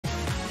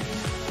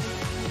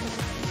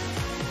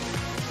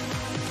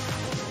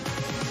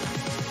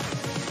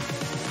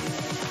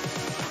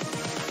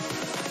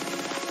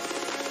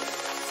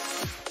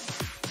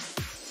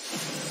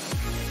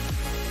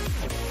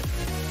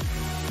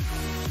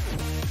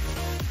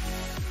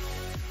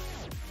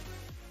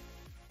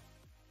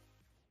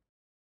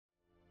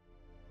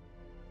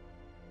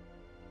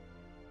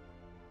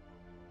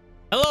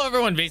Hello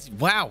everyone, Vaesive.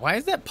 Wow, why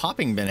has that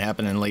popping been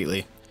happening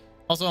lately?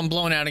 Also, I'm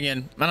blowing out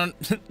again. I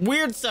don't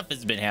weird stuff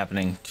has been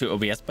happening to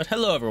OBS, but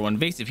hello everyone,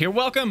 Vaesive here.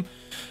 Welcome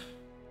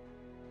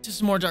to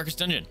some more Darkest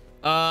Dungeon.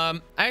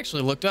 I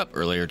actually looked up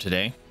earlier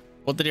today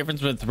what the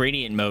difference with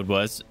Radiant mode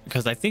was,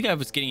 because I think I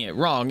was getting it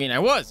wrong, and I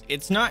was.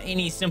 It's not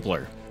any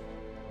simpler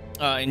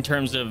in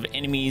terms of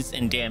enemies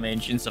and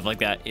damage and stuff like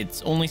that.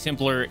 It's only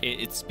simpler.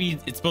 It's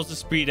supposed to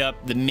speed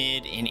up the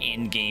mid and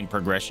end game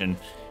progression,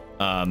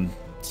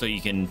 so you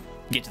can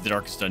get to the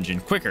Darkest Dungeon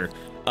quicker,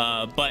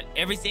 but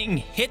everything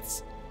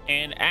hits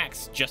and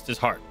acts just as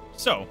hard.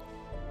 So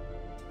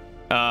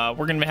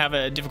we're gonna have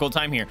a difficult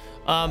time here.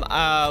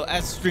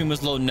 As the stream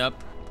was loading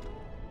up,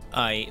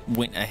 I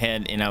went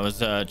ahead and I was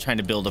trying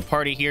to build a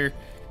party here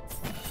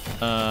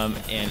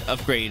and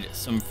upgrade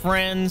some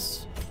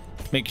friends,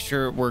 make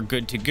sure we're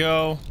good to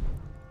go.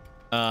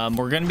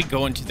 We're gonna be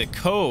going to the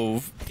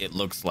cove, it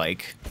looks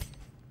like,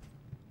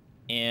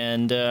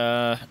 and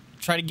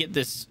try to get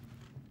this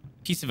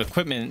piece of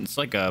equipment. It's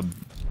like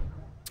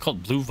it's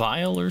called Blue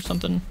Vial or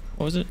something.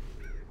 What was it?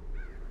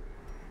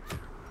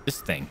 This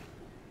thing,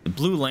 the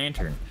Blue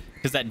Lantern,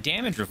 because that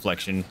damage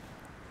reflection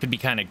could be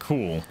kind of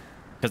cool,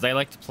 because I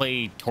like to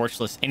play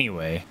torchless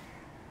anyway,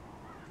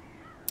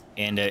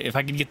 and if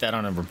I could get that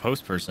on a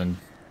riposte person,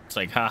 it's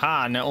like,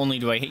 haha, not only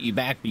do I hit you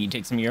back, but you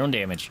take some of your own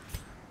damage.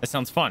 That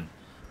sounds fun.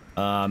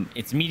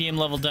 It's medium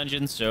level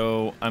dungeon,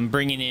 so I'm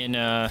bringing in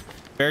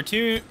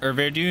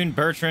Verdun,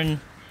 Bertrand,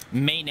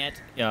 Maynet,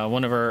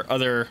 one of our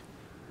other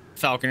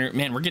falconer.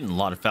 Man, we're getting a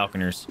lot of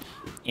falconers.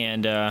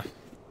 And oh,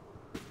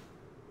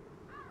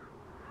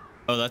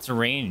 that's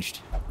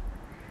arranged.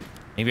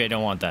 Maybe I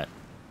don't want that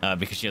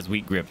because she has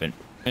weak grip, and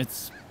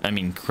I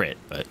mean crit,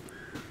 but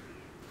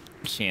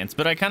chance,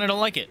 but I kind of don't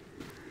like it.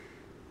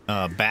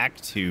 Back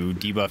to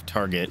debuff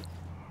target.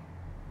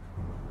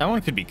 That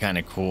one could be kind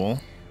of cool.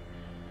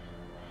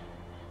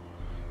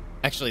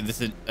 Actually,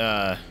 this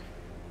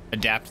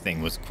adapt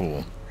thing was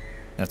cool.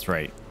 That's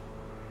right.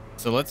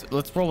 So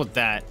let's roll with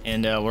that,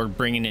 and we're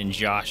bringing in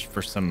Josh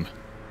for some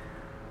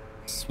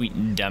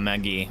sweet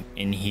damage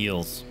in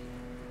heals.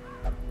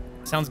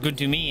 Sounds good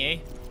to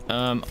me,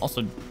 eh?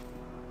 Also,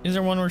 is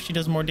there one where she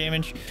does more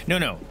damage?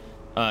 No.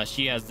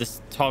 She has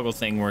this toggle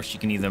thing where she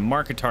can either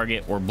mark a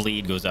target or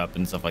bleed goes up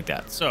and stuff like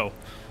that. So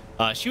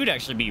she would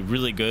actually be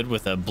really good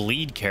with a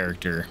bleed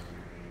character.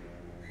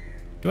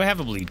 Do I have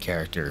a bleed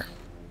character?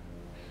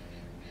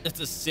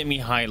 That's a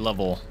semi-high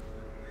level,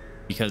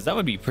 because that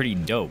would be pretty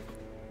dope.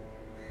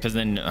 Because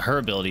then her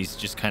abilities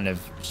just kind of,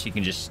 she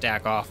can just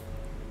stack off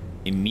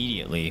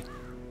immediately.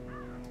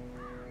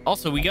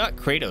 Also, we got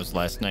Kratos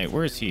last night.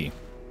 Where is he?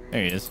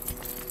 There he is.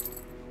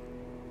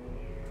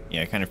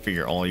 Yeah, I kind of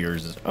figure all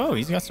yours is... Oh,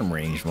 he's got some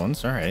ranged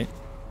ones. All right.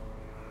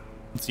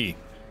 Let's see.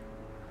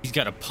 He's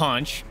got a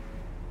punch.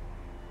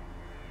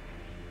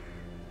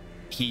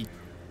 He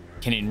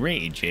can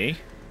enrage, eh?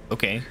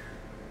 Okay.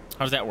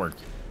 How does that work?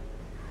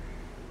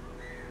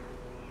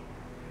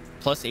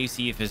 Plus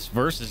AC if his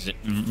verse is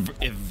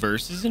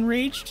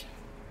enraged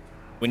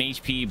when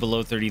HP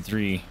below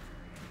 33.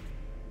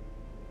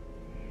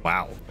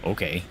 Wow.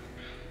 Okay.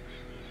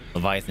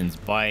 Leviathan's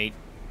bite.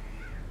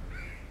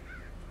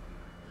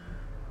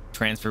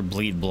 Transfer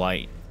bleed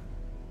blight.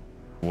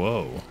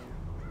 Whoa.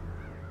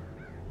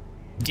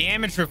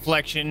 Damage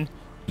reflection.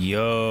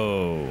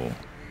 Yo.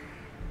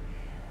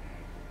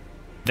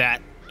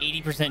 That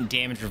 80%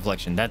 damage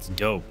reflection. That's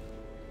dope.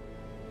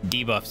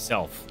 Debuff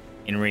self.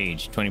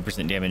 Enrage,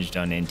 20% damage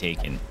done and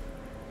taken.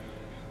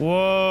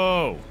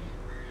 Whoa.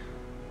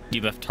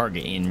 Debuff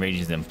target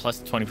enrages them,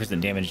 plus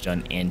 20% damage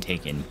done and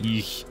taken.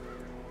 Yeesh.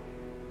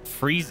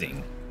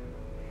 Freezing.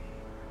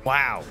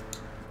 Wow.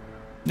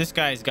 This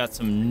guy's got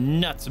some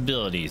nuts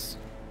abilities.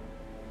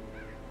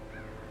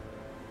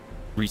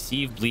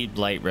 Receive bleed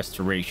blight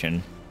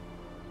restoration.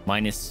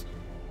 Minus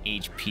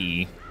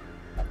HP.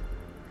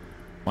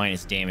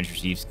 Minus damage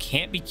receives.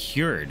 Can't be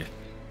cured.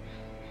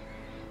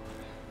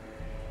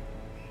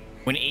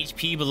 When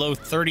HP below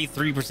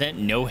 33%,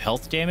 no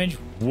health damage?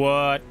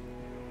 What?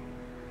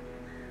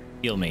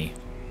 Heal me.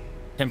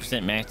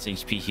 10% max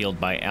HP healed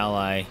by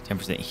ally.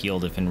 10%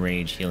 healed if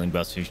enraged. Healing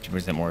buffs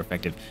 50% more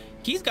effective.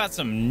 He's got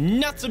some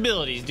nuts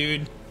abilities,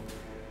 dude.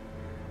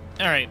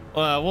 All right.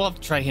 We'll have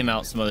to try him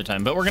out some other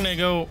time. But we're going to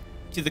go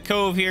to the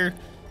cove here.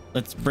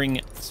 Let's bring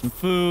some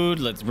food.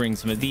 Let's bring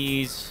some of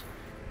these.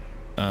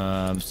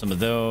 Some of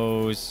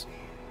those.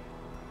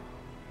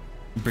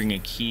 Bring a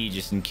key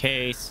just in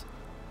case.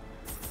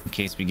 In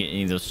case we get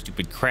any of those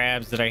stupid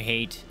crabs that I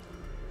hate.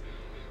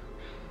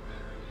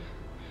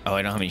 Oh,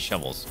 I don't have any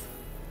shovels.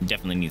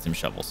 Definitely need some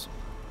shovels.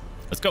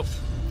 Let's go.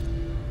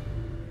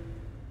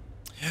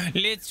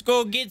 Let's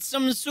go get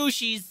some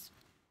sushis.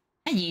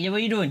 Hey, what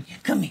are you doing?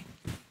 Come here.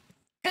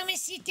 Come and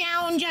sit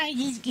down,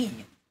 Giant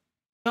Skin.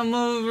 Come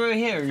over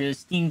here, you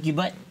stinky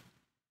butt.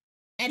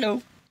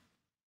 Hello.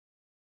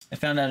 I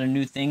found out a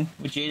new thing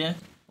with Jada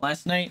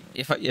last night.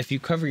 If you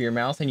cover your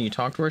mouth and you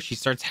talk to her, she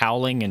starts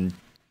howling and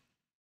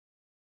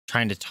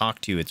trying to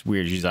talk to you. It's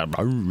weird. She's like,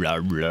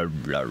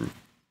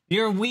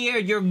 You're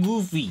weird. You're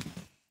goofy.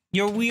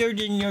 You're weird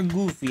and you're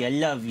goofy. I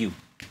love you.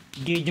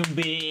 Get a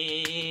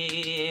belly.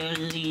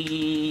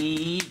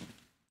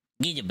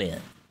 Get a bell.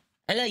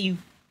 I love you.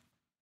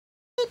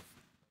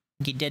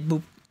 Get dead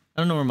boop.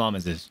 I don't know where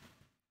Mama's is.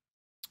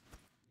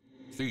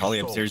 These Probably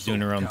upstairs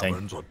doing her own thing.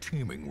 caverns are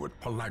teeming with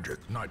pelagic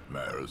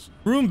nightmares.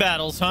 Room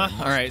battles, huh?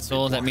 All right,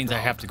 so that means I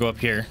have to go up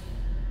here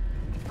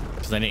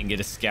because I didn't get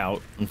a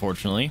scout,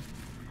 unfortunately.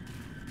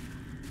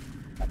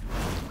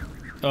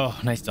 Oh,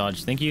 nice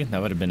dodge. Thank you.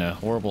 That would have been a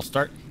horrible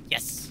start.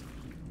 Yes.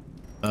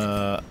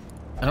 I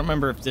don't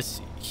remember if this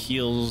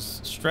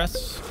heals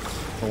stress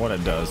or what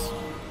it does.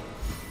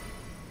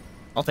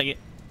 I'll take it.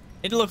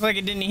 It looked like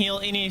it didn't heal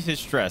any of his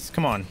stress.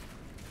 Come on.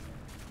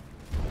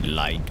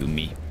 Lie to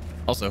me.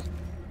 Also,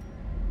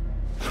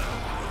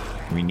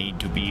 we need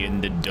to be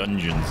in the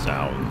dungeon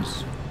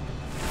sounds.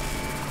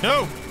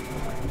 No!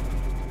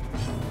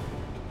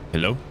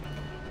 Hello?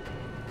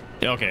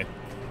 Yeah, okay.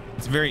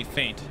 It's very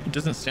faint. It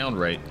doesn't sound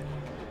right.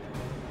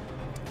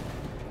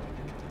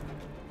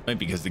 Might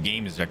be because the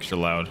game is extra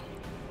loud.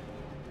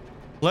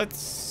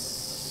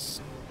 Let's...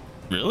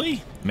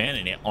 Really? Man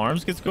in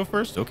arms gets to go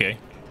first? Okay.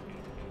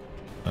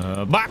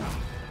 Bop!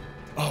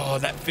 Oh,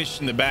 that fish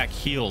in the back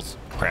heals.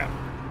 Crap.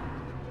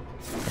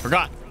 I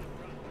forgot.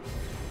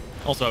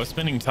 Also, I was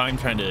spending time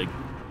trying to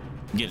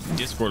get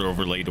Discord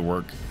overlay to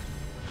work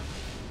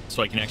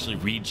so I can actually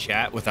read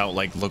chat without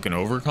like looking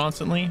over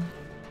constantly.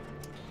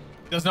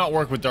 Does not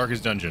work with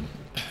Darkest Dungeon.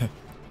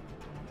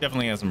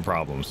 Definitely has some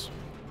problems.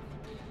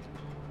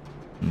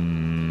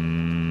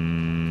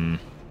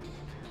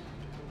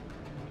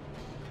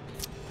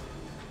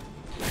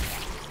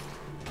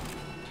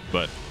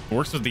 But it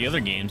works with the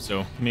other games,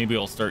 so maybe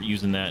I'll start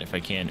using that if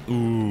I can.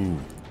 Ooh.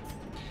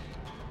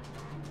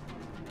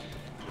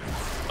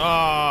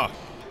 Ah.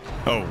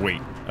 Oh,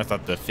 wait. I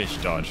thought the fish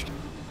dodged.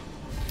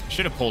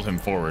 Should have pulled him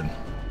forward.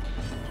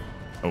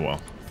 Oh,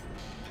 well.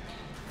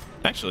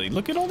 Actually,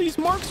 look at all these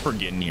marks we're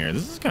getting here.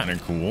 This is kind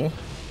of cool.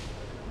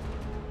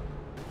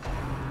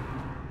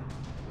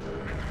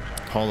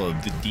 Call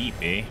of the Deep,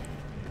 eh?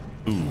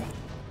 Ooh.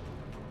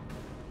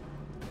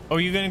 Oh,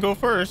 you gonna go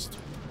first?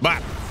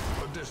 Bop.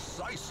 A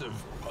decisive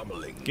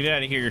pummeling. Get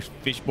out of here,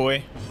 fish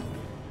boy.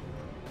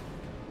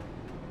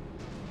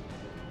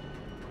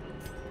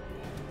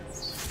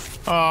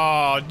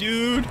 Aw,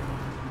 dude.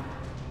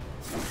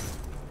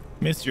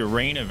 Missed your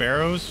rain of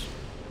arrows.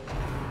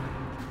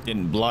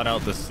 Didn't blot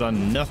out the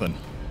sun, nothing.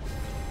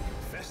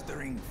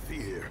 Festering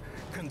fear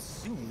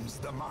consumes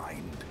the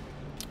mind.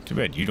 Too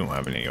bad you don't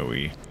have an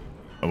AoE.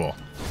 Oh well.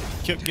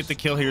 Get the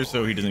kill here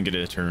so he doesn't get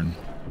a turn.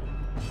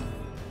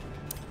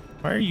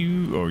 Why are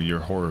you... Oh, you're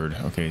horde.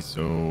 Okay,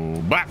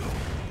 so... Bop!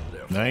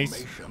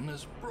 Nice.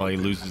 While he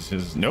loses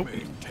his... Nope.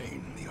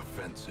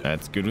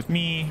 That's good with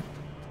me.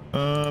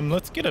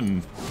 Let's get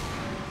him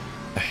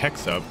a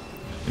hex up.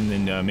 And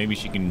then maybe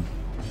she can...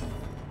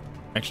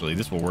 Actually,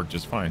 this will work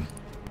just fine.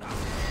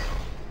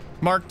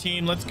 Mark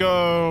team, let's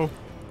go.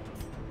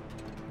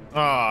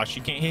 Ah, she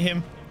can't hit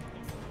him.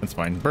 That's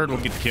fine. Bird will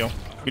get the kill.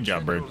 Good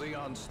job, Bird.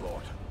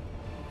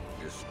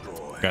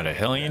 Got a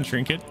Hellion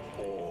trinket.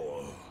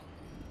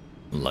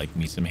 Like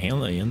me some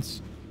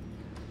Hellions.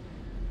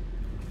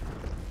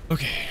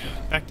 Okay,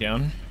 back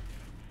down.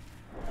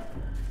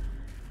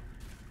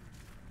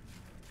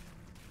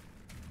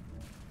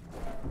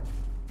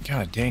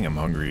 God dang, I'm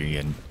hungry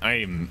again. I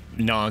am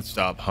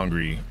non-stop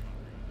hungry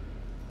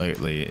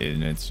lately,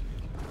 and it's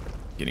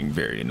getting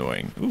very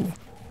annoying. Ooh,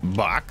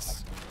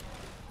 box.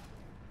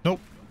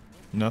 Nope,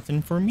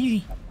 nothing for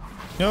me.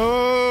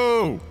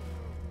 No.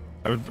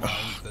 I would.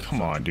 Oh,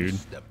 come on, dude.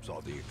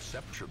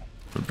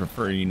 Would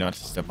prefer you not to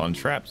step on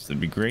traps.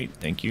 That'd be great.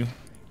 Thank you. All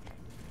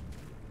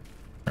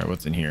right,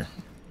 what's in here?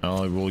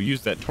 I will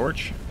use that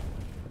torch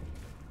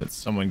that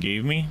someone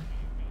gave me.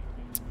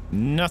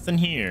 Nothing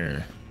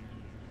here.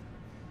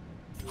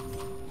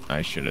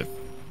 I should have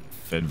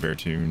fed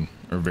Verdun.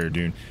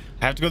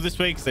 I have to go this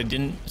way because I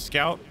didn't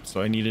scout,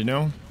 so I need to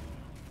know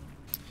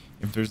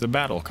if there's a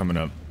battle coming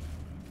up.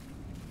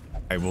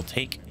 I will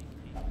take.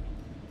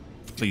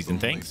 Please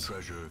and thanks.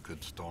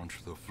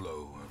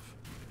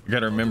 You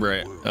gotta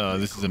remember,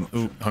 this is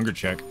a hunger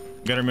check.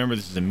 You gotta remember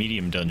this is a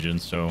medium dungeon,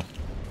 so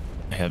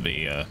I have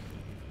a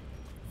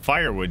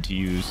firewood to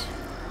use.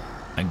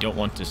 I don't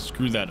want to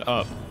screw that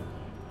up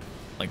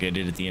like I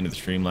did at the end of the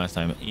stream last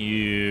time.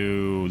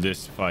 Ew,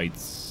 this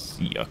fight's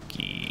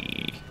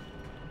yucky.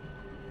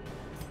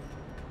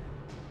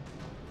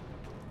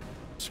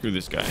 Screw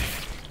this guy.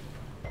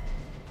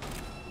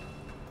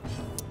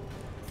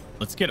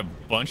 Let's get a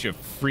bunch of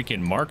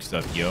freaking marks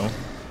up, yo.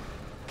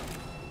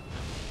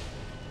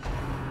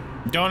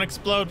 Don't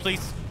explode,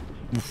 please.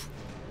 Oof.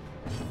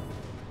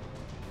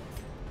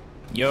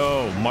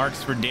 Yo,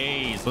 marks for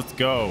days. Let's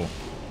go.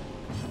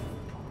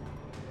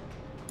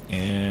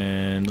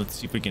 And let's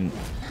see if we can...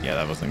 Yeah,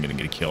 that wasn't going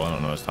to get a kill. I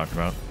don't know what I was talking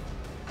about.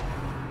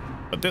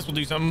 But this will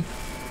do something.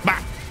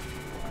 Bah!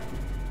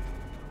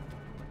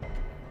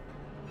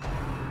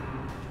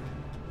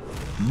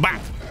 Bah!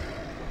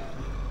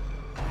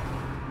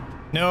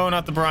 No,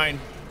 not the brine.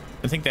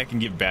 I think that can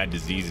give bad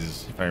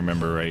diseases, if I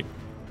remember right.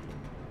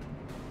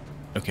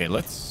 Okay,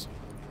 let's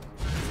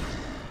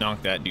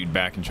knock that dude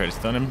back and try to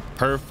stun him.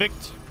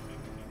 Perfect.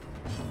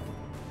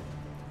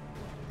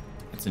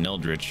 That's an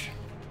Eldritch.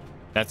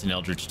 That's an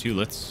Eldritch too.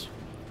 Let's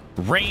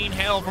rain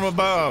hell from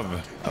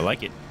above. I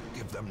like it.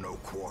 Give them no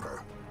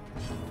quarter.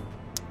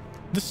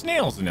 The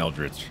snail's an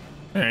Eldritch.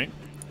 All right.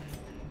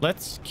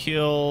 Let's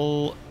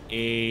kill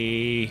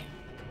a...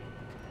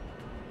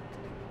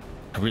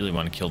 I really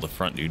want to kill the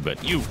front dude,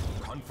 but you.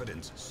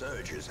 Confidence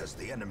surges as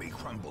the enemy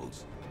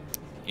crumbles.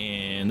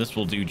 And this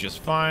will do just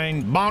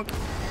fine. Bonk.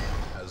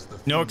 As the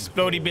No fiend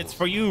explodey falls, bits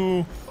for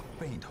you.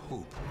 a faint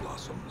hope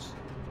blossoms.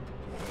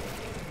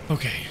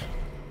 Okay.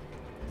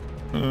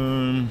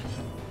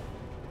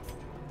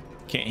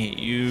 Can't hit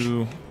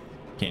you.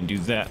 Can't do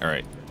that. All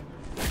right.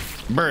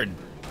 Bird.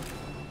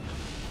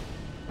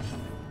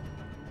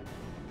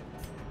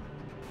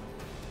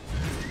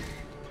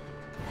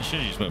 I should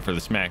have just went for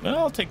the smack. Well,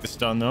 I'll take the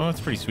stun though.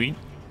 That's pretty sweet.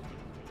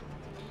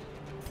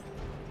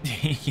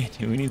 You can't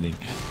do anything.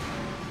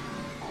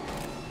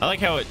 I like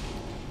how it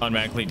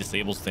automatically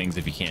disables things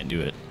if you can't do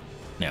it.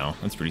 Now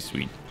that's pretty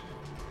sweet.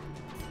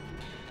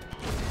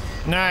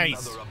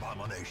 Nice. Another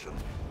abomination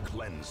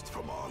cleansed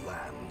from our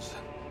lands.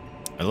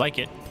 I like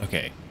it.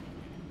 Okay.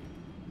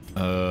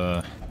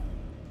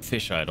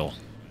 Fish idol.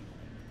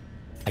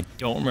 I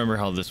don't remember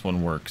how this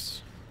one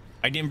works.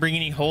 I didn't bring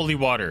any holy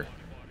water.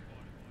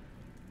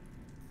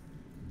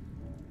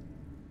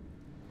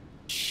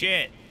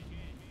 Shit.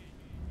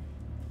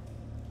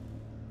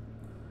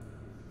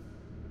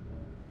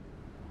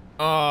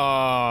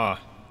 I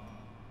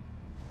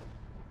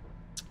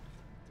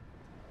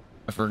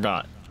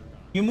forgot.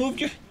 You moved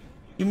your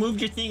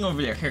thing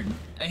over there. Here,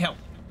 I help.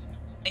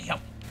 Get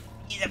up.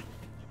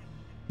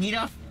 Get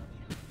off.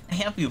 I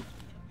help you.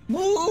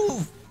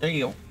 Move. There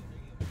you go.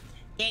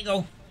 There you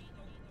go.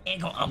 There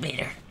you go. I'll be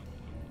there.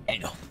 There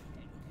you go.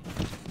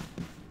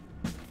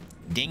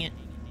 Dang it.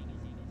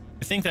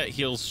 I think that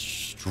heals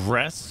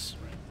stress.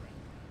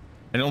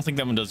 I don't think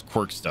that one does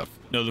quirk stuff.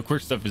 No, the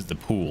quirk stuff is the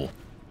pool.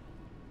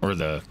 Or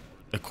the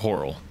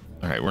coral.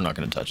 All right, we're not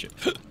going to touch it.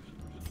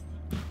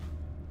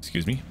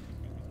 Excuse me.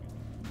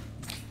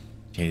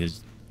 Okay,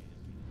 there's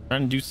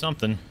trying to do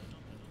something.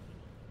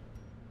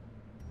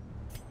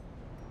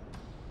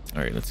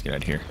 All right, let's get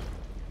out of here.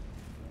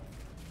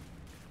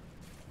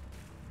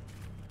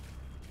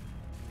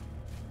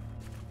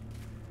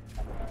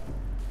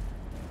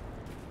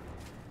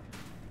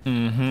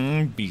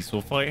 Beasts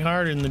will fight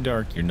hard in the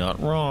dark. You're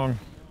not wrong.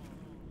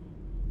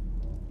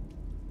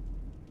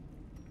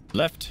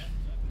 Left.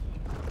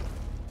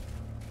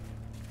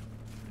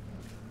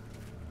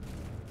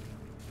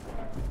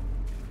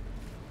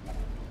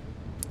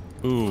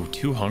 Ooh,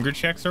 2 hunger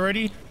checks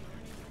already?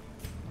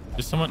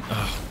 Just someone...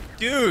 Oh,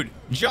 dude!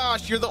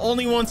 Josh, you're the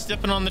only one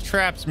stepping on the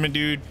traps, my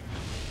dude.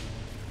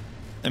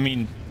 I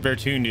mean,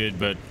 Vertoon did,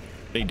 but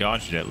they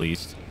dodged it at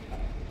least.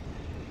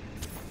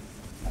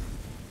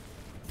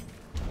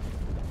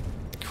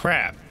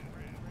 Crap.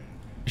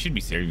 I should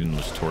be saving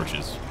those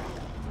torches.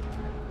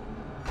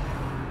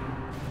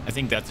 I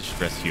think that's a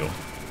stress heal.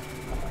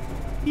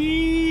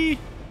 Eee.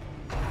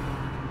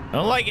 I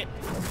don't like it.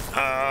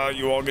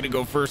 You all gonna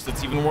go first.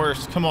 That's even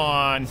worse. Come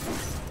on.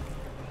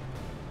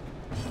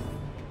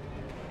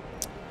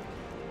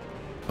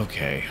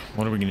 Okay,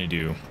 what are we gonna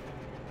do?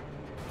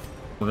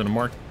 We're gonna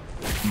mark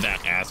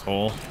that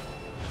asshole.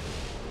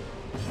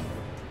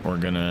 We're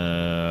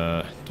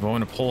gonna... Do I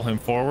want to pull him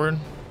forward?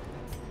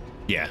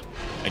 Yeah,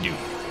 I do.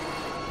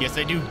 Yes,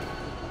 I do.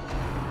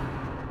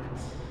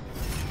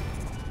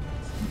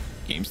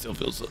 Game still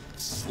feels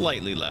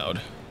slightly loud.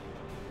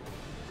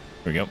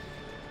 Here we go.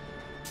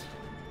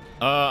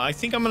 I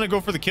think I'm gonna go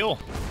for the kill.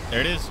 There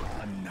it is.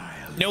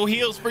 No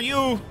heals for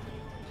you.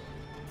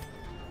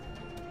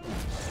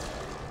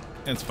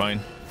 That's fine.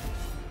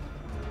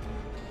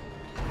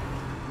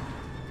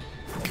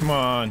 Come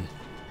on.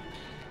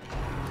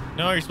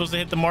 No, you're supposed to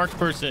hit the marked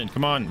person.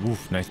 Come on.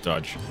 Oof, nice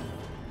dodge.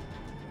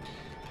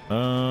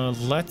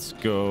 Let's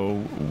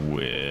go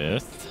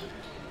with...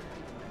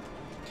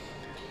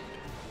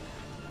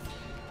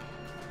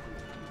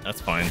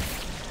 That's fine.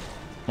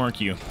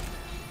 Mark you.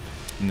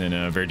 And then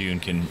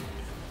Verdoon can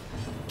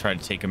try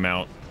to take him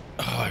out.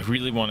 Oh, I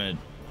really want to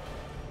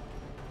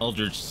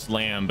Eldritch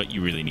Slam, but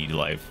you really need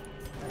life.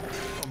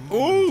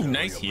 Ooh,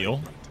 nice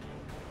heal.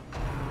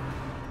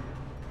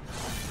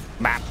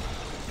 Bap.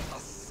 A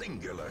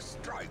singular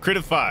strike. Crit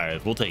of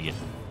 5. We'll take it.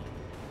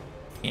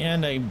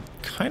 And I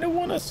kind of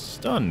want to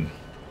stun.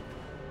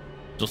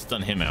 It'll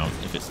stun him out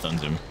if it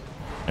stuns him.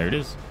 There it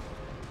is.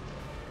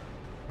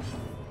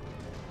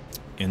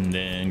 And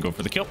then go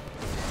for the kill.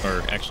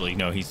 Or actually,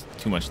 no, he's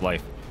too much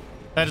life.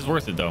 That is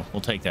worth it, though.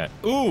 We'll take that.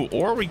 Ooh,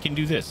 or we can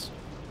do this.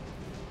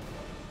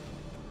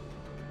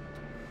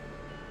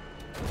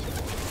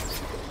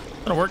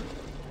 That'll work.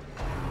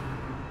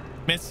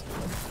 Miss.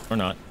 Or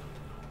not.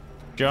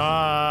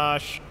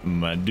 Josh,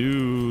 my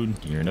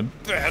dude, you're in a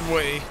bad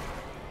way.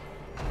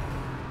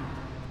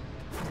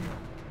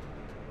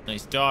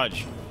 Nice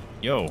dodge.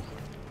 Yo.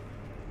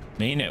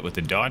 Main it with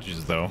the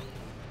dodges, though.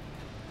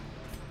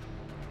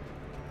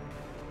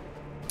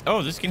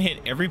 Oh, this can hit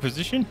every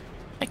position?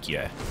 Heck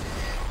yeah.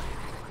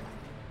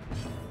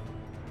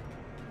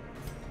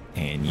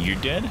 And you're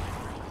dead?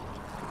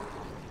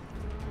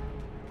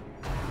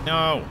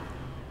 No.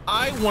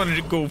 I wanted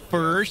to go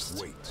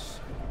first. Waits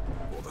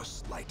for the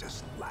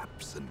slightest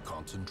lapse in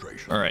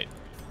concentration. All right.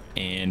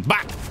 And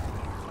back.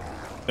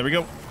 There we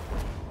go.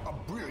 A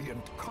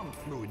brilliant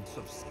confluence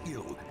of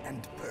skill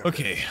and purpose.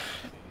 Okay.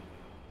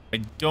 I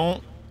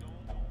don't...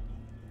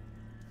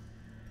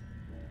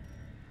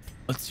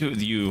 Let's do it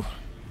with you.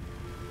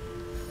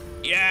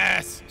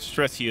 Yes!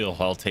 Stress heal.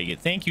 I'll take it.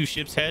 Thank you,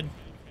 ship's head.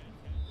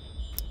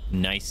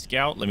 Nice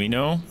scout. Let me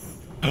know.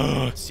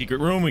 Secret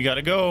room. We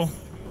gotta go.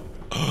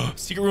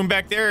 Secret room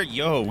back there.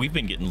 Yo, we've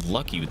been getting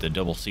lucky with the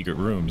double secret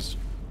rooms.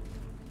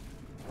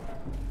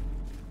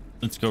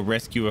 Let's go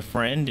rescue a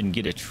friend and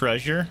get a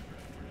treasure.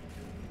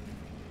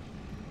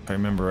 If I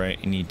remember right,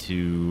 I need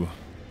to...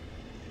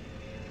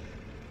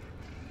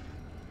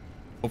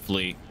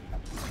 Hopefully...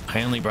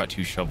 I only brought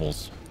 2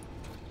 shovels.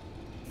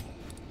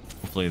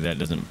 Hopefully that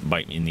doesn't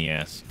bite me in the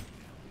ass.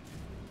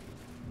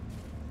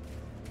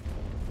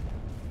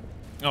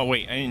 Oh,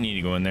 wait. I didn't need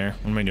to go in there.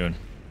 What am I doing?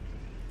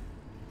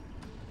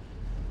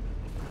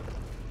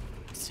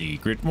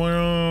 Secret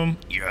room.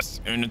 Yes.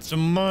 And it's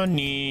some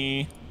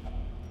money.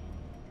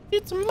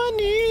 It's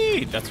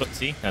money. That's what...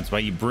 See? That's why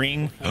you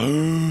bring...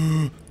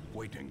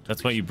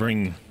 That's why you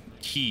bring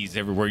keys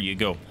everywhere you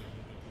go.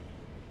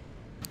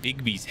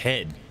 Bigby's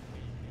head.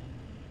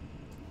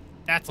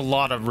 That's a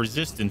lot of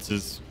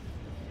resistances.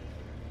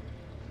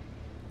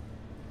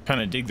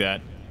 Kind of dig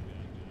that.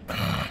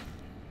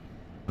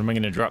 What am I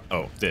going to drop?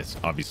 Oh, this,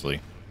 obviously.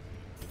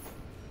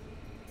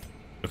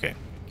 Okay,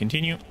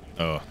 continue.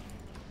 Oh,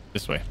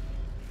 this way.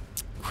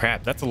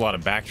 Crap, that's a lot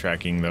of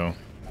backtracking, though.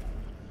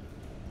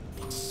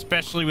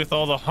 Especially with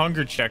all the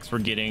hunger checks we're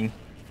getting.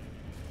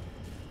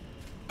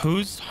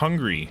 Who's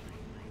hungry?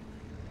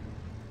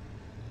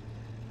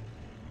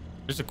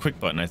 There's a quick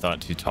button, I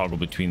thought, to toggle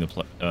between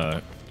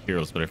the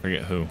heroes, but I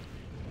forget who.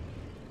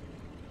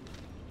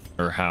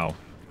 Or how.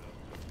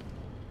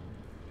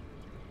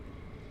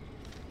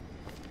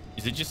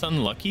 Is it just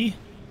unlucky?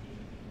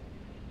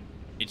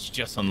 It's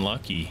just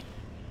unlucky.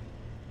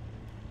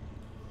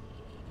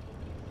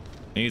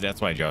 Maybe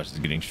that's why Josh is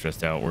getting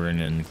stressed out. We're in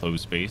an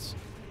enclosed space.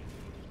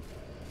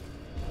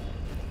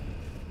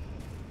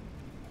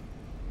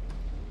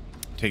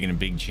 Taking a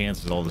big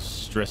chance with all the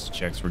stress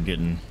checks we're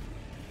getting.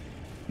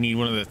 Need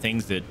one of the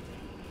things that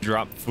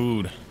drop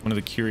food. One of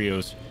the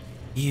curios.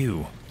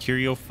 Ew.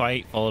 Curio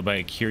fight followed by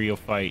a curio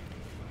fight.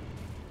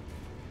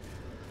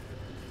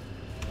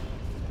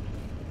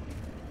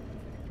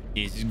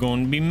 This is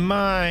going to be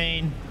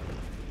mine.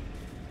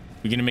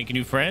 We gonna make a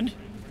new friend?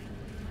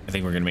 I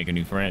think we're gonna make a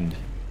new friend.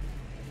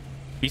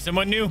 Be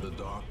someone new. The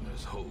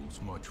darkness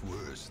holds much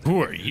worse.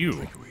 Who are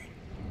you?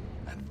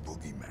 And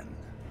boogeymen.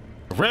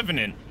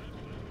 Revenant.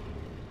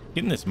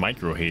 Getting this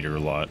micro hater a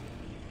lot.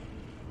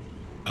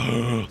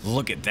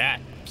 Look at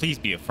that. Please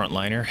be a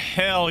frontliner.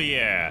 Hell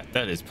yeah.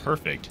 That is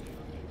perfect.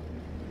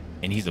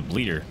 And he's a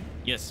bleeder.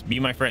 Yes, be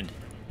my friend.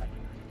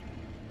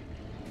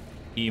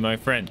 Be my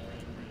friend.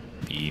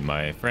 Be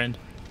my friend.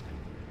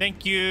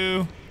 Thank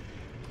you.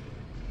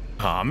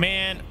 Aw,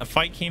 man. A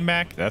fight came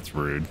back? That's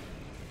rude.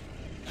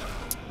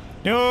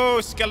 No,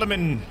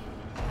 skeleton.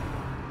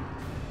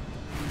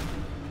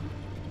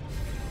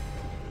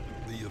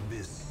 The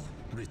abyss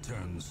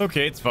returns.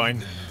 Okay, it's fine.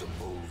 The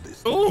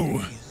boldest Ooh,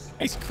 enemies.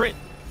 nice crit.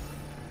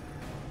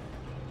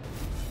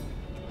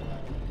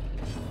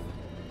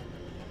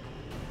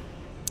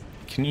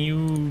 Can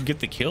you get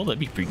the kill? That'd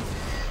be pretty...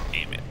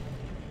 Damn it.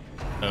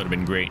 That would have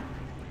been great.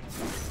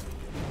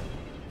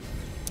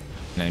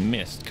 And I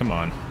missed. Come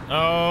on.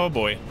 Oh,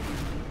 boy.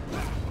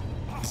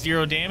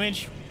 0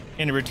 damage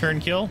and a return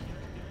kill.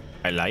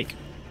 I like.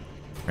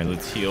 All right,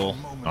 let's heal.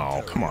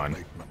 Oh, come on.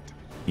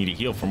 Need to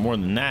heal for more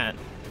than that.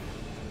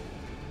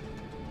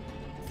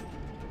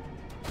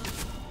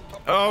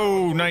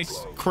 Oh,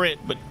 nice crit,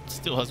 but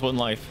still has 1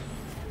 life.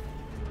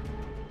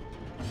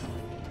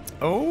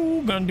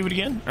 Oh, gonna do it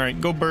again. All right,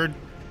 go bird.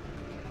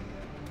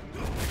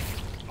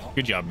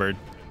 Good job, bird.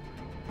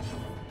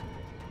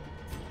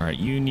 All right,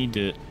 you need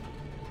to...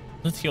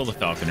 Let's heal the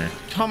falconer.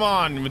 Come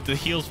on with the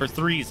heals for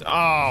 3s.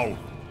 Oh,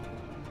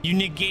 you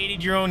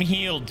negated your own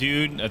heal,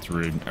 dude. That's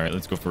rude. All right,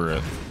 let's go for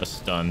a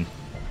stun.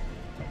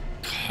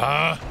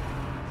 I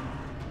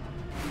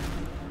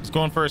was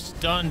going for a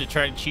stun to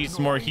try to cheese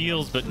some more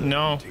heals, but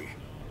no.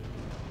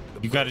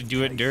 You got to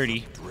do it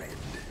dirty.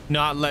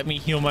 Not let me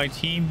heal my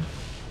team.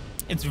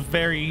 It's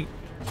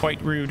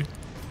quite rude.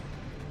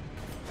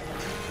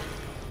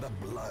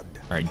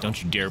 All right,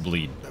 don't you dare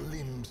bleed.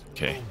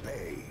 Okay.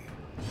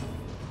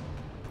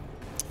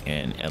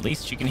 And at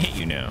least she can hit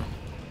you now.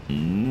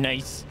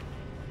 Nice.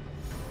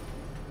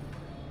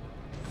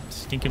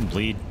 Stinking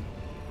bleed.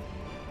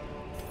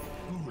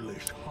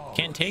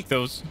 Can't take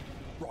those.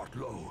 Brought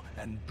low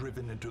and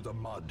driven into the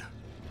mud.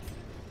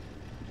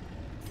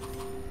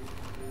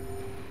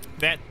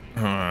 That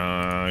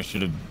I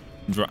should have.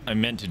 I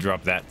meant to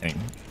drop that thing.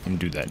 I'm gonna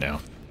do that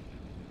now.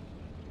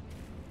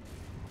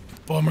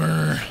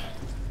 Bummer.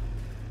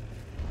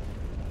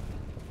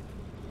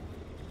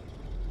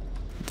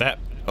 That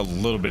a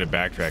little bit of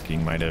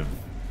backtracking might have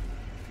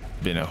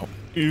been a...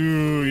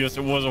 Ooh, yes,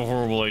 it was a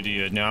horrible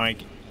idea. Now I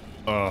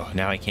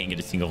can't get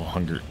a single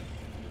hunger.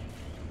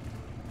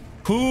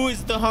 Who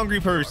is the hungry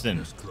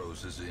person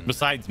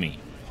besides me?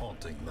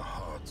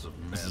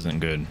 This isn't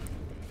good.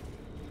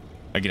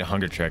 I get a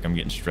hunger check, I'm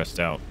getting stressed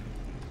out.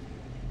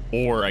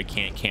 Or I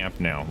can't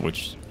camp now,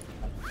 which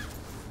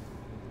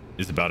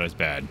is about as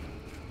bad.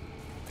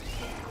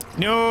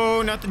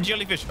 No, not the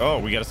jellyfish. Oh,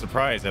 we got a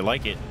surprise. I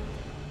like it.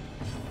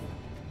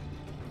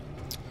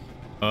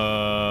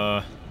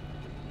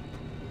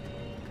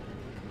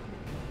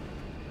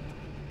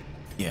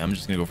 Yeah, I'm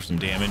just gonna go for some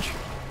damage.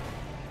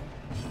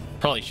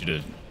 Probably should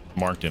have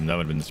marked him. That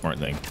would have been the smart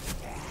thing.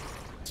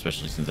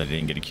 Especially since I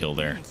didn't get a kill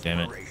there.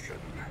 Damn it.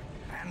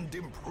 And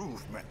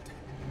improvement.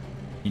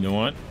 You know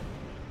what?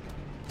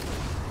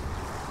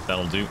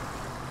 That'll do.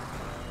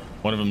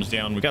 One of them's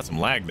down. We got some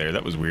lag there.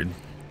 That was weird.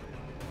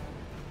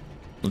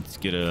 Let's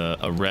get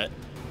a ret.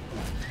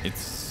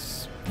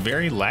 It's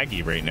very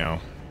laggy right now.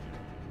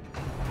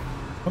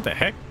 What the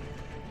heck?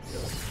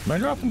 Am I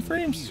dropping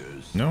frames?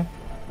 No.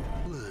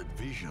 Blurred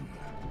vision.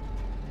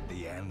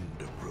 The end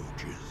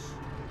approaches.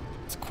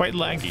 It's quite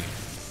laggy.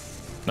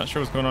 Not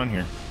sure what's going on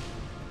here.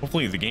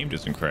 Hopefully the game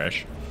doesn't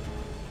crash.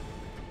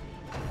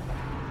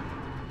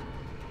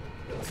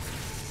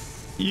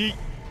 Yeet.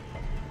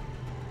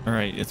 All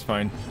right, it's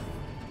fine.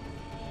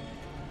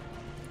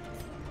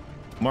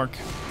 Mark.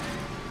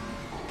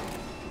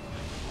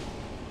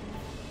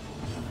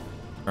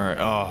 All right.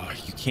 Oh,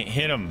 you can't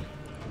hit him.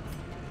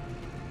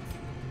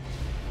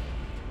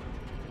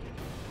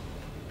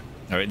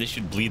 All right, this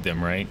should bleed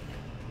them, right?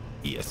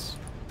 Yes.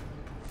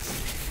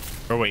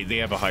 Oh wait, they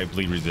have a high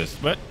bleed resist,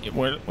 but it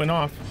went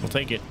off. We'll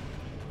take it.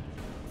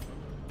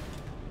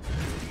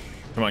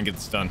 Come on, get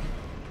the stun.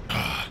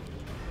 Oh,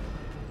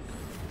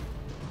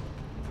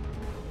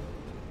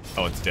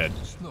 it's dead.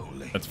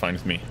 That's fine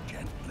with me.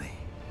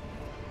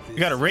 We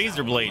got a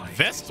razor blade.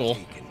 Vestal.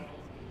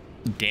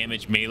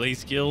 Damage melee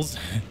skills.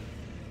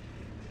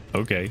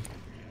 Okay.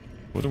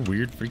 What a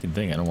weird freaking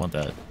thing. I don't want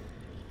that.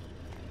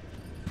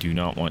 Do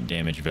not want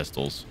damage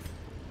Vestals.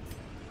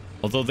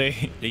 Although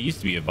they used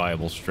to be a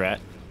viable strat.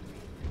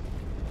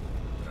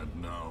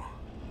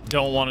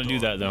 Don't want to do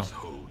that though.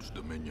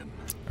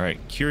 All right,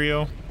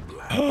 Curio.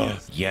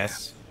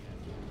 Yes.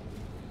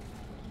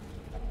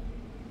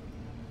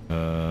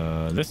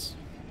 This.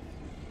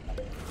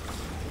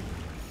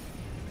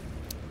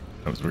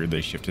 That was weird.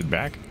 They shifted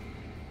back,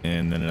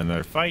 and then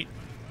another fight.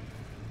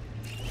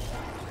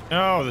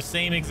 Oh, the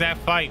same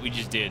exact fight we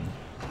just did.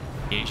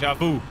 Deja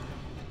vu.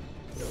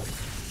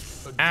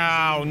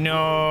 Ow,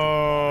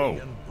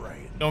 no.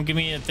 Don't give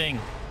me a thing.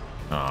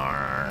 All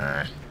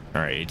right,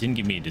 it didn't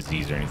give me a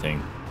disease or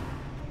anything.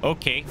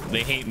 Okay,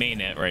 they hate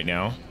mainnet right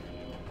now.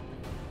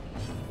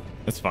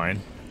 That's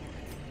fine.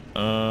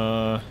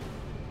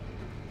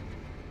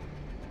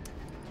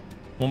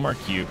 We'll mark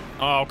you.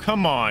 Oh,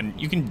 come on.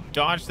 You can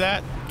dodge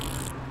that?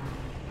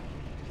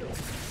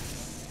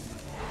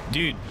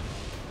 Dude,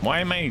 why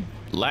am I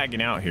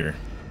lagging out here?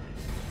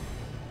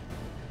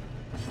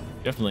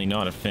 Definitely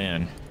not a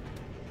fan.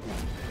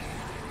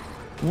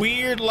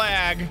 Weird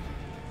lag.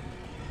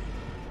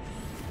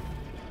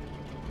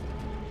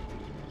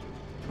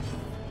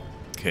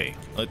 Okay,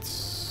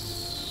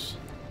 let's...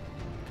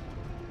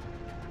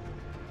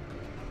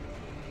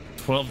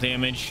 12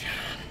 damage.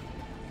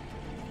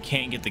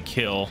 Can't get the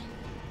kill.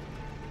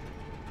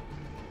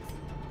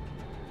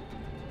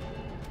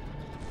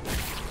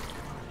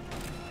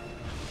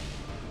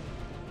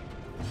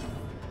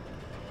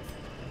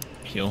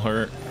 Heal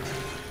her.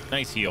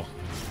 Nice heal.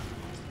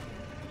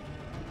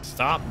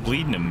 Stop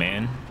bleeding him,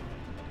 man.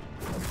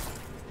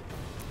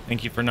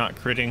 Thank you for not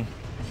critting.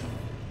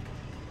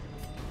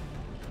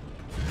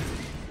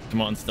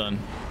 Come on, stun.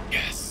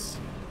 Yes.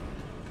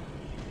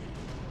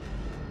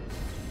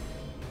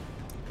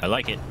 I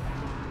like it.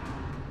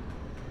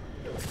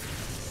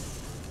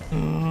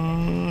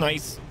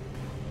 Nice.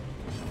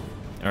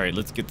 All right,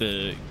 let's get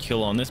the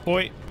kill on this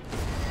boy.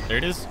 There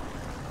it is.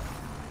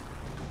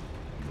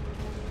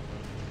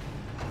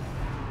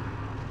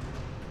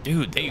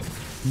 Dude, they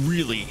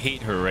really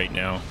hate her right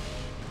now.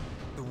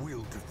 The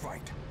will to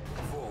fight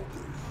falters.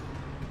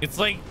 It's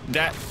like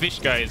that fish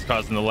guy is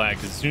causing the lag.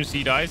 As soon as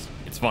he dies,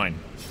 it's fine.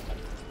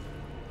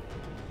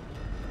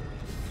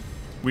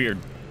 Weird.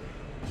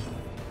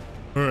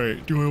 All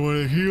right, do I want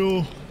to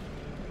heal?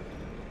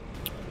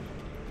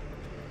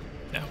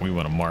 No, we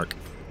want to mark.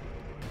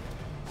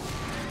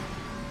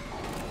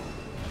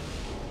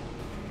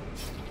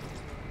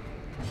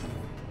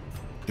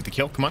 Get the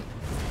kill. Come on.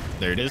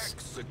 There it is.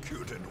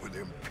 Executed with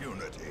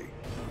impunity.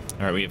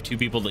 All right, we have two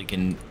people that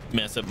can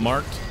mess up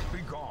marked.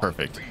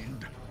 Perfect.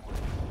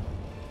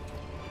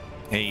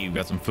 Hey, we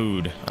got some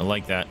food. I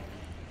like that.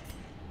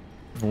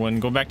 Everyone,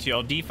 go back to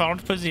your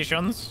default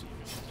positions.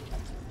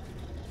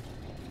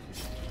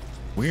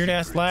 Weird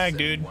ass lag,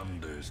 dude.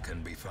 Wonders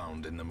can be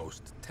found in the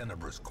most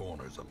tenebrous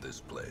corners of this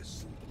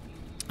place.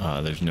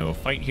 There's no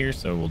fight here,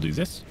 so we'll do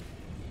this.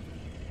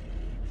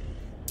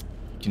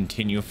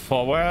 Continue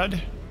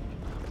forward.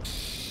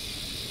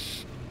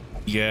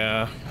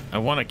 Yeah, I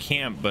want to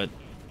camp, but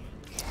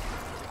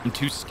I'm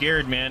too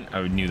scared, man.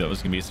 I knew that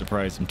was gonna be a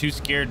surprise. I'm too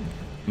scared.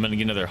 I'm gonna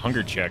get another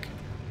hunger check.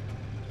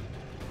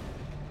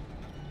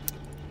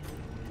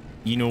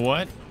 You know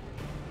what?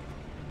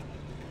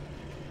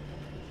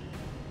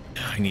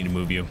 I need to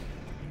move you.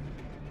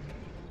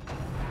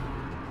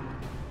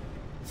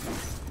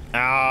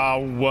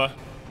 Ow.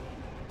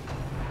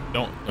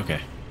 Don't.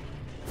 Okay.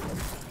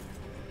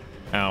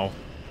 Ow.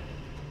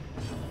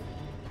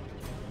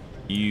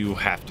 You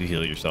have to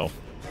heal yourself.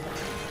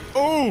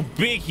 Oh,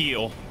 big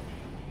heal.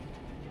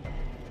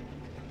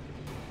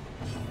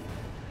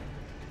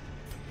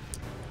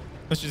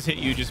 Let's just hit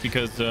you just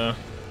because you're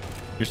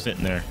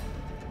sitting there.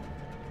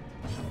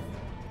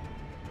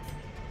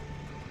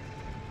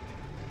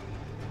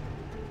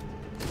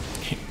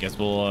 Guess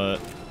we'll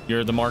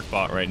you're the mark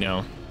bot right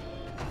now.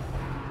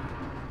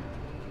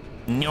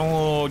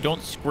 No,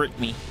 don't squirt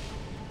me.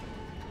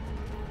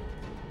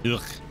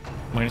 Ugh.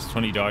 Minus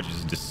 20 dodge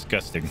is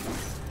disgusting.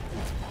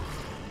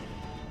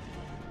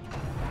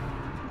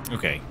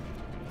 Okay.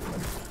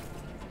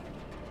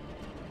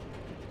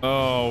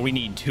 Oh, we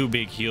need 2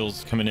 big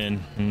heals coming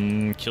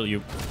in. Kill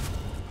you.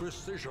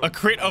 A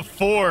crit of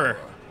 4.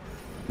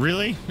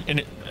 Really?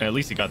 And at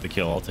least it got the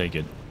kill. I'll take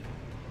it.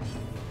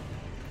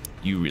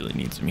 You really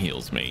need some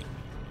heals, mate.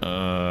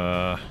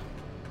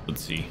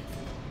 Let's see.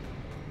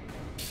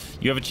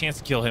 You have a chance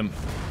to kill him.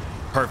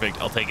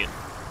 Perfect. I'll take it.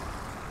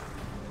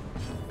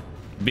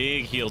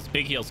 Big heals.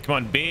 Big heals. Come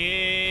on.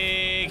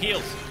 Big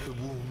heals.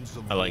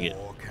 I like it.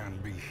 Can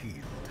be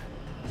healed,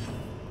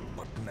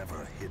 but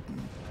never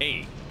hidden.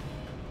 Hey.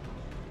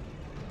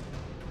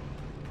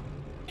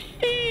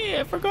 Hey,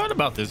 I forgot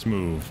about this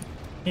move.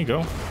 Here you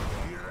go.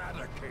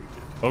 Eradicated.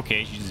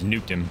 Okay, she just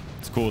nuked him.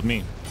 It's cool with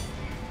me.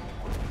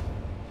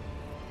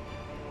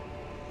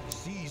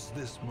 Seize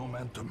this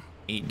momentum.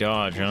 8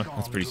 dodge, huh?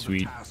 That's pretty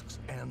sweet.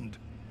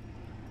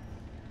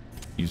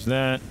 Use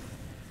that.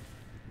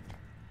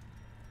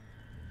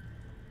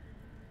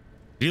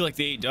 Do you like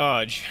the 8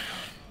 dodge?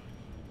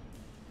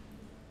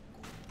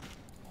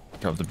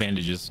 Drop the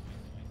bandages.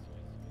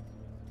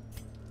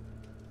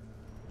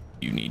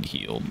 You need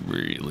healed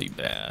really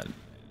bad.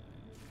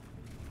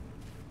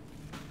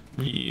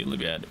 Really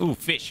bad. Ooh,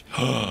 fish.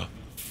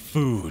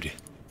 Food.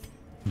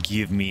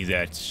 Give me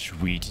that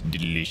sweet,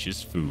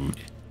 delicious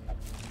food.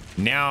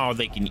 Now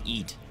they can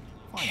eat.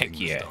 Heck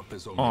yeah.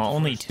 Oh,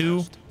 only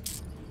 2?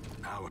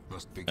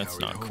 That's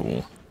not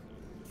cool.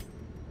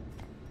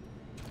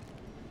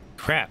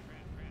 Crap.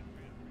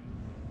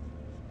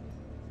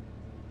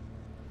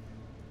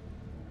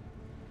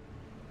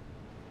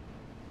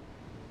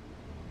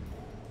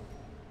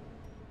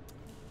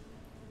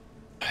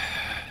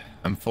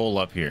 I'm full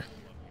up here.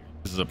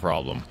 This is a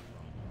problem.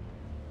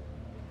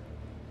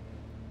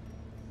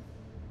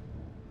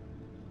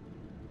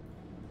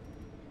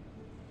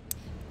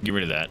 Get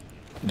rid of that.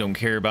 Don't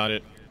care about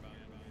it.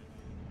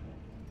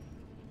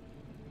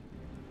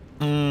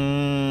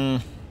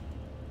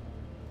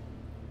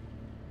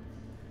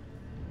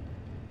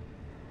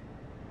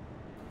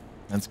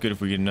 That's good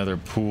if we get another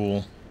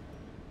pool.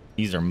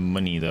 These are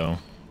money, though.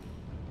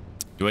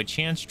 Do I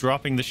chance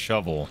dropping the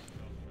shovel?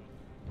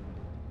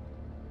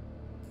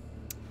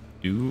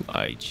 Do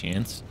I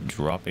chance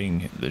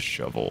dropping the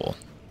shovel?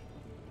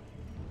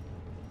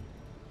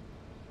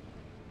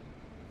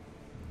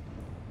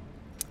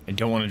 I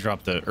don't want to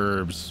drop the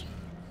herbs.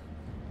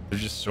 They're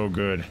just so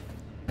good.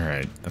 All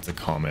right, that's a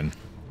common.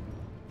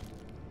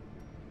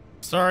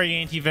 Sorry,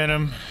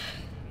 anti-venom.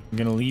 I'm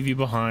gonna leave you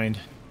behind.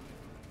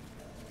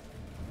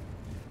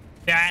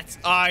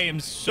 I am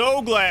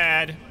so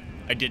glad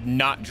I did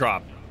not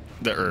drop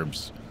the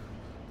herbs.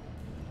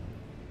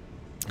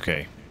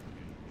 Okay.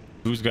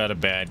 Who's got a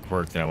bad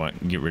quirk that I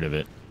want? Get rid of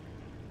it.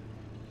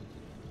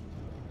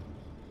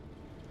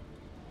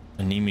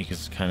 Anemic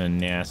is kind of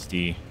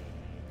nasty.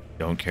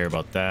 Don't care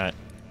about that.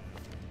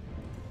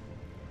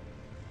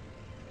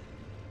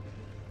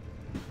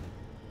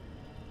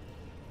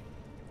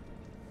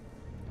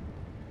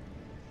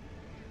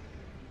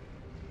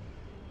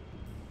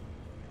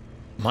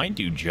 Might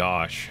do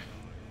Josh.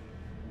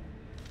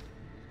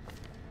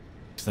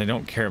 Because I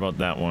don't care about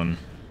that one.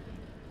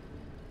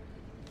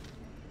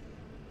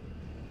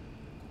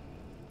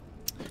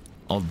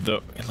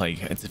 Although,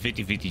 like, it's a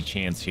 50-50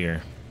 chance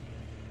here.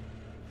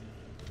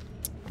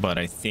 But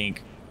I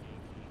think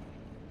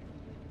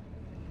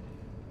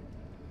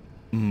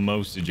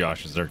most of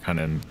Josh's are kind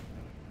of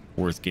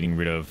worth getting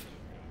rid of.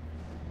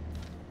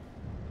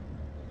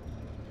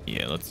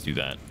 Yeah, let's do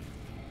that.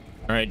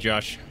 All right,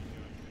 Josh.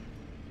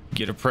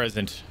 Get a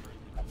present.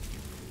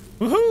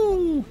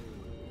 Woohoo!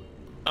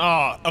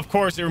 Oh, of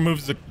course it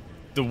removes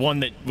the one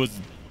that was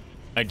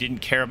I didn't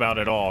care about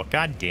at all.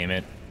 God damn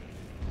it.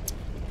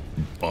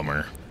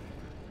 Bummer.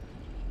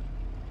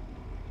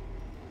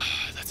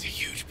 That's a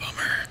huge bummer.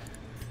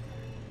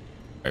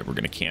 All right, we're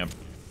gonna camp.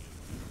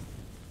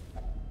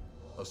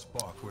 A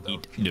spark without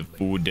Eat the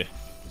food.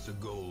 It's a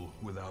goal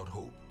without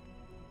hope.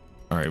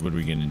 All right, what are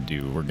we gonna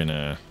do? We're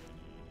gonna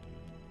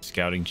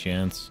scouting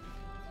chance.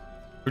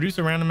 Produce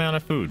a random amount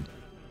of food.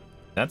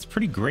 That's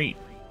pretty great.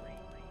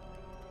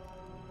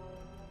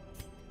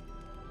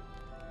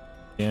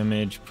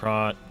 Damage,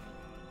 prot.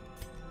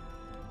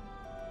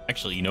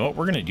 Actually, you know what?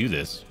 We're gonna do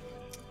this.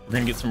 We're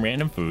gonna get some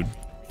random food.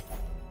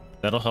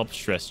 That'll help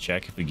stress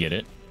check if we get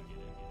it.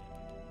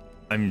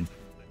 I don't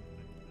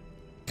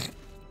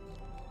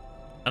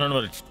know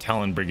what a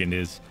Talon Brigand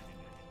is.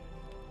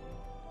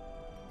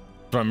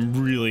 But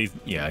I'm really...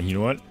 Yeah, you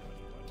know what?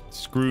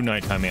 Screw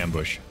Nighttime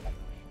Ambush.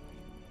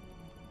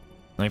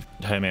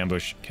 Nighttime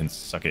Ambush can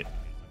suck it.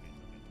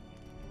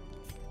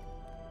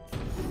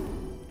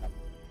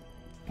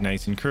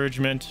 Nice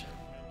encouragement.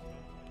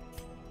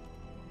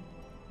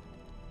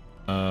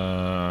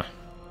 Yeah.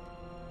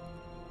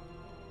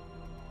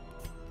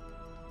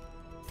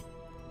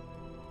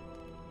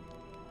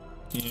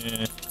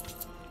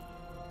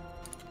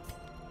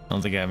 I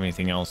don't think I have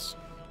anything else.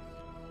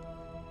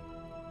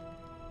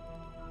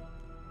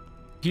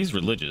 He's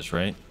religious,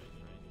 right?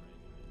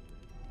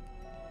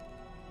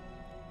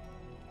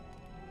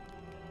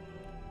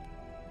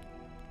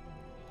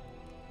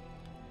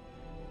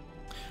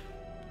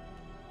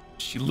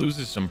 She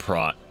loses some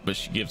prot, but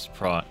she gives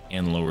prot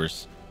and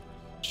lowers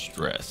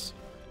stress.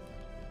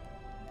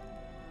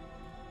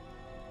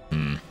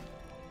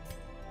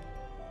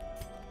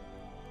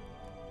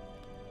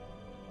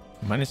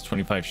 Minus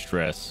 25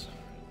 stress.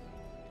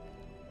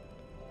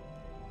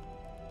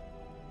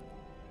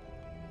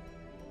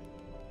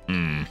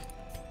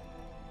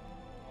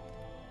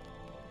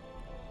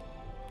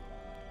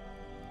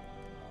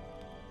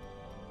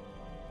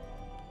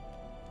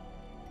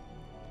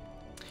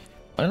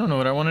 I don't know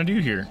what I want to do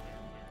here.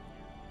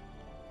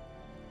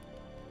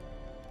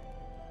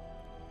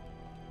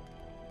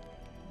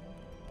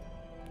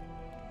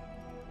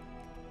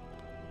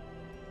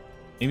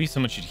 Maybe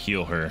someone should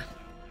heal her.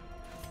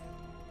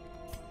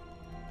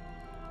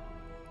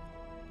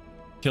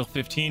 Kill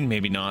 15?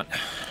 Maybe not.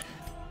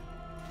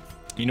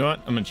 You know what?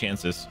 I'm gonna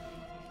chance this.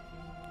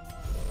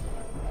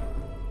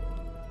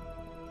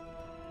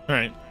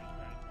 Alright.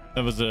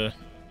 That was an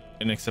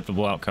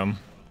acceptable outcome.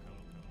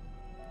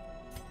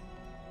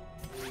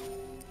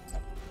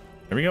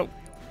 There we go.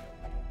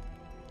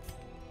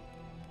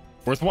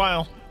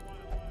 Worthwhile.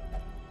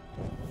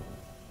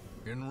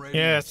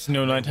 Yes,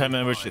 no nighttime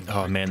ambush.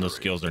 Oh man, those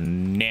skills are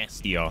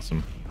nasty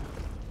awesome.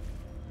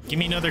 Give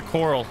me another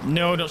coral.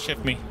 No, don't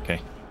shift me.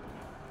 Okay.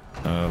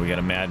 We got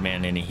a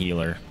madman and a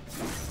healer.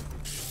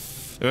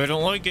 I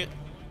don't like it.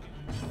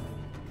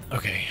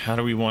 Okay, how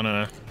do we want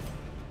to...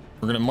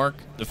 We're going to mark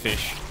the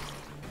fish.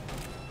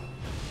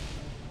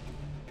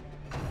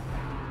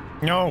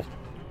 No.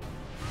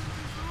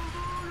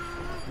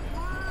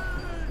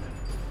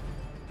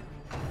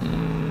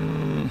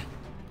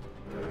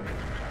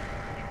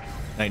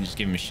 I just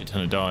give him a shit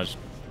ton of dodge.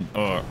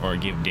 Or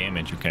give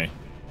damage, okay.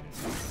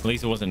 At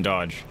least it wasn't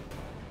dodge.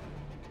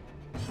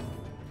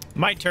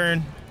 My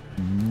turn.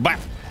 Bah.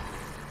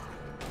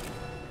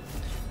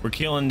 We're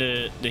killing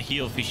the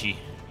heel fishy.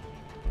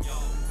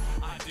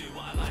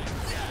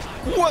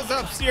 What's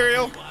up,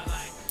 Cereal?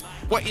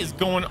 What is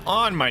going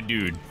on, my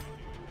dude?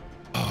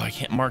 Oh, I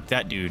can't mark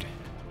that dude.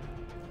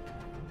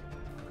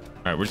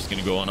 All right, we're just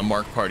gonna go on a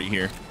mark party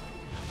here.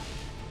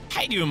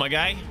 How you doing, my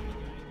guy?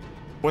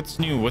 What's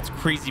new? What's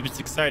crazy? What's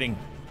exciting?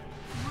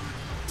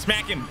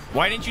 Smack him.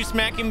 Why didn't you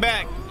smack him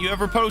back? You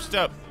ever post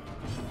up?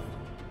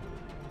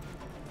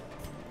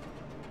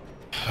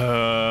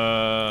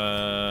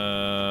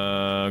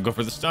 Go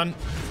for the stun.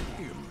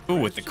 Ooh,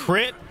 with the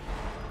crit.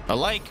 I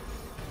like.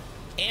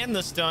 And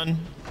the stun.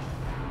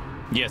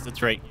 Yes,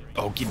 that's right.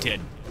 Oh, get dead.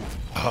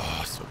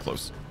 Oh, so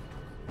close.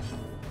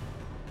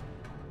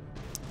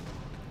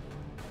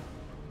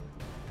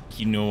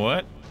 You know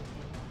what?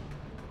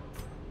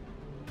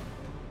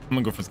 I'm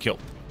gonna go for the kill.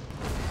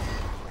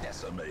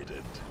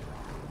 Decimated.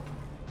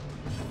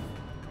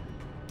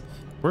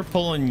 We're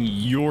pulling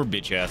your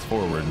bitch ass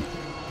forward.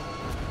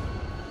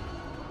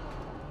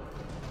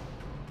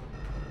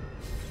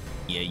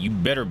 Yeah, you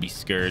better be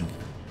scared.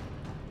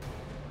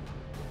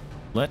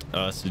 Let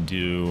us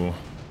do...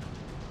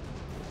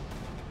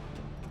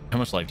 How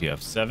much life do you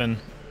have? 7?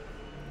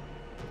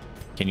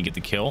 Can you get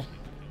the kill?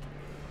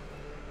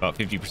 About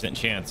 50%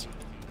 chance.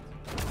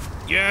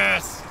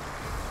 Yes!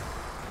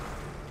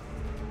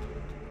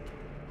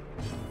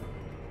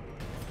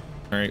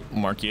 Alright, we'll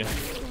mark you.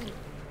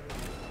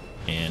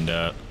 And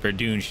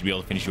Verdun should be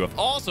able to finish you off.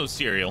 Also,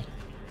 Cereal.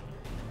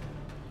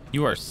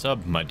 You are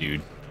sub, my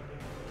dude.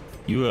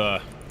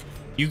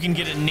 You can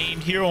get a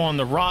named hero on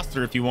the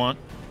roster if you want.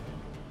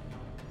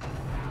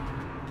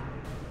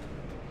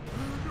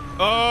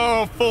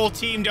 Oh, full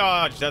team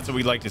dodge. That's what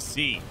we like to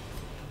see.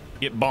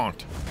 Get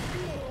bonked.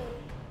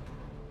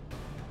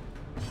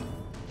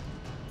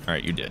 All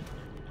right, you're dead.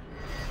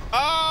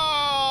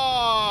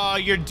 Oh,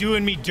 you're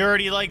doing me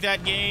dirty like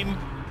that, game.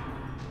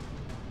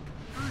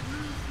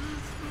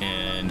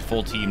 And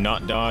full team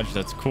not dodge.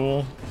 That's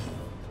cool.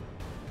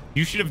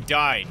 You should have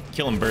died.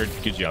 Kill him, Bird.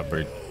 Good job,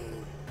 Bird.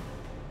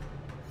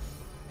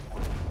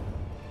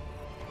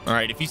 All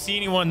right, if you see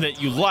anyone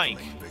that you like,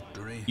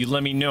 you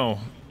let me know,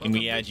 and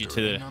we add you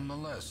to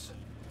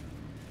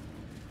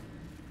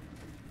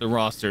the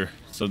roster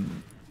so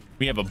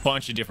We have a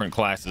bunch of different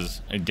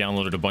classes. I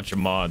downloaded a bunch of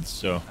mods,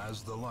 so.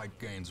 As the light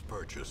gains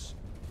purchase,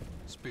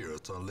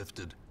 spirits are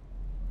lifted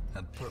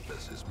and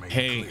purpose is made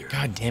Hey, clear.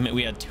 god damn it,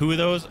 we had 2 of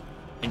those.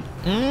 And,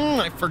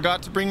 I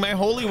forgot to bring my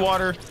holy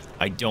water.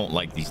 I don't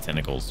like these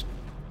tentacles.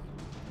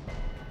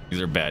 These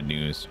are bad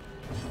news.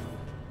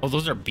 Oh,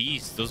 those are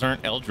beasts. Those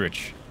aren't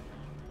eldritch.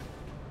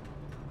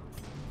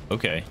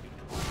 Okay.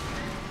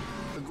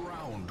 The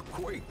ground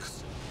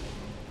quakes.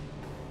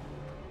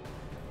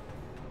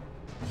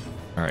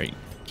 All right.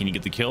 Can you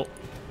get the kill?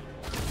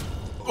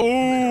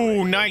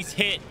 Oh, nice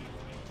hit.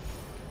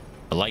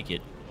 I like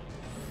it.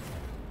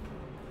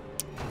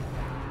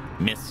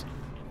 Miss.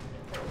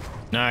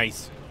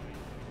 Nice.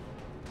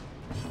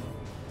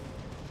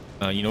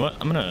 You know what?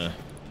 I'm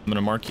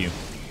gonna mark you.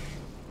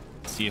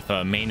 See if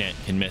Mainnet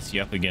can mess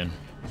you up again.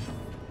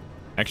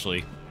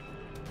 Actually,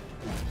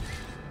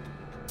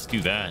 let's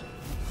do that.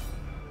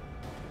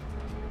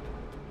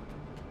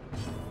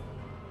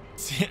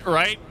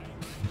 Right?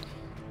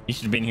 You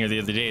should have been here the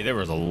other day. There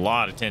was a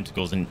lot of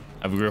tentacles, and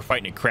we were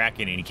fighting a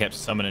Kraken, and he kept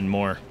summoning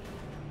more.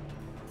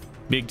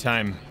 Big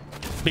time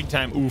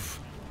oof.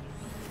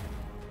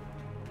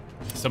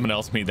 Someone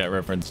else made that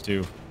reference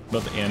too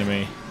about the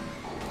anime.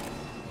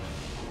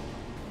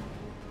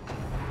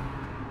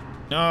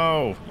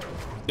 No.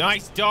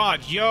 Nice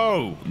dodge,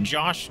 yo.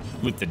 Josh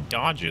with the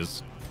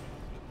dodges.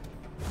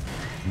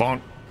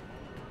 Bonk.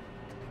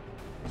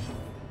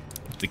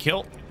 The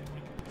kill.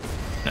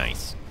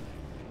 Nice.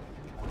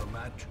 The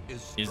match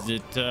Is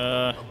it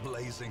a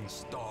blazing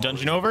star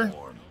dungeon is over?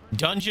 born.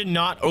 Dungeon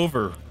not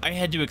over. I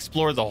had to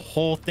explore the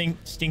whole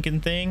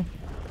stinking thing.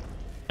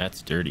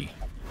 That's dirty.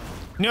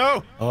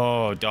 No.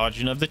 Oh,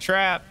 dodging of the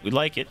trap. We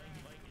like it.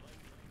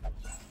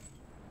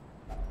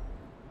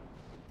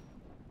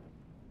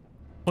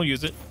 We'll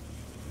use it.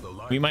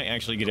 We might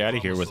actually get out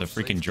of here with a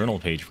freaking journal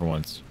page for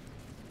once.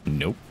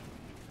 Nope.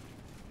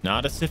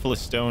 Not a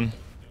syphilis stone.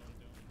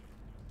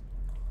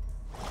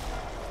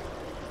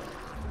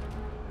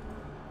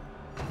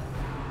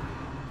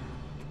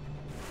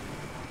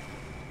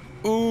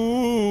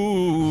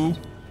 Ooh.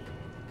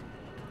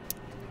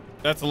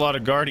 That's a lot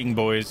of guarding,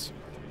 boys.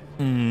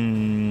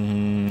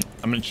 I'm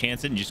gonna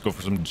chance it and just go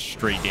for some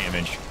straight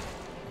damage.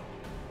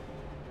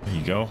 There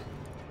you go.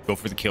 Go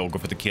for the kill. Go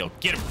for the kill.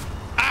 Get him.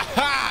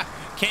 Aha!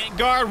 Can't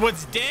guard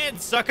what's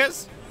dead,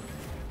 suckers.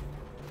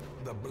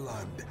 The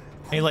blood.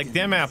 Hey, like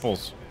them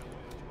apples.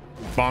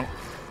 Bonk.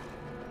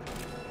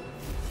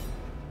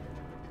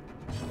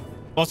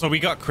 Also, we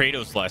got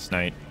Kratos last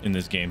night in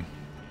this game.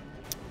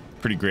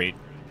 Pretty great.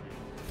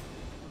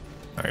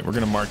 All right, we're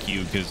gonna mark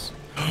you because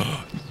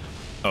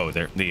oh,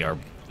 they are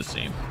the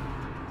same.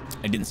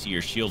 I didn't see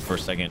your shield for a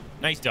second.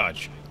 Nice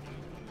dodge.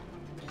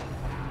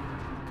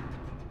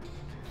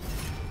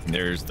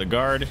 There's the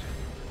guard.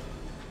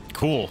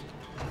 Cool.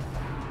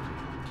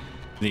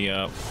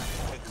 The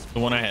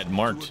one I had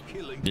marked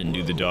didn't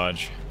do the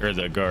dodge or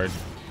the guard.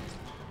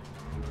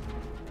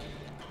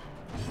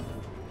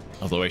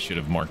 Although I should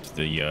have marked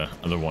the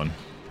other one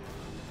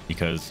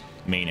because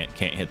Mainnet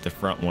can't hit the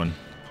front one.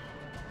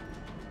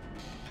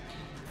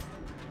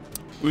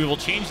 We will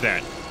change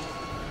that.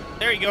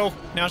 There you go.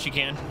 Now she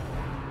can.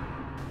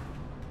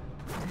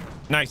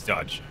 Nice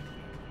dodge.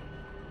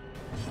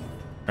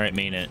 All right,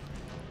 Mainnet.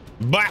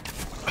 Bap!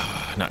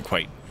 Not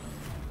quite.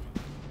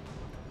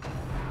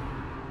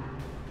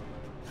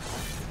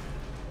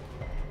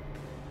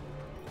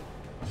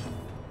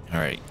 All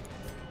right.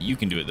 You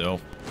can do it, though.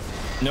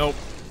 Nope.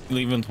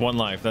 Leave him with 1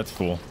 life. That's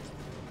cool.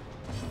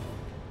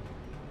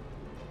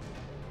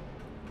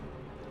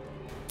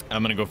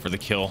 I'm going to go for the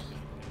kill,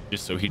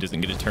 just so he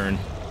doesn't get a turn.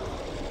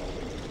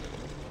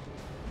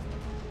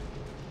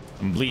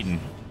 I'm bleeding.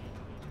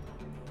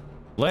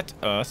 Let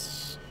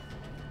us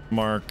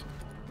mark.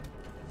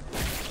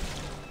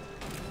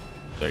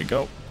 There you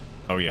go.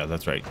 Oh, yeah,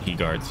 that's right. He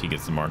guards. He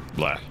gets the mark.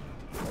 Blah.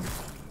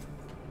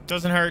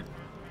 Doesn't hurt.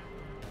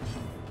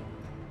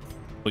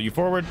 Pull you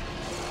forward.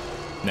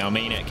 Now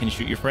Mainnet can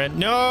shoot your friend.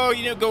 No,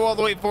 you didn't go all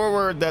the way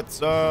forward. That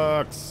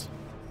sucks.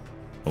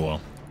 Oh,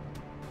 well.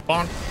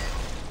 Bonk.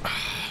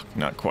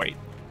 Not quite.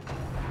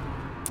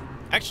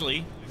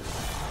 Actually.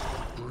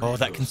 Oh,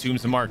 that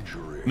consumes the mark.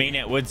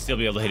 Mainnet would still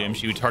be able to hit him.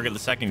 She would target the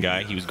second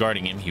guy. He was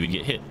guarding him. He would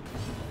get hit.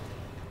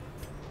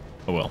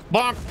 Oh, well.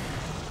 Bonk.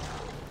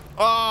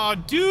 Oh,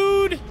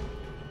 dude.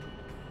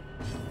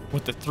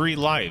 With the 3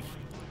 life.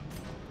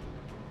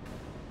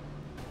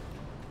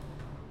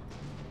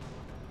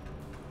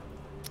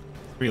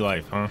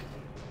 Life, huh?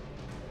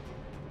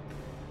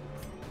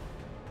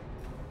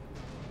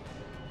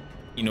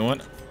 You know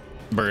what?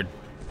 Bird.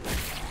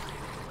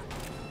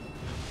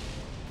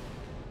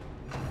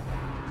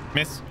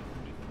 Miss.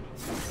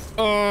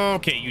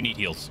 Okay, you need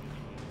heals.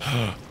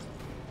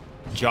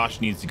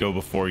 Josh needs to go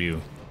before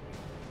you.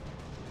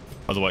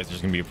 Otherwise, there's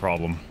gonna be a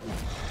problem.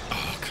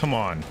 Oh, come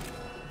on.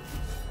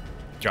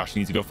 Josh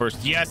needs to go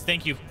first. Yes,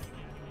 thank you.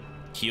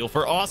 Heal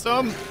for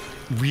awesome.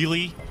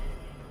 Really?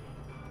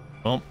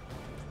 Well,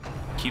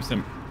 keeps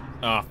him.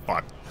 Ah,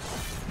 fuck.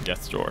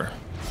 Death's door.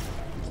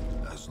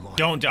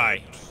 Don't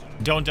die.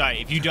 Don't die.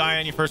 If you die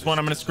on your first one,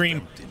 I'm gonna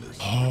scream.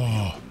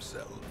 reveal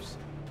themselves.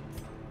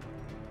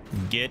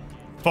 Get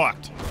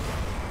fucked.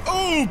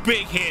 Oh,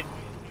 big hit.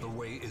 The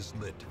way is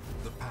lit.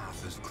 The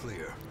path is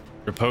clear.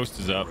 Your post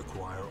is up.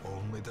 Require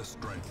only the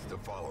strength to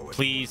follow it.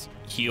 Please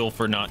heal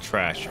for not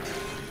trash.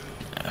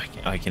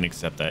 I can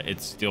accept that.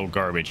 It's still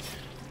garbage.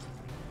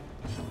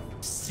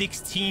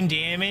 16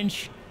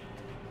 damage?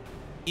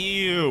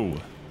 Ew.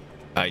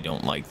 I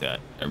don't like that.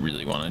 I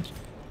really want to.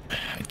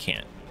 I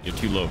can't. You're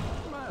too low.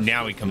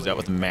 Now he comes out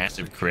with a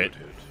massive crit.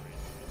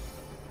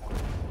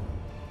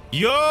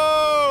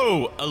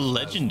 Yo! A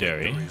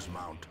legendary.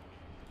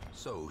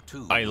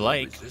 I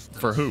like.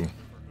 For who?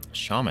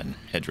 Shaman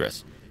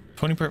headdress.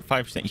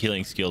 25%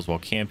 healing skills while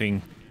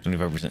camping.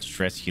 25%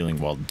 stress healing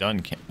while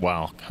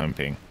while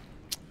camping.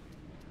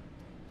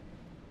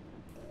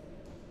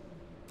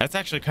 That's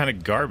actually kind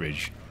of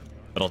garbage,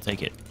 but I'll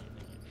take it.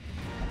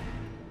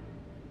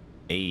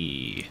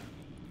 Hey,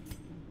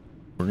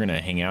 we're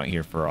gonna hang out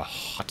here for a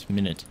hot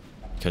minute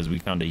because we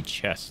found a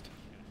chest.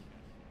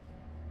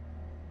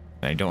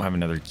 And I don't have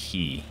another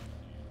key.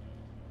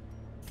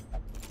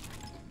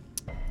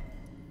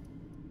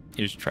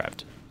 It's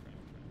trapped.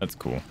 That's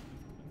cool.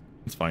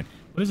 It's fine.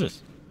 What is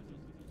this?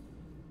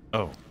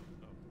 Oh.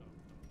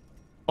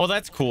 Oh,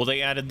 that's cool.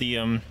 They added the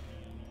your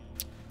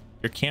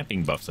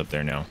camping buffs up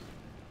there now.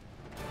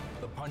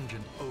 The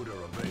pungent odor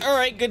of all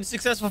right, good,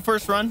 successful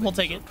first run. We'll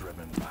take it.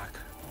 driven back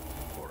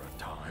for a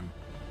time.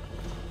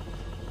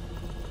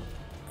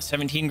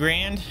 17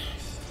 grand.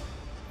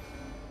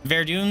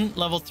 Verdun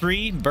level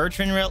 3,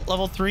 Bertrand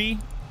level 3,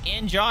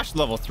 and Josh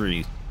level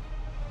 3.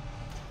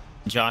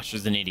 Josh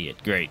is an idiot.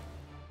 Great.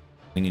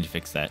 We need to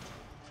fix that.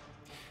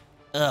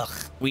 Ugh,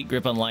 weak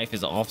grip on life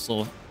is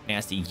also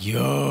nasty.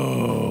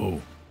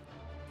 Yo,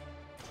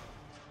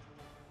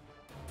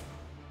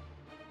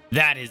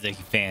 that is a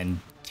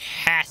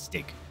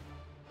fantastic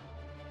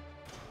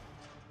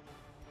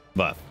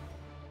buff.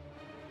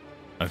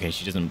 Okay,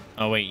 she doesn't.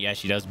 Oh wait, yeah,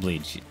 she does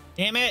bleed.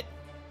 Damn it!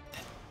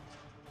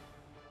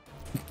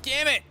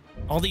 Damn it!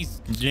 All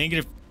these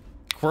negative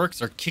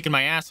quirks are kicking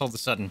my ass all of a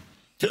sudden.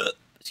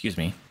 Excuse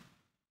me.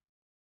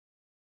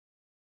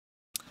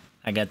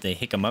 I got the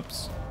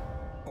hiccups.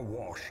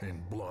 Awash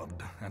in blood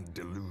and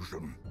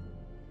delusion.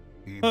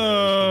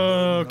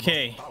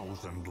 Okay.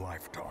 1,000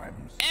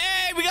 lifetimes.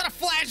 Hey, we got a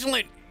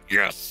flagellant.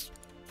 Yes.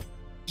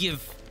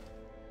 Give.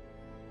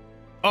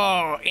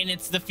 Oh, and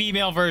it's the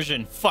female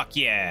version. Fuck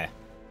yeah.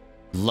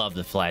 Love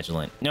the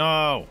flagellant.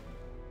 No.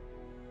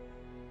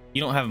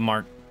 You don't have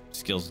mark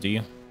skills, do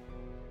you?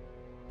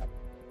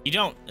 You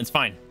don't. It's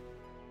fine.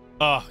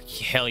 Oh,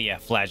 hell yeah,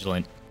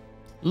 flagellant.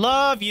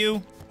 Love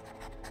you.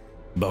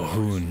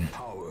 Bahoon.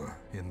 Power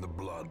in the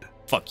blood.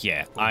 Fuck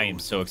yeah. I am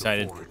so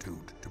excited.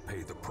 To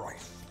pay the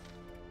price.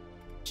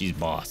 She's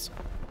boss.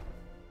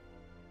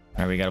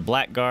 All right, we got a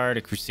blackguard,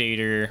 a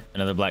crusader,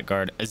 another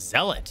blackguard, a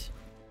zealot,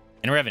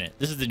 and a revenant.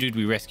 This is the dude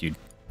we rescued.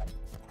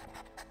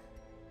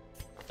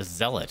 A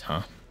zealot,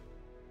 huh?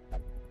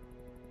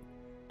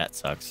 That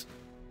sucks.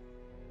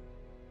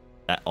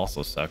 That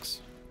also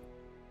sucks.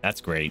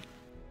 That's great.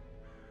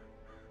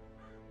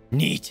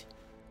 Neat.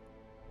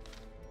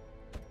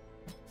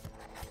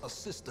 A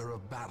sister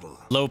of battle.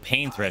 Low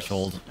pain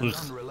threshold.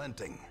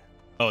 Unrelenting.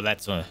 Oh,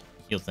 that's a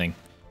heal thing.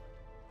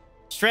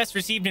 Stress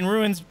received in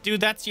ruins. Dude,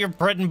 that's your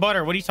bread and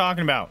butter. What are you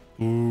talking about?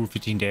 Ooh,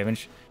 15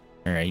 damage.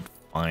 All right,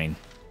 fine.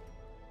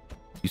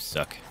 You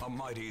suck. A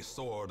mighty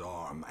sword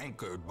arm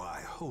anchored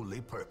by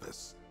holy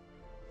purpose.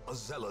 A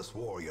zealous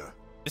warrior.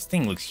 This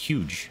thing looks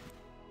huge.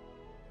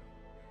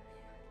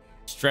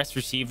 Stress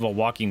received while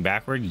walking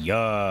backward.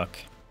 Yuck.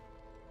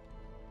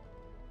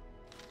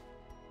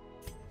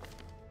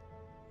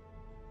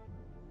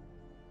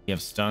 You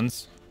have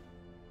stuns?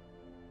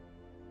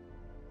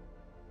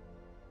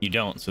 You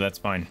don't, so that's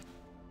fine.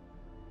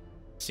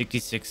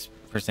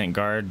 66%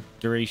 guard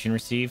duration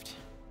received.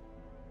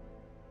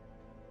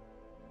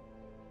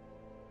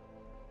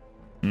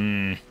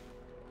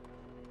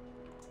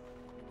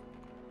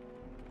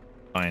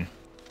 Fine.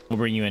 We'll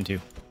bring you into.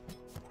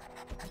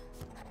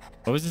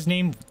 What was his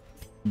name?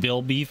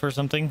 Bill Beef or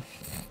something?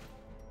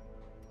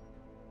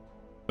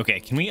 Okay,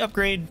 can we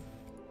upgrade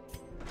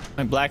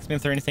my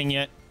blacksmith or anything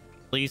yet?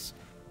 Please?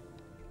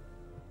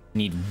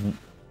 Need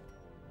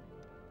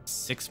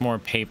 6 more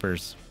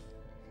papers.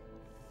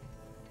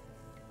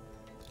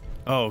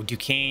 Oh,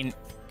 Duquesne.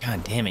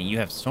 God damn it, you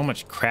have so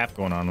much crap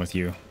going on with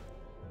you.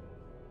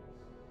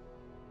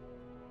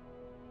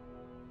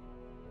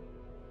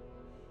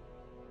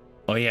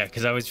 Oh yeah,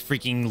 because I was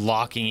freaking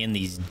locking in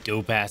these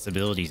dope-ass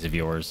abilities of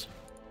yours.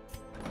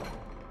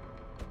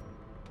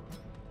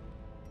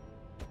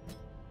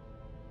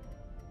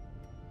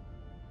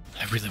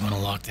 I really want to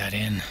lock that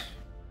in.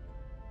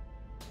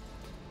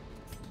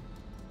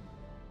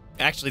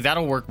 Actually,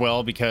 that'll work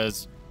well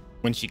because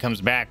when she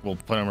comes back, we'll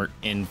put her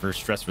in for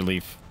stress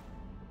relief.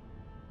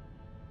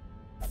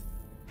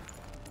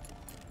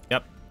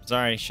 Yep.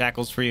 Sorry,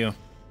 shackles for you.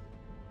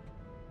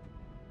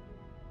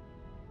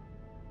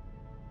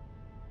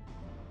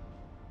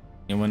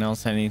 Anyone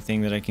else have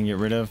anything that I can get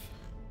rid of?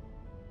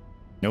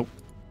 Nope.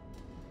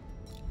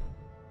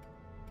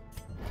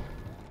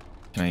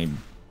 I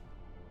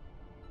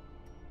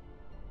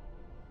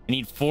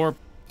need 4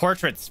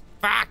 portraits.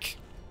 Fuck.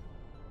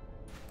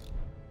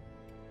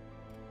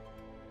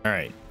 All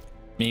right.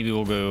 Maybe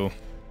we'll go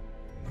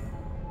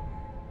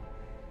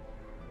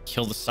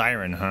kill the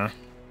siren, huh?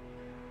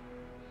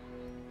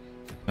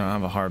 I don't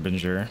have a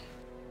harbinger.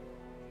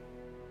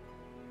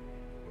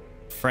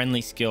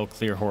 Friendly skill,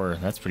 clear horror.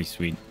 That's pretty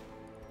sweet.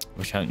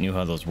 Wish I knew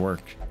how those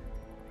worked.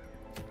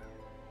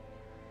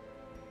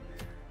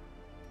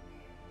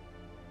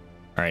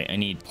 All right, I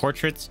need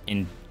portraits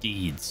and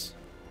deeds.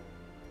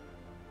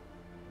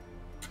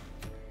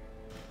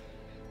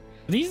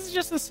 Are these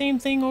just the same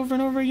thing over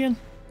and over again?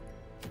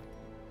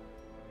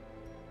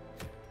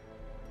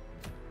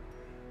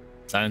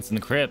 Silence in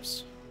the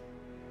Crypts.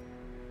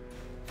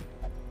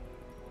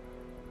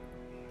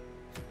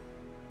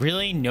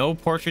 Really? No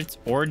portraits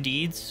or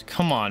deeds?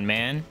 Come on,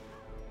 man.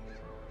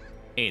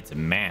 Hey, it's a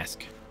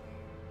mask.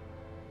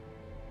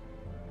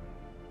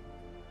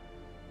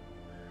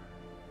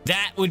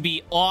 That would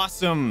be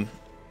awesome.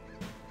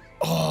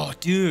 Oh,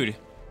 dude.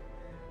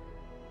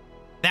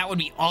 That would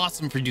be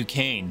awesome for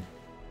Duquesne.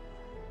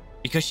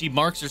 Because she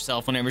marks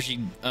herself whenever she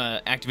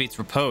activates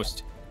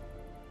Riposte.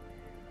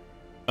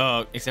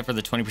 Oh, except for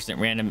the 20%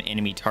 random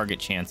enemy target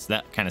chance.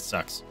 That kind of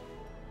sucks.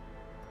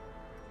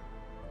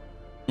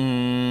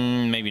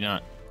 Maybe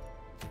not.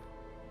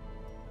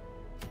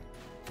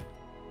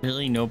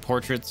 Really? No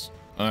portraits?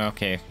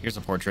 Okay, here's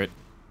a portrait.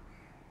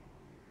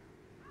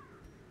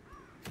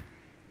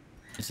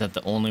 Is that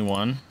the only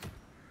one?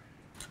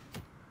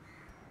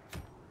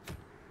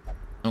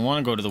 I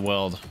want to go to the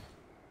weld.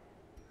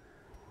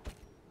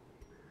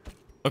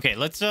 Okay,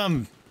 let's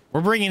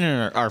we're bringing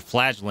in our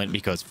flagellant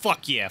because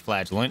fuck yeah,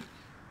 flagellant.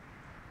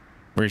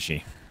 Where is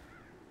she?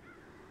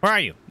 Where are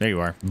you? There you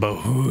are.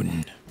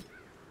 Bahoon.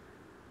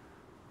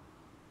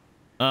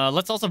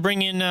 Let's also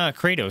bring in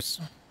Kratos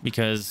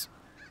because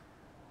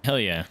hell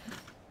yeah.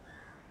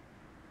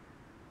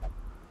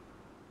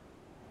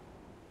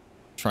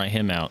 Try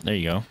him out. There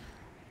you go.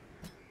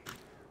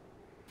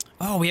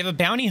 Oh, we have a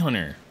bounty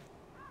hunter.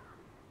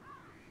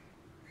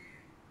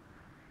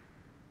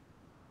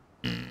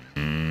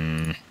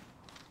 We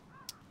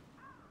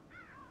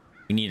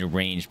need a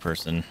ranged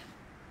person.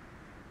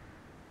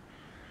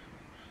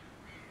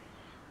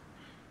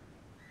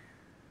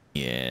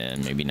 Yeah,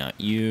 maybe not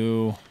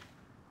you.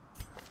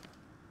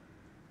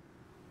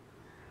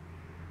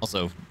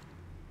 Also,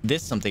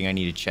 this is something I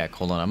need to check.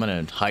 Hold on, I'm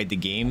gonna hide the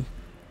game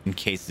in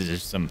case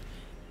there's some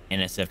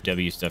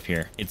NSFW stuff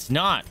here. It's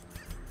not.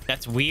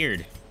 That's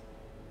weird.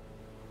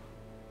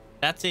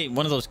 That's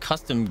one of those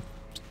custom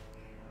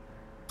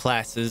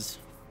classes,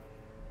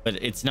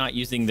 but it's not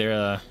using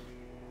their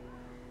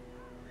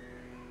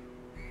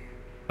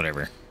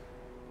whatever.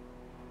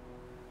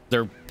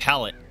 Their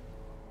palette.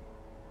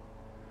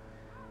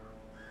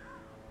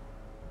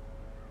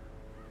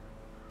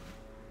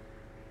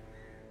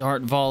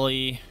 Dart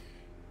volley.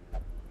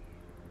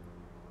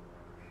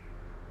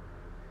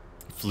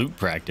 Flute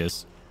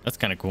practice. That's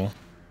kind of cool.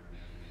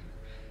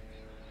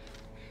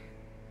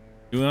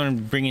 Do we want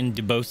to bring in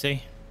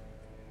Debose?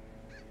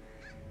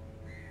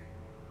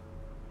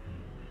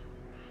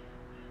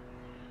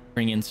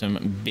 Bring in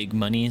some big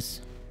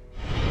monies.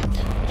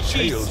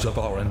 Tales of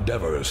our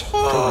endeavors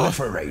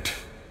proliferate.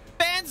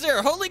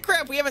 Banzer! Holy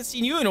crap, we haven't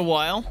seen you in a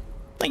while.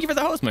 Thank you for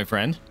the host, my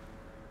friend.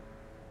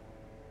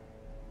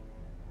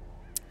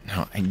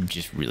 No, I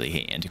just really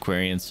hate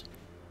antiquarians.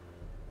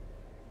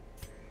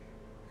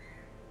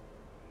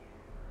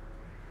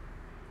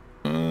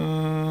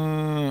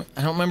 I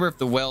don't remember if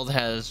the weld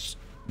has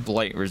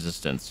blight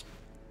resistance.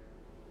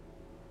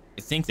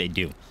 I think they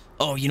do.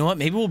 Oh, you know what?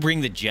 Maybe we'll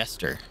bring the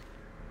jester.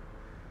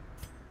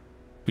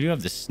 We do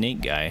have the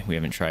snake guy we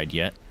haven't tried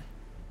yet.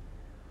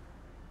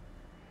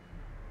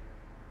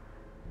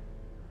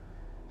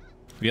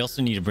 We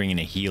also need to bring in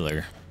a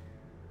healer.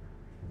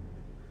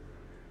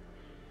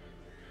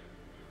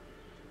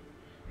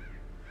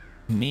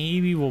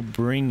 Maybe we'll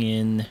bring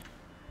in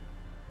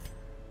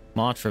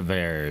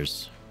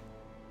Montravers.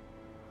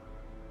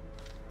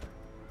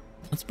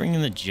 Let's bring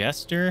in the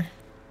jester.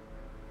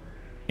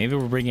 Maybe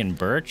we'll bring in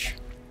Birch.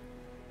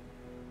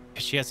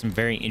 She has some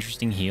very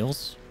interesting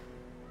heals.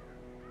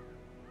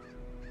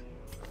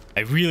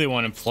 I really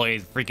want to play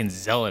freaking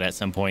Zealot at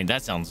some point.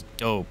 That sounds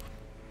dope.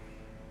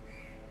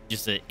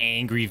 Just an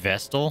angry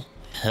Vestal?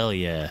 Hell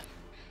yeah.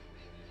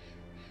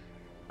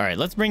 Alright,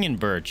 let's bring in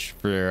Birch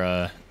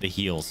for the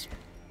heals.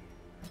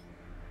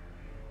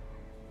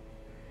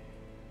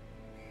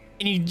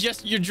 And you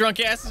just your drunk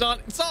ass is on.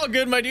 It's all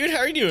good, my dude. How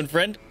are you doing,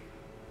 friend?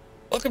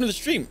 Welcome to the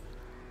stream.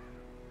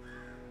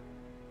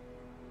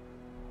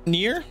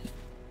 Near?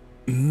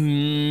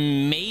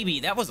 Maybe.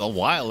 That was a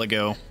while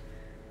ago.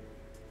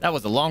 That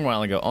was a long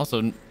while ago.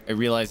 Also, I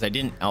realized I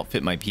didn't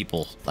outfit my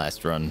people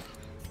last run.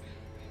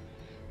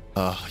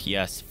 Oh,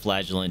 yes.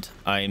 Flagellant.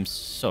 I am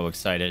so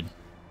excited.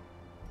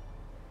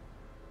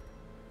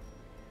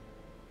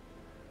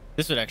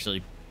 This would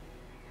actually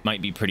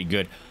might be pretty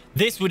good.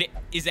 This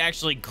is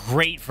actually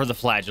great for the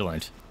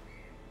Flagellant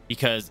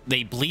because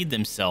they bleed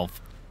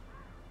themselves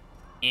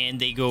and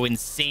they go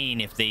insane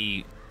if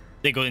they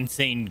go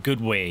insane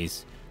good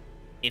ways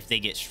if they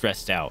get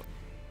stressed out.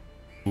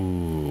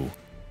 Ooh.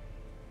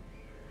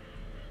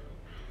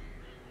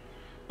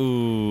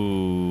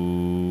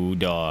 Ooh,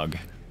 dog.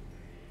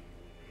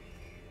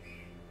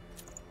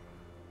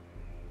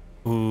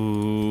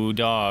 Ooh,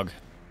 dog.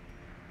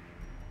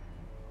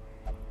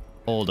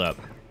 Hold up.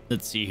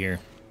 Let's see here.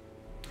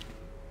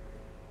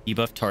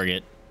 Debuff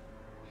target.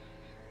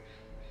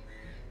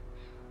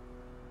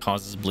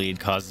 Causes bleed,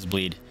 causes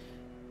bleed.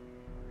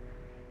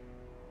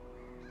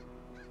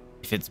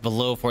 If it's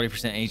below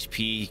 40%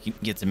 HP, he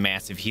gets a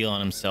massive heal on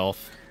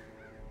himself.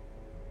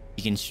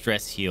 He can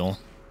stress heal.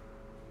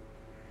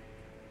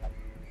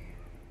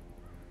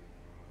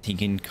 He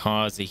can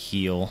cause a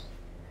heal,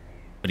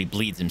 but he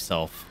bleeds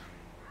himself.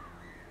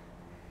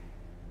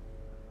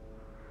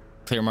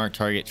 Clear mark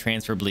target,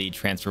 transfer bleed,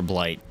 transfer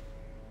blight.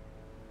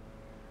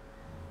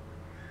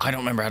 I don't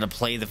remember how to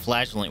play the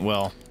flagellant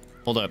well.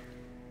 Hold up.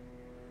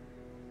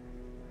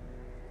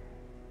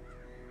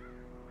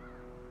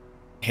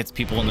 Hits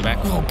people in the back.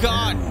 Oh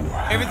god!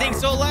 Everything's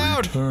so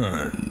loud!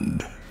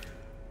 Turned.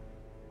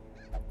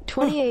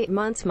 28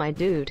 months, my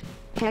dude.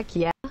 Heck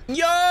yeah.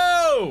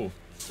 Yo!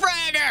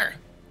 Fragger!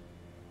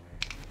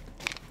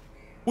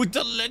 With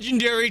the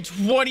legendary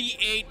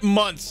 28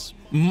 months,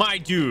 my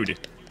dude.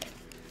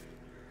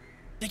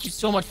 Thank you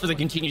so much for the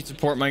continued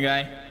support, my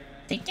guy.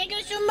 Thank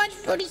you so much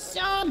for the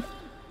sub.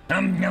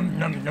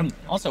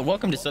 Also,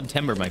 welcome to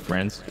September, my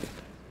friends.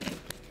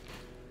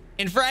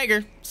 And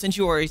Fragger, since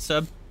you are a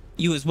sub,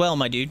 you as well,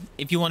 my dude.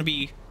 If you want to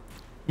be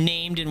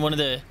named in one of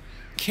the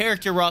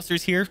character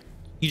rosters here,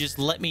 you just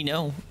let me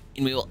know,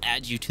 and we will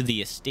add you to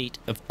the estate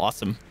of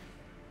awesome.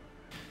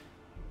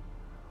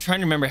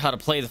 Trying to remember how to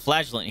play the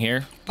flagellant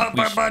here.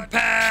 Pupper butt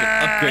pats. Should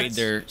upgrade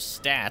their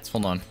stats.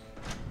 Hold on.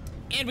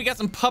 And we got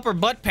some pupper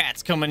butt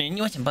pats coming in.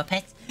 You want some butt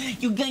pats?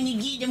 You gonna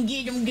get them,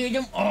 get them, get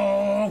them.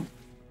 Oh,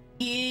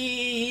 get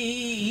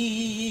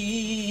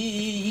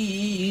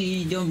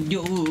them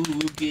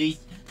doggies.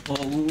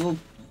 Oh,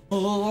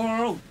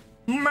 oh,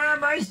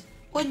 mamas,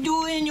 what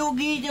doing? You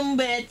get them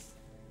bats?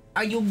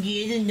 Are you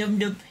getting them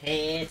the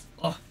pets?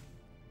 Oh,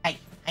 hey,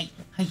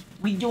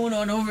 we doing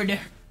on over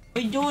there?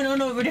 We doing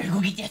on over there? Go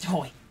get that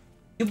toy.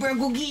 You better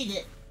go get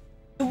it.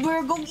 You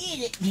better go get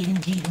it. Get him,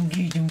 get him,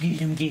 get him, get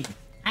him, get him.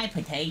 Hi,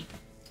 Potato.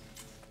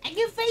 And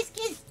your face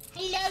kiss.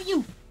 I love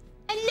you.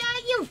 I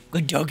love you.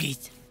 Good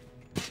doggies.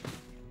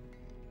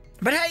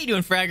 But how you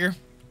doing, Fragger?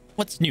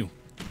 What's new?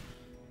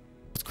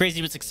 What's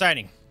crazy? What's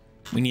exciting?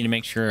 We need to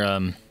make sure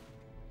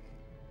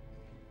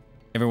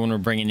everyone we're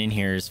bringing in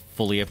here is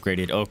fully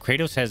upgraded. Oh,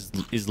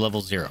 Kratos is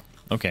level 0.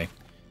 Okay.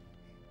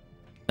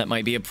 That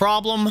might be a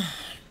problem.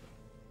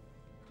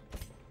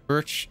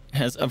 Birch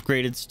has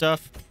upgraded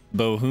stuff.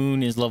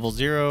 Bohoon is level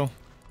 0.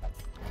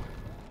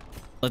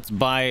 Let's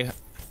buy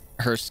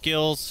her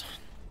skills.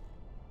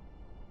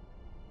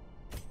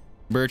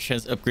 Birch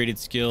has upgraded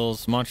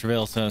skills.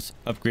 Montrevel has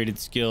upgraded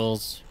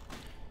skills.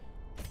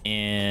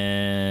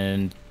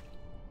 And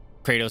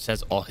Kratos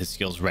has all his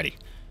skills ready.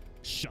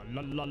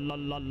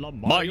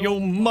 My oh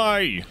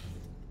my!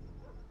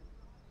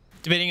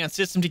 Debating on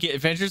system to get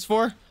adventures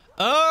for?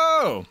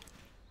 Oh!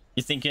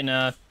 You thinking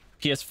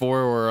PS4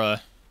 or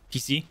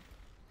PC?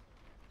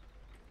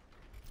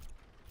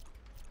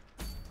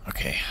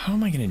 Okay, how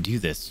am I gonna do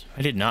this?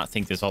 I did not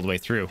think this all the way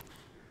through.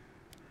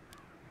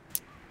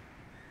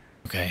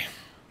 Okay.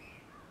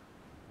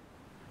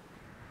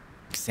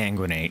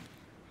 Sanguinate.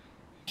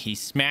 He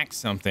smacks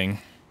something.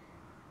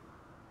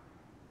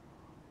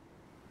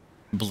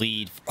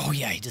 Bleed. Oh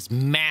yeah, he does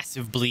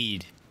massive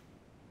bleed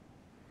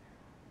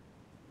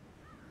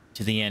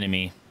to the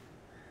enemy.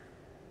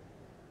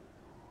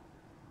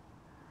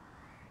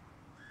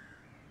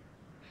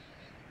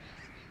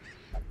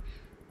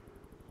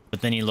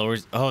 But then he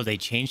lowers... Oh, they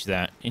changed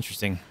that.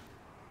 Interesting.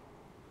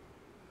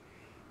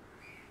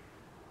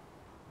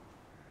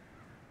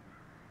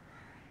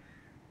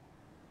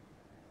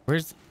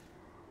 Where's...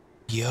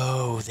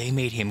 Yo, they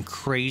made him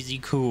crazy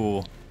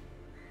cool.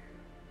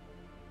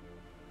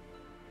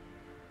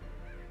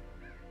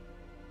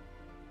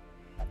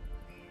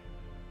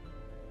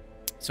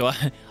 So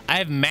I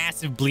have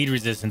massive bleed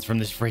resistance from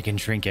this freaking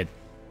trinket.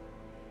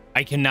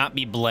 I cannot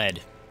be bled.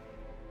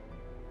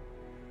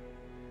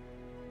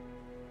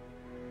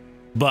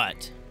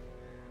 But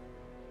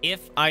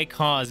if I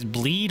cause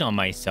bleed on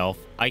myself,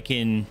 I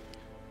can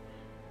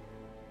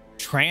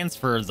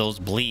transfer those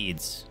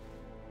bleeds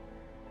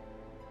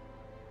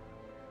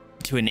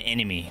to an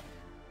enemy.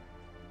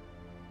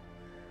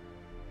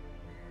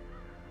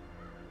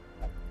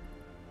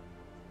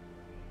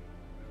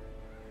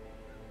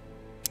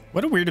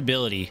 What a weird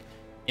ability.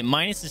 It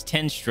minuses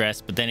 10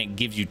 stress, but then it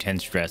gives you 10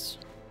 stress.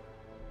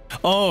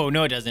 Oh,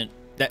 no, it doesn't.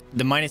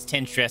 The minus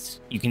 10 stress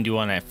you can do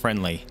on that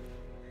friendly.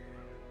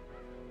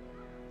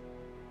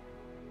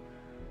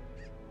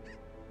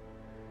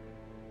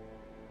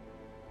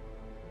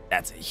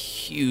 That's a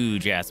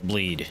huge ass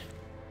bleed.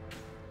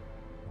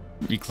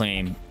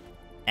 Reclaim.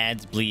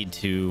 Adds bleed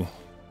to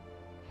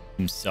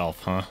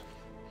himself, huh?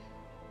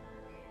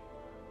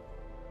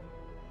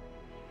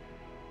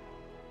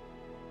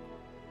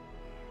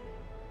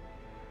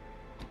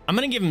 I'm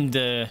gonna give him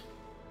the...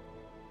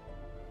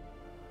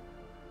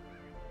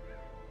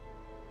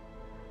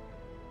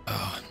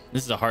 Oh,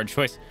 this is a hard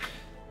choice.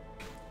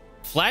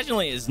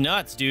 Flagellant is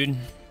nuts, dude.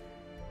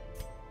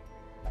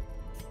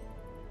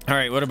 All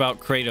right, what about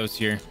Kratos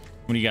here?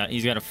 What do you got?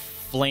 He's got a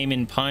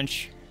flaming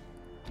punch.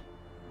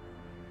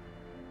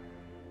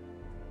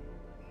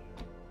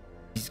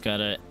 He's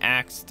got an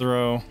axe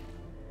throw.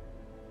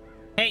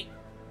 Hey!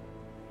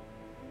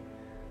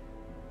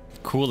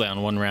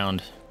 Cooldown 1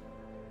 round.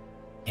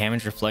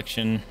 Damage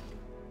reflection.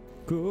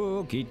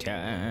 Cookie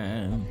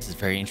time. This is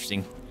very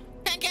interesting.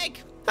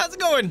 Pancake! How's it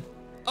going?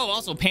 Oh,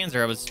 also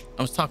Panzer, I was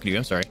talking to you,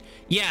 I'm sorry.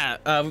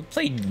 Yeah, we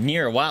played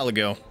Nier a while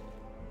ago.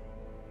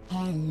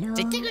 Hello.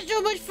 Thank you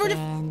so much for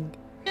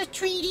the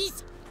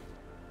treaties.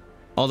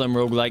 All them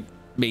roguelike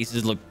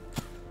bases look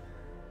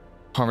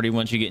poverty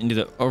once you get into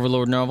the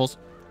Overlord novels.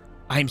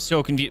 I'm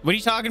so confused. What are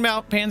you talking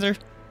about, Panzer?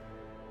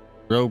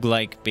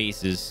 Roguelike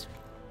bases.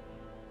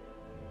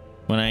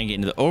 When I get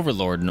into the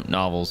Overlord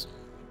novels.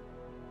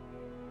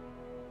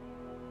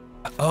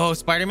 Oh,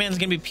 Spider-Man's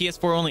gonna be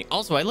PS4 only.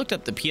 Also, I looked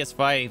up the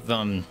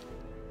PS5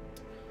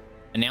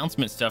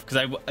 announcement stuff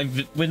because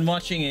I've been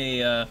watching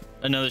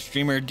another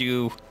streamer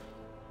do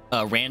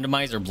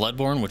randomizer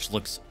Bloodborne, which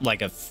looks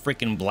like a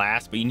freaking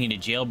blast, but you need a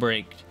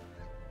jailbroken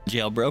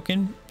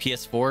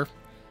PS4,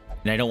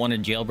 and I don't want to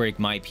jailbreak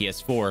my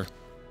PS4.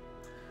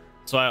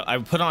 So I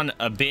put on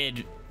a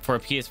bid for a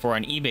PS4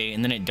 on eBay,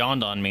 and then it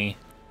dawned on me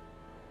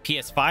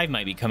PS5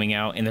 might be coming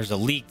out, and there's a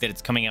leak that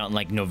it's coming out in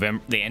like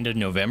November, the end of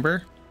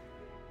November.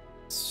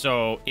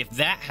 So if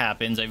that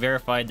happens, I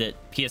verified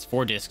that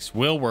PS4 discs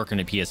will work on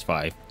a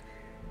PS5.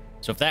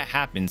 So if that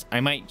happens, I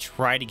might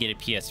try to get a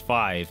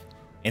PS5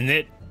 and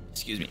then,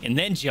 and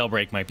then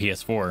jailbreak my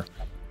PS4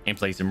 and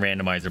play some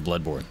randomizer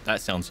Bloodborne.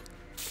 That sounds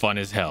fun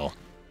as hell.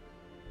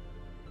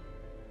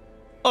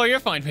 Oh, you're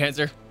fine,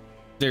 Panzer.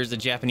 There's a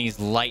Japanese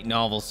light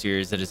novel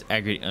series that is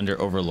aggregated under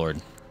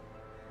Overlord.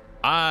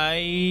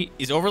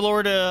 Is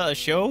Overlord a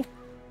show?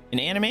 An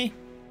anime?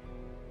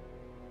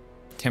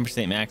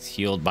 10% max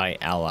healed by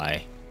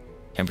ally.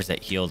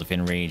 10% healed if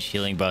enraged.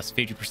 Healing buffs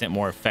 50%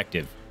 more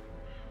effective.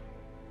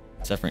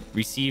 Suffering.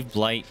 Receive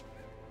blight.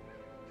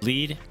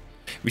 Bleed.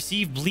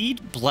 Receive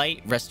bleed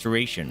blight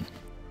restoration.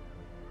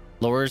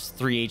 Lowers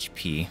 3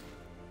 HP.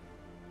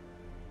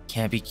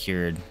 Can't be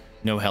cured.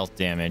 No health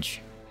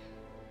damage.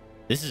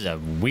 This is a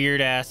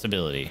weird ass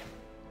ability.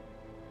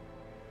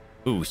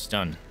 Ooh,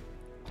 stun.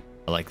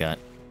 I like that.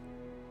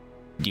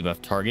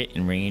 Debuff target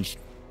in range.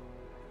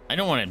 I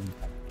don't want to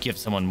give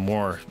someone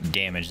more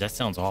damage. That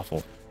sounds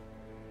awful.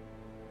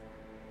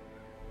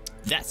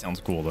 That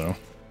sounds cool though.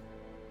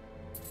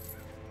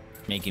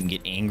 Make him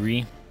get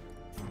angry.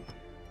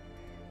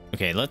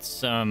 Okay,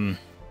 let's okay,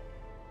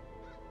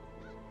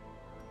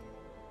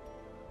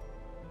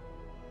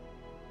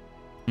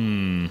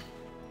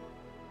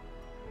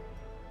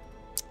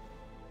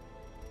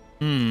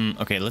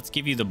 let's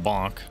give you the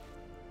bonk.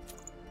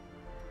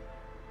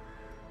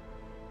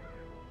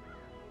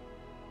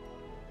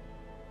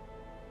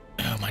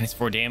 Oh,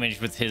 -4 damage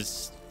with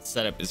his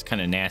setup is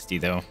kind of nasty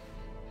though.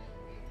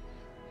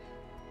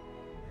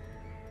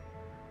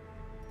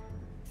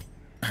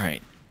 All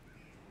right,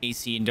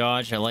 AC and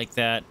dodge, I like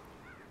that.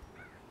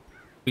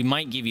 We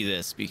might give you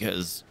this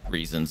because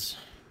reasons.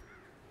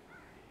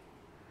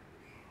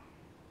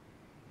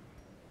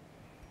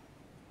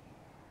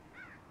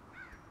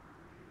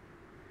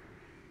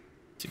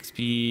 Six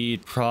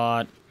speed,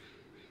 prod.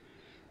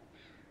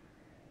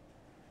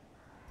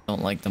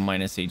 Don't like the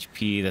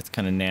 -HP, that's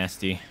kind of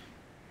nasty.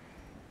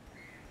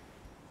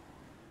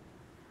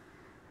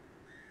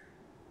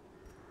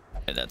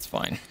 Yeah, that's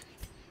fine.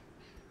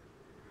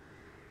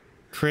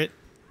 Crit.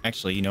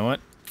 Actually, you know what?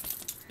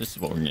 This is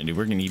what we're gonna do.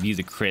 We're gonna give you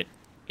the crit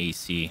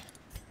AC.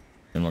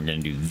 Then we're gonna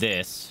do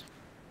this.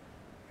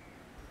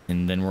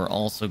 And then we're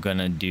also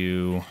gonna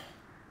do...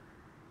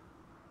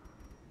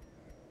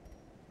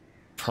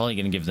 Probably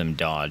gonna give them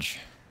dodge.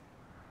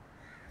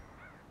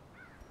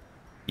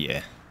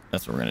 Yeah,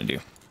 that's what we're gonna do.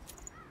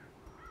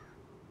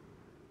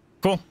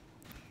 Cool.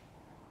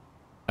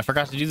 I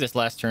forgot to do this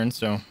last turn,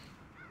 so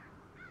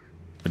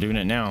we're doing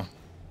it now.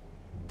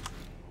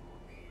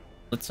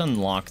 Let's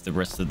unlock the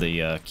rest of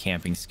the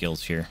camping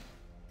skills here.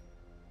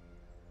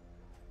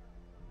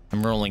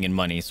 I'm rolling in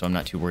money, so I'm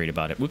not too worried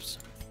about it. Whoops.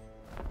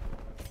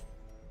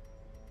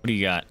 What do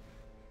you got?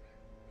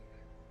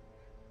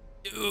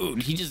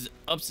 Dude, he just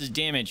ups his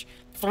damage.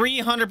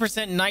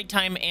 300%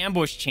 nighttime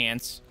ambush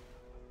chance.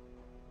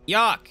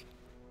 Yuck.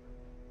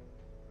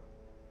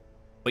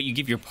 But you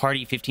give your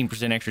party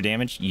 15% extra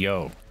damage?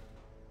 Yo.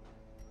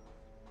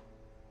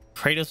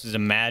 Kratos is a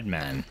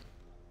madman.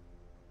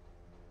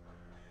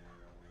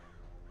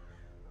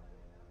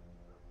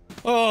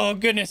 Oh,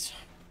 goodness.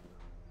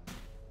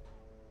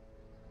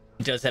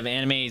 It does have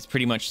anime. It's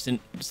pretty much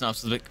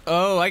synopsis. Like,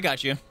 oh, I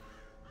got you.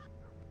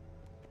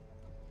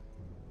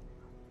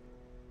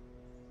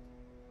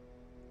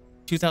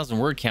 $2,000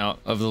 word count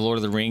of the Lord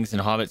of the Rings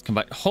and Hobbits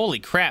combined. Holy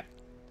crap.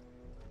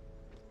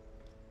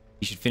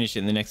 You should finish it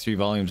in the next 3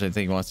 volumes. I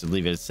think he wants to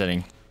leave it as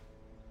setting.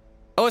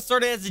 Oh, it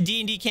started as a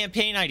D&D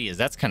campaign ideas.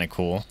 That's kind of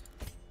cool.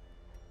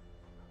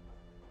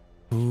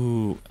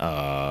 Ooh,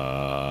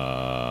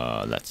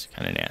 that's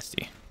kind of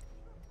nasty.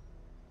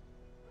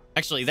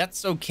 Actually,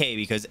 that's okay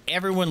because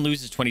everyone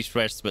loses 20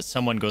 stress, but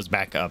someone goes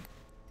back up.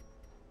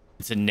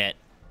 It's a net.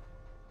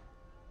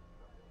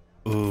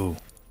 Ooh.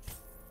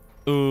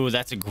 Ooh,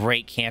 that's a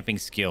great camping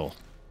skill.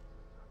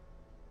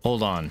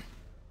 Hold on.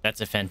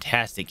 That's a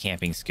fantastic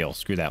camping skill.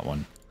 Screw that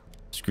one.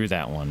 Screw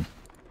that one.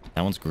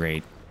 That one's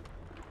great.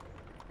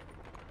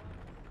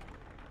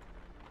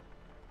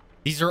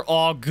 These are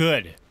all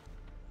good.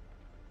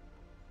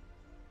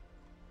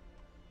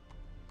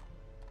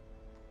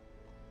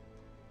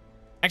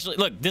 Actually,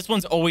 look, this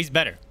one's always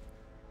better.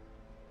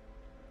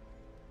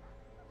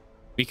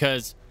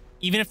 Because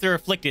even if they're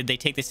afflicted, they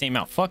take the same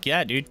out. Fuck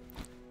yeah, dude.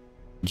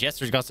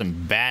 Jester's got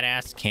some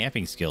badass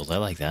camping skills. I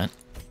like that.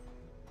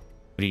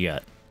 What do you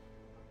got?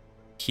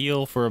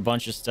 Heal for a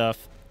bunch of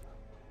stuff.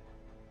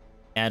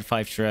 Add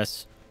 5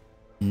 stress.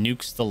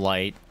 Nukes the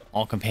light.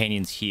 All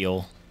companions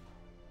heal.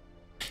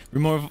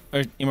 Remove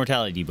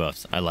immortality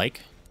debuffs. I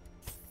like.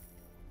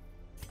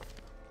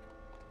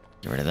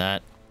 Get rid of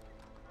that.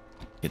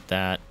 Get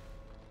that.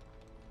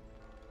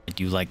 I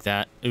do like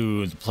that.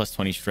 Ooh, the plus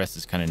 20 stress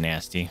is kind of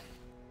nasty.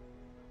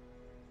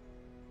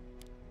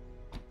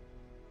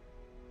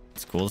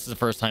 It's cool. This is the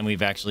first time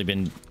we've actually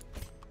been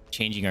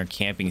changing our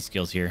camping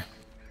skills here.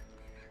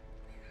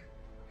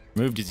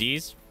 Remove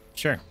disease?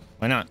 Sure.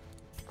 Why not?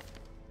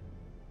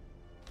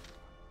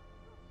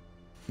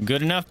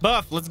 Good enough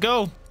buff. Let's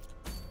go.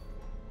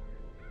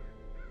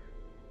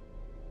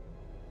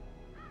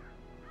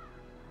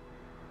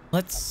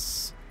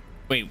 Let's...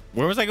 Wait,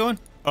 where was I going?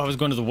 Oh, I was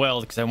going to the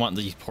well because I want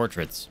these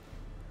portraits.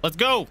 Let's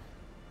go!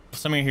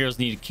 Some of your heroes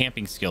need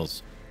camping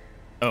skills.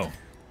 Oh.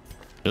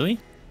 Really?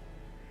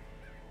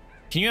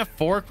 Can you have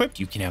 4 equipped?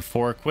 You can have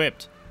 4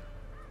 equipped.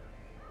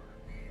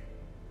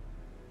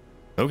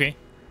 Okay.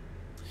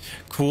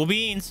 Cool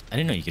beans. I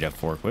didn't know you could have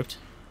 4 equipped.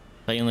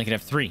 I thought you only could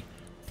have 3.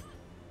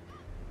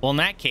 Well, in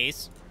that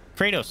case,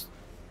 Kratos,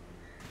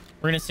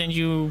 we're going to send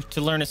you to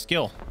learn a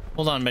skill.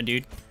 Hold on, my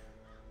dude.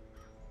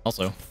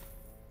 Also,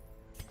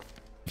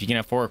 if you can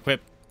have 4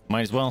 equipped,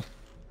 might as well.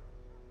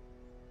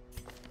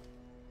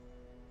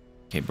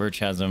 Okay, Birch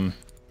has him.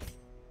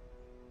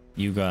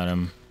 You got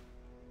him.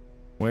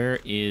 Where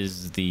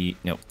is the...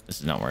 Nope, this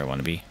is not where I want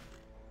to be.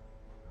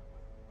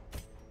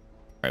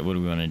 Alright, what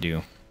do we want to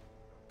do?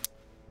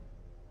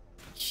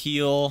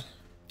 Heal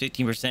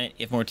 15%.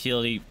 If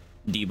mortality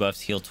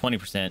debuffs, heal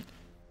 20%.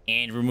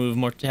 And remove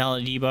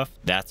mortality debuff.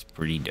 That's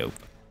pretty dope.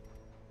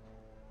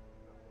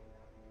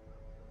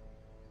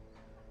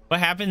 What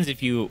happens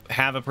if you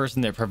have a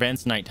person that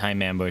prevents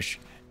nighttime ambush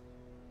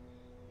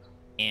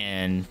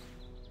and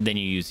then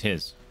you use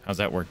his? How's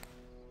that work?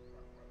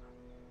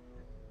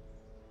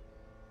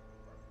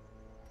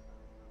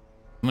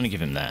 I'm gonna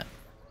give him that.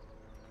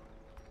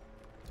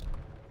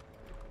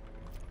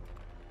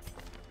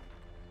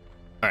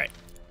 All right,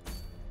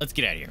 let's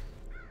get out of here.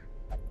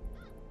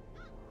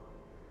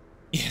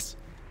 Yes,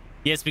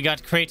 yes, we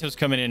got Kratos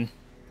coming in.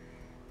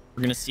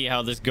 We're gonna see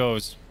how this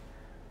goes.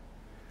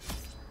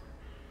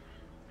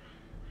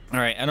 All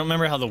right, I don't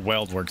remember how the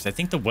weld works. I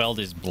think the weld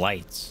is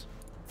blights.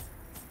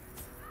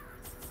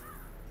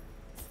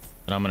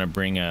 But I'm gonna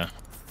bring a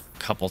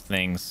couple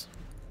things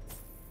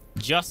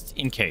just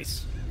in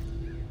case.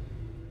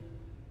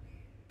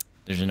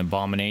 There's an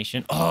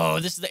abomination. Oh,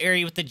 this is the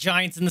area with the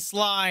giants and the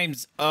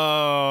slimes.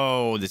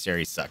 Oh, this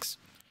area sucks.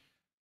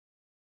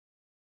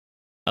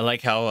 I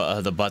like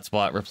how the butt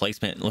spot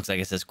replacement looks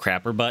like it says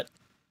crapper butt.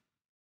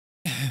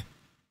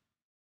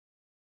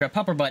 Crap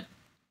popper butt.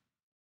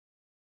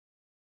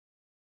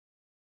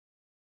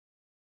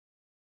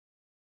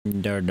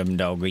 Dum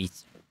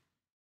doggies.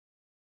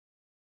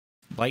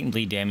 Bite and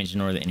bleed damage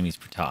ignore the enemy's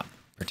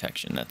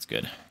protection. That's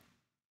good.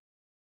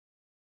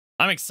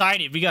 I'm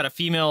excited. We got a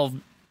female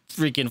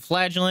freaking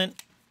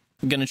flagellant.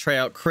 I'm gonna try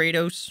out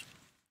Kratos.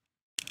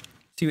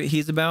 See what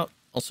he's about.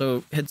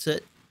 Also,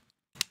 headset.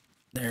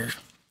 There.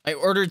 I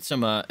ordered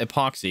some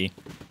epoxy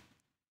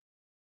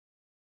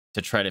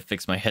to try to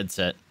fix my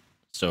headset.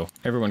 So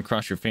everyone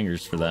cross your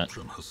fingers for that.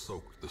 Corruption has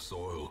soaked the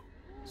soil,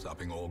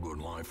 sapping all good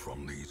life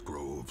from these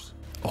groves.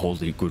 All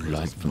the good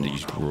life from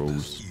these Burn out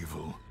groves. this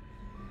evil.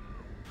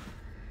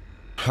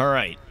 All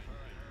right.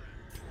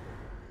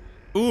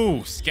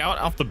 Ooh, scout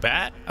off the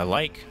bat. I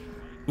like.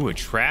 Ooh, a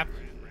trap.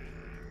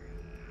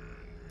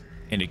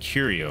 And a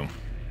curio.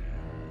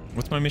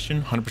 What's my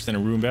mission? 100%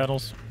 of room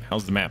battles.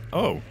 How's the map?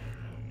 Oh,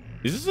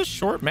 is this a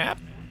short map?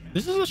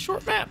 This is a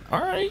short map.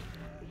 All right.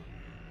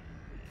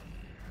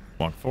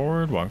 Walk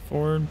forward, walk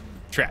forward.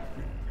 Trap.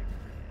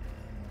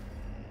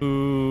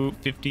 Ooh,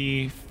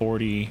 50,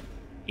 40,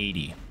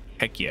 80.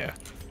 Heck yeah.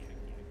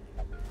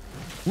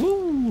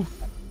 Woo.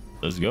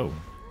 Let's go.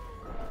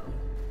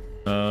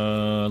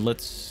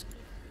 Let's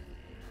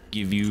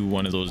give you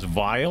one of those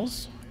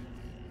vials.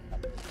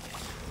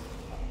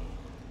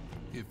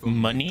 If only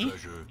Money.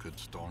 treasure could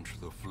staunch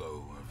the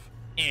flow of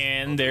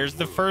And there's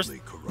the first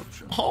otherworldly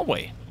corruption.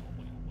 hallway.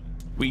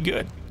 We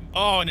good.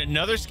 Oh, and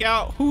another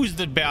scout? Who's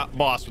the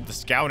boss with the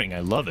scouting? I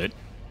love it.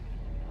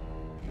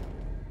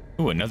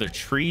 Ooh, another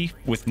tree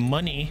with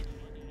money.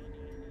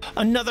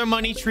 Another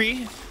money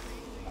tree.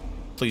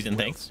 Please and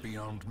thanks.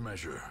 Beyond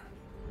measure.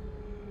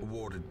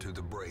 Awarded to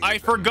the brave. I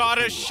forgot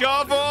a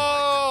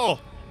shovel!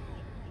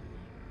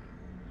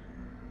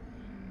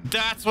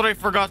 That's what I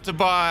forgot to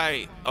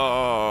buy.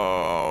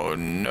 Oh,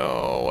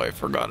 no. I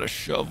forgot a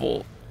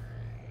shovel.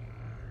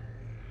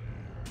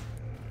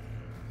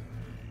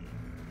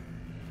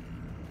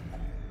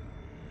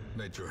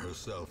 Nature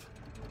herself,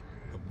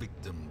 a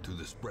victim to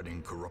the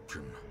spreading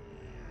corruption,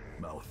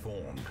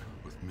 malformed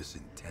with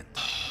misintent.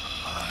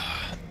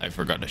 I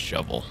forgot a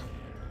shovel.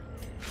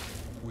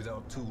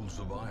 Without tools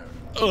of iron,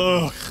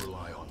 Ugh.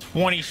 rely on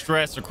 20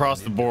 stress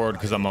across the board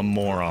because I'm a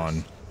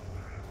moron.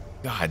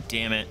 God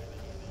damn it.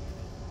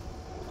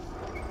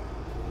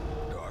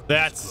 darkness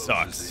That closes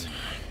sucks. in,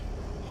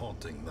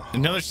 haunting the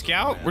Another hearts of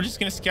scout? men. We're just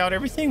gonna scout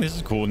everything? This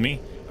is cool with me.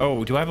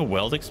 Oh, do I have a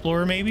weld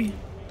explorer maybe?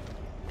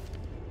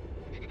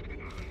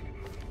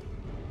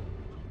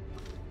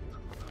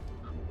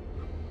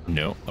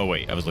 No. Oh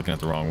wait, I was looking at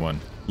the wrong one.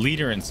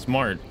 Leader and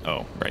smart.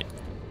 Oh, right.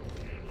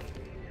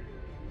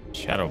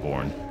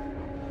 Shadowborn.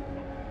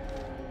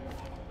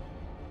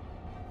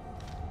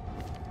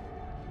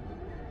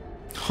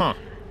 Huh.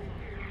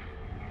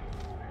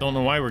 Don't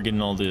know why we're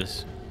getting all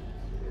this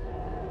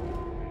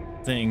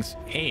things.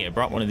 Hey, I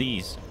brought one of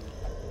these.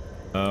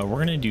 We're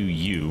gonna do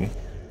you.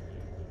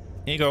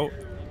 Here you go.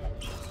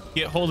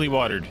 Get holy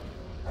watered.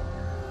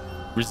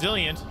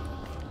 Resilient.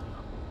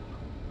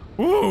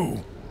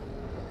 Woo!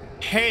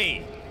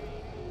 Hey!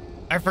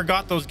 I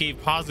forgot those gave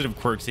positive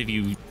quirks if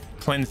you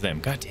cleanse them.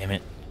 God damn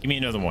it. Give me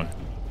another one.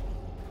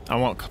 I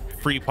want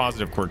free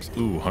positive quirks.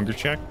 Ooh, hunger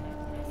check.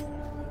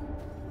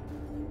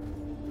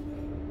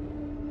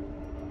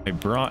 I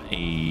brought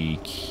a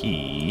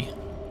key.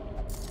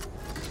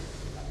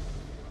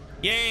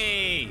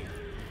 Yay!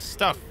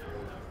 Stuff.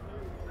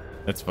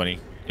 That's funny.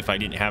 If I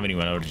didn't have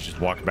anyone, I would have just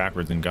walked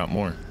backwards and got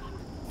more.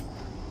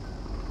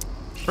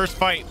 First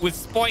fight with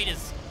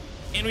spiders.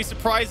 And we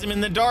surprised him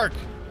in the dark.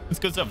 That's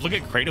good stuff. Look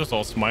at Kratos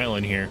all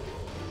smiling here.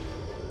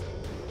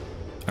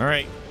 All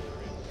right.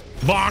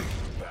 Bonk.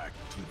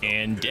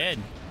 And dead.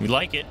 We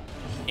like it.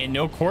 And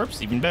no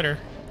corpse, even better.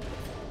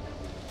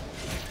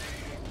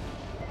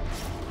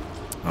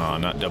 Oh,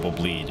 not double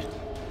bleed.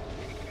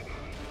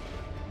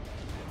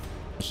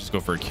 Let's just go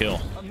for a kill.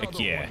 Heck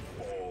yeah.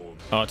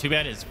 Oh, too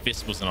bad his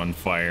fist wasn't on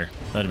fire.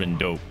 That'd have been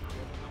dope.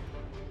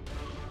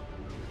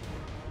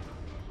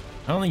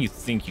 I don't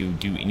think you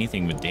do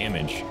anything with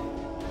damage.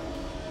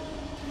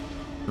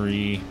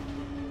 3.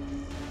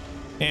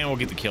 And we'll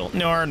get the kill.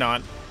 No, or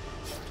not.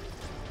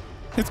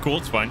 It's cool.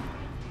 It's fine.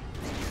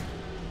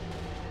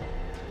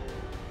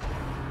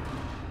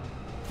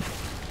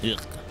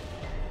 Ugh.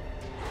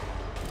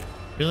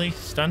 Really?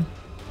 Stun?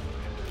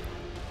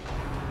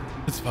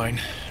 It's fine.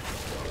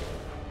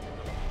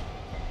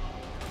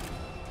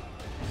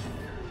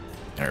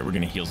 All right, we're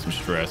gonna heal some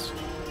stress.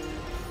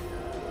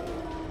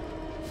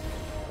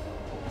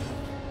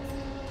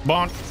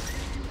 Bonk.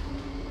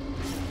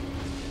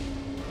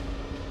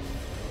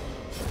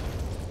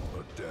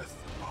 A death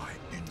by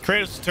injury.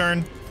 Kratos'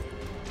 turn.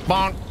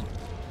 Bonk.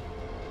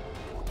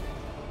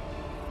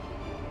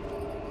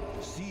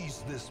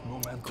 Seize this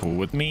momentum. Cool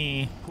with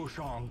me. Push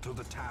on to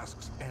the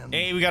task's end.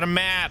 Hey, we got a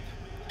map.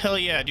 Hell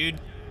yeah, dude.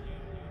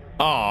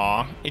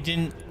 Aw, it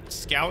didn't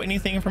scout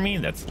anything for me?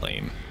 That's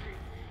lame.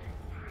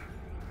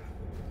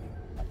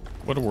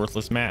 What a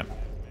worthless map.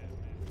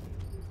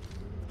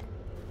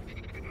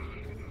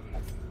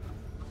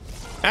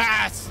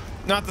 Ah,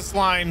 not the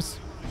slimes.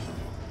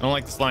 I don't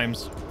like the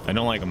slimes. I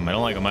don't like them. I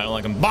don't like them. I don't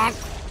like them. Bonk!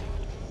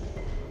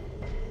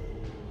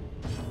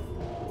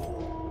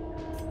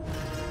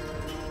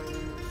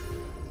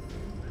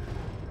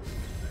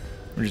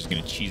 We're just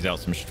gonna cheese out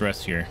some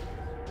stress here.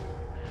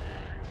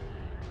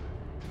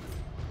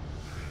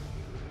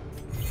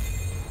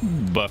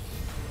 Buff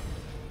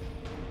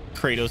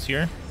Kratos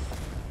here.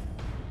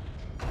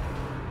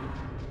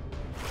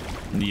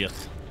 Yuck.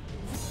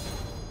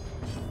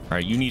 All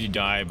right, you need to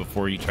die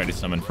before you try to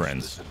summon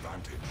friends.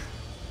 Disadvantage.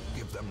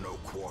 Give them no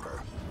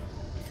quarter.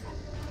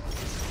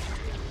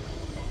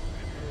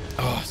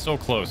 Oh, so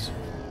close.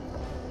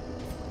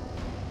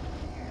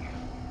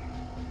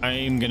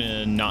 I'm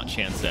gonna not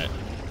chance that.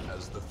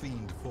 As the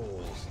fiend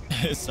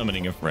falls,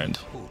 Summoning a friend.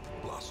 hope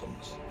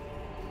blossoms.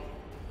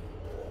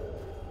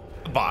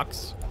 A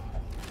box.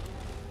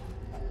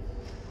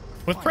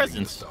 With Finding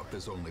presents. the stuff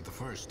is only the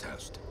first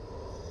test.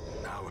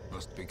 Now it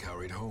must be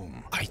carried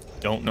home. I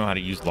don't know how to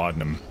use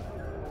laudanum.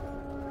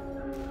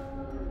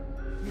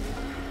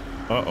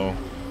 Uh-oh.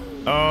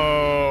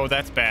 Oh,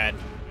 that's bad.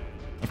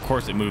 Of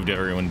course it moved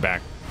everyone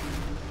back.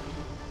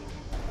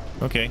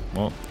 Okay,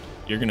 well,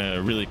 you're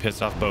gonna really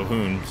piss off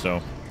Bohoon,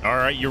 so...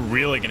 Alright, you're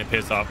really gonna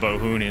piss off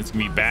Bohoon, and it's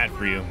gonna be bad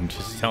for you. I'm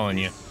just telling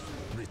you.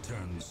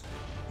 Returns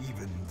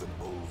even the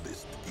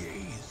boldest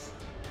gaze.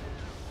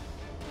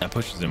 That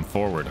pushes him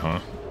forward, huh?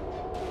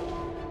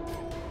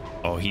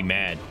 Oh, he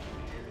mad.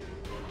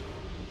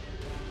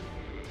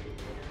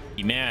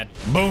 He mad.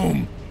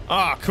 Boom.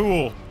 Ah,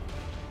 cool.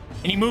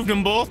 And he moved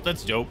them both.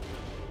 That's dope.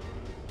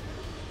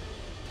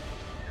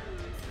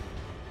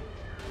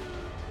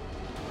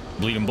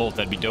 Bleed them both.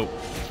 That'd be dope.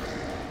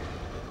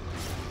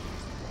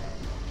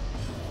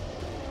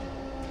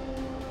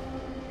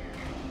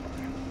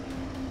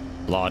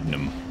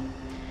 Laudanum.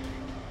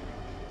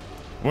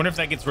 I wonder if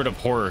that gets rid of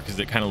horror because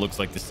it kind of looks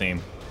like the same.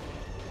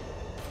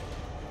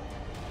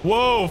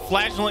 Whoa,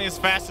 flagellant is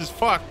fast as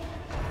fuck.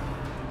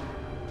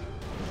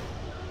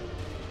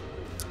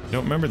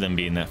 Don't remember them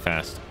being that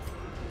fast.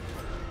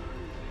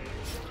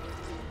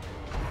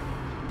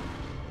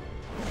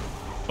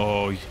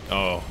 Oh,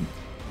 oh.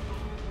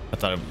 I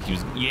thought he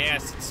was...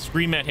 Yes,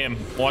 scream at him.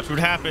 Watch what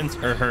happens.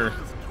 Or her.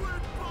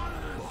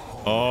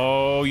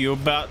 Oh, you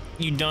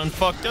done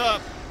fucked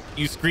up.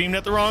 You screamed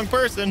at the wrong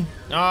person.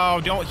 Oh,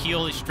 don't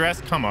heal the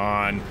stress. Come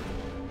on.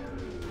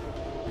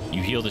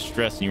 You healed the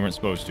stress and you weren't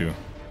supposed to.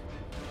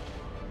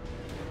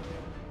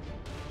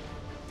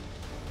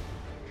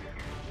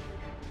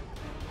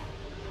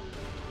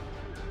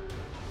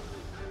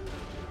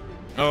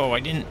 Oh,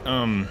 I didn't,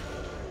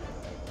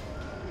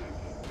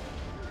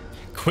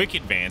 quick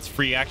advance,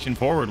 free action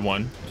forward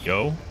one.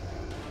 Yo.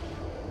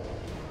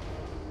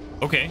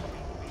 Okay.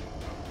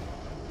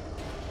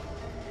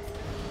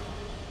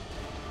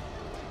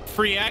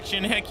 Free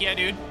action, heck yeah,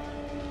 dude.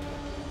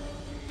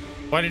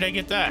 Why did I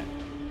get that?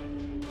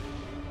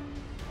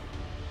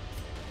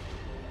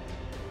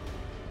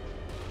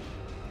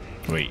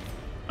 Wait,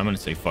 I'm gonna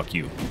say fuck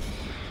you.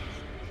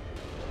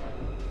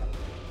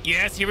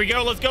 Yes, here we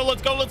go. Let's go,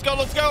 let's go, let's go,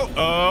 let's go.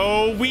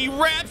 Oh, we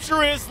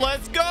rapturous.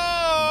 Let's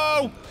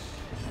go.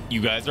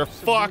 You guys are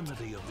fucked.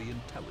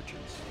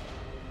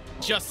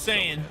 Just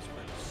saying.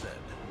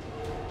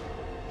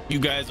 You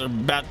guys are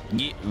about to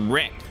get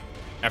wrecked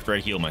after I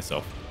heal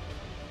myself.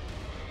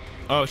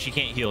 Oh, she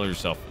can't heal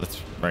herself. That's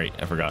right.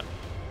 I forgot.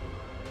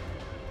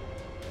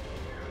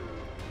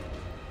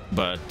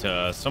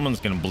 But someone's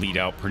going to bleed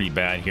out pretty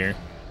bad here.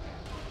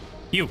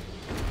 You.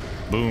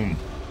 Boom.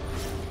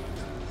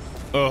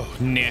 Oh,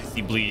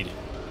 nasty bleed.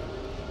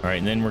 All right,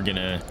 and then we're going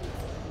to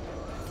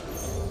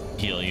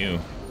heal you.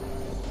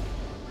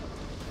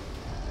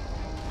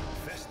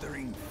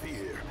 Festering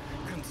fear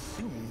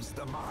consumes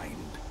the mind.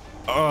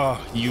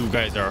 Oh, you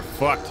guys are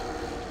fucked.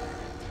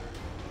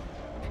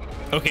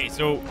 Okay,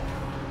 so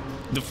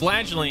the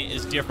flagellant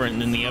is different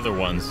than the other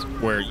ones,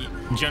 where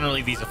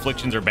generally these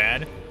afflictions are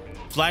bad.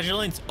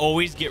 Flagellants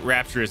always get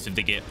rapturous if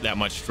they get that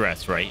much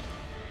stress, right?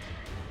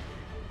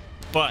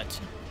 But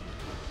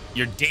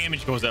your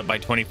damage goes up by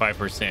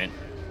 25%.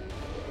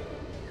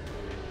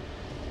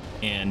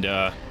 And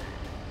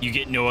you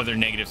get no other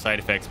negative side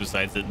effects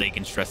besides that they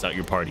can stress out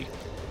your party.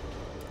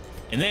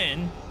 And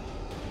then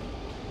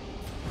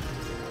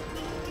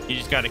you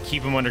just got to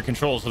keep them under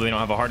control so they don't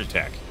have a heart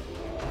attack.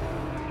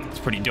 It's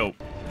pretty dope.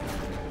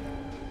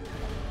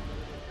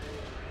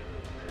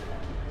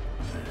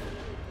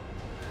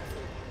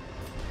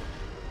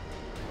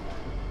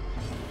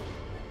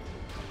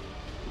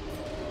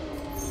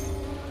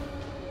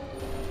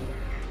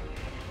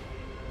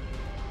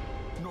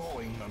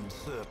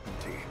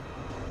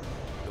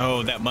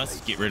 Oh, that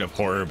must get rid of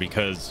horror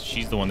because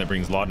she's the one that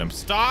brings laudanum.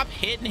 Stop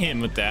hitting him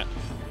with that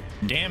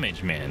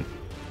damage, man.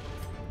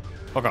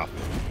 Fuck off.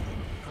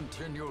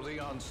 Continue the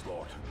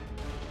onslaught.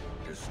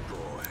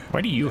 Destroy. Why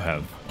do you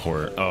have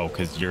horror? Oh,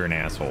 because you're an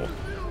asshole.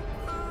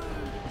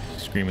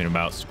 Screaming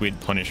about squid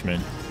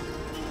punishment.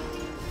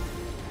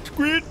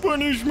 Squid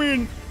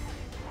punishment!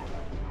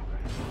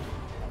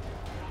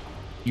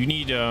 You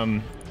need,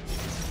 yeah,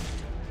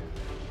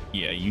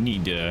 you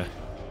need,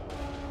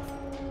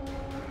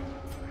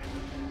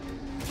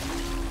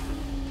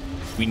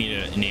 we need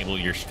to enable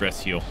your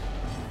stress heal.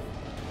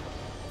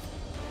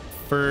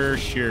 For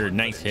sure.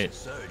 Nice hit.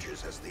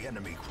 Surges as the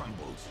enemy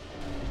crumbles.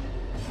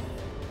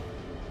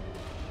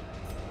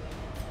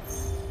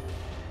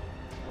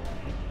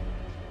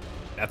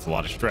 That's a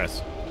lot of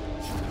stress.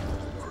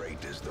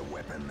 Great is the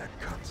weapon that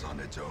cuts on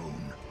its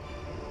own.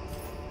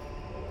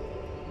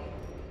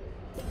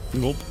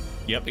 Nope.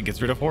 Yep, it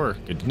gets rid of horror.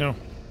 Good to know.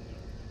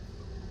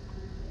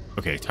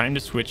 Okay, time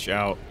to switch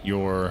out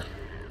your...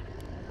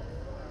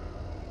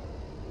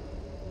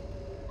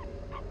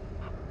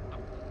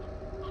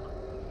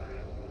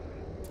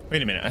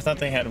 Wait a minute. I thought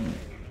they had an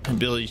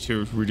ability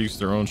to reduce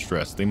their own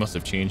stress. They must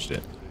have changed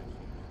it.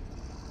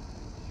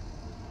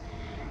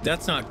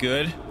 That's not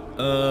good.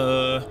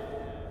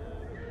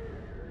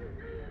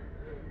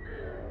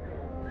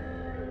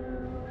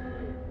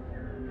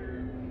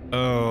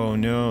 Oh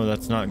no,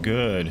 that's not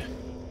good.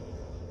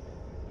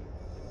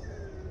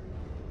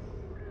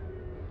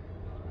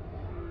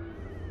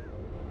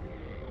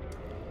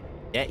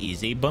 That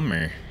is a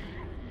bummer.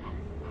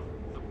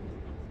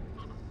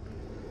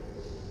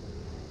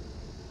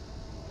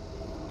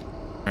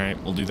 All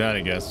right, we'll do that,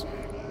 I guess.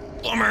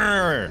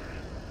 Bummer!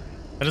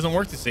 That doesn't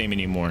work the same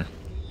anymore.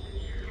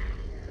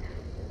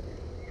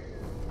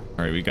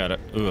 All right, we got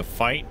a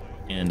fight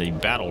and a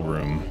battle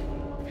room.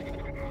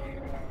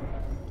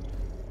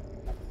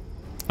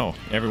 Oh,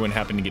 everyone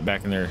happened to get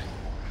back in their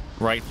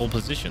rightful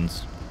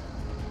positions.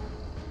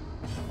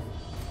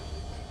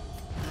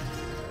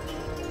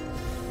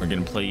 We're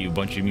gonna play you a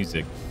bunch of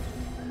music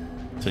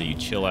until you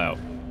chill out.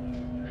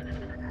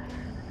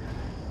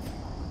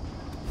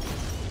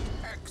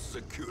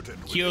 Executed.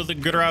 Kill the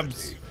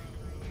grubs.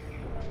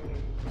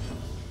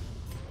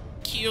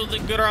 Kill the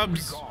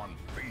grubs. Gone,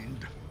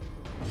 fiend.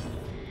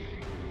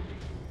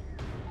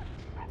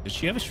 Does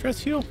she have a stress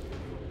heal?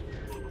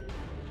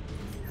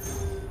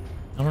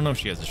 I don't know if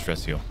she has a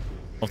stress heal.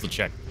 I'll have to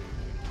check.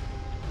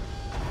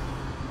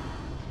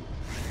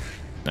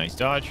 Nice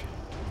dodge.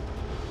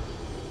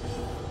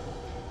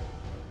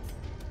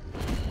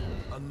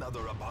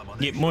 Another abomination.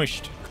 Get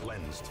mushed.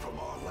 Cleansed from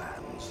our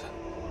lands.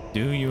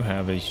 Do you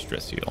have a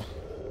stress heal?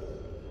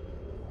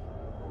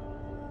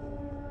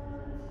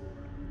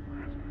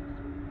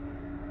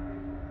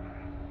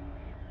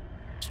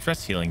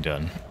 Stress healing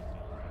done.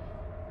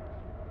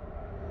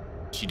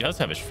 She does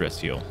have a stress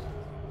heal.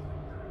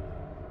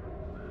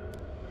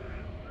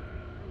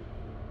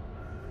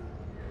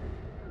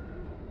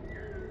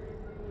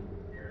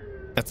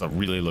 That's a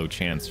really low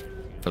chance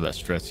for that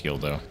stress heal,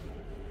 though.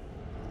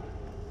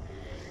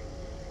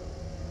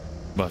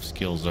 Buff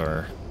skills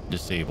are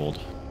disabled.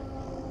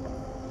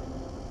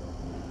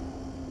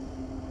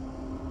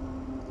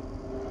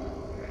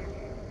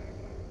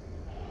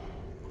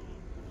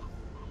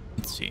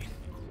 Let's see.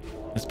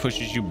 This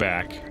pushes you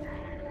back.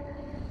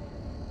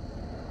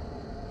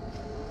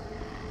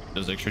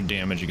 Does extra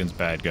damage against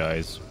bad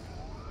guys.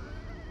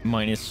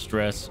 Minus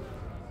stress.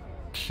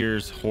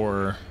 Cures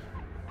horror.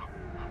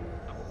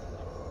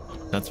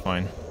 That's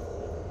fine.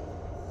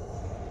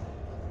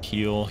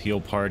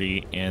 Heal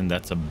party, and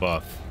that's a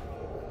buff.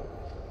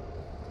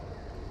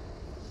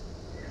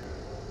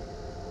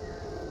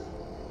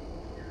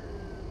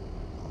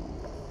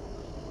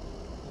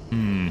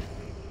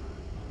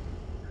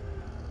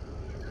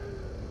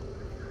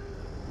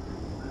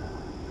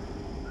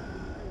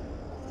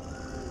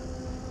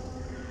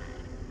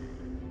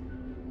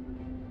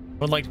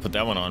 I would like to put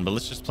that one on, but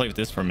let's just play with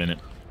this for a minute.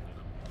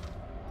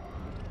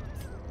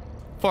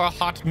 For a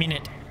hot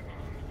minute.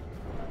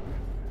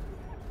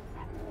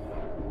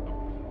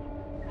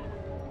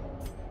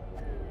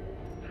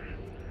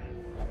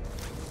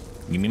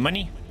 Give me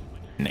money.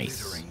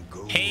 Nice.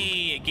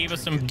 Hey, it gave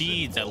us some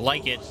deeds. I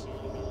like it.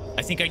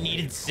 I think I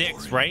needed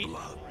 6, right?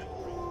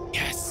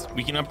 Yes,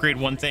 we can upgrade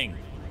one thing.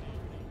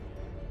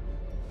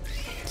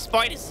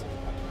 Spiders.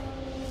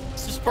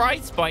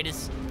 Surprise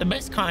spiders. The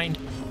best kind.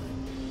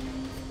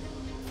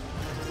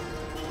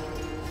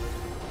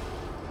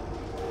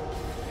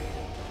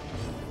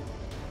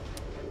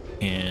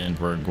 And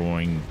we're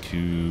going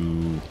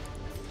to...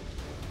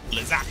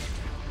 Lizak.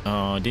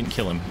 Oh, didn't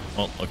kill him.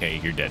 Well, okay,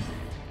 you're dead.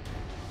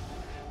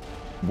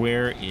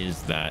 Where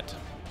is that?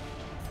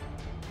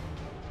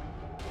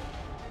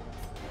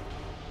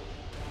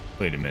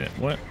 Wait a minute.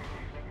 What?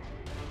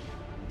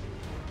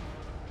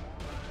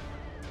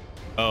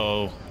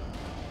 Oh.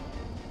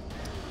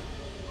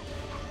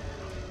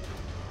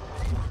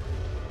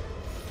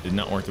 Did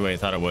not work the way I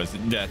thought it was.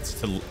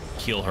 That's to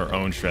heal her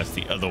own stress.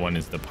 The other one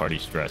is the party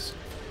stress.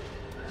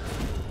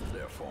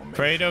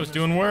 Kratos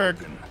doing work.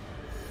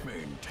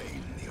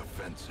 Maintain the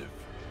offensive.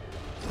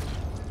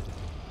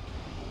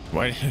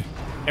 Why?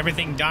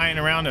 Everything dying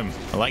around him.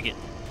 I like it.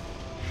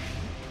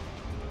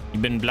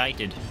 You've been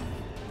blighted.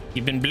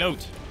 You've been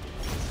bloat.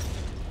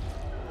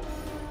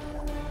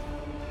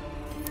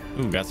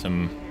 Ooh, got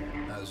some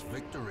As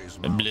victories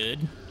blood.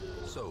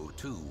 So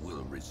too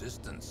will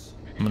resistance.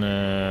 I'm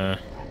gonna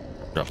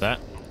drop that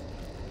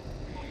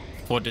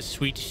for the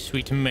sweet,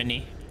 sweet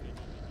money.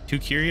 2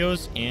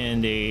 curios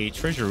and a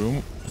treasure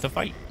room with a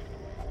fight.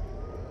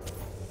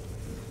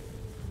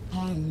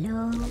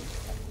 Hello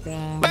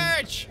there.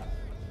 Birch!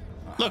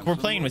 Look, we're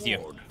playing with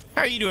you.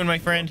 How are you doing, my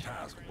friend?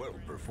 Task well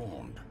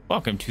performed.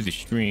 Welcome to the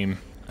stream.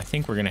 I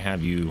think we're gonna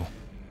have you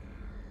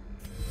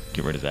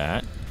get rid of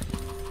that.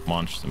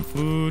 Launch some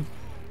food.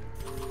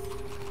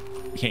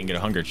 We can't get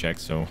a hunger check,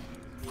 so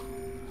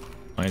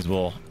might as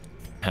well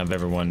have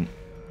everyone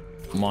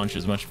launch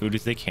as much food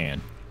as they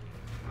can.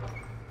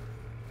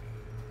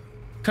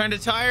 Kind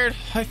of tired.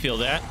 I feel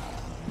that.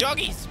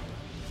 Doggies.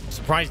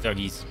 Surprise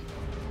doggies.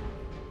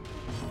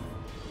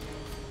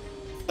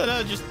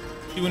 But just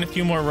doing a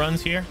few more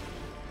runs here.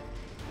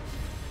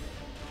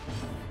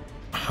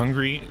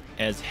 Hungry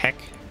as heck.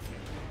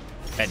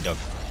 Bad dog.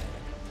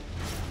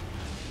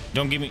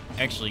 Don't give me...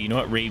 Actually, you know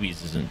what?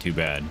 Rabies isn't too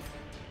bad.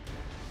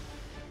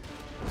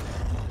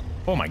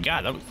 Oh my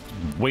god, that was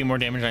way more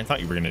damage than I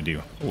thought you were going to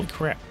do. Holy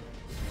crap.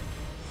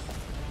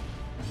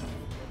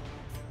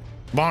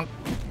 Bonk.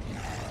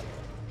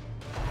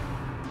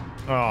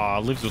 Aw,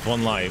 lives with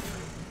 1 life.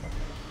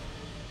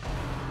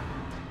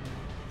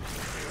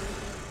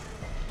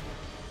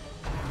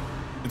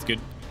 It's good.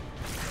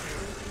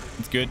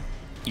 It's good.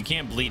 You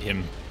can't bleed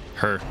him.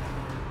 Her.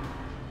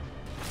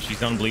 She's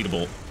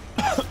unbleedable.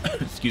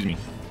 Excuse me.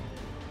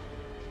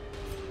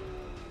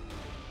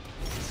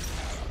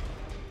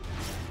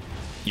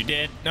 You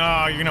did?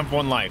 No, you're gonna have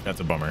 1 life. That's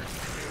a bummer.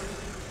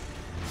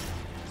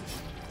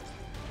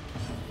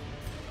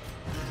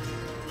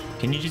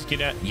 Can you just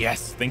get at...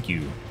 Yes, thank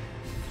you.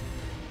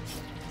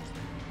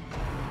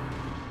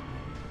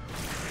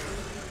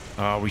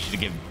 Oh, we should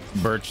give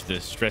Birch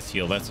the stress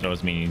heal. That's what I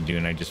was meaning to do,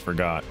 and I just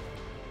forgot.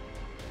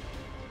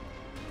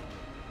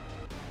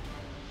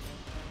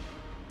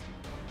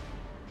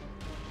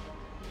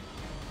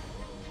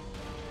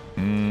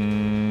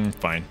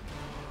 Fine.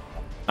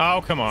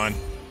 Oh, come on.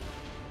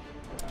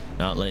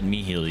 Not letting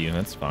me heal you.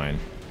 That's fine.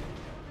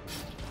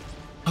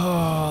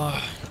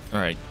 Oh, all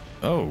right.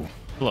 Oh,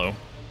 hello.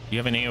 You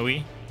have an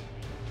AoE?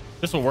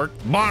 This will work.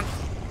 Bonk.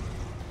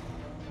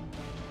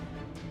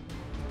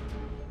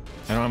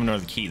 I don't have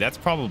another key. That's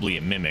probably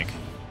a mimic.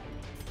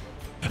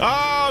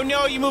 Oh,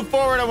 no, you moved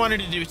forward. I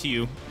wanted to do it to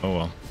you. Oh,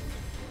 well.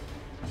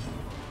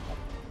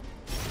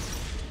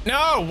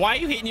 No, why are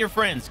you hitting your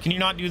friends? Can you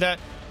not do that?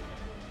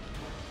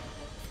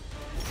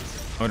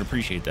 I would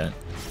appreciate that.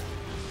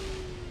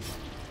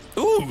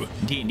 Ooh,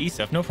 D&D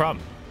stuff, no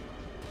problem.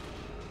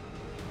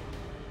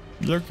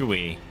 Lurk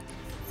away.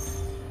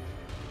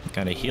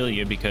 Gotta heal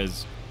you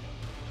because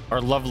our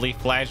lovely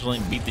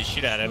flagellant beat the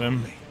shit out of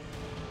him.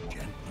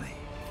 Gently.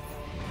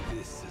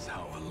 This is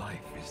how a life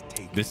is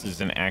taken. This is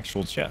an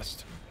actual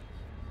chest.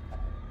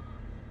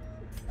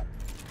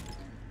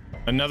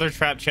 Another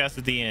trap chest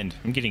at the end.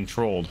 I'm getting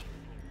trolled.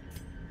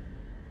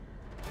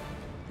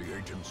 The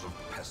agents of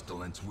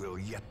pestilence will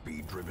yet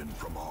be driven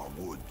from our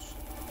woods.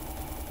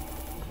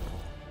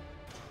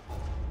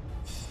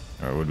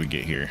 All right, what did we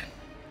get here?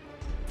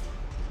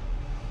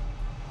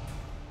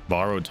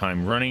 Borrowed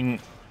time. Running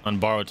on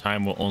borrowed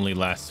time will only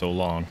last so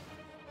long.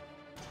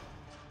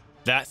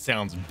 That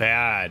sounds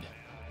bad.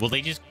 Will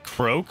they just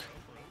croak?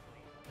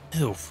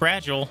 Ew,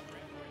 fragile.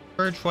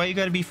 Birch, why you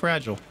gotta be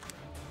fragile?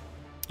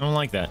 I don't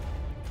like that.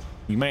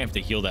 You might have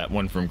to heal that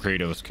one from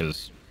Kratos,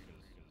 because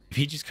if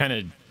he just kind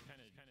of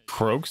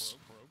croaks,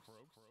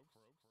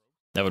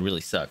 that would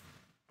really suck.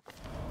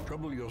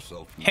 Trouble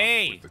yourself not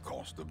Hey, with the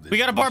cost of this we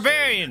got a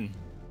barbarian.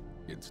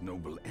 Its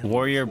noble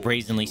Warrior effort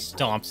brazenly for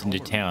stomps into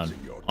power town. lies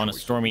in your On a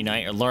choice. stormy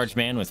night, a large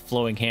man with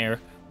flowing hair,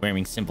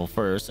 wearing simple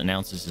furs,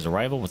 announces his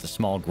arrival with a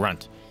small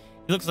grunt.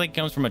 He looks like he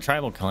comes from a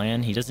tribal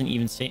clan. He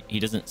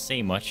doesn't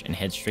say much and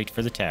heads straight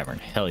for the tavern.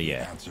 Hell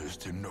yeah. Answers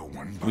to no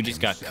one but We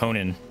just got himself.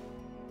 Conan.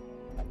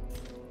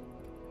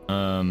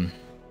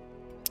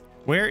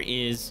 Where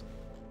is...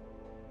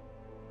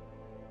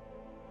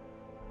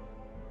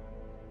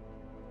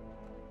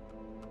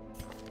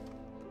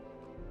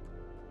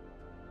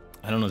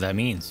 I don't know what that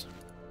means.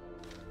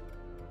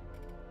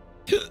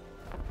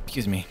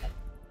 Excuse me.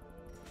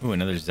 Ooh,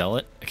 another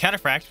zealot. A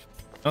cataphract.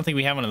 I don't think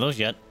we have one of those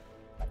yet.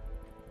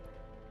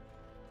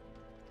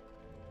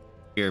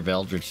 Fear of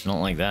Eldritch.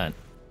 Don't like that.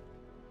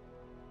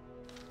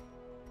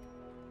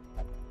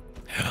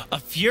 A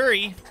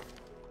fury.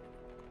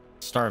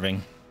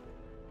 Starving.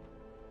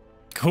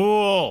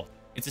 Cool.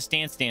 It's a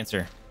stance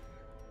dancer.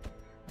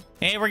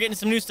 Hey, we're getting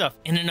some new stuff.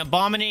 And an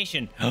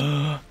abomination.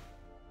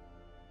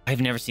 I've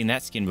never seen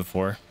that skin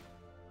before.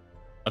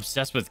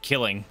 Obsessed with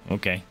killing.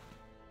 Okay.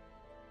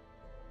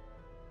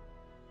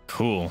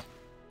 Cool.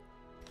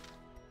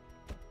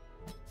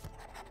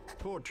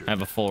 Tortured I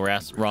have a full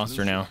roster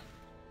resolution. now.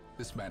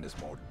 This man is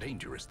more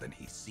dangerous than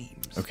he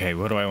seems. Okay,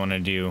 what do I want to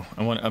do?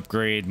 I want to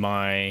upgrade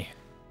my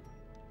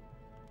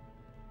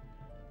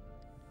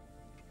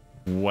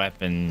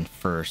weapon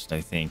first, I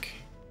think.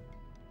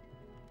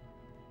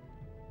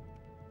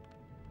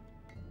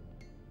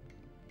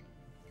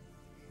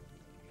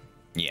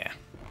 Yeah.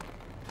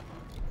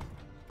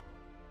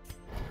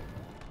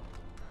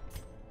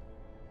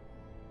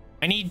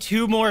 I need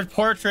 2 more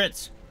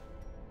portraits.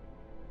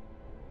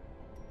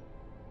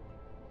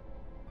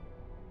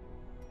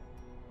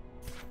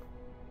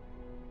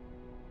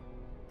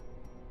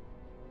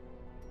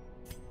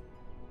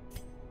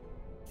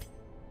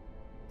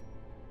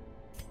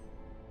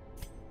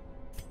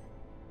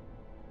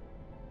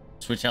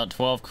 Switch out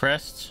 12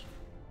 crests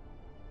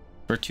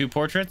for 2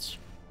 portraits.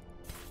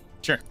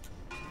 Sure.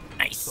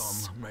 Nice.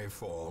 Some may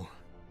fall,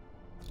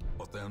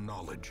 but their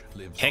knowledge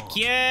lives Heck on.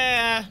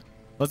 yeah!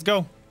 Let's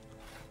go.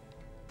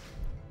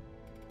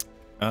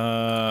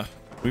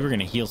 We were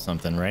gonna heal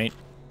something, right?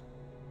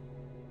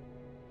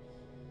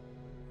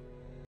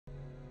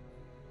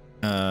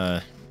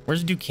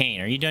 Where's Duquesne?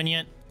 Are you done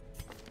yet?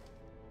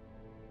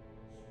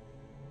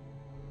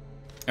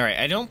 All right,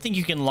 I don't think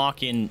you can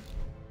lock in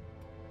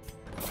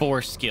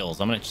 4 skills.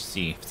 I'm gonna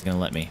see if it's gonna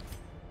let me.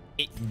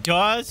 It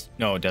does?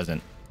 No, it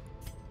doesn't.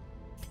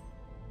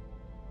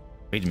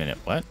 Wait a minute,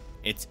 what?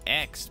 It's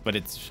X, but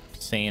it's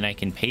saying I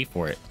can pay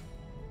for it.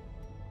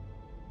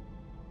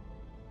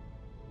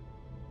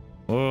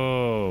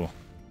 Whoa.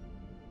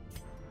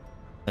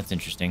 That's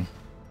interesting.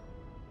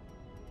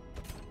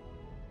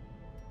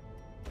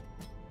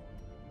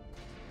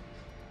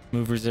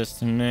 Move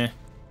resist, meh.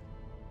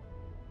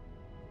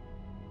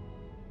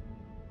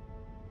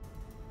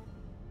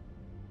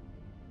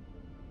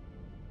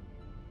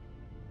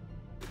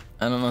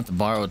 I don't know what the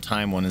borrowed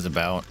time one is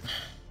about.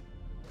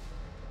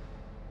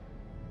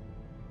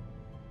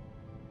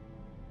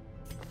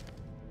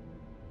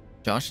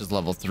 Josh is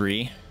level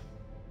 3.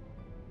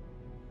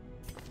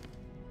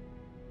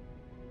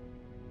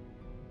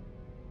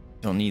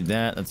 Don't need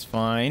that. That's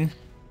fine.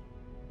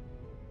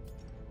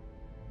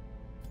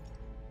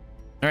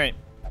 All right,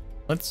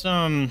 let's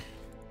Oh,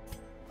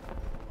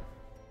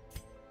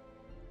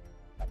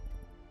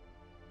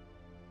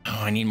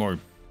 I need more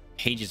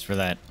pages for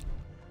that.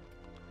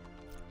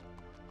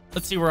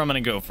 Let's see where I'm gonna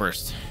go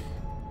first.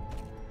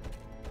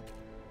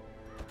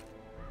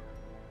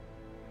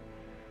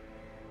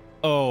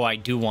 Oh, I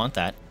do want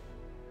that.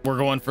 We're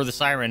going for the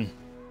siren.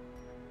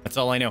 That's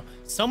all I know.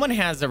 Someone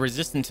has a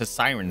resistance to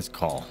sirens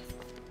call.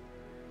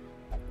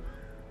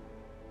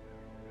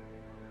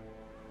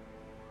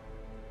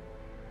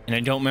 And I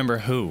don't remember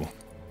who.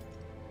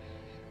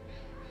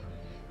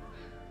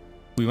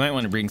 We might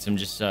want to bring some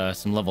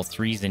some level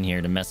 3s in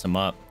here to mess them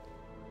up.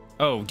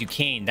 Oh,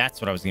 Duquesne,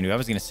 that's what I was gonna do. I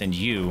was gonna send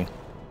you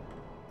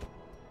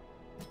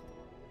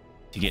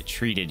to get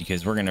treated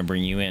because we're gonna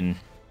bring you in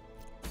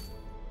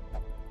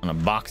on a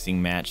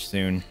boxing match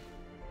soon.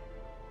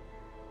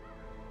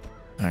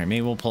 All right,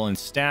 maybe we'll pull in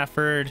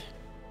Stafford.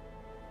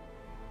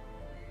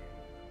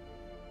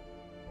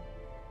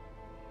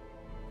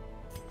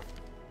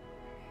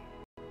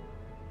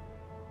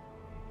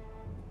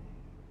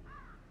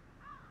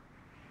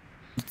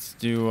 Let's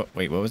do,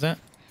 wait, what was that?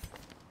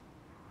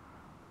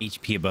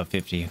 HP above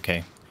 50,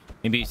 okay.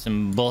 Maybe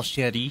some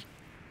bullshitty.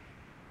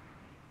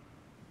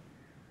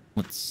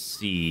 Let's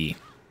see.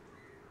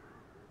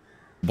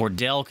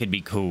 Bordel could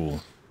be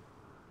cool.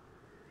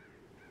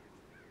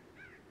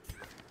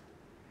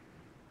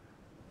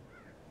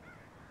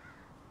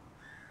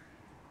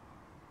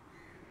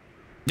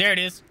 There it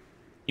is.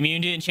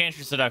 Immune to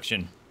Enchantress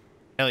Seduction.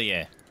 Hell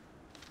yeah.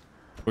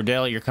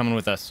 Bordel, you're coming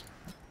with us.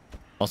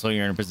 Also,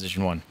 you're in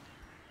position 1.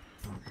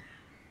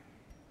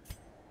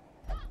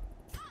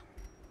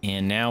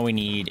 And now we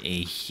need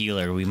a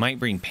healer. We might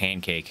bring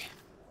Pancake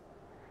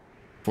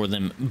for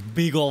them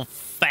big old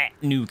fat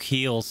nuke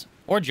heals.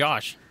 Or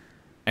Josh.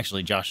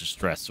 Actually, Josh is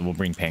stressed, so we'll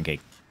bring Pancake.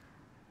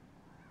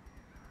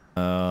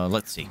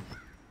 Let's see.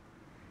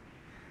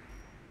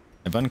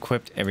 I've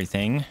unequipped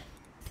everything.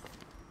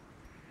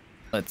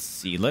 Let's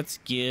see. Let's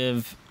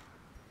give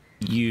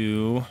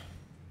you...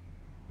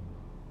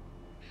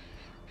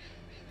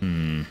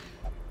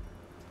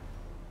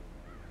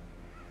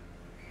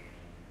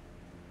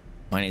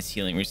 Minus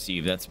healing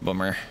received. That's a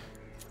bummer.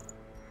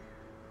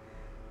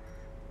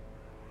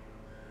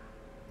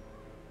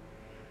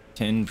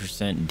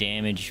 %10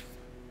 damage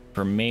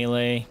per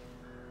melee.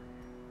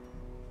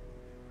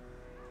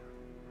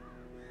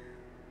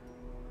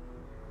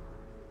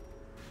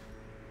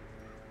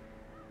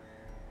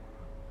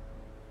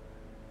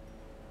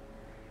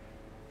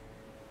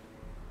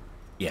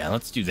 Yeah,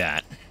 let's do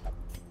that.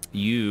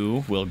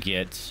 You will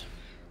get...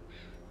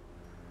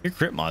 Your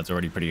crit mod's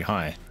already pretty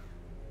high.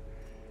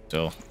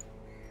 So...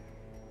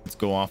 let's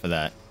go off of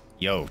that.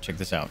 Yo, check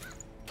this out.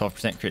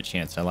 12% crit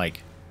chance. I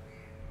like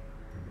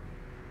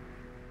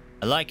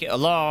it a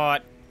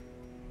lot.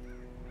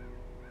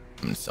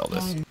 I'm gonna sell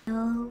this.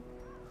 Hello,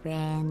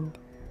 friend.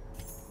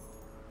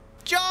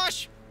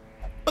 Josh!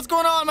 What's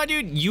going on, my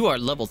dude? You are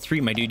level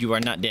 3, my dude. You are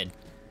not dead.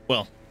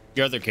 Well,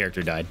 your other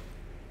character died.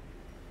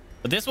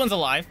 But this one's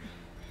alive.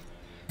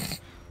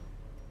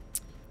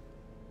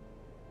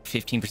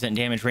 15%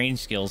 damage range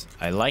skills.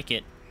 I like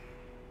it.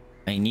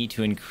 I need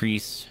to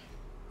increase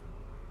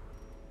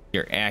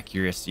your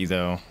accuracy,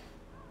 though.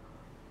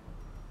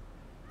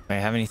 Do I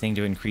have anything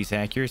to increase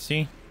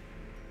accuracy?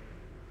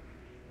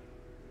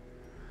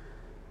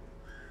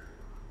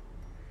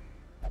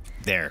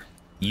 There.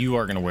 You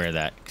are going to wear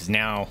that, because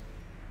now...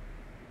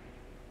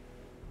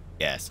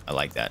 Yes, I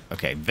like that.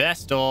 Okay,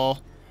 Vestal,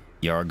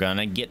 you're going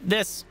to get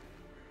this.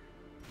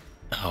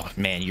 Oh,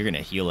 man, you're going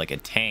to heal like a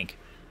tank.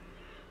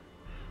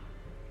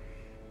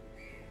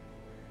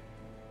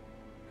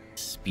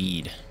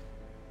 Speed.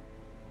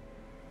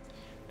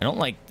 I don't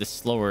like the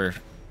slower...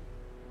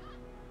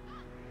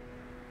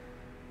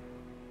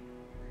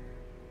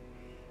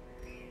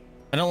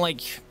 I don't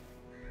like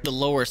the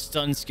lower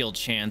stun skill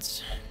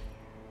chance.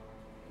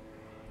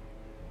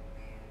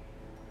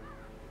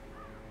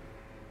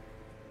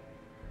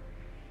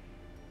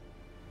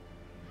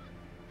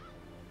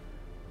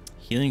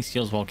 Healing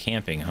skills while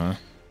camping, huh?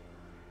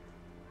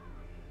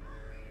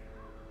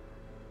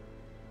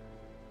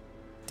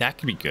 That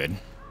could be good.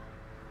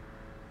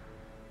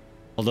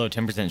 Although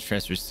 10%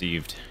 stress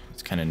received.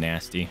 It's kind of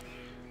nasty.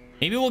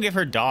 Maybe we'll give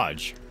her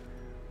dodge.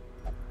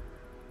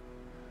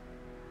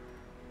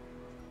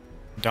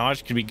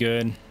 Dodge could be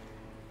good.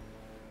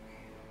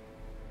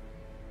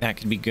 That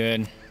could be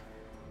good.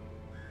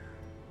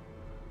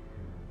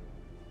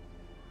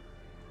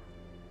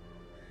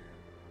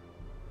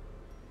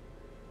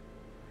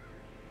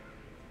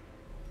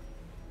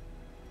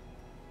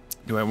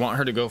 Do I want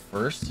her to go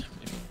first?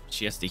 If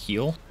she has to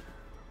heal?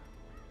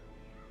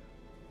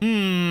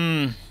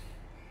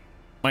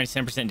 Minus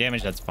 10%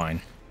 damage, that's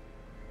fine.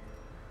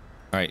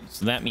 Alright,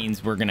 so that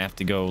means we're gonna have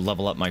to go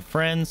level up my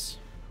friends.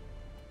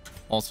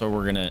 Also,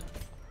 we're gonna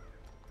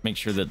make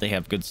sure that they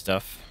have good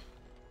stuff.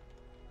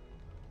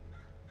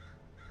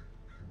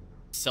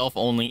 Self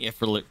only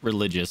if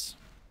religious.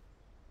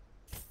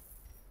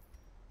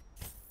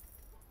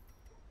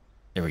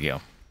 There we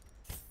go.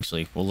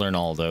 Actually, we'll learn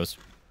all of those.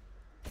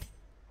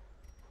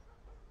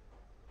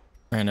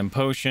 Random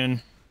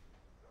potion.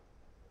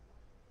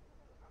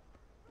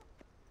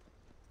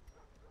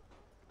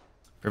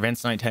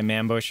 Prevents nighttime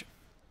ambush.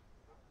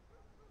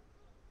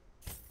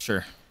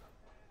 Sure.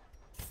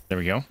 There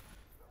we go.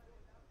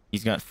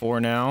 He's got 4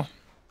 now.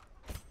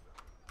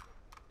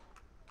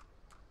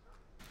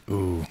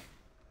 Ooh.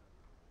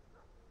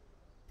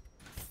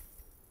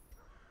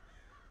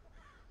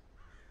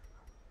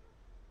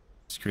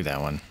 Screw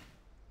that one.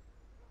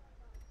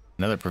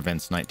 Another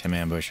prevents nighttime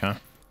ambush, huh?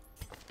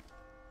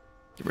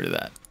 Get rid of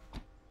that.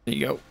 There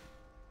you go.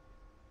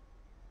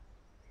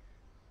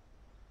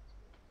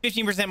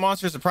 15%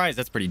 monster surprise.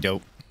 That's pretty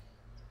dope.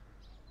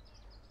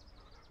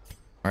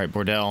 All right,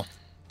 Bordell.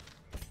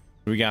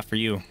 What do we got for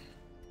you?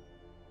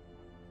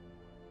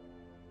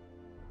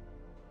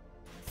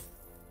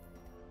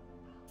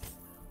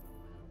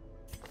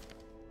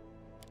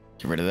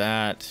 Get rid of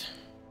that.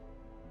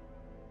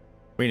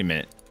 Wait a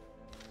minute.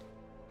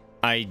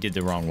 I did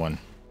the wrong one.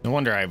 No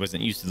wonder I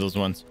wasn't used to those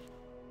ones.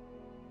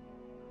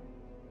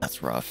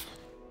 That's rough.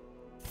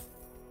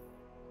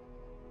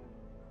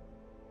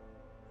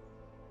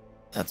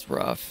 That's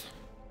rough.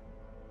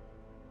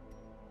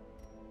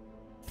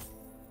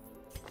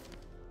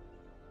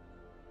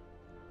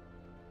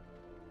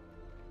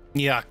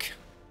 Yuck.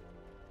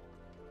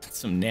 That's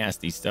some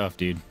nasty stuff,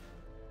 dude.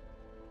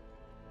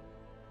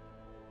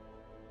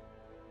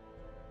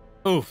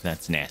 Oh,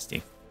 that's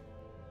nasty.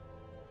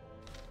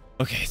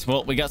 Okay, so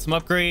well, we got some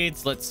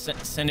upgrades. Let's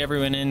send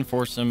everyone in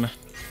for some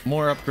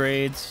more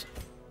upgrades.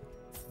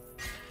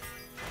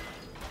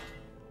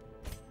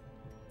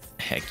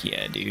 Heck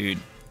yeah, dude.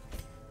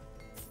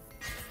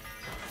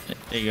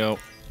 There you go.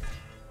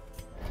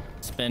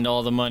 Spend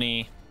all the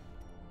money.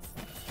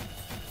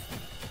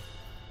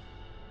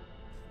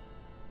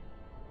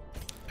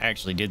 I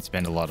actually did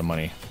spend a lot of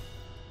money.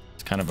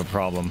 It's kind of a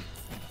problem.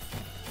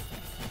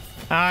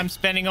 I'm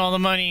spending all the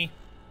money.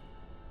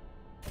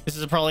 This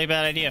is probably a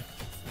bad idea.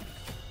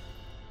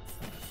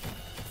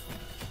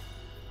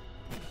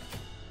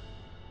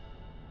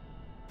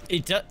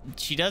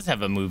 She does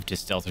have a move to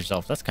stealth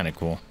herself. That's kind of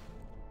cool.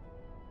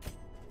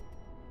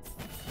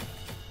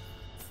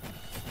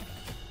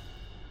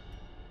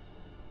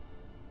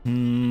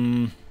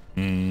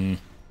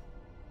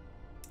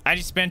 I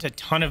just spent a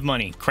ton of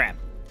money. Crap.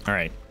 All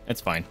right, that's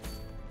fine.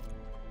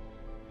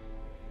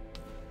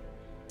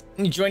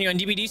 Can you join you on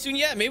DVD soon?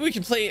 Yeah, maybe we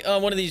can play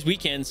one of these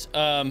weekends.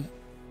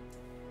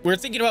 We're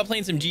thinking about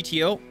playing some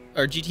GTO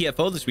or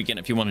GTFO this weekend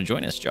if you want to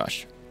join us,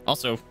 Josh.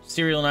 Also,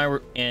 Serial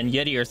and and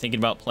Yeti are thinking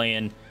about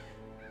playing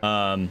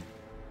Remnant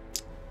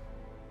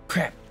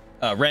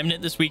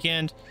this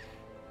weekend.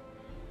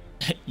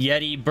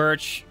 Yeti,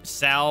 Birch,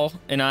 Sal,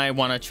 and I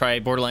want to try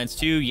Borderlands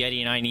 2. Yeti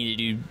and I need to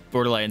do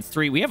Borderlands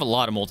 3. We have a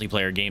lot of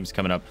multiplayer games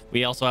coming up.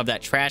 We also have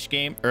that trash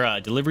game or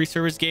delivery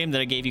service game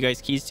that I gave you guys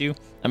keys to.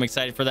 I'm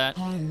excited for that.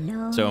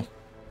 Hello, So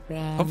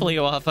friend. hopefully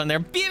you'll have fun there.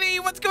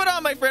 BB, what's going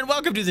on, my friend?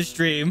 Welcome to the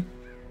stream.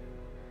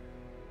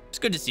 It's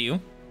good to see you.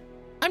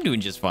 I'm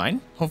doing just fine.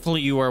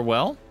 Hopefully you are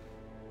well.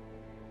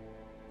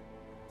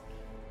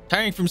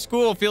 Tiring from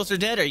school, feels so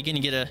dead. Are you going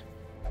to get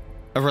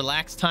a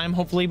relaxed time,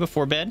 hopefully,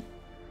 before bed?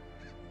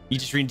 You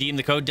just redeem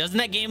the code. Doesn't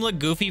that game look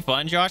goofy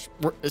fun, Josh?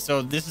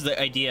 So this is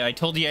the idea. I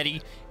told Yeti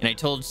and I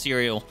told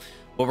Serial,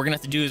 what we're going to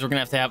have to do is we're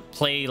going to have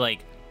play like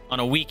on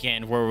a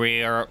weekend where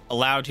we are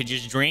allowed to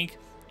just drink.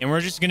 And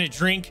we're just going to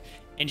drink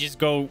and just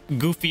go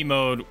goofy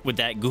mode with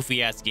that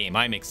goofy ass game.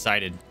 I'm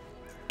excited.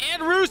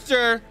 And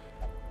Rooster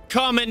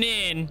coming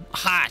in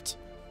hot.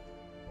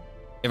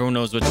 Everyone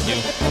knows what to do.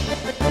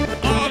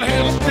 All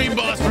hail stream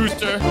boss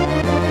Rooster.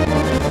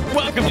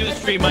 Welcome to the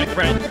stream, my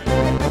friend.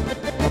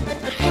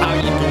 How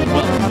you doing?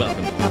 Welcome.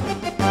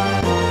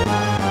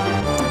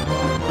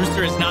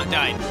 Rooster has not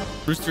died.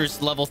 Rooster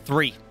is level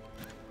 3.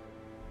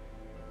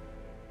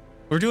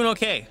 We're doing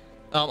okay.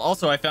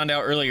 Also, I found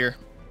out earlier,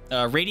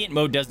 Radiant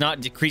mode does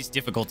not decrease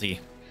difficulty.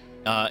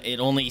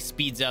 It only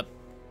speeds up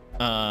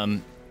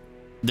the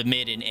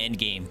mid and end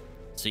game,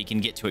 so you can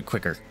get to it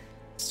quicker.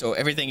 So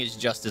everything is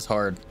just as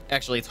hard.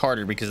 Actually, it's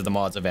harder because of the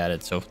mods I've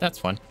added, so that's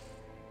fun.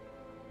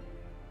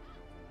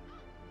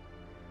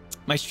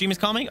 My stream is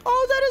calming.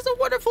 Oh, that is a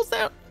wonderful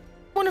sound.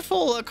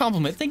 Wonderful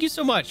compliment. Thank you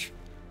so much.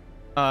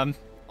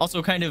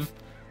 Also kind of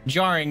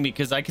jarring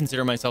because I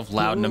consider myself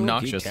loud and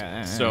obnoxious.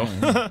 So,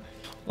 well,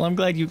 I'm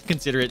glad you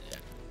consider it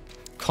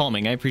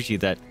calming. I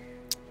appreciate that.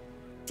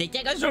 Thank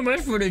you so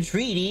much for the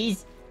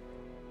treaties.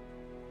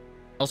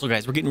 Also,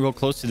 guys, we're getting real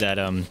close to that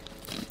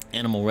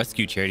animal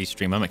rescue charity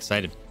stream. I'm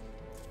excited.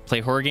 Play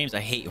horror games?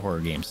 I hate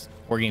horror games.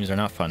 Horror games are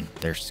not fun.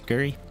 They're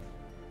scary.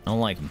 I don't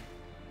like them.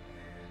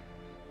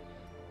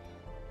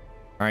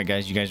 All right,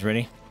 guys, you guys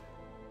ready?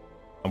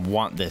 I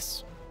want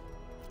this.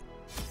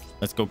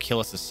 Let's go kill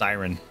us a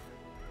siren.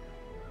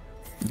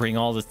 Bring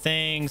all the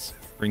things.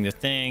 Bring the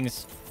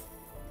things.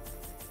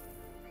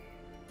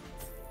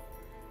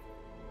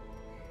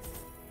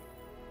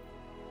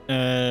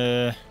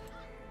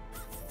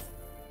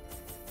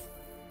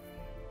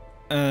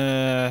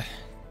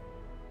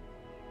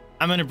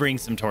 I'm gonna bring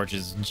some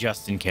torches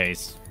just in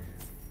case.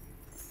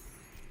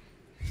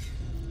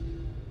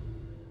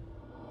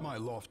 My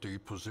lost lofty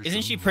position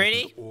Isn't she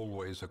pretty? wasn't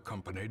always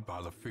accompanied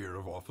by the fear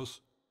of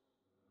office.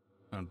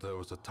 And there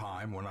was a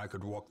time when I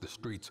could walk the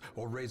streets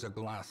or raise a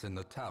glass in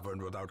the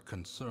tavern without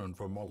concern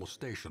for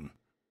molestation.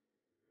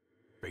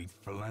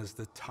 Faithful as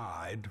the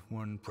tide,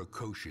 one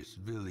precocious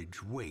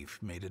village waif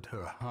made it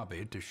her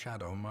hobby to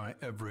shadow my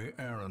every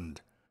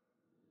errand.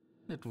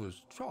 It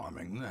was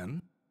charming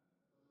then,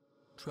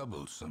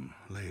 troublesome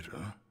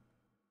later.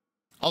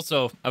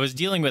 Also, I was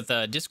dealing with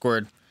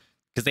Discord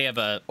because they have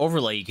a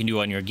overlay you can do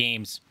on your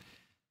games.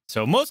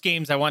 So most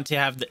games I want to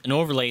have an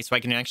overlay so I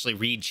can actually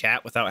read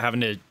chat without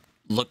having to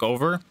look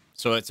over.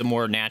 So it's a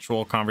more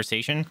natural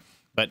conversation.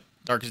 But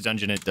Darkest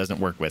Dungeon it doesn't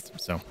work with,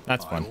 so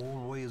that's fun. I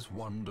always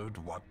wondered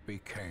what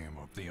became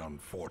of the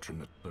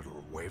unfortunate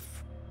little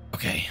waif.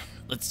 Okay,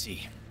 let's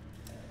see.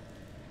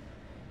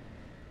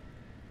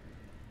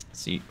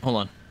 Hold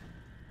on.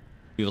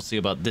 We will see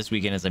about this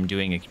weekend as I'm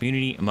doing a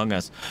community Among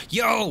Us.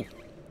 Yo!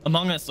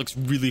 Among Us looks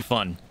really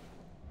fun.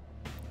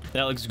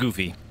 That looks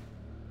goofy.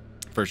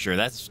 For sure.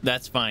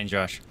 That's fine,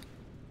 Josh.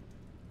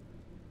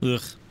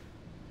 Ugh.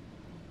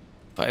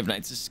 Five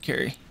Nights is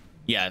scary.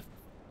 Yeah,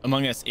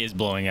 Among Us is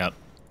blowing up.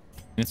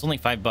 And it's only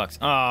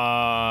 $5.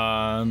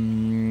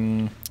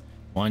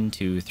 1,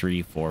 2,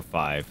 3, 4,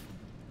 5.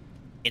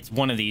 It's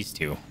one of these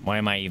two. Why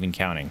am I even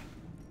counting?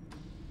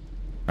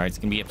 All right, it's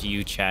gonna be up to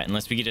you, chat.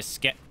 Unless we get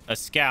a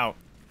scout,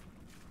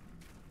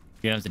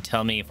 you're gonna have to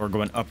tell me if we're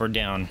going up or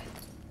down.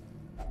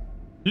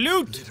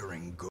 Loot!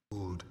 Glittering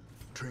gold,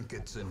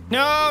 trinkets and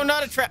No,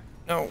 not a trap.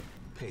 No,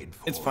 paid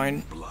for it's fine.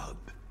 in blood.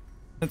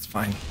 It's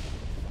fine.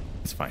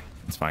 It's fine.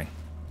 It's fine.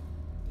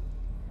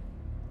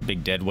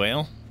 Big dead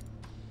whale.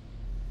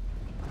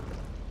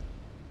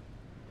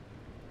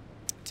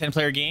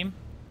 10-player game?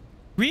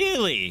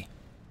 Really?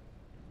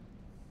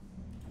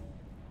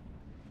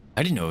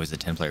 I didn't know it was a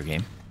 10-player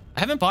game.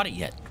 I haven't bought it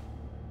yet.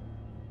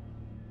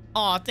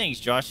 Aw, thanks,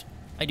 Josh.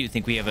 I do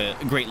think we have a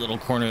great little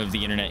corner of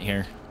the internet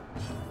here.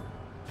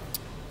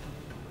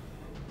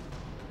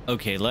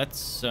 Okay,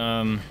 let's,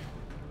 bonk.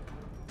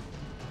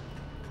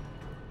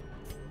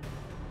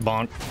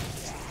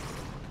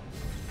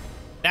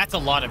 That's a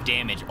lot of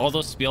damage. All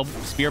those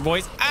spear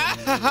boys.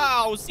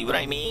 Ow! See what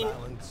I mean?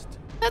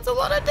 That's a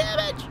lot of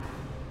damage.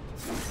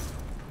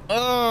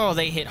 Oh,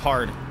 they hit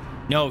hard.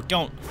 No,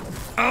 don't.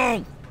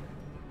 Oh!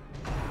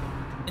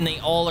 And they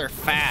all are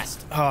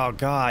fast. Oh,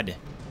 God.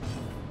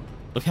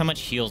 Look how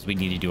much heals we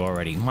need to do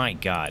already. My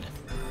God.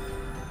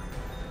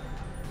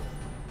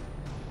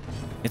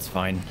 It's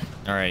fine.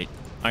 All right.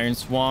 Iron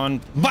Swan.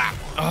 Bah!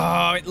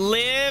 Oh, it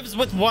lives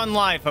with 1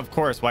 life. Of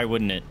course. Why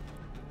wouldn't it?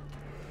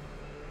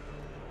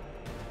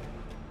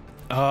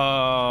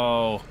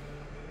 Oh.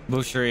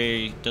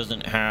 Boucherie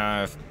doesn't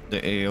have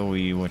the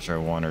AoE, which I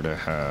want her to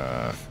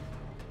have.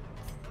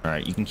 All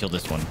right. You can kill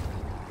this one.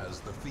 As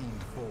the fiend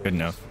falls, Good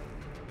enough.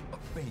 a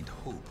faint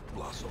hope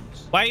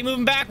blossoms. Why are you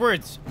moving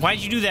backwards? Why'd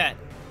you do that?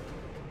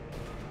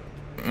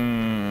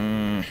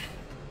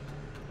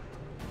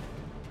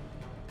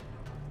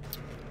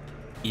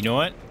 You know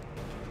what?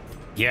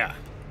 Yeah.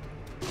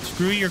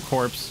 Screw your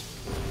corpse.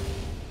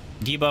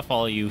 Debuff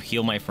all you.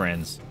 Heal my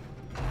friends.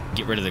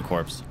 Get rid of the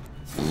corpse.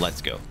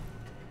 Let's go.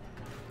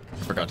 I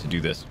forgot to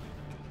do this.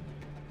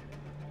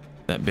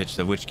 That bitch,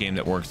 the witch game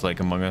that works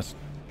like Among Us.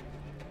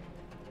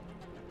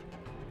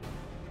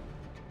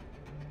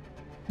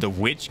 The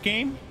witch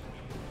game?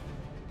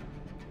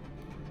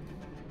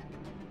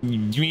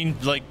 You mean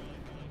like...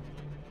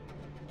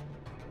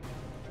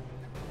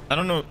 I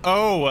don't know.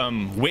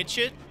 Oh, witch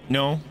it?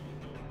 No.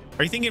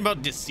 Are you thinking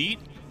about deceit?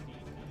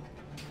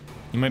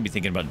 You might be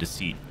thinking about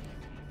deceit.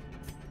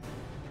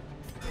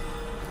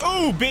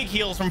 Oh, big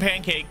heals from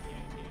Pancake.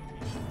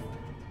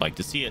 Like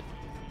to see it.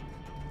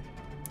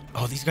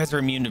 Oh, these guys are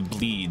immune to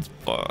bleeds.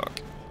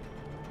 Fuck.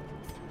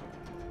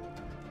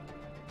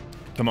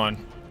 Come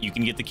on. You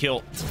can get the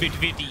kill. It's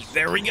 50-50.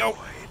 There we go.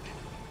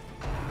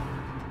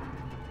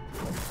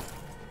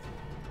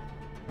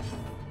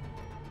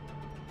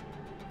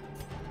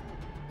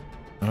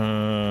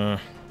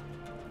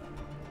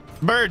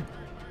 Bird.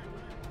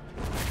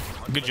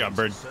 Good job,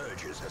 Bird.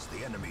 Surges as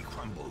the enemy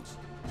crumbles.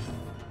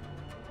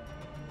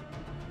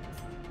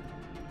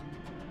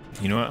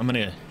 You know what? I'm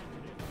gonna...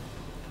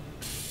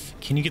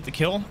 Can you get the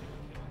kill?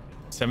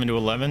 7 to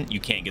 11?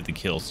 You can't get the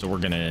kill, so we're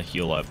gonna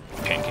heal up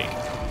Pancake.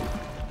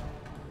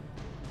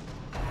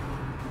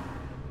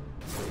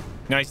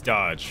 Nice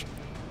dodge.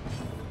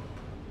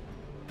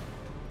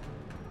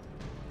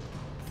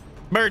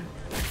 Bird.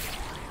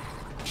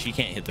 She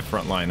can't hit the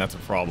front line. That's a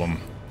problem.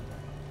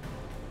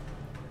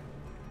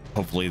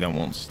 Hopefully that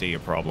won't stay a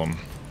problem.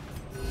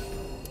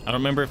 I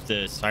don't remember if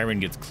the siren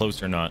gets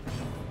close or not.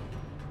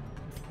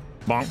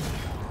 Bonk.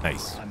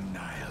 Nice.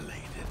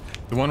 Annihilated.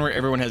 The one where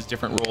everyone has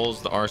different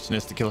roles, the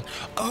arsonist, the killer.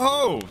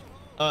 Oh!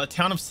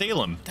 Town of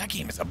Salem. That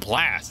game is a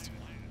blast.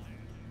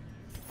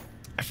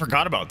 I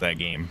forgot about that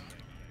game.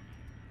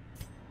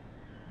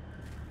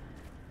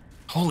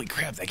 Holy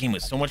crap, that game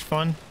was so much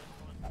fun.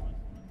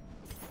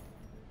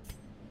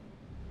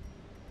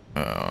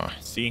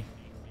 See?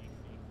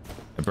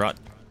 I brought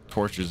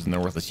torches and they're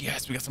worthless.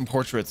 Yes, we got some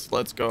portraits.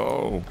 Let's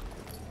go.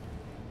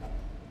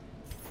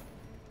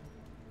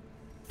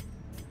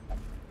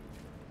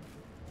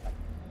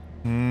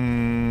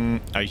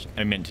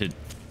 I meant to.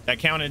 That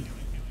counted.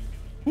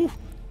 Whew.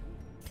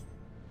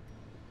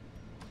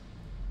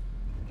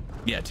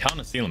 Yeah, Town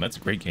of Salem. That's a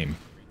great game.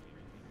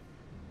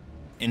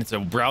 And it's a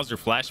browser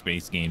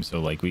flash-based game, so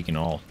like we can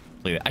all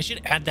play that. I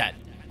should add that.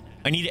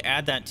 I need to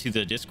add that to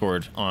the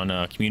Discord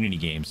on community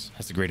games.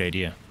 That's a great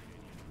idea.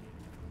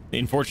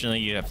 Unfortunately,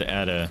 you have to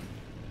add a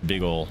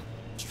big ol'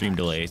 stream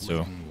delay,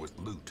 so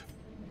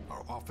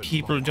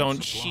people don't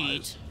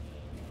cheat.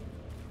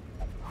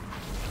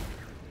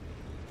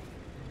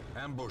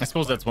 I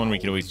suppose that's one we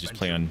could always just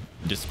play on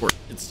Discord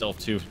itself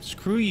too.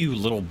 Screw you,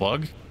 little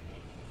bug.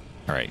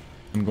 All right,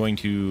 I'm going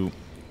to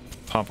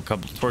pop a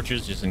couple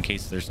torches just in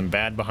case there's some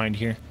bad behind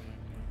here.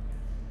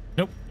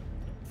 Nope.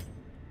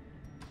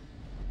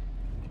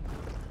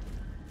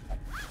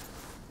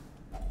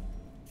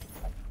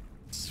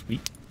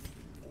 Sweet.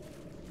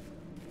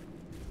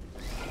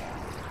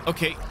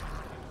 Okay.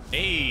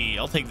 Hey,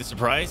 I'll take the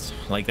surprise.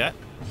 Like that.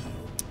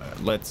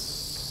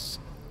 Let's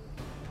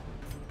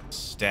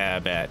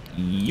stab at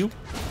you.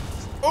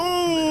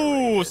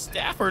 Oh,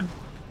 Stafford.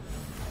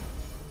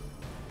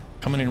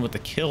 Coming in with the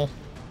kill.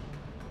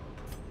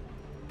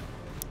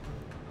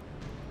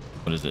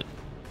 What is it?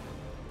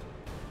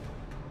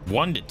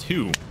 1 to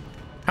 2.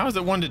 How is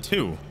it 1 to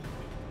 2?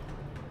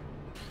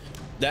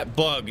 That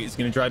bug is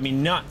going to drive me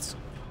nuts.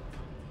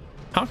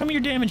 How come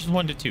your damage is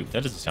 1 to 2?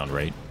 That doesn't sound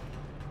right.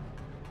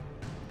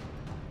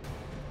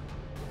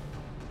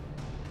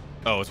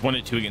 Oh, it's 1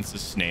 to 2 against the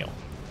snail.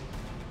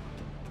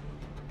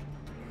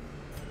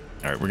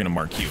 All right, we're going to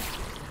mark you.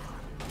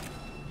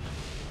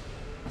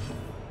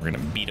 We're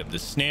going to beat up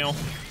this snail.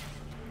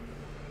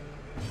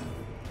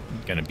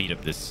 Gonna beat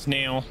up this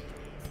snail.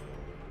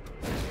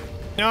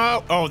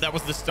 No! Oh, that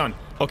was the stun.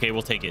 Okay,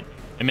 we'll take it.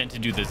 I meant to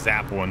do the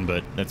zap one,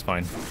 but that's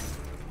fine.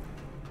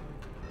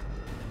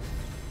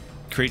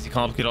 Crazy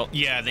complicated.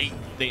 Yeah,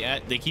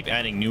 they keep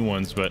adding new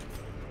ones, but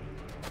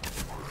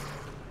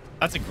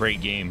that's a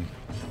great game.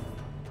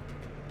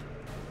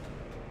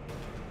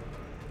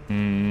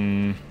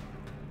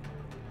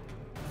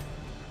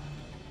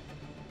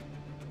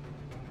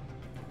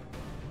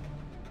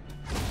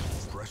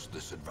 Press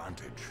this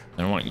advantage.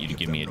 I don't want you to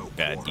give me a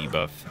bad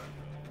debuff.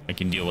 I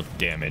can deal with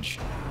damage.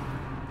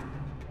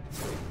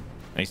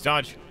 Nice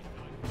dodge.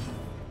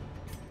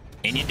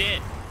 And you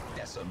did.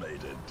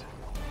 Decimated.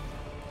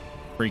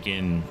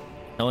 Freaking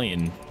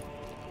Hellion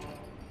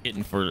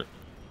hitting for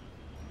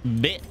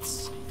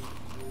bits.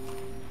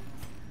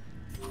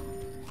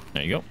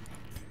 There you go.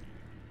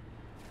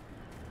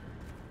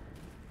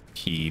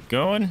 Keep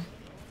going.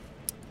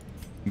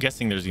 I'm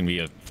guessing there's gonna be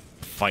a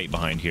fight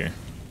behind here.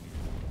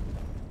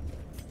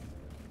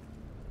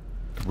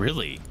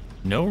 Really?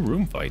 No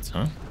room fights,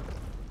 huh?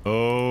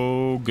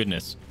 Oh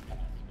goodness.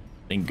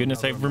 Thank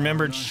goodness I've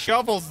remembered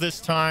shovels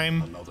this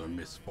time. Another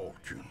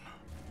misfortune.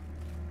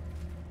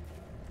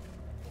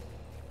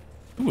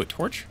 Ooh, a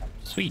torch?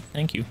 Sweet,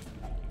 thank you.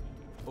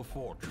 A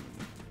fortune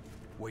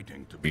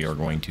waiting to We are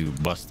going to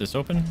bust this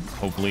open.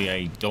 Hopefully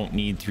I don't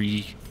need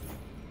 3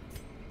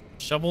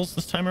 shovels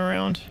this time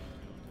around.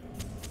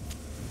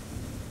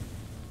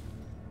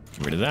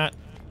 Get rid of that.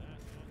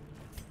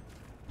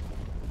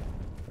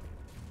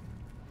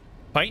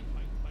 Fight.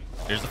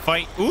 There's a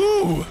fight.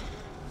 Ooh!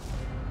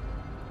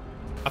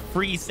 A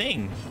free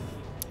thing.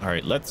 All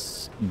right,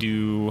 let's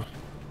do...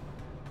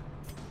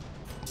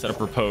 Set up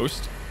her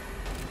post.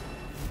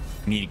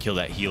 We need to kill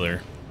that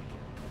healer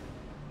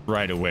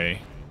right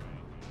away.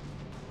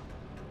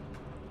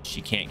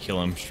 She can't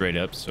kill him straight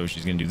up, so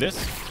she's gonna do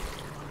this.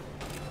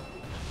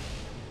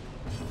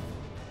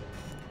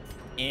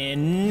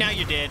 And now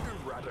you're dead.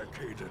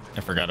 eradicated.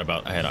 I forgot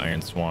about I had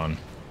Iron Swan.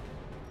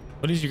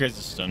 What is your guys'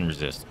 stun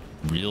resist?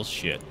 Real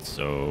shit,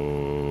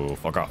 so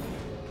fuck off.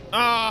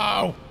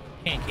 Oh!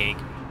 Pancake.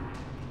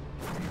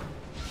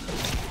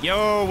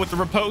 Yo, with the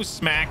repose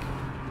smack.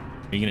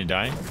 Are you gonna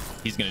die?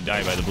 He's gonna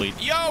die by the bleed.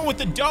 Yo, with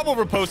the double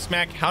repose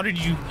smack. How did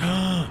you...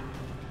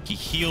 He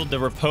healed the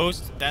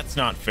repose? That's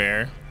not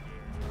fair.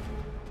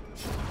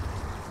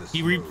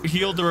 He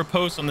healed the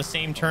repose on the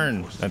same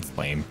turn. That's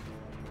lame.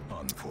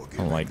 I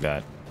don't like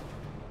that.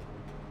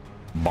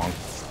 Bonk.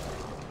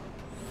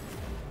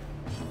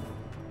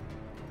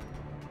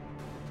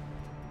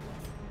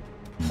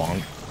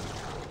 Bonk.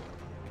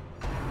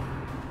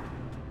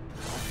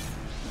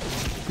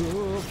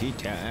 Cookie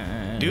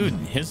time. Dude,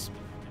 his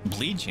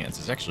bleed chance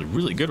is actually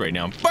really good right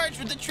now. Barge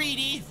with the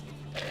treaties.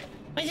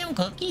 Want some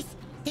cookies?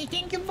 Say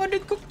thank you for the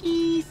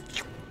cookies.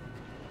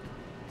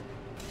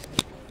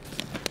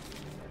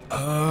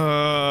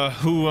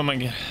 Who am I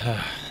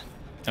gonna...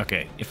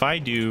 Okay, if I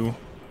do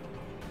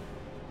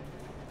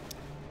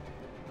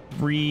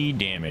 3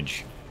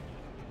 damage,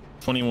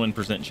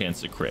 21%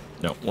 chance to crit.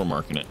 No, we're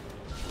marking it.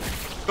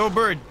 Go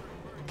bird.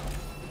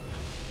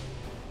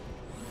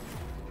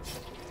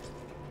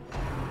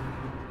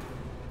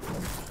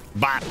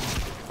 Bot.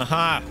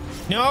 Aha.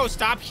 No,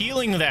 stop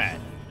healing that.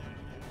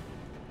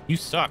 You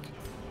suck.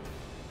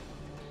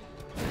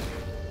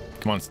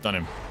 Come on, stun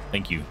him.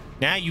 Thank you.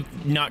 Now you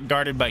not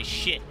guarded by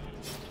shit.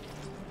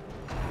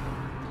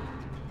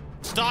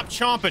 Stop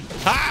chomping.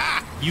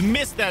 Ah! You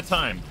missed that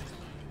time.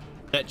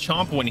 That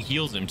chomp one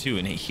heals him too,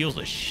 and it heals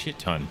a shit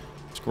ton.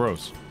 It's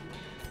gross.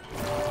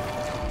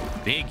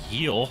 Big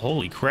heal.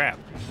 Holy crap.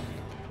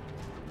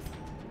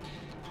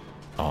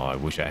 Oh, I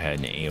wish I had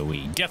an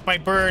AoE. Death by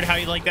bird. How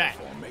you like that?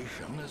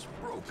 Formation is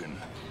broken.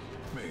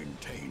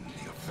 Maintain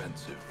the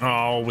offensive.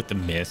 Oh, with the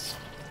miss.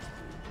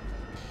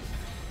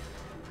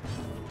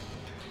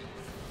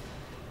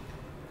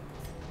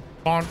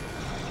 Bonk.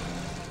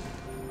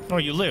 Oh,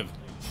 you live.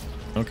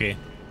 Okay.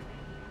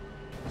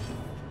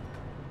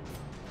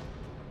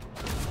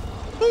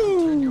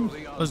 Woo.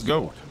 Let's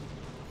go.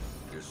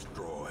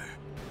 Destroy.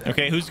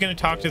 Okay, who's gonna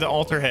talk to the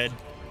altar head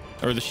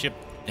or the ship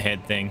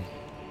head thing?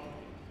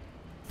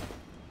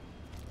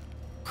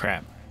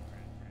 Crap.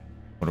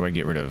 What do I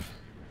get rid of?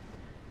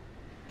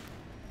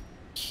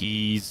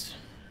 Keys.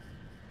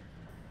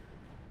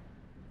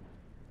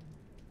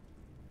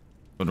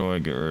 What do I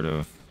get rid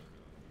of?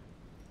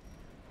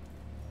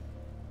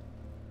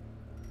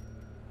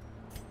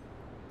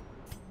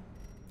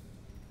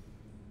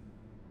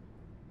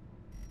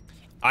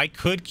 I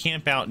could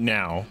camp out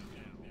now.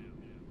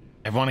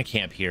 I want to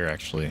camp here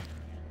actually,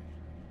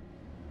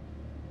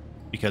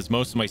 because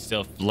most of my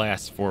stuff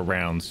lasts 4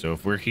 rounds. So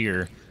if we're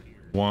here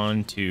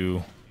 1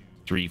 2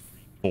 3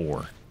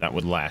 4, that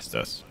would last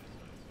us.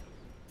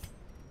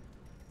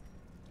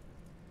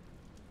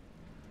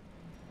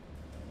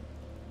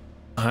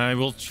 I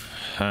will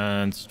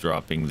it's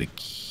dropping the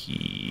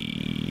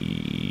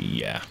key.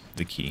 Yeah,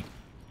 the key.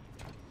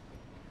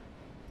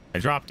 I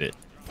dropped it.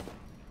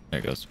 There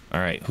it goes. All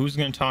right, who's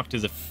gonna talk to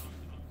the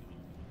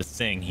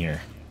thing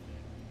here?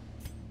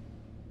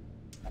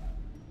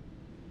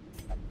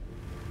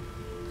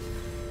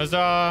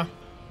 Huzzah!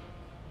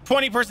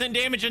 20%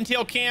 damage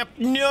until camp.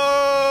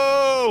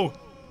 No!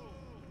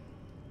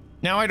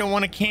 Now I don't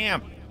want to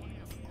camp.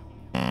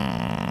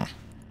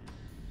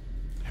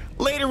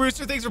 Later,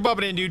 Rooster. Thanks for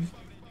bumping in, dude.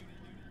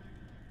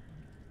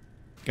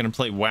 Gonna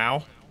play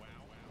WoW.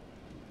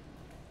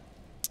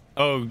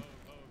 Oh,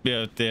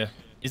 yeah.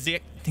 Is the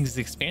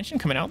expansion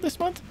coming out this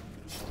month?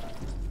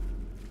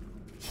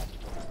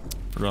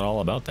 Forgot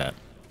all about that.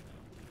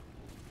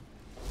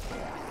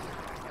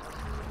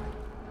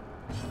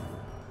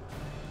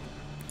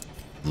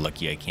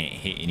 Lucky I can't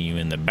hit you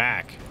in the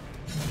back.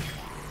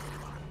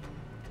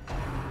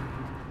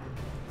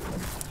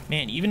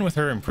 Man, even with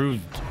her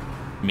improved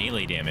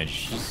melee damage,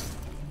 she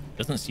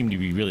doesn't seem to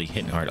be really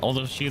hitting hard.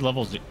 Although she's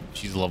level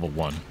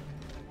 1.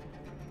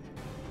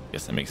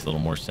 Guess that makes a little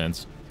more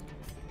sense.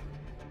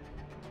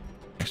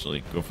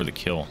 Actually, go for the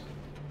kill.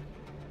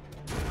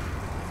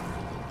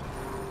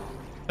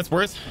 That's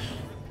worth.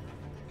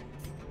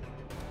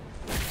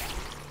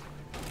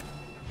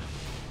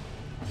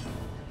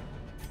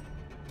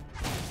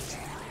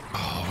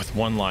 Oh, with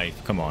 1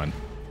 life. Come on.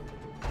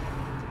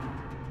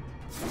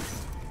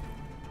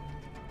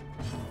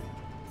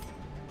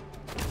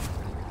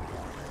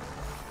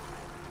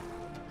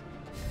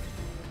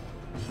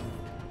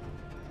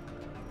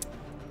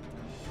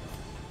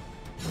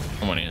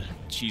 I want to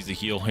cheese a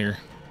heal here.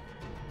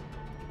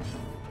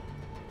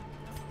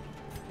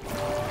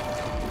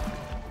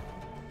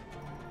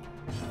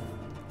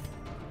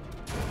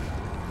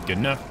 Good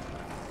enough.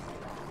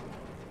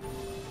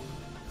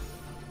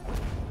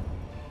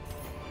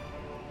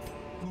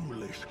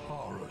 Foolish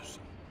horrors.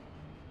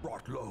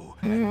 Brought low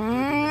and driven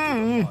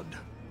into the mud.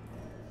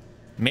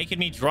 Making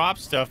me drop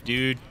stuff,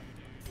 dude.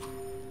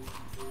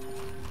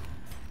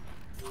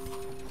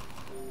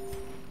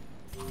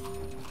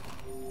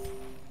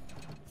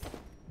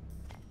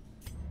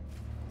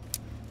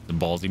 The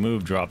ballsy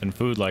move, dropping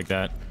food like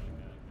that.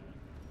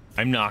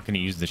 I'm not going to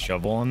use the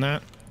shovel on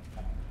that.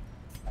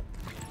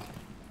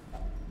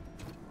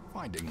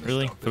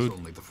 Really? Food?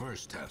 Only the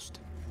first test.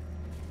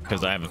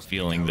 Because I have a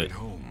feeling that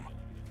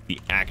the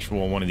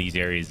actual one of these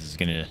areas is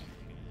going to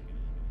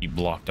be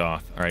blocked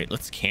off. All right,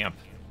 let's camp.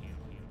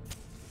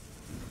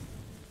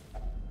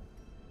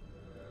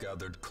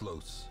 Gathered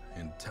close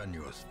in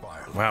tenuous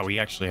firelight. Wow, we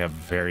actually have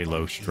very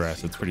low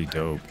stress. It's pretty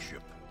dope.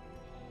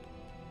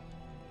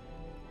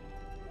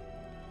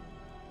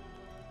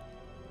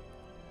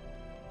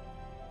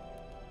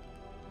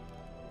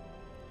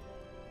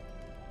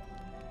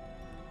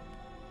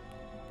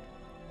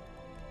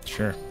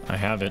 Sure, I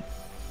have it.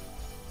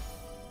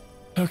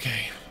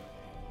 Okay.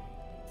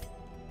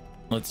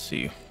 Let's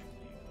see.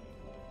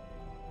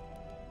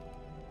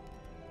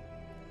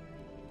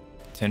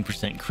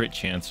 10% crit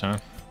chance, huh?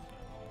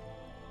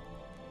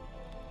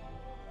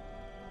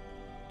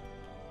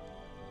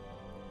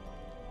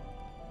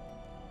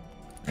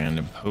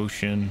 Random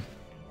potion.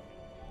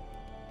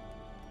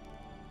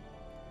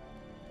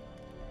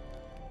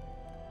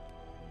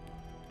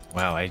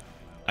 Wow,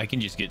 I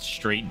can just get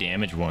straight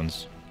damage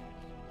ones.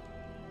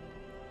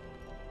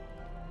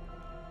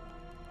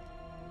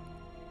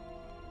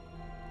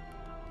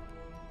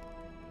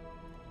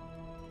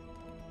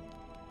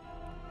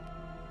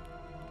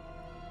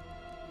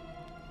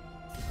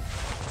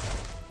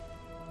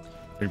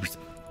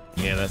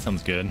 Yeah, that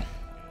sounds good.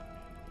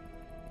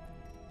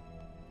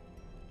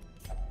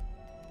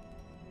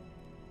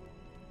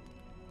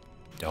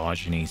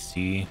 dodge an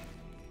AC.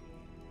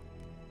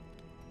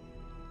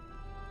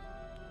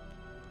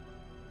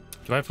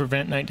 Do I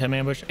prevent nighttime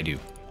ambush? I do.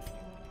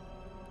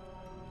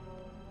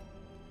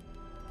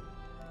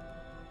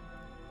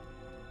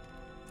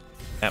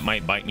 That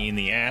might bite me in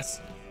the ass.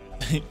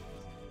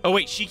 Oh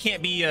wait, she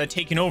can't be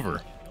taken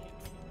over.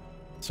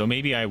 So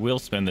maybe I will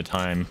spend the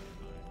time,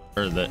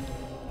 or the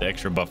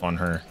extra buff on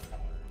her.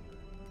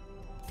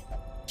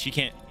 She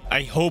can't.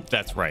 I hope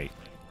that's right.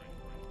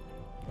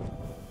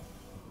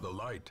 The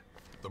light,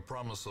 the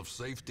promise of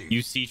safety.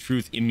 You see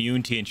truth,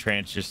 immune to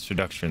enchantress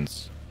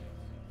seductions.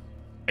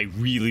 I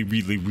really,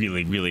 really,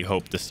 really, really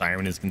hope the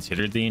siren is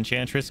considered the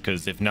enchantress,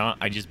 because if not,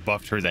 I just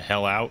buffed her the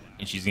hell out,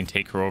 and she's gonna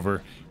take her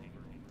over,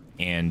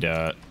 and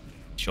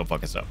she'll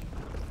fuck us up.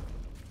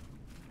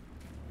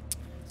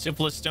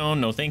 Syphilis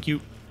stone, no thank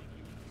you.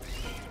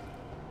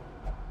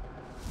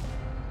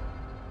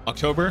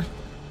 October,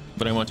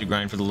 but I want to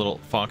grind for the little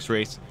fox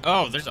race.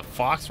 Oh, there's a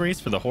fox race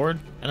for the horde?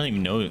 I don't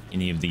even know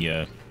any of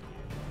the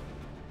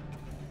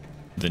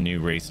new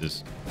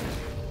races.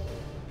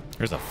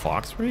 There's a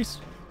fox race?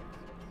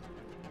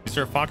 Is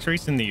there a fox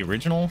race in the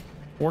original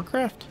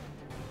Warcraft?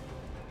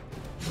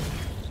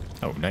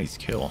 Oh, nice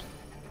kill.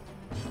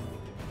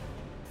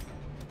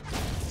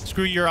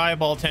 Screw your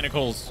eyeball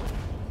tentacles.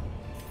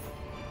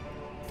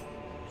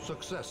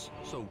 Success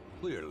so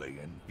clearly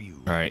in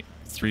view. All right,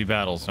 3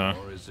 battles, huh?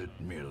 Or is it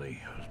merely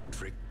a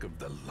trick of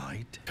the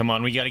light? Come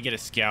on, we got to get a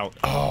scout.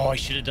 Oh, I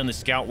should have done the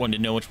scout one to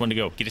know which one to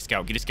go. Get a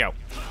scout, get a scout.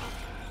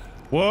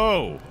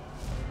 Whoa.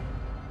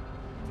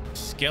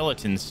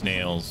 Skeleton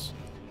snails.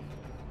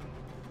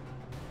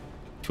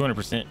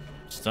 200%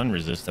 stun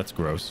resist. That's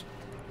gross.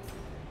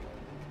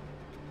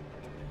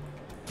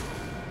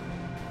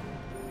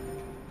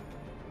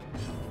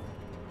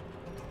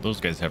 Those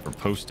guys have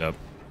riposte up.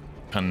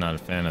 Kind of not a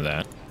fan of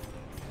that.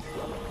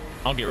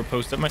 I'll get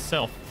riposte up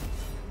myself.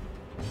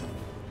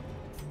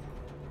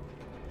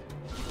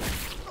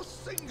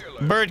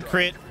 Bird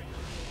crit.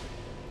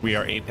 We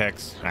are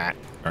Apex. Ah.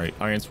 All right,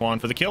 Iron Swan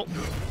for the kill.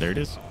 There it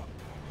is.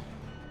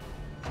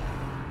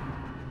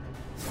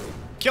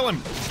 Kill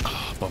him.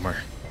 Oh, bummer.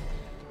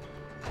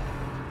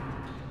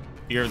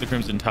 Fear of the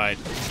Crimson Tide.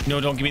 No,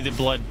 don't give me the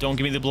blood. Don't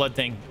give me the blood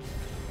thing.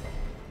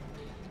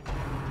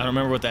 I don't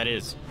remember what that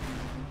is.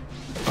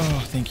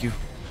 Oh, thank you.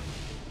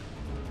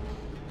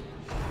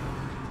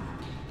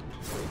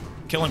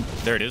 Kill him.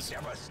 There it is.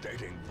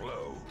 Devastating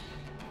blow.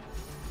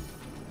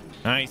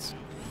 Nice.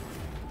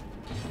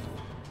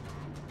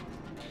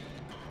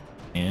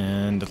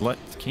 And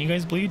can you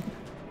guys bleed?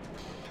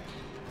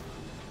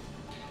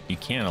 You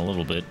can a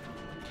little bit.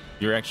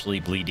 You're actually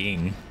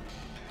bleeding.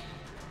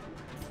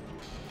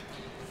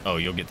 Oh,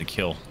 you'll get the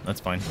kill. That's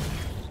fine.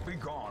 Be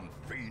gone,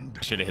 fiend.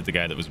 Should have hit the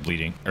guy that was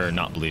bleeding, or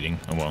not bleeding.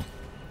 Oh well.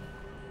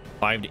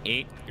 5 to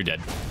 8, you're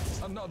dead.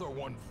 Another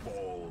one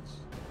falls.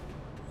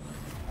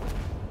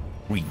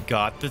 We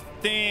got the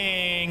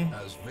thing.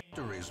 As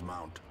victories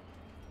mount,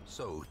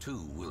 so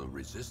too will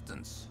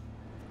resistance.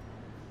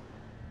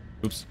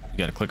 Oops, you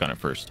gotta click on it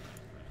first.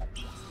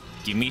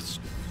 Give me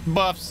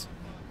buffs.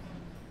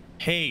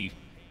 Hey.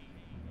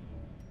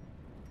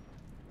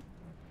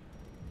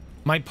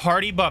 My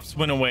party buffs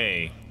went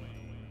away.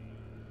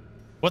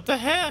 What the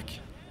heck?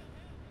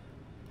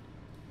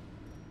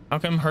 How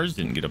come hers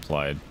didn't get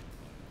applied?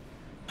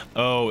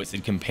 Oh, it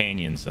said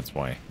companions, that's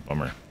why.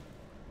 Bummer.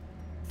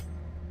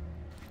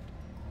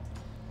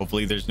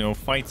 Hopefully there's no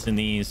fights in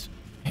these,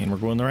 and we're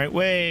going the right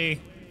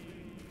way.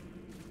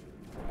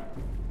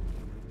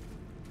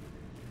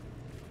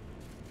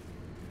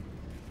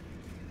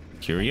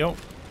 Curio.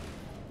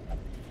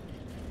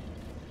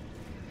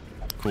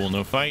 Cool,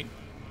 no fight.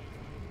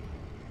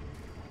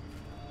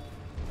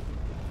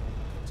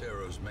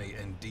 Terrors may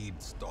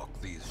indeed stalk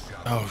these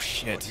shadows. Oh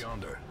shit. But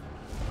yonder,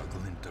 a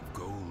glint of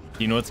gold.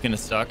 You know what's gonna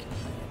suck?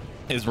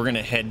 Is we're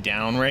gonna head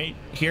down right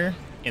here,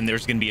 and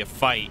there's gonna be a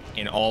fight,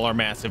 and all our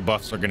massive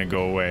buffs are gonna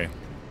go away.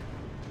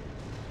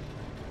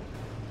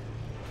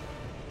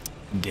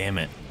 Damn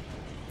it.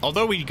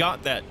 Although we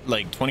got that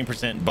like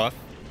 20% buff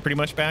pretty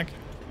much back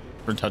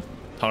for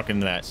talking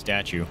to that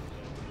statue.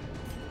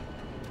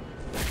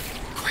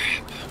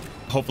 Crap.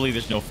 Hopefully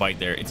there's no fight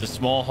there. It's a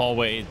small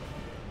hallway.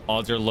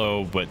 Odds are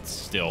low, but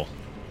still.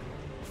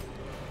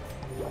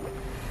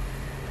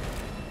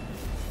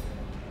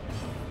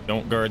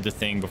 Don't guard the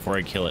thing before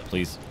I kill it,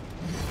 please.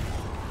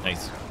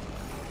 Nice.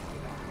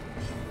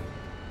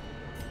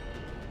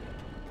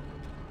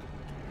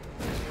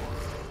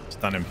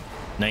 Stun him.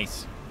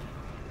 Nice.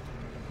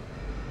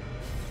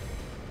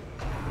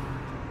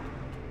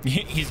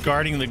 He's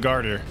guarding the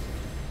garter,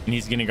 and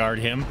he's gonna guard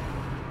him.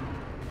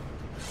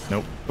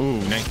 Nope.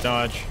 Ooh, nice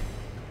dodge.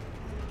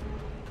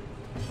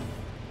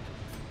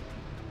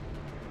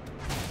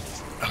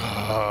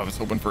 Oh, I was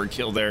hoping for a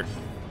kill there.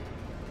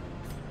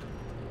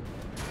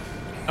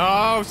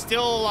 Oh,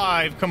 still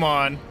alive. Come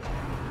on.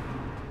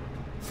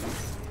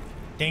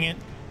 Dang it.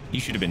 You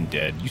should have been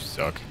dead. You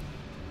suck.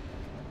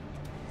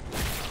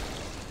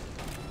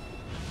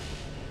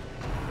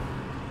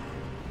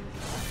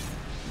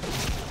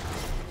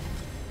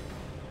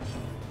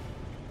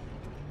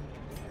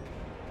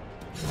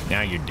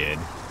 dead.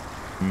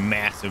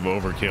 Massive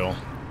overkill.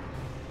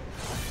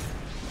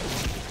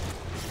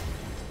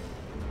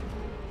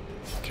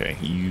 Okay,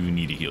 you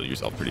need to heal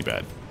yourself pretty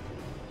bad.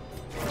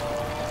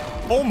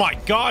 Oh my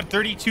god,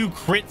 32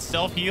 crit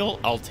self-heal.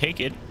 I'll take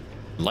it.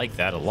 Like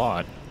that a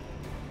lot.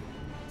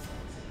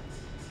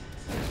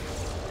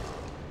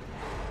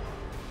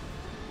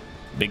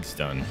 Big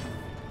stun.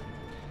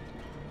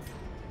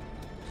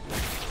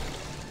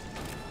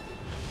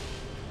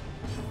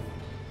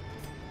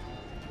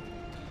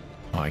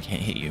 Oh, I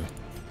can't hit you.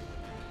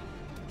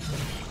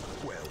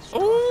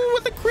 Oh,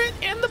 with the crit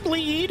and the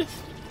bleed.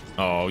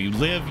 Oh, you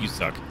live, you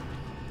suck.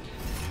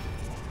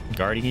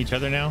 Guarding each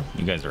other now?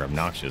 You guys are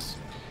obnoxious.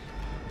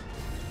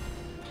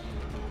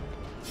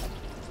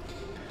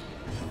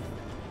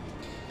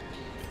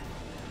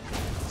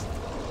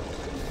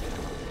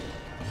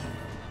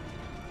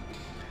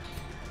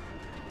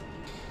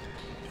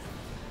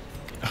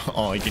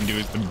 All I can do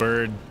is the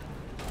bird.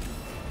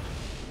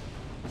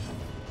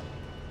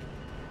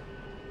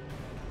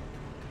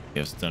 You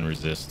have stun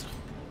resist.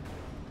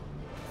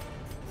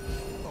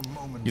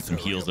 Get some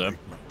heals up.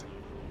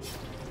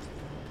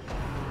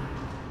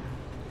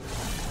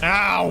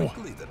 Ow!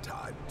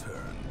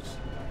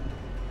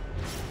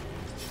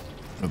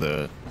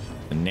 The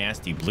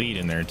nasty bleed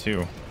in there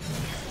too.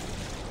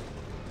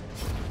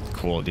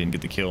 Cool, I didn't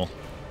get the kill.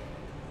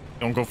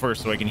 Don't go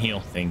first so I can heal.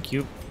 Thank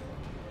you.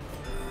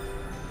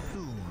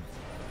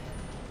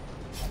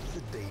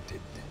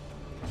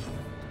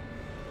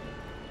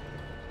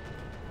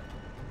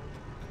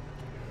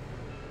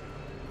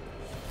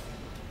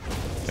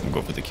 I'm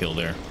go for the kill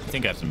there. I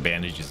think I have some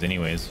bandages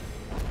anyways.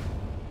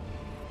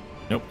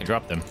 Nope, I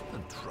dropped them.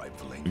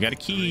 We got a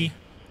key.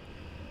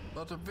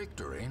 But a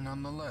victory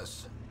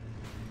nonetheless.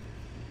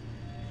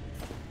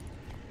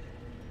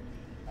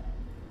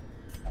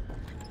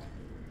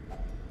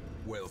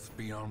 Wealth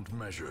beyond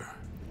measure.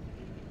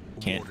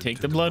 Can't take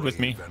the blood with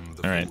me.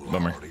 All right,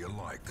 bummer. All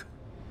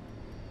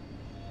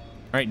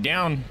right,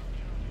 down.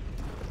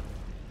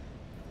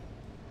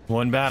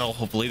 One battle.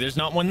 Hopefully there's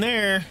not one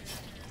there.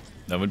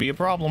 That would be a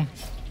problem.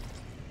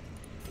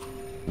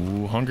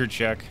 Ooh, hunger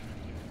check.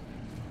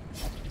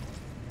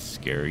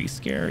 Scary,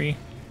 scary.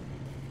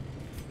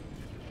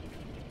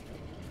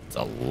 It's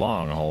a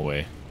long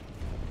hallway.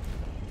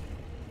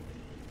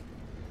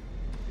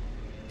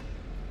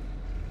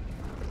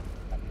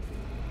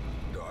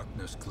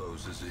 Darkness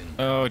closes in.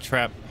 Oh,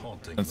 trap.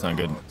 That's not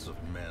good.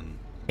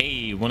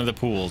 Hey, one of the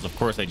pools. Of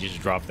course I just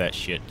dropped that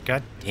shit.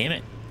 God damn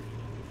it.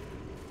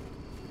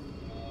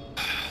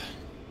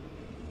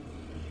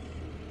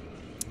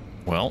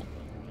 Well.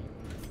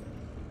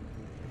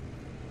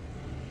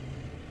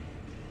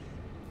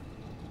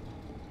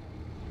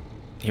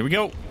 Here we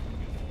go.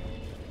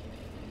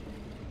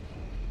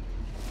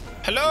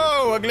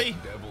 Hello, ugly.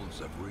 Devils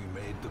have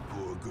remade the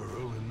poor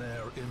girl in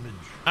their image.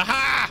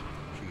 Aha!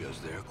 She is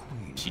their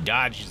queen. She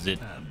dodges it.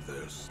 And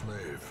their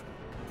slave.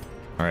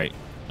 All right.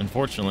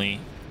 Unfortunately,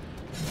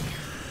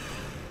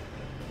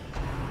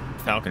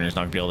 Falconer's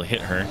not gonna be able to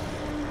hit her.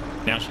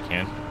 Now she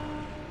can.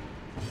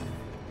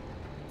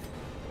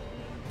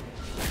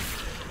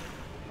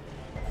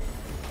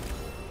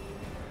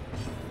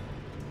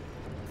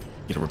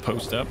 Get her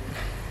post up.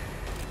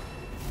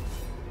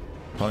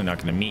 Probably not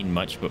gonna mean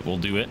much, but we'll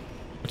do it.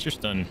 What's your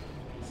stun?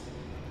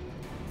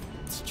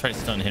 Let's try to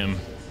stun him.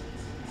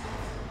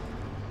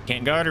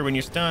 Can't guard her when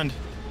you're stunned.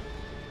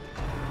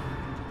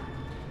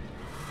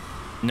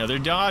 Another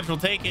dodge, we'll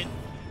take it.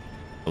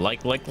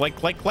 Like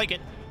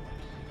it.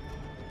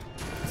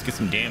 Let's get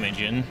some damage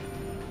in.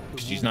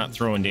 She's not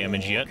throwing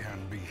damage yet.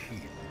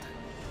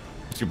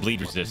 What's your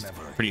bleed resist?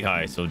 Pretty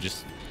high, so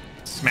just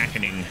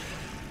smacking.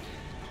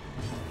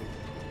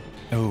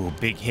 Oh,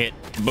 big hit.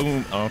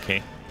 Boom. Oh,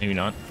 okay, maybe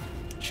not.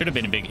 Should have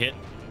been a big hit.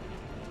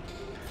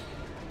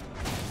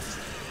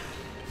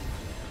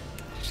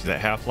 She's at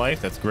half-life.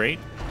 That's great.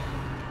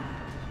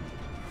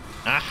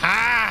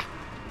 Aha!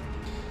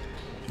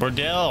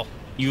 Bordell,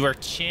 you are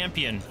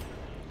champion.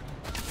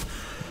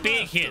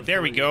 Big hit.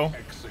 There we go.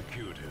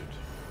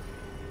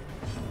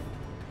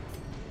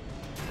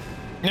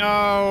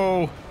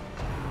 No.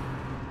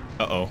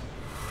 Uh-oh.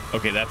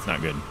 Okay, that's not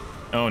good.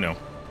 Oh, no.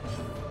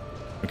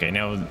 Okay,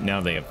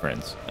 now they have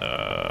friends.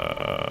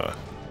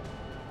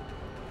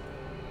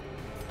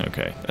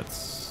 Okay,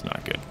 that's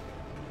not good.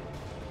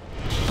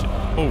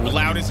 Oh,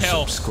 loud as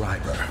hell.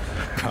 Subscriber,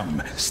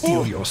 come,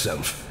 steel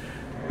yourself.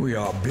 We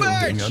are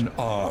building Birch! an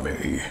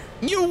army.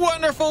 You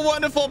wonderful,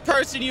 wonderful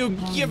person. You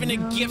giving a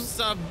gift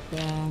sub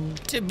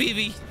to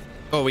BB.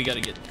 Oh, we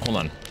gotta get. Hold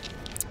on.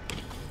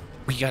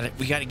 We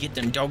gotta get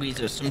them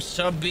doggies or some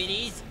sub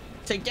biddies.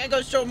 So thank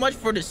you so much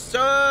for the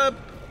sub.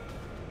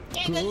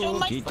 Thank you so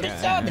much for the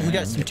sub. And we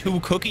got some 2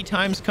 cookie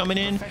times coming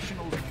in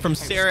from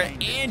Sarah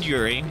and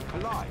Yuri.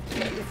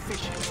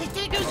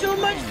 Thank you so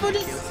much for the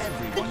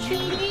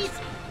treaties.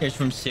 Here's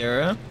from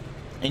Sarah,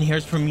 and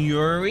here's from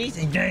Yuri.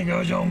 Thank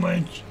you so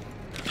much.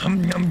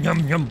 Yum yum yum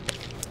yum.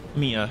 Let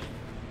me and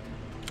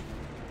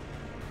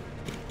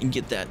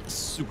get that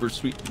super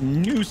sweet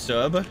new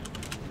sub.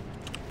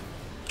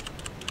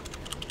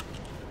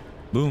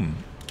 Boom.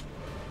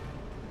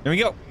 There we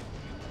go.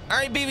 All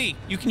right, baby.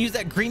 You can use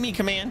that Greemy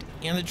command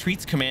and the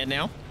Treats command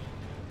now.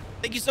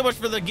 Thank you so much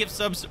for the gift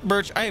subs,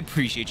 Birch. I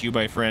appreciate you,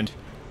 my friend.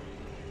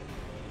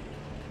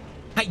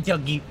 Hi,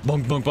 Dougie.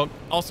 Bunk, bunk, bunk.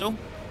 Also,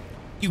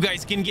 you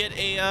guys can get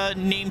a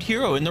named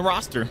hero in the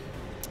roster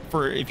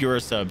for if you're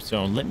a sub.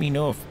 So let me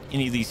know if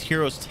any of these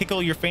heroes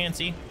tickle your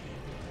fancy,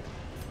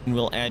 and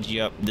we'll add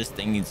you up. This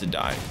thing needs to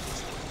die.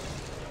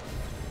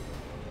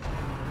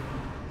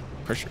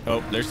 Pressure.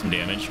 Oh, there's some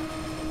damage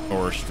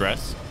or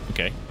stress.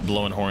 Okay,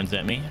 blowing horns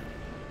at me.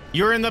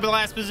 You're in the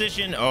last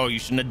position. Oh, you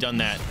shouldn't have done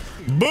that.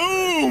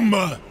 Boom!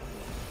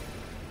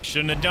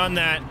 Shouldn't have done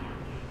that.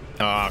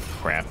 Oh,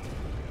 crap.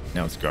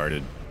 Now it's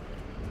guarded.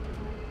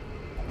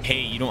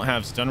 Hey, you don't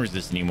have stun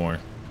resist anymore.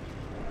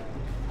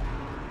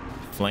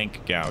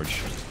 Flank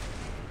gouge.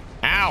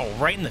 Ow,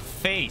 right in the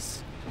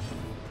face.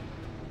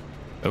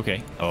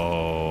 Okay.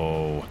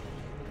 Oh,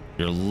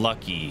 you're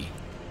lucky.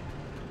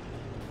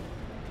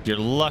 You're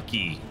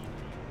lucky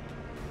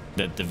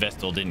that the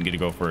Vestal didn't get to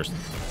go first.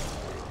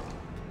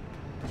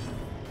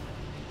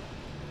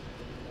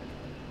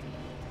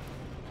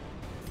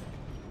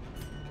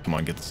 Come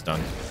on, get the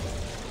stun.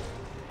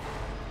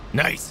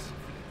 Nice.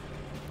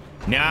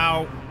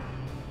 Now,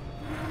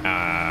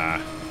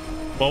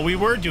 well, we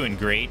were doing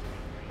great.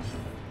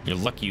 You're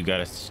lucky you got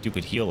a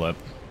stupid heal up.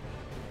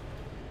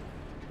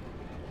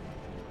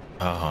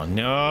 Oh,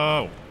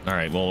 no. All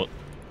right, well,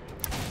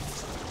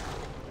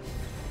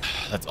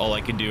 that's all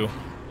I could do.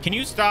 Can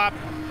you stop?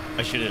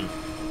 I should have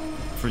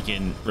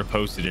freaking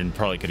reposted and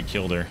probably could have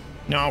killed her.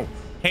 No.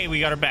 Hey, we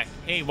got her back.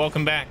 Hey,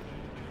 welcome back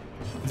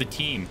to the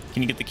team.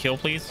 Can you get the kill,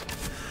 please?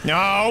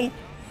 No.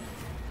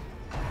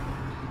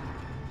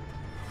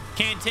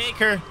 Can't take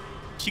her.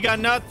 She got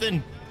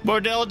nothing.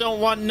 Bordell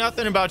don't want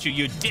nothing about you.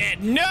 You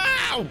dead.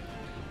 No.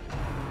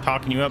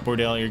 Talking you up,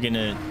 Bordell. You're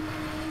gonna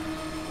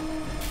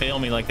fail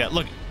me like that.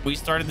 Look, we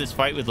started this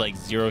fight with like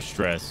 0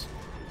 stress.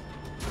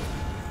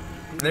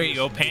 There you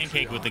go.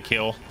 Pancake with the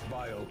kill.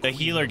 The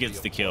healer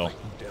gets the kill.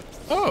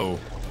 Oh,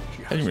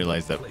 I didn't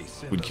realize that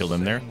would kill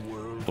them there.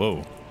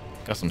 Whoa,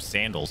 got some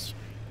sandals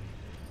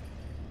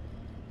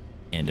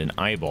and an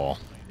eyeball.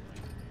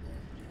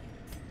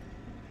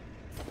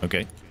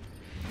 Okay,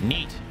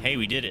 neat. Hey,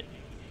 we did it.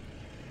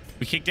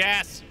 We kicked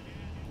ass.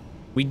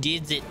 We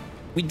did it.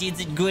 We did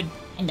it good.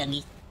 Hi,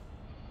 Dougie.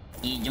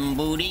 Eat some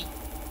booty.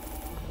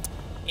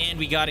 And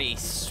we got a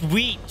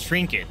sweet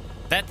trinket.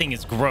 That thing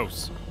is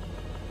gross.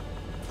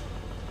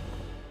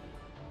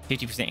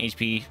 50%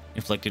 HP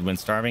inflicted when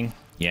starving.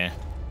 Yeah,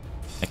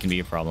 that can be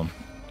a problem.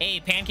 Hey,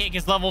 Pancake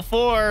is level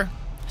 4.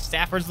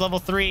 Stafford's level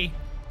 3.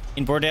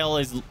 And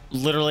Bordell is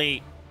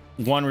literally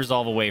 1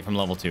 resolve away from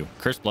level 2.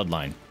 Cursed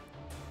Bloodline.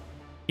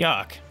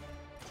 Yuck.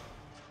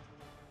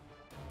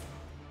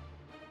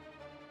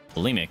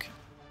 Bulimic.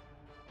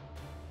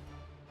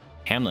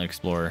 Hamlet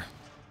Explorer.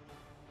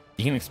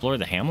 You can explore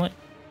the Hamlet?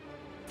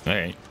 All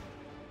right.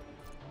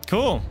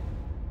 Cool.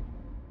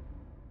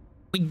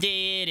 We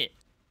did it.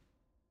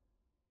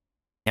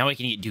 Now we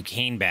can get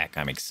Duquesne back.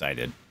 I'm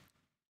excited.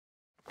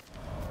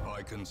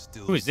 I can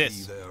still Who is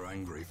this? see their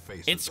angry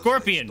faces It's as they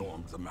Scorpion.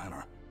 stormed the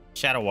manor.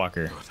 Shadow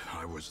Walker. But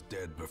I was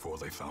dead before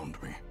they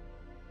found me.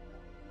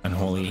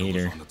 Unholy It was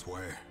Hater. on its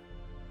way.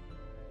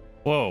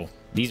 Whoa,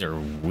 these are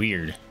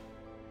weird.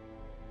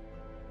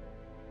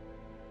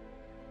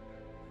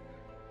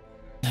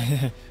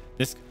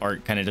 This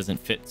art kind of doesn't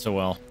fit so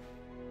well.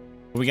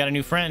 But we got a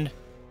new friend.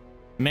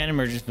 A man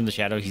emerges from the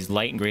shadow. He's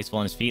light and graceful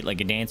on his feet.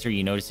 Like a dancer,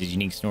 you notice his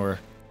unique sword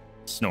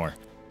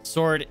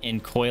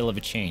and coil of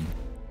a chain.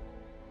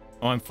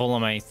 Oh, I'm full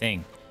on my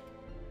thing.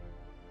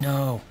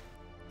 No.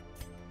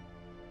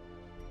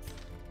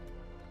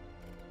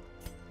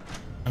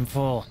 I'm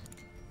full.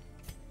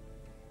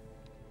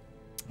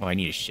 Oh, I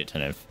need a shit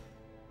ton of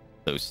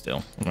those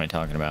still. What am I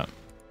talking about?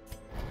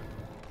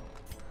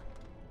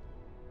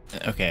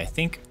 Okay, I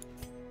think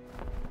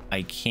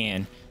I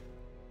can.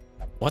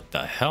 What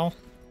the hell?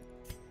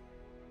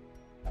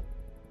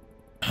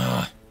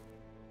 Ugh.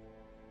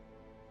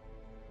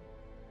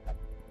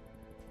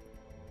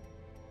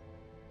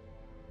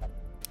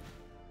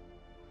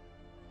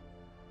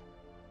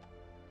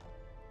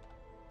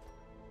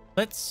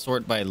 Let's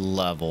sort by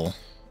level,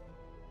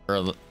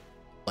 or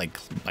like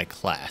by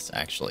class,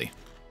 actually.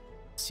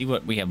 See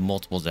what we have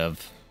multiples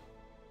of.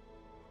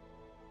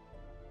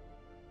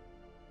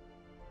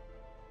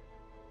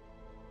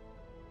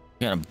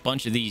 We got a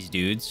bunch of these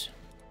dudes.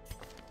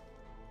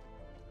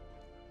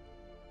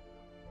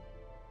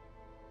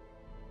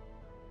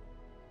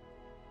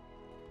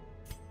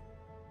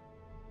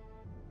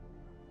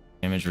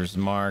 Imagers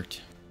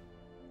marked.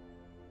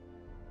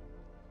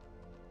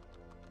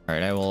 All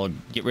right, I will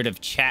get rid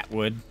of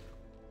Chatwood,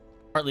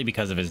 partly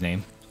because of his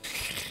name.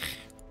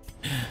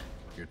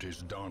 It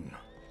is done.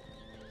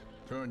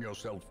 Turn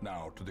yourself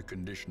now to the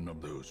condition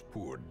of those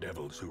poor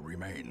devils who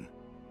remain.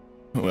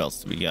 Who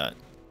else do we got?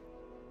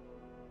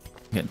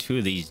 We got 2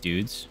 of these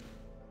dudes.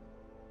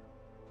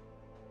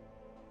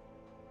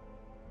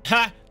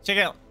 Ha! Check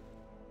it out.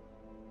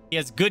 He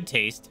has good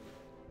taste,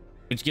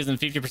 which gives him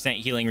 50%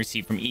 healing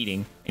received from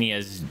eating, and he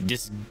has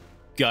disgusting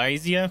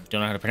Vaesive.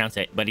 Don't know how to pronounce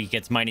it, but he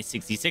gets minus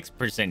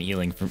 66%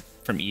 healing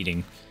from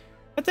eating.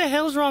 What the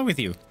hell's wrong with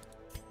you?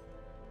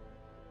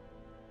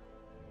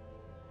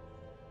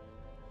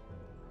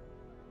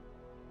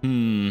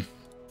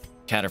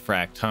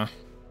 Cataphract, huh?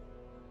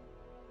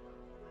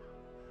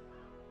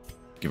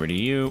 Get rid of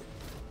you.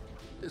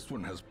 This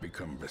one has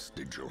become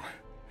vestigial.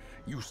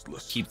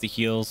 Useless. Keep the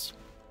heals.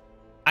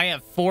 I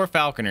have 4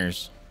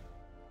 falconers.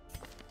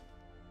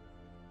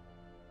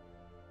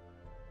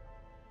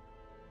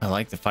 I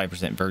like the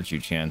 5% virtue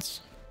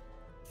chance.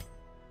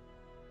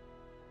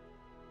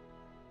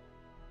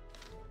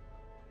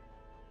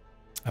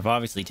 I've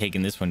obviously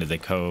taken this one to the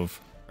cove,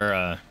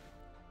 or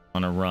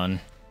on a run.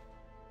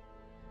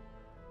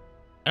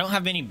 I don't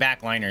have many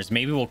backliners.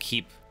 Maybe we'll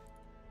keep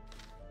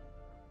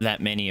that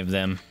many of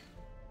them.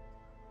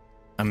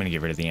 I'm gonna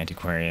get rid of the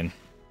antiquarian.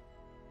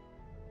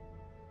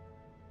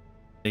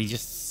 They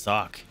just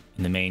suck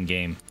in the main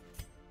game.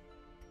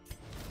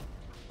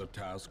 The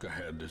task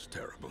ahead is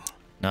terrible.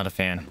 Not a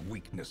fan. And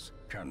weakness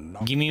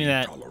cannot Give me be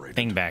that tolerated.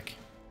 thing back.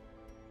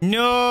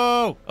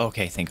 No!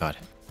 Okay, thank God.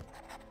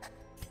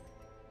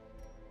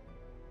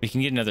 We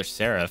can get another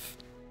Seraph.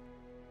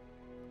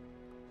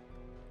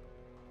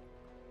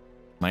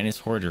 Minus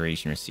horror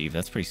duration received.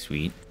 That's pretty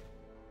sweet.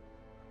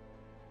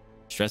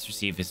 Stress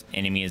received if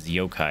enemy is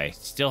yokai.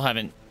 Still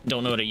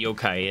don't know what a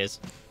yokai is.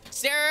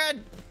 Sarah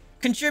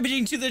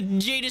contributing to the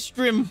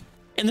Jadistrim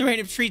and the Rain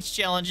of Treats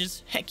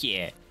challenges. Heck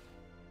yeah.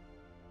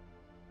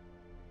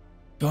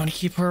 Do you want to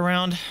keep her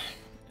around?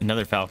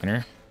 Another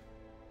falconer.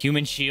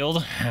 Human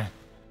shield.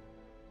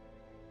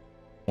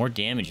 More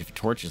damage if a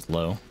torch is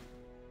low.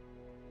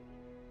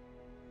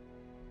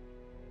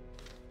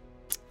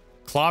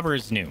 Clobber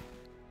is new.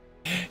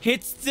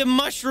 It's the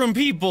mushroom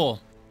people.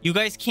 You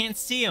guys can't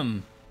see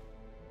them.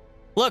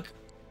 Look.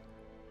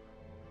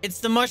 It's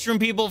the mushroom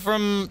people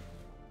from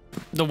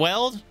the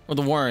Weld or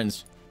the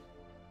Warrens.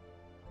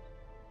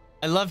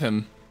 I love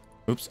him.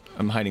 Oops,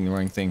 I'm hiding the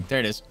wrong thing. There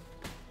it is.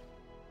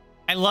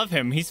 I love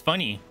him. He's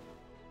funny.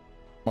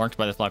 Marked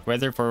by the flock.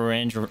 Whether for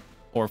revenge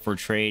or for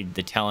trade,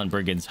 the Talon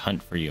Brigands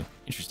hunt for you.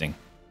 Interesting.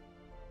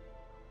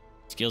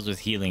 Skills with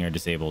healing are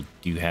disabled.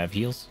 Do you have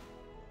heals?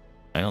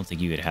 I don't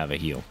think you would have a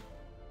heal.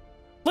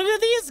 Look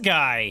at this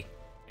guy.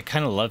 I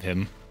kind of love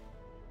him.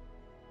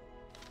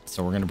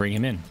 So we're going to bring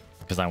him in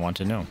because I want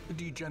to know. The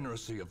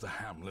degeneracy of the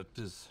hamlet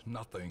is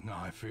nothing,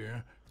 I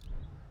fear,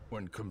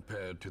 when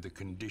compared to the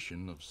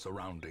condition of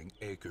surrounding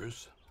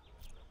acres.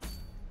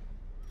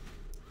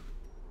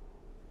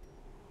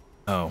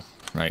 Oh,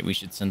 right. We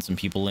should send some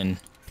people in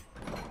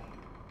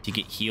to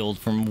get healed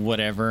from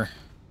whatever.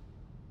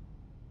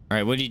 All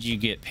right, what did you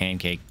get,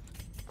 Pancake?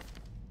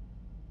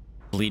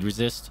 Bleed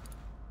resist?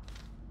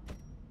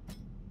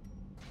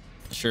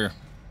 Sure.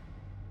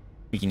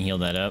 We can heal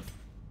that up.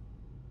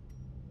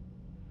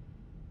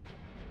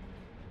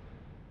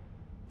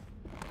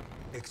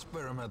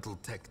 Experimental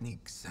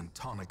techniques and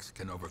tonics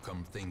can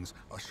overcome things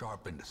a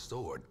sharpened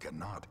sword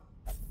cannot.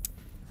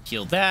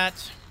 Heal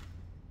that.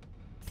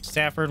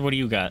 Stafford, what do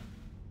you got?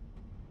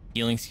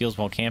 Healing skills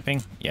while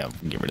camping? Yeah,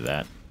 we'll get rid of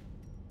that.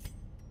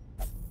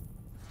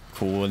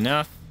 Cool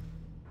enough.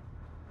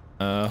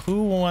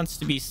 Who wants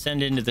to be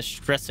sent into the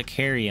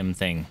Stressicarium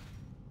thing?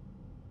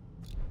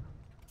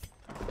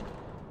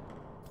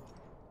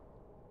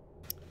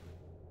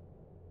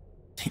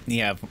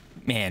 Yeah,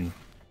 man.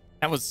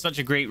 That was such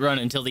a great run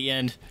until the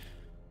end.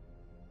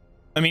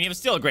 I mean, it was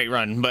still a great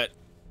run, but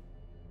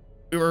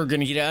we were going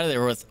to get out of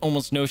there with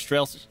almost no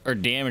stress or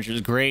damage. It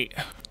was great.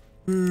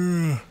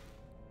 Do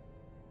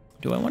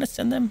I want to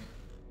send them?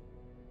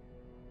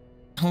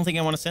 I don't think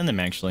I want to send them,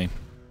 actually.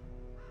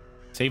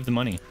 Save the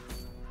money.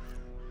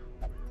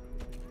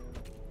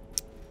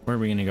 Where are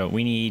we going to go?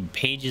 We need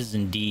pages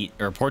and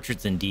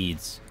portraits and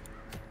deeds.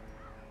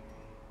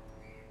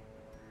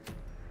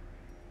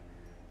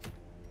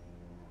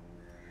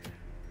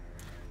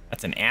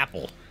 That's an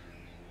apple.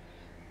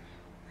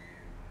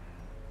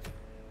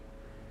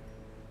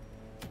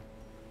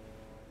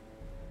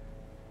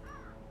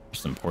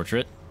 Some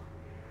portrait.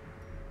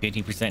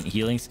 15%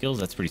 healing skills.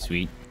 That's pretty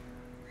sweet.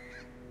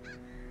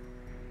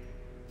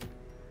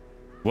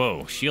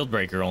 Whoa, shield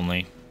breaker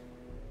only.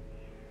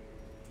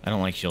 I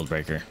don't like shield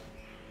breaker.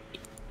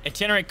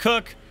 Itinerant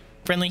cook.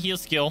 Friendly heal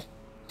skill.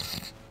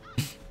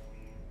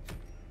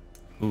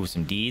 Ooh,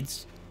 some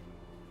deeds.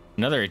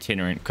 Another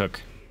itinerant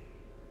cook.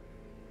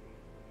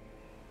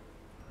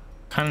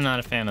 Kind of not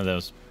a fan of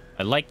those.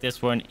 I like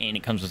this one, and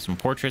it comes with some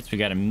portraits. We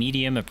got a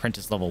medium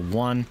apprentice level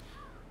 1.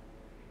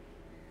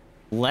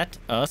 Let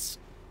us...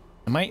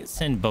 I might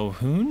send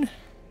Bohoon?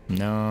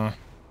 No.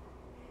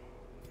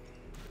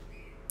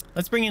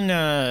 Let's bring in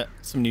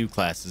some new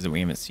classes that we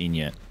haven't seen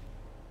yet.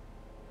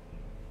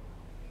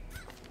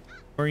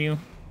 Who are you?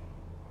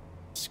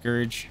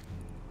 Scourge.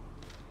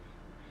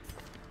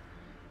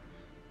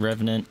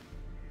 Revenant.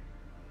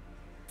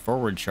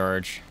 Forward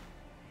charge.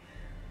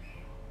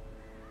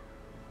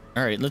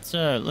 All right, let's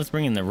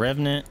bring in the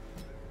Revenant.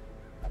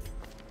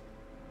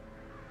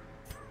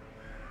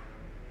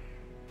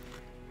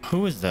 Who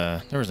was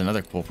there was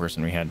another cool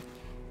person we had.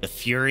 The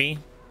Fury.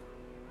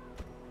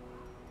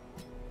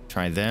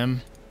 Try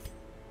them.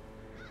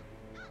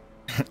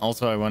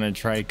 Also, I want to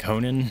try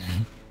Conan.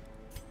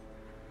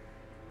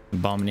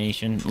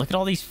 Abomination. Look at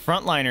all these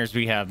frontliners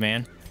we have,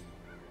 man.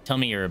 Tell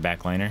me you're a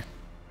backliner.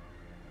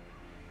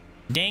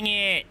 Dang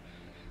it!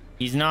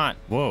 He's not.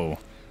 Whoa.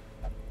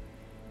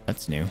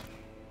 That's new.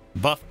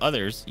 Buff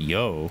others.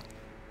 Yo.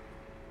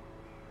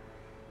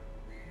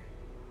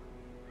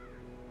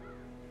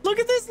 Look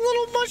at this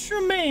little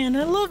mushroom man.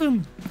 I love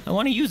him. I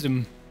want to use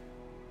him.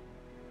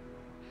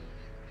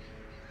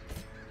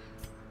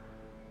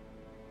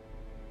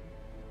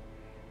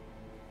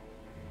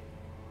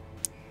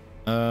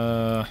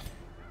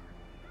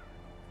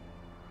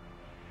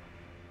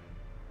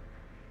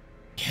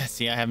 Yeah,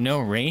 see, I have no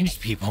ranged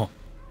people.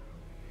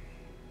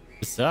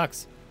 This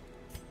sucks.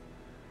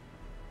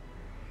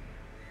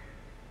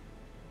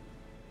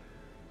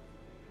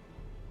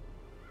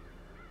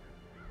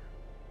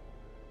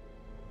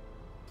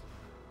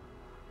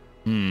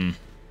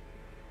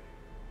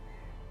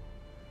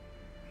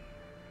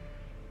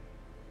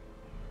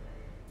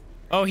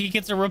 Oh, he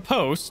gets a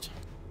riposte.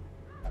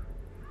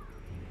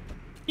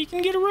 He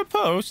can get a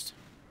riposte.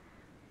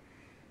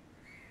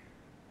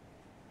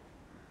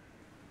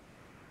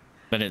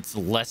 But it's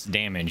less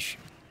damage.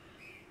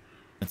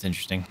 That's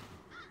interesting.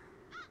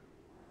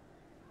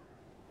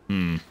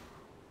 Kind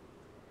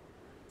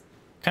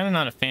of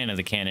not a fan of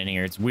the cannon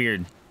here. It's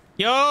weird.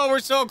 Yo, we're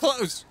so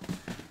close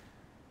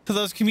to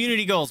those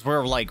community goals.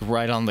 We're like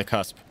right on the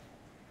cusp.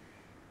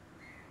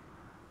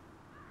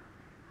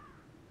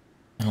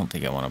 I don't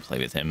think I want to play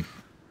with him.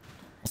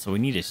 Also, we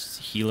need a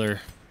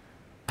healer.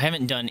 I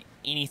haven't done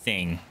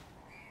anything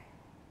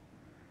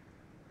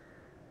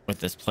with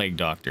this plague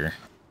doctor.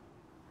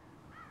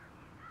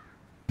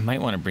 I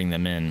might want to bring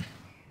them in.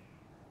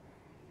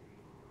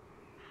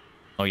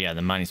 Oh yeah,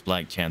 the minus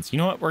black chance. You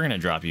know what? We're gonna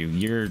drop you.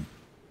 Your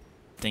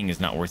thing is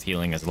not worth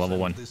healing as a level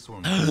 1.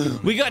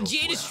 We got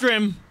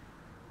Jadastrim.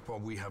 For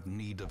we have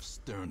need of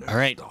sterner All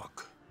right.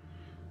 stock.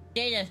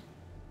 Jada,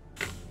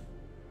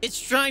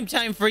 It's strime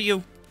time for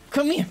you.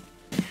 come here.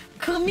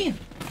 Come here.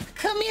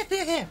 Come here.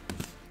 Come here.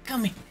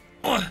 Come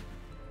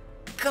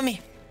here.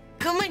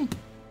 Come on.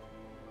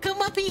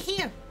 Come up in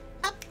here.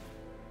 Up.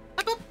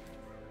 Up, up.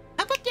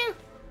 Up, up there.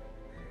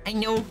 I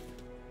know.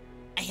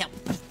 I help.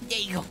 There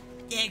you go.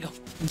 There you go.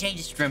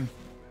 Jadastrim.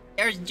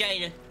 There's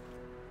Jada.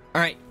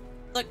 All right.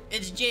 Look,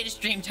 it's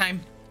Jadastream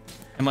time.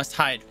 I must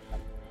hide.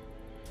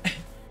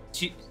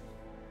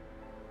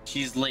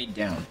 She's laid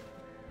down.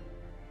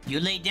 You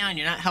laid down.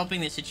 You're not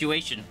helping the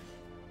situation.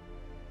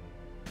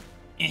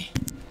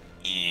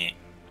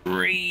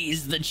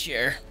 Raise the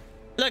chair.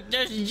 Look,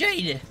 there's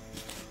Jada.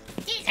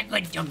 He's a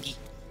good donkey.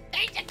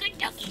 He's a good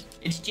donkey.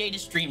 It's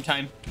Jadastream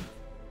time.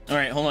 All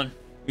right, hold on.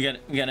 We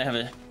gotta have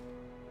a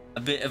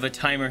bit of a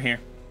timer here.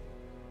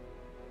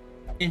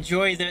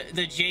 Enjoy the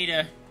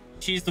Jada.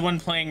 She's the one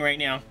playing right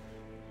now.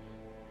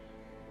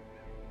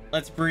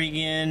 Let's bring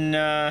in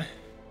okay,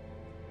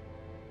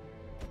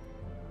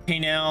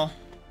 now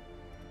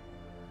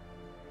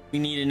we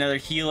need another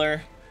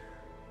healer.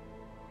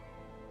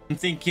 I'm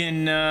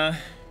thinking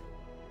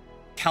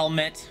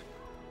Calmet,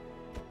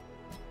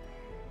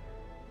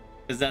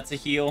 because that's a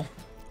heal.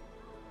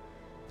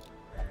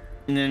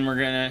 And then we're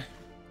gonna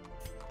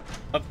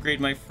upgrade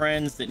my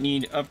friends that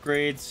need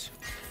upgrades.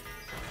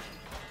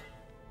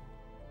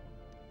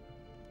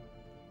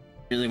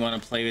 Really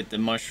want to play with the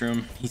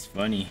mushroom. He's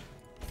funny.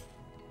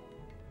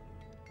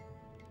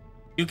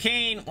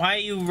 Duquesne, why are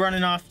you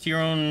running off to your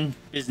own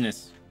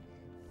business?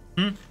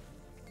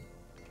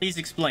 Please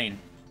explain.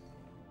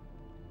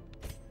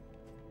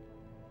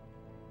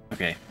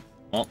 Okay.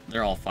 Well,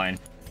 they're all fine.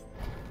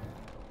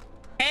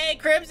 Hey,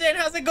 Crimson,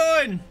 how's it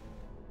going?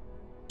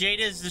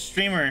 Jada's the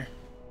streamer.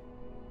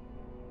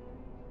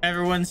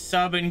 Everyone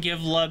sub and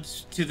give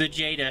loves to the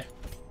Jada.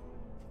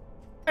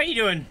 How you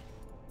doing?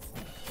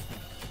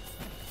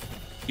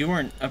 You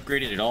weren't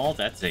upgraded at all?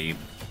 That's a...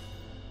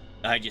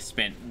 I just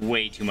spent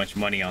way too much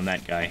money on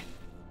that guy.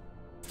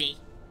 See?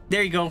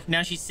 There you go.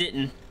 Now she's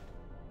sitting.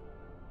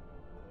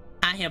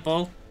 Hi,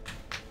 Hippo.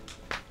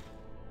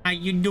 How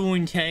you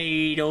doing,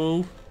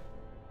 Tato?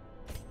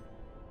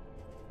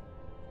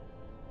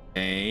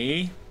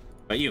 Okay. How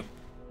about you?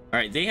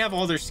 Alright, they have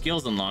all their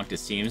skills unlocked, it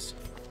seems.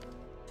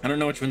 I don't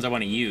know which ones I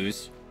want to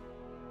use.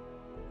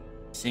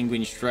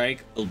 Sanguine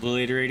Strike,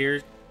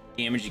 Obliterator,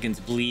 damage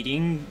against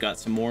bleeding, got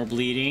some more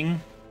bleeding.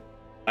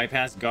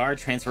 Bypass Guard,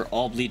 transfer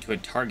all bleed to a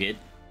target.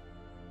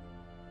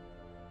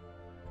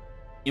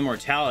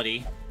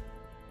 Immortality.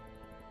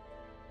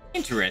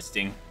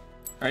 Interesting.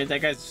 Alright,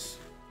 that guy's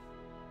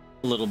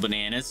a little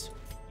bananas.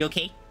 You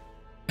okay?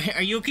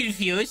 Are you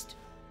confused?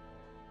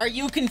 Are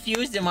you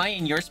confused? Am I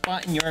in your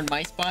spot and you're in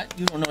my spot?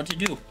 You don't know what to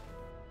do.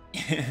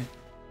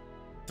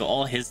 So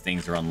all his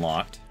things are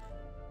unlocked.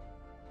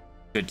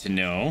 Good to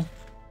know.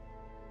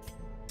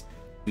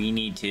 We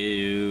need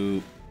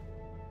to...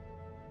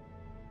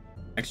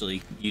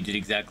 Actually, you did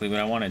exactly what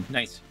I wanted.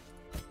 Nice.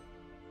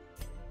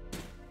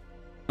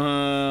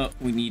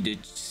 We need to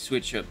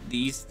switch up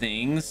these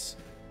things.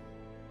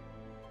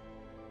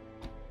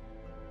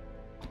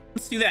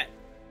 Let's do that.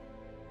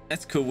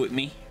 That's cool with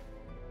me.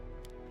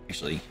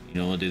 Actually, you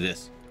know, we'll do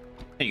this.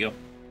 There you go.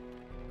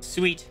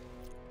 Sweet.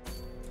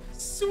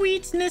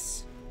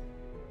 Sweetness.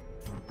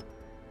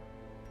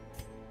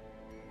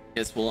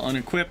 Guess we'll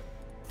unequip.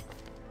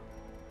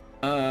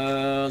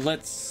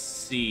 Let's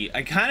see.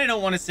 I kind of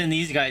don't want to send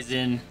these guys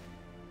in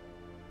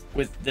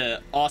with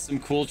the awesome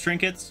cool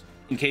trinkets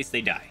in case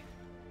they die.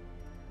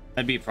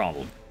 That'd be a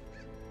problem.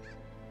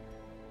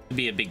 It'd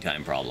be a big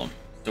time problem.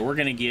 So we're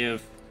gonna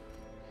give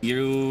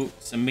you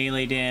some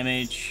melee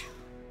damage.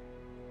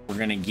 We're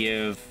gonna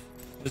give,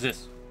 what's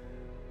this?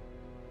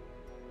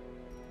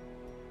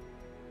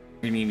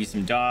 We're gonna give you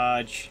some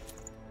dodge.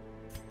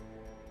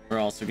 We're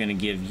also gonna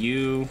give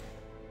you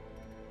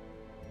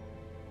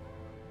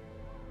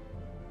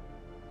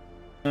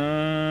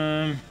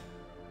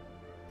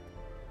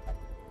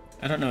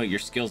I don't know what your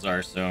skills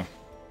are, so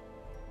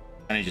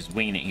kind of just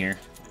winging it here.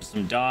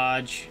 Some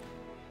dodge,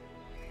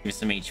 give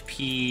some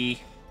HP.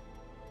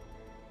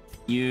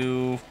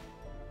 You,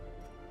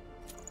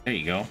 there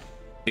you go,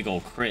 big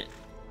old crit.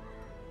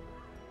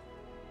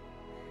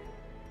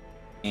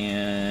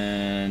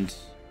 And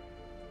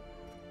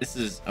this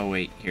is, oh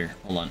wait, here,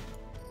 hold on.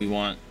 We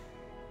want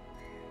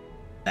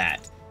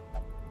that,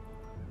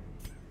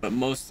 but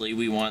mostly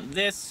we want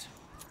this.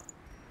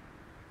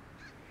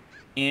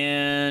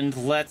 And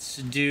let's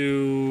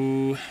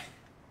do,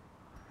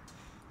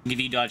 give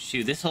you dodge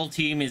too. This whole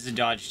team is a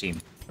dodge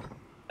team.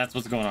 That's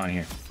what's going on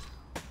here.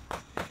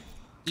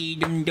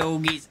 Eat them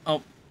doggies.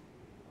 Oh,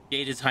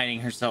 Jade is hiding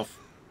herself.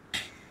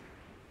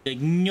 Like,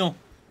 no,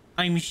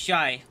 I'm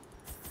shy.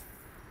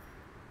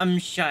 I'm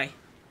shy.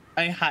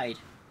 I hide.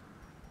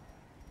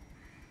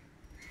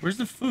 Where's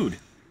the food?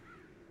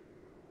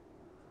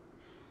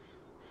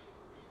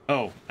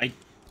 Oh,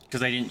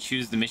 because I didn't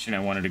choose the mission I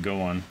wanted to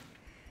go on.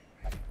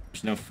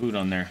 There's no food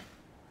on there.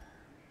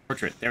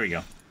 Portrait. There we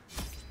go.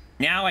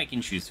 Now I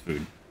can choose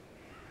food.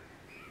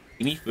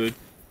 Give me food.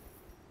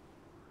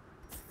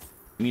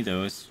 Give me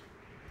those.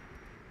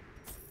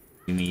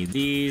 Give me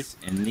these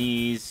and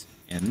these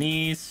and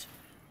these.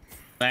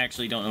 I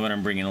actually don't know what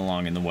I'm bringing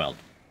along in the weld.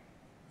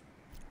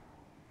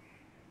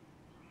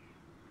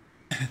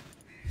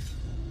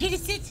 Get a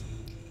sit.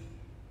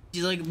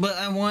 She's like, but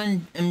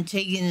I'm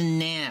taking a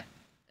nap.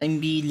 I'm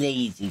being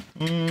lazy.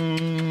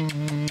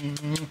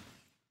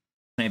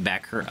 Can I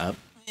back her up?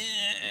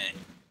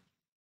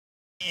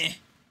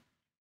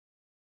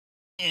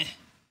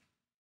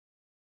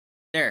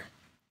 There.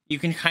 You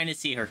can kind of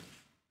see her.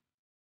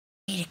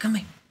 Hey, come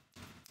here.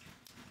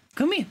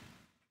 Come here.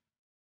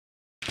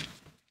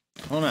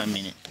 Hold on a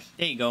minute.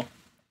 There you go.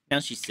 Now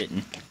she's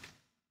sitting.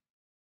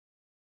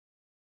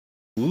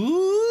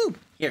 Ooh.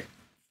 Here.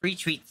 Free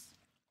treats.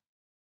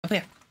 Up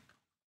here.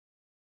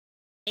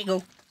 There you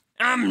go.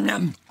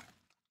 Nom.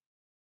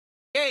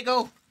 There you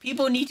go.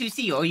 People need to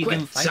see you, or you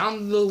can fight.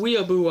 Sound the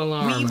weeaboo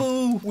alarm.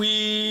 Weeboo.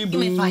 Weeboo. Give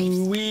me fives.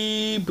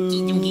 Weeboo.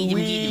 Get him.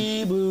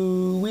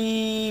 Weeboo.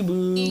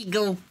 Weeboo. There you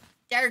go.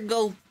 There you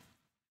go.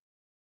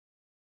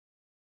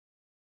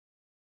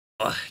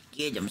 Oh,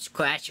 get them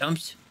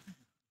scratchums.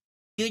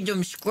 Get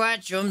them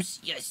scratchums.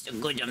 Yes, the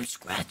good them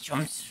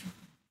scratchums.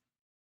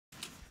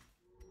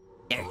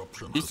 There.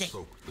 Corruption You has stay.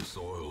 soaked the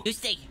soil, You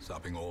stay.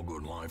 sapping all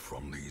good life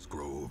from these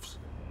groves.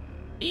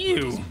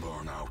 Ew.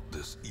 Burn out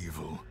this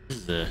evil. This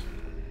is a...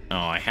 Oh,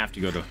 I have to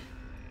go to...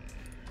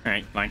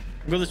 Alright, fine.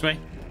 Go this way.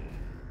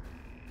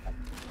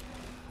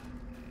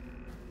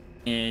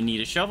 And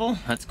need a shovel.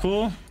 That's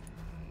cool.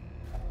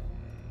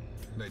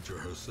 Nature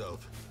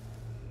herself,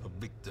 a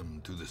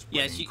victim to this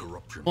Yeah, brain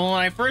corruption. Well,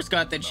 when I first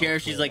got the chair,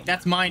 she's like,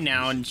 that's mine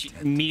now, and she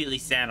immediately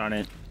sat on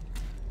it.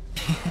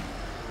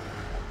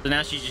 So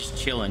now she's just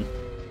chilling.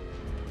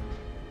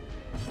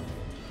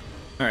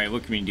 Alright,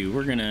 what can we do?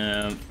 We're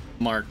gonna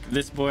mark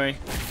this boy.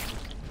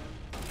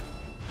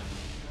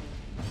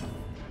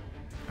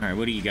 Alright,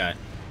 what do you got?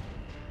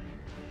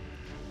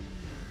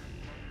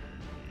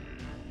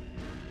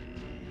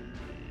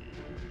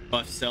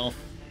 Buff self.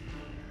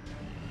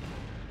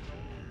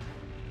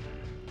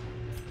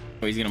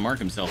 Oh, he's gonna mark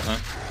himself, huh?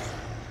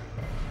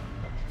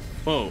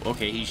 Whoa,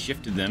 okay, he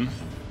shifted them.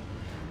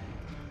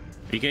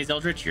 Are you guys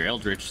Eldritch? You're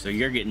Eldritch, so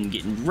you're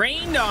getting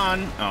rained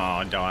on.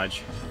 Oh,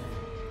 dodge.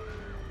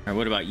 Alright,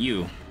 what about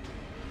you?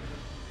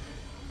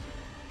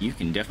 You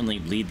can definitely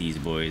bleed these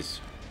boys.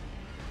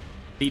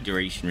 Bleed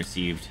duration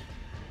received.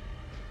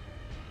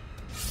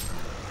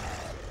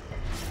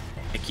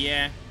 Heck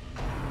yeah.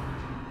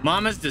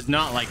 Mamas does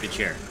not like the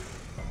chair.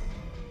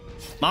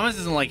 Mamas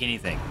doesn't like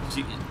anything.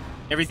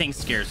 Everything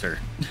scares her.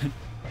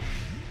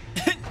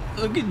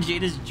 Look at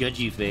Jada's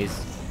judgy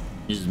face.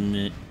 Just,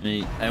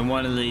 I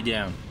want to lay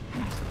down.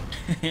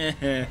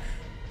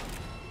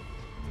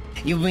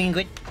 You being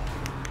good?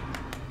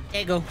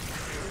 There you go.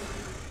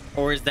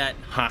 Or is that,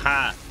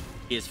 haha,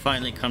 he has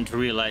finally come to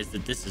realize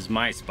that this is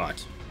my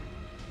spot.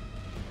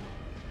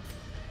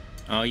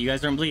 Oh, you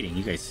guys aren't bleeding.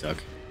 You guys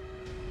suck.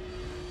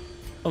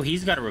 Oh,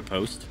 he's got a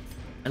riposte.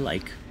 I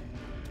like.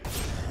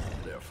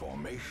 Their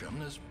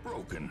formation is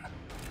broken.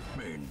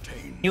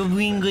 Maintain. You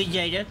being good,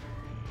 Jada?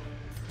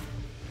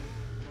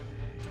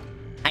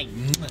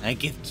 I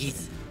give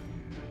kiss.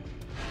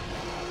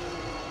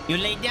 You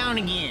lay down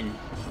again.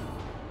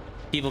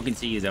 People can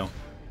see you though.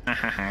 Ha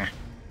ha ha.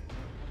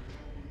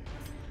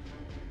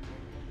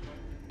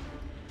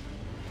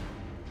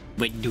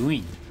 What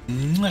doing?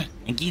 Mwah.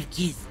 And give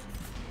kiss.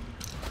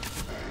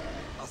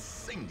 A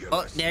singular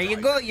Oh, there you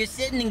go. You're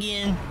sitting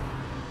again.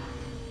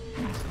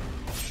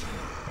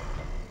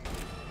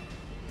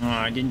 Oh,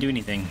 I didn't do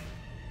anything.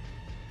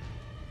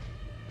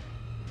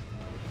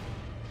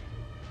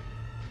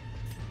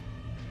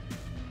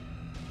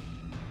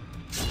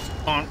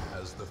 Bonk.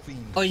 as the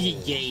fiend Oh, yeah,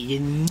 falls, yeah, yeah.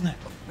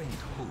 a faint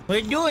hope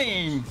What you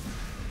doing?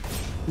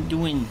 What you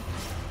doing?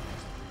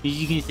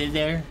 You gonna sit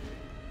there?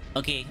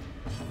 Okay.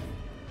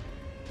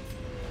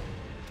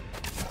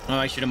 Oh,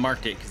 I should have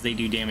marked it because they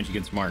do damage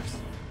against marks.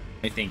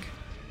 I think.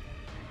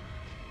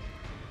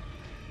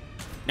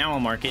 Now I'll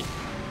mark it.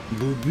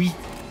 Booby.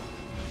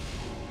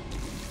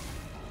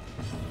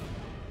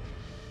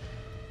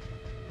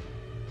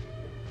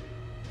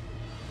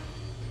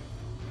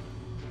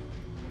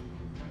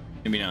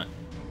 Maybe not.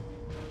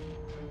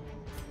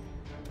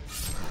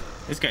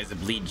 This guy's a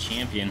bleed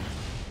champion.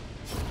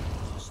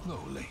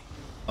 slowly.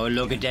 Oh,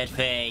 look at that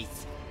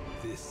face.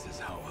 This is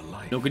how a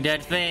life Look at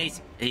that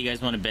face. Hey, you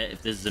guys want to bet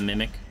if this is a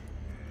mimic?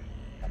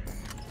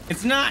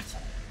 It's not!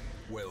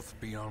 wealth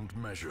beyond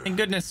measure, Thank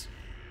goodness.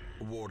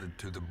 awarded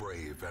to the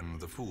brave and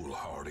the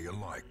foolhardy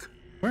alike.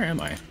 Where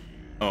am I?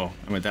 Oh,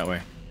 I went that way.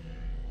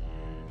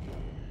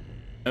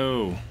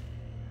 Oh.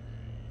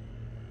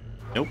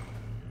 Nope.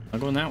 Not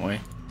going that way.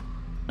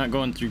 Not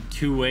going through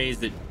two ways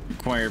that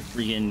require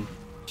freaking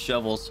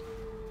shovels.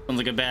 Sounds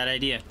like a bad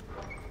idea.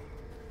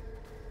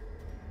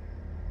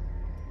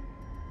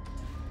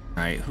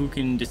 Alright, who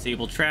can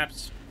disable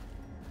traps?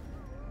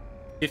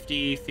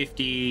 50,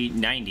 50,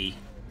 90.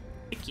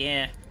 Heck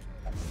yeah.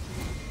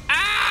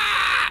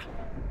 Ah!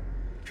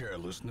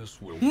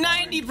 Carelessness will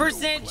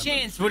 90%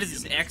 chance! What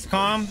is this,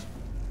 XCOM?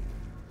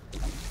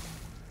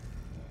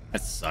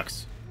 That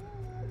sucks.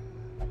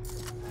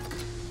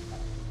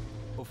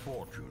 A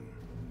fortune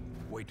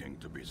waiting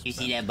to be spent. You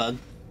see that bug?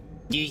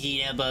 Do you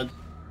see that bug?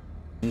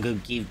 I'm gonna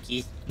give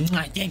kiss.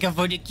 I thank her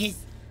for the kiss.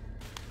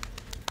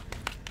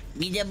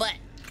 Me the butt.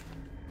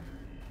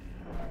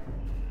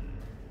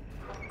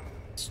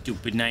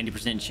 Stupid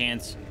 90%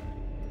 chance.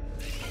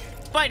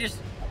 Spiders!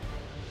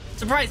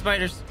 Surprise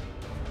spiders!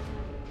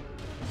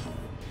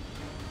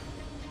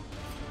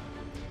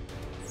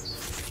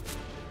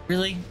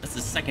 Really? That's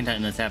the second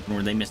time that's happened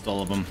where they missed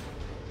all of them.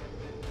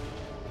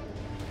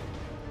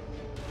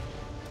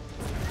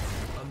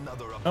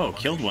 Another Oh,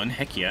 killed one.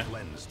 Heck yeah.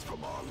 cleansed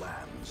from our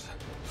lands.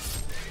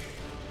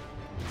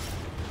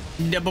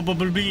 Double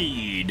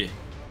bleed.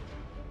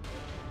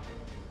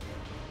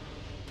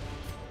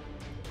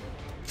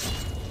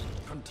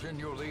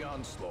 Continue the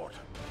onslaught.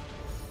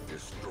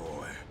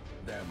 Destroy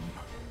them.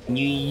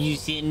 You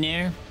sitting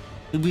there?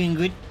 You being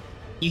good?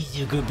 You're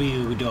so good,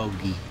 big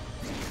doggy.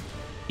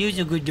 You're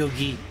so good,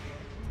 doggy.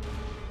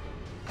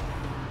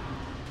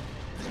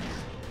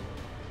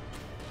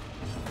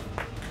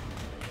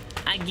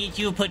 I get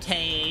you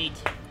potato.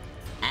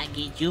 I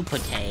get you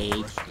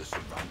potato. Press this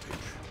advantage.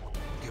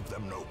 Give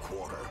them no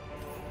quarter.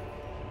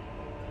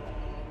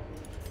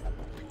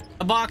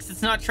 A box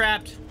that's not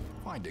trapped.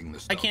 Finding the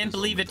I stuff can't is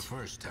believe only it. The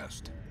first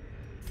test.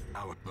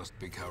 Now it must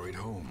be carried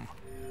home.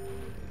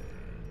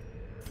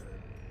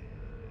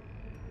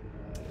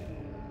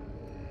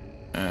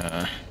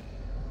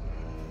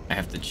 I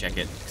have to check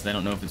it because I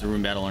don't know if it's a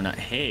room battle or not.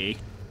 Hey.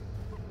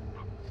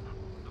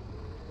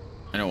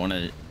 I don't want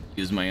to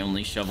use my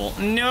only shovel.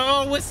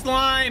 No, with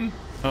slime!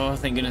 Oh,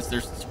 thank goodness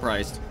they're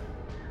surprised.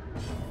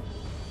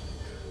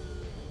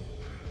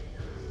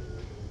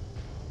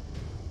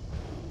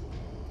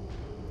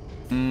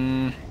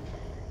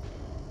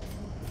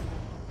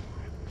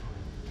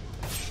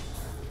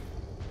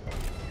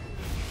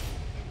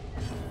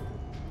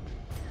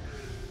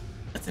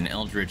 That's an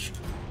Eldritch.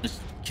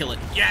 Just kill it.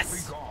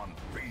 Yes! Be gone,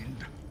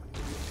 fiend.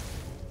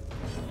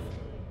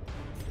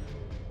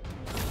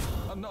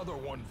 Another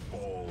one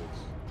falls.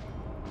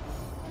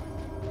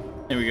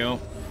 There we go.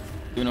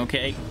 Doing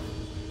okay.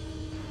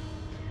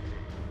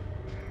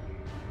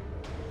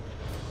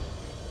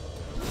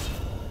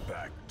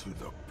 Back to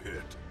the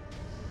pit.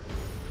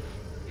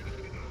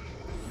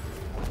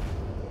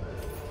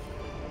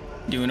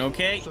 Doing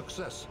okay.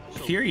 Success. so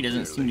Fury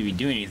doesn't seem to clearly. be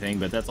doing anything,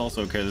 but that's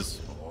also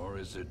because Or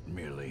is it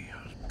merely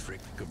a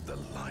trick of the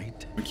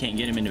light? we can't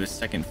get him into his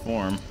second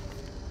form.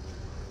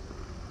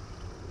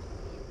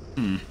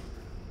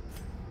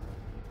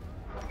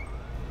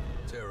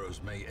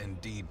 Terrors may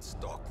indeed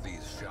stalk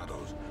these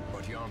shadows,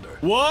 but yonder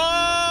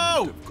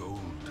Whoa! of gold.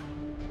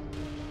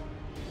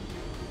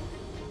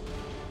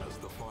 As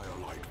the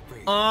firelight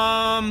fades,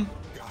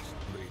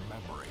 ghastly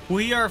memory.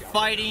 We are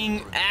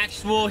fighting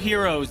actual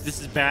heroes.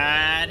 This is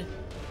bad.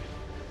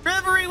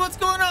 Reverie, what's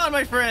going on,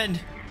 my friend?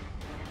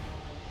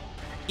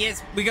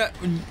 Yes, we got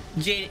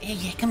Jade. Hey,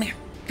 yeah, come here.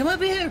 Come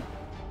up here.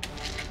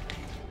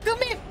 Come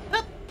here.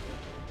 Up.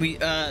 We,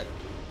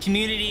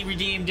 community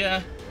redeemed,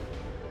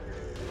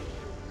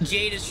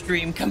 Jada's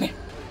stream. Come here.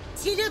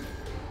 Sit up.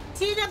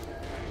 Sit up.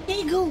 There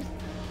you go.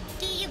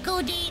 There you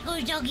go,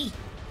 doggy.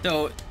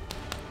 So,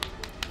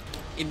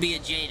 it'd be a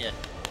Jada.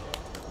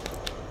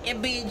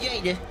 It'd be a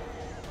Jada.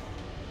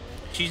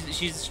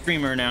 She's a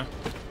streamer now.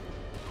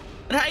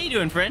 But how you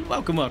doing, friend?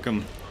 Welcome,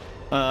 welcome.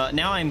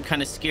 Now I'm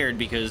kind of scared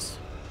because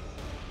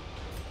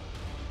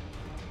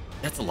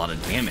that's a lot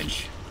of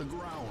damage. The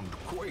ground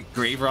quakes.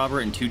 Grave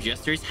robber and 2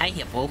 jesters. Hi,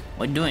 Hippo.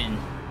 What you doing?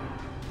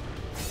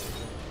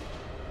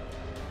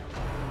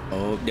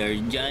 Oh, there's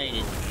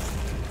Jada.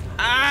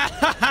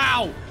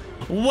 Ow!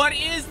 What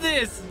is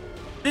this?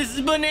 This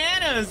is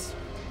bananas.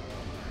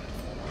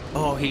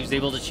 Oh, he was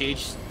able to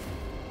change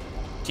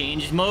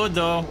mode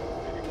though.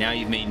 Now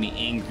you've made me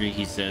angry,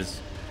 he says.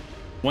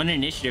 1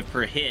 initiative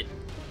per hit.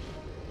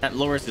 That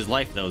lowers his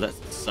life though. That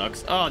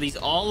sucks. Oh, these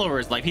all lower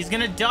his life. He's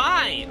gonna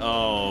die.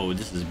 Oh,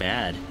 this is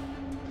bad.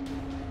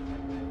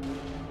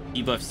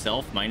 Debuff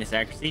self minus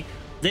accuracy.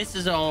 This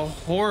is a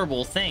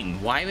horrible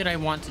thing. Why would I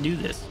want to do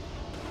this?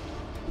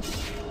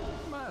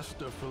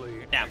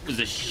 Masterfully. That was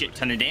a shit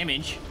ton of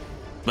damage,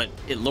 but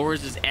it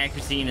lowers his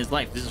accuracy and his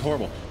life. This is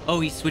horrible. Oh,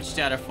 he switched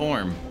out of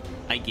form.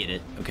 I get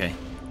it. Okay.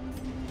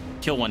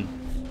 Kill one.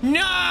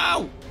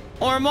 No!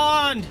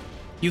 Ormond!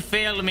 You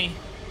failed me.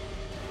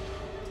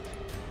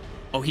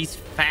 Oh, he's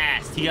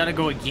fast. He gotta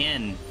go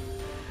again.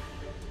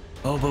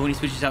 Oh, but when he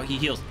switches out, he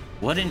heals.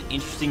 What an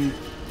interesting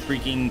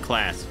freaking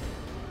class.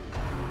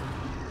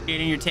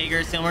 Getting your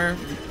Taker, Silmer.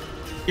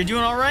 You're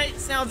doing all right?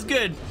 Sounds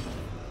good.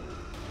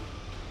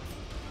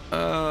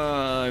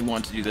 I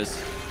want to do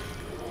this.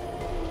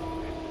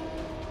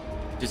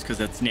 Just because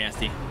that's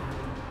nasty.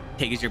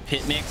 Take as your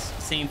pit mix.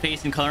 Same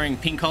face and coloring.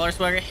 Pink collar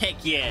swagger.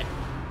 Heck yeah.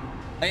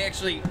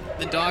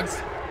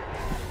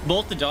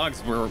 Both the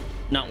dogs were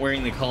not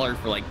wearing the color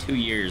for like 2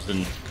 years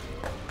and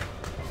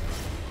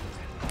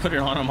put it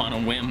on them on a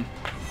whim.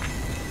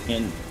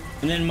 And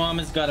then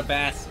Mama's got a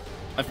bath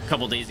a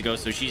couple days ago,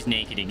 so she's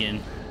naked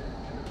again.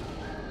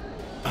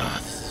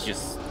 This is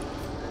just...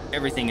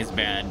 everything is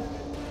bad.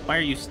 Why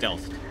are you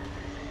stealthed?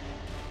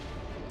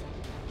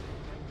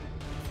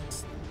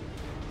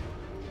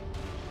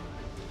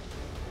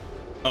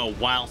 Oh,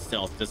 while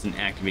stealth doesn't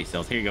activate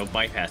stealth. Here you go,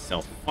 bypass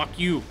stealth. Fuck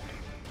you.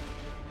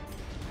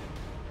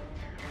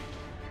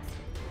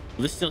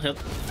 Will this still hit?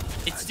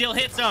 It still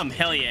hits him.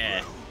 Hell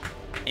yeah.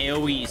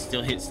 AoE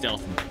still hits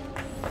stealth.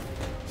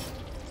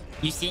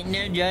 You sitting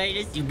there,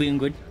 Jada? You been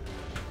good?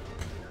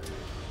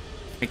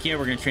 Heck yeah,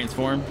 we're gonna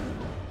transform.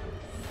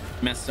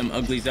 Mess some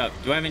uglies up.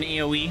 Do I have an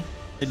AoE?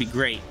 That'd be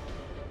great.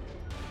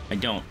 I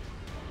don't.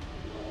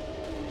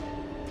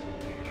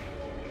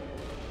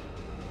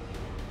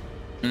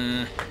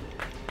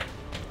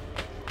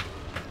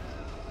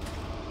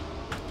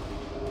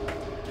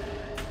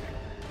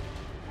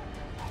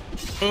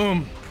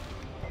 Boom.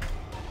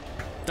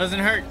 Doesn't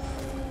hurt.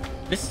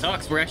 This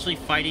sucks. We're actually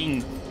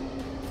fighting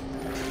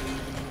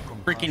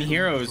freaking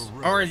heroes.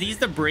 Oh, are these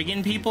the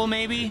brigand people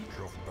maybe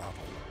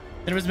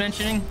that I was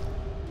mentioning?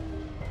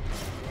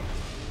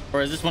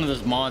 Or is this one of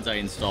those mods I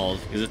installed?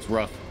 Because it's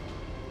rough.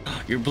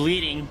 You're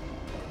bleeding.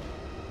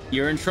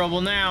 You're in trouble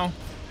now.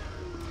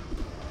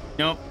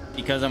 Nope,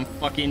 because I'm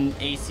fucking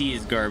AC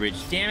is garbage.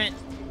 Damn it.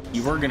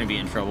 You were gonna be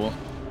in trouble.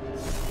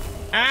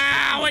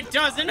 Ow, it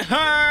doesn't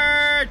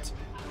hurt.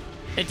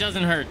 It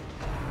doesn't hurt.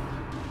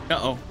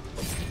 Uh-oh.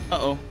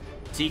 Uh-oh.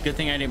 See, good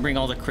thing I didn't bring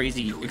all the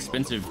crazy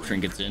expensive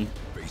trinkets in.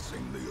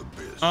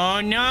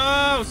 Oh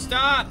no,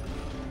 stop.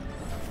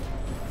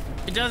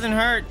 It doesn't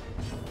hurt.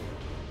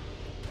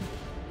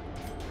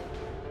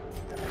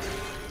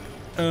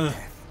 Ugh.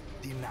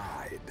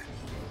 Denied.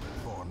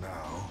 For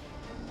now.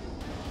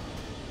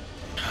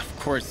 Of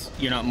course,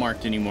 you're not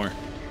marked anymore.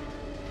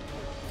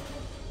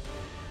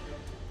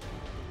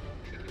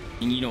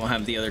 And you don't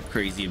have the other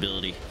crazy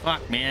ability.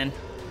 Fuck, man.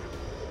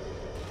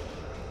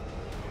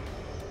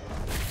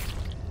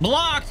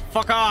 Blocked!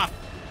 Fuck off!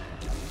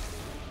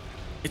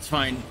 It's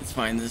fine. It's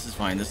fine. This is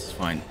fine. This is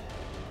fine.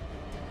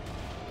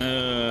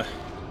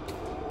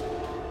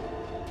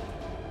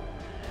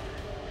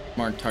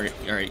 Mark target.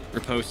 Alright,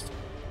 riposte.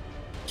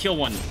 Kill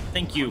one.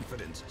 Thank you.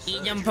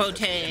 Eat them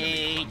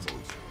potate.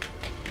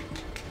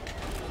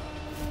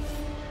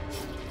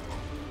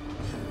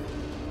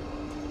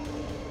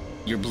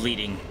 You're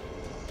bleeding.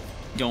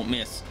 Don't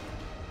miss.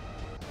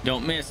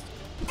 Don't miss.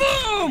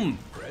 Boom!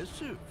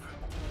 Impressive.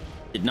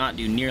 Did not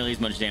do nearly as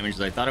much damage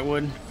as I thought it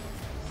would.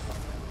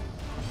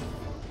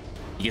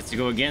 He gets to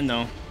go again,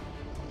 though.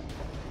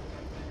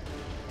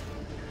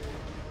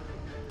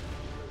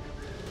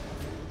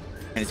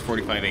 And his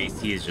 45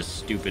 AC is just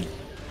stupid.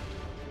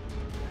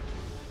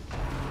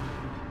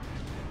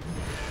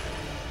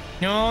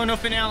 No, no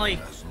finale.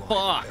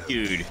 Fuck,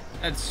 dude.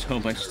 That's so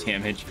much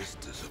damage.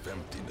 Vistas of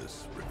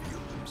emptiness reveal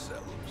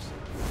themselves.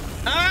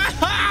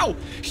 Ow!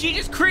 She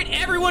just crit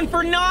everyone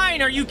for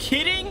 9. Are you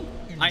kidding?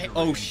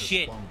 Oh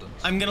shit.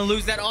 I'm gonna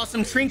lose that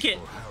awesome trinket.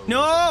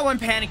 No, I'm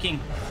panicking.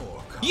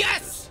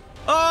 Yes!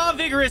 Oh,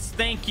 vigorous.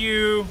 Thank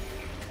you.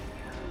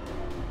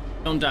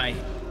 Don't die.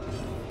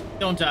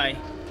 Don't die.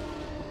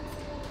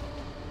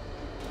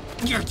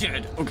 You're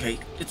dead. Okay,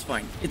 it's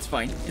fine. It's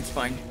fine. It's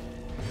fine.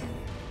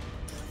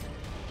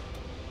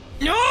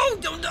 No,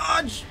 don't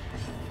dodge.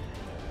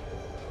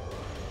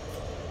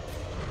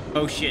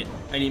 Oh shit,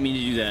 I didn't mean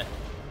to do that.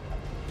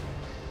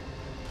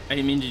 I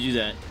didn't mean to do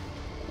that.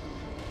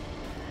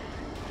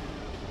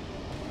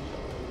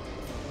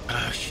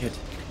 Oh shit.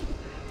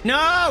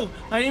 No!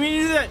 I didn't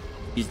mean to do that.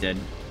 He's dead.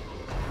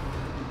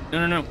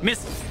 No, no, no.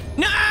 Miss.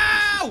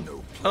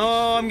 No!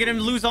 Oh, I'm gonna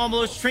lose all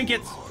those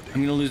trinkets.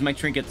 I'm gonna lose my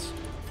trinkets.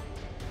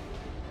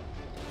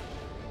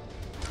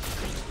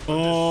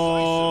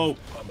 Oh.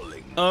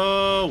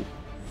 Oh.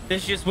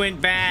 This just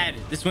went bad.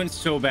 This went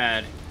so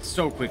bad.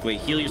 So quickly.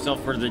 Heal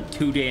yourself for the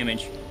 2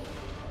 damage.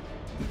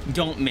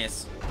 Don't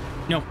miss.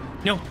 No.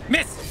 No.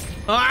 Miss.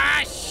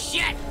 Ah,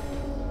 shit.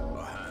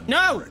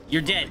 No.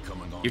 You're dead.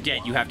 You're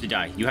dead. You have to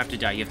die. You have to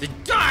die. You have to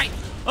die.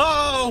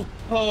 Oh.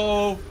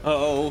 Oh.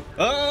 Oh.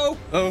 Oh.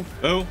 Oh.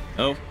 Oh.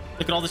 Oh.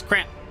 Look at all this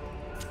crap.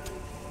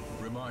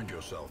 Remind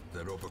yourself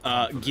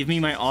that give me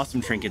my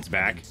awesome trinkets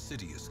back.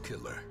 insidious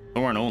killer.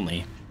 Thorn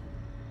only.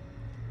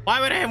 Why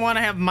would I want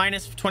to have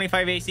minus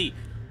 25 AC?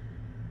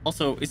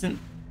 Also, isn't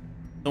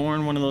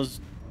Thorn one of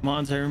those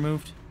mods I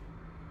removed?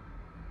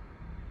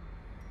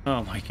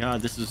 Oh my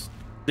god, this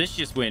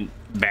just went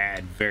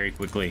bad very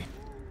quickly.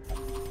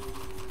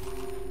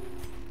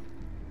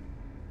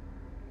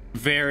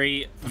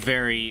 Very,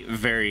 very,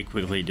 very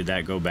quickly did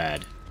that go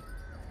bad.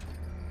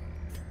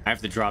 I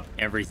have to drop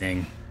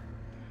everything.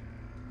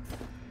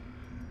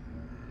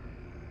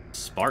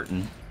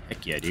 Spartan?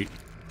 Heck yeah, dude.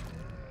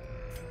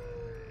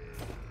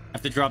 I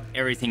have to drop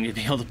everything to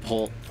be able to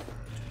pull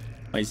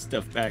my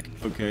stuff back.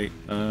 Okay,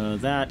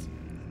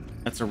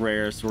 that's a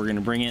rare, so we're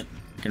gonna bring it.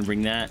 We're gonna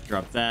bring that,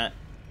 drop that.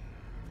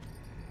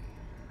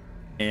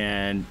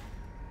 And,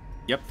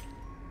 yep.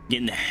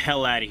 Getting the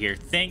hell out of here.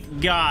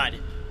 Thank God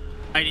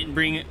I didn't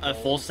bring a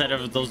full set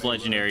of those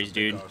legendaries,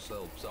 dude.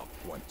 Ourselves up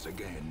once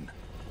again.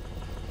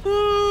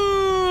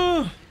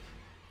 Ooh.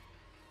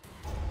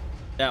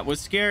 That was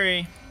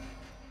scary.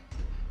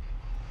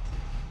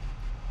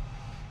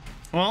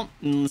 Well,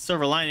 in the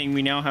silver lining,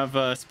 we now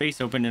have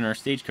space open in our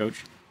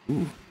stagecoach.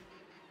 Ooh.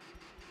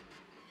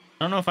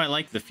 I don't know if I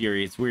like the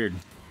Fury. It's weird.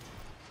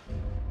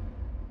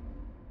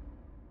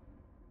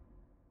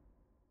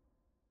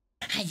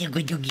 That's a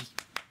good doggy.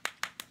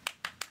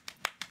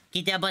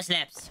 Get that bus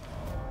laps.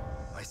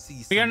 I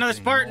see We got another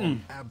something Spartan.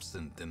 long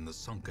absent in the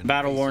sunken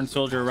Battle-worn faces of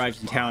soldier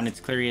arrives in town. passers-by. It's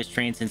clear he has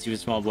trained since he was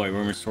a small boy.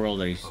 Rumors swirl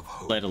that he's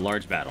led a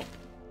large battle.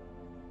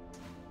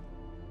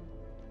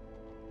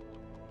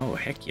 Oh,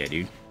 heck yeah,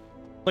 dude.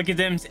 Look at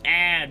them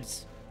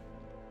abs.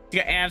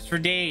 He's got abs for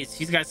days.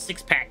 He's got a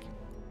 6-pack.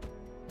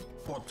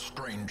 What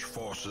strange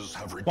forces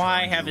have returned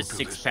Why have you a to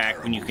 6-pack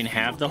this when you can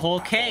terrible have the field whole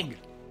of battle? keg?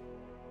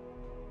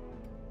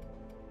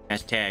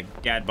 Hashtag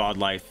dad bod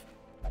life.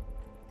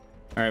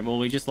 All right, well,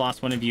 we just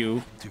lost one of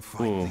you. To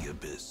fight Ooh. the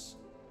abyss,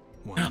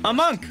 A one must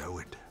monk! know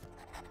it.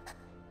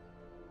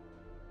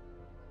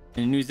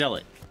 And a new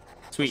zealot.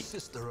 Sweet.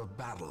 Sister of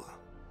battle,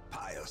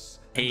 pious.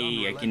 and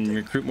Hey, I can unrelenting.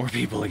 recruit more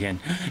people again.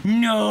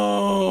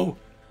 No!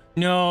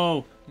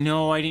 No!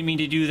 No, I didn't mean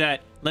to do that.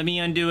 Let me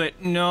undo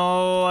it.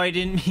 No, I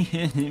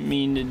didn't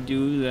mean to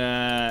do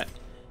that.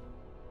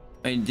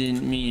 I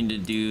didn't mean to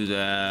do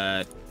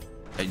that.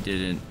 I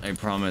didn't. I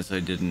promise I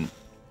didn't.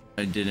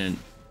 I didn't.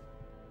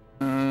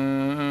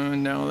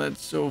 Now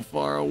that's so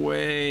far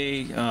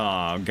away.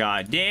 Oh,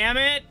 god damn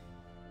it!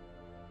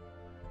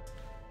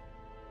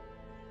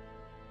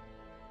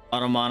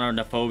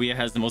 Automonophobia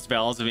has the most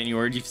vowels of any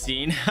word you've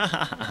seen.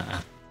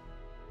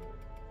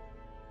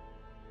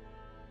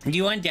 Do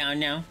you want down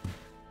now?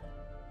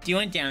 Do you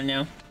want down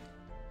now?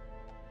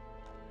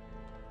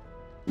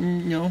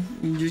 No,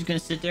 you're just gonna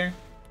sit there?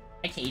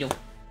 Hi, Tato.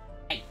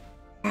 Hey.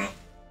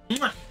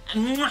 Mwah.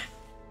 Mwah.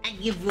 I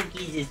give you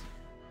kisses.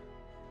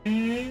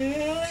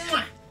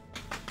 Mwah.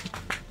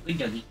 Good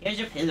doggy. Here's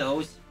your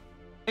pillows.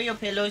 Here are your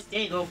pillows.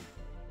 There you go.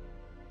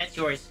 That's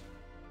yours.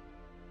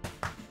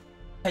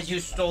 Because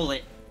you stole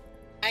it.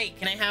 Hey,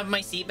 can I have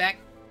my seat back?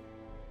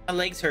 My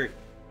legs hurt.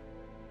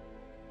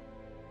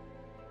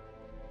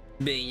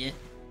 Baby.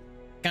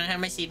 Can I have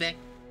my seat back?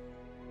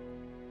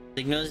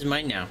 Like, no, this is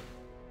mine now.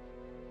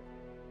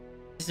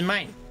 This is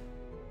mine.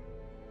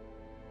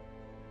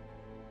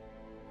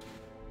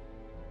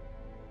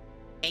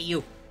 Hey,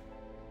 you.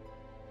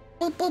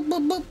 Boop, boop,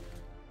 boop, boop.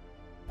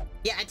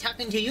 Yeah, I'm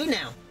talking to you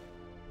now.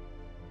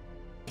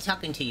 I'm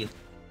talking to you.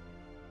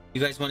 You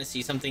guys want to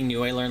see something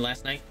new I learned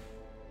last night?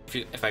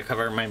 If I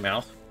cover my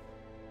mouth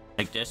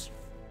like this.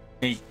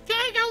 Hey, what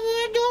are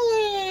you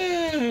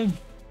doing?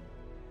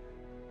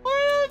 What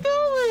are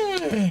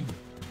you doing?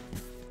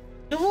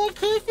 You want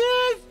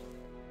kisses?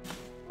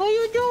 What are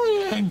you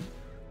doing?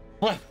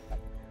 What?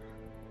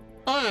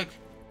 Alex,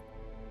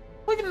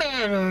 what's the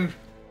matter?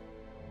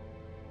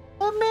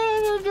 What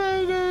matter,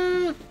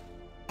 Dada?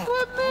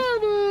 What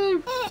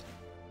matter?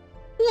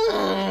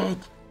 What?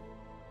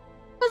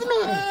 What's the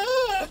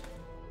matter?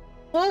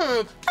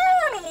 What?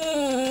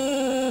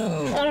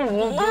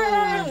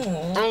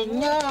 I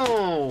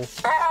know.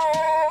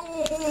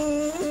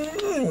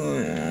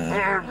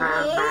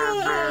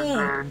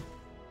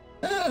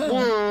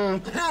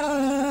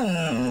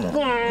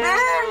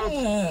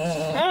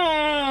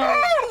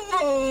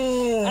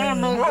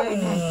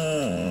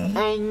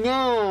 I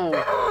know.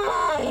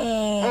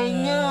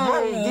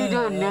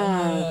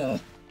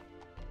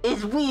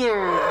 it's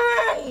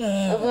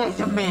weird. What's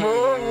the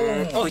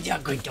matter? Oh, it's a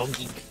good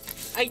doggy.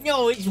 I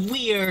know it's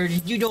weird.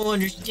 You don't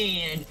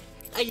understand.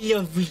 I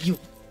love you.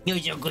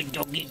 You're a good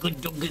doggy,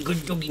 good doggy,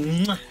 good doggy.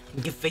 Mwah.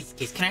 Good face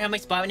kiss. Can I have my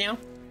spot now?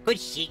 Good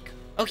shake.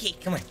 Okay,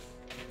 come on.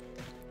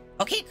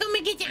 Okay, come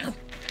and get down.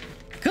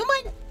 Come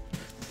on.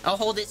 I'll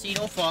hold it so you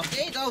don't fall.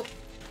 There you go.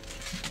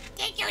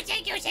 Thank you,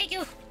 thank you, thank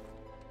you.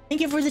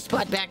 Thank you for the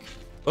spot back.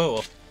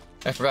 Oh,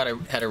 I forgot I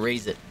had to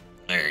raise it.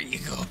 There you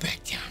go, back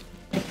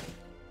down.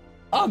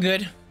 All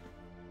good.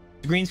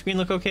 The green screen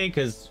look okay?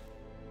 Because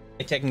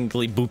I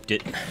technically booped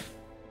it.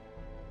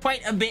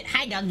 Quite a bit.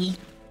 Hi, doggy.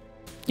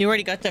 You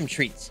already got them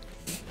treats.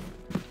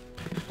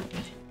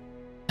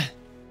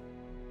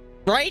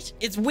 Right?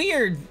 It's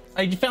weird.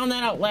 I found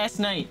that out last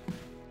night.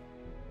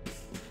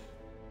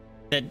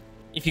 That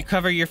if you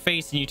cover your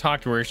face and you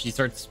talk to her, she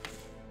starts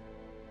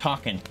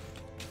talking.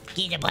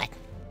 Get a butt.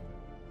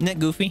 Isn't that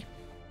goofy?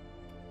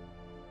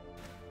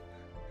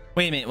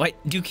 Wait a minute. What?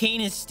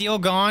 Duquesne is still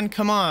gone?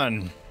 Come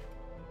on.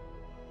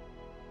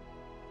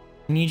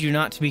 I need you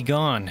not to be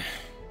gone.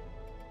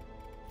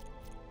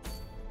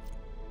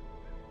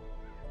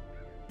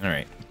 All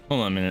right.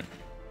 Hold on a minute.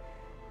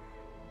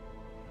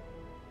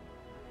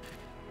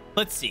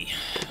 Let's see.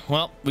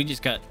 Well, we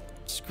just got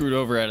screwed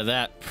over out of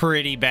that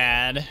pretty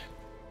bad.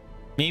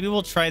 Maybe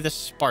we'll try the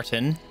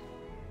Spartan.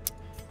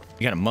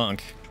 We got a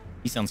monk.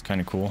 He sounds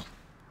kind of cool.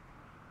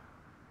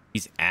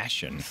 He's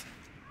ashen.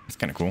 That's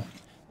kind of cool.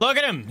 Look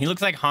at him. He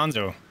looks like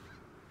Hanzo.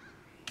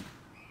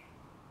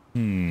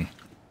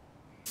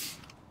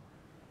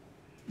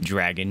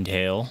 Dragon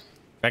Tail.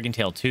 Dragon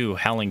Tail 2.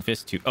 Howling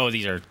Fist 2. Oh,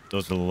 those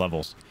are the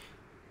levels.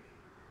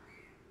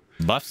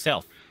 Buff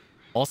self.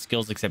 All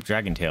skills except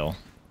Dragon Tail.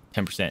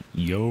 10%.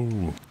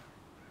 Yo.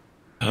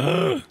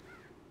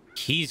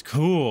 He's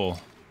cool.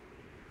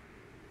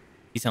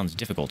 He sounds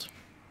difficult.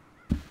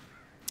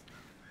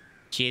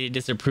 Jada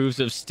disapproves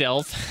of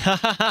stealth.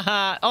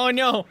 Oh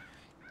no.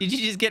 Did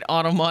you just get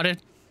auto-modded?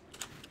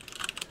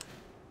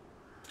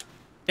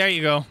 There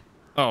you go.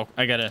 Oh,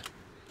 I gotta...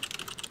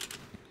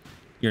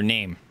 Your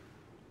name.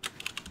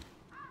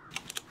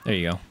 There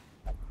you go.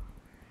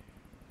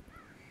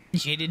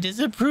 Jada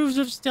disapproves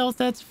of stealth.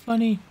 That's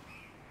funny.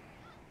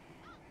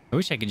 I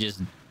wish I could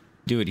just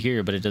do it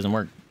here, but it doesn't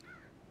work.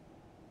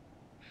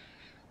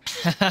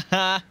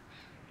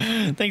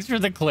 Thanks for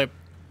the clip.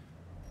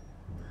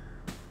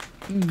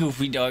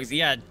 Goofy dogs.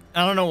 Yeah,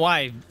 I don't know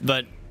why,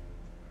 but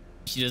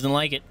she doesn't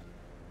like it.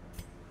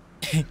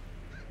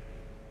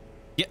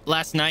 Yeah,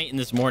 last night and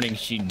this morning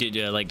she did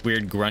like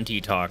weird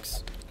grunty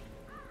talks.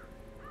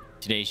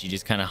 Today she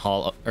just kind of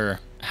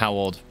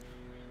howled.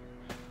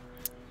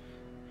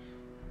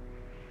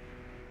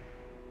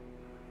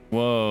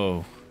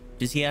 Whoa.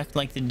 Does he act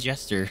like the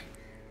jester?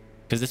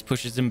 Because this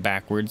pushes him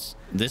backwards.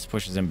 This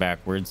pushes him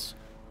backwards.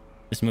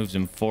 This moves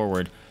him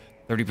forward.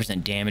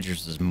 30% damage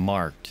is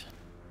marked.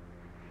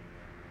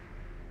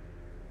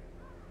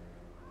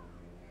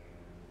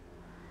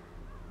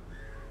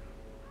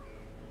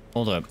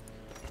 Hold up.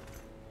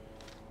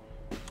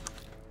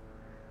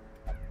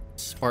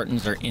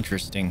 Spartans are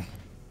interesting.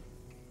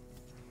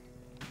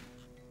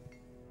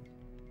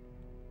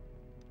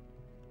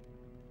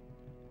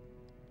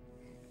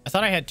 I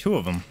thought I had 2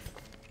 of them.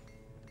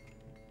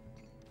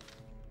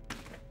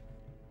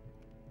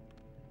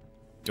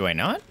 Do I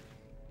not?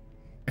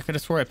 I could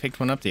have swore I picked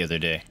one up the other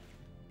day.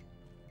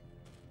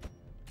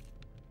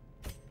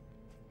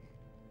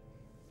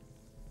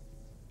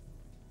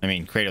 I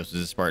mean, Kratos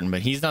is a Spartan,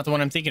 but he's not the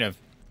one I'm thinking of.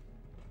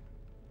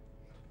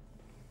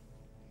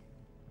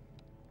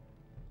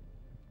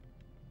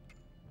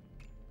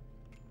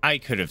 I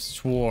could have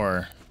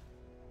swore.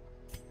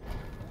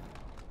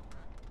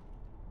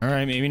 All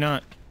right, maybe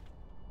not.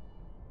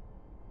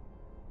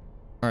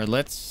 All right,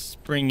 let's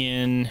bring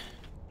in...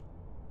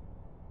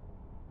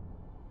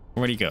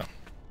 Where'd he go?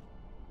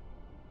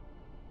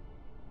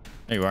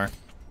 There you are.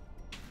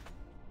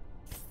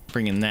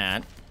 Bring in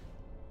that.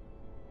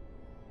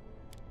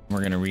 We're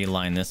going to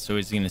realign this. So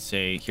he's going to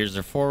say, here's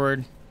our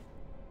forward.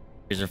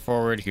 Here's our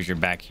forward. Here's your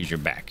back. Here's your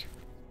back.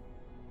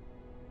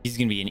 He's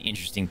going to be an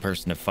interesting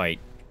person to fight.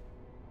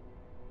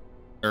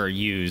 Or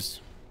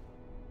use.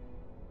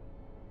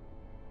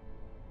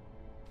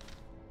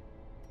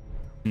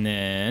 And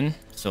then,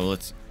 so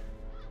let's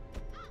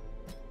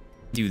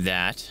do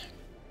that.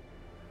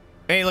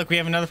 Hey, look, we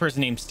have another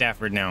person named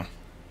Stafford now.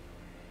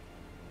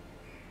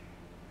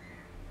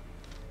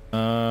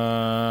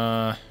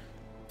 I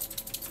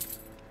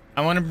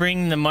want to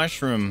bring the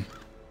mushroom.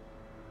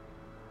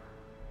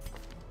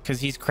 Because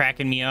he's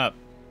cracking me up.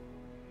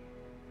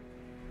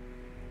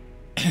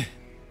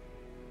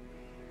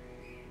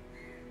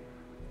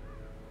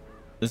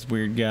 This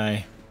weird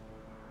guy.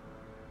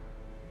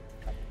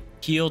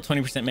 Heal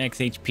 20% max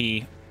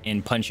HP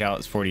and punch out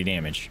is 40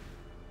 damage.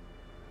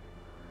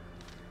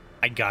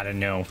 I gotta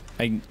know.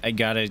 We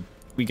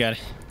gotta.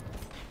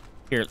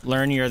 Here,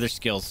 learn your other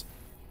skills.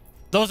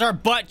 Those are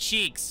butt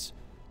cheeks.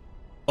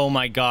 Oh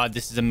my god,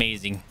 this is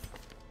amazing.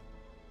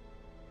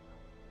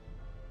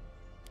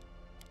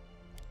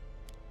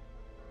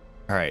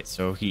 All right,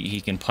 so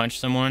he can punch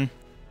someone.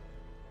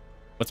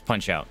 What's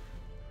punch out?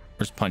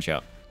 Where's punch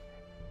out?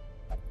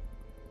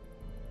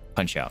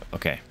 Punch out.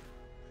 Okay.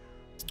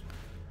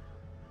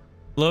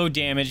 Low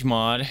damage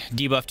mod.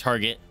 Debuff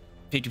target.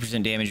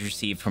 50% damage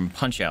received from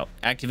punch out.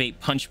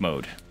 Activate punch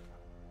mode.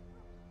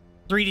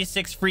 3 to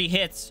 6 free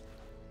hits.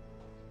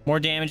 More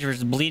damage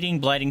versus bleeding,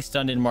 blighting,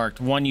 stunned, and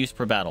marked. 1 use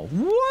per battle.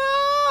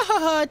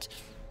 What?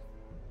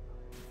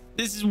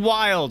 This is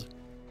wild.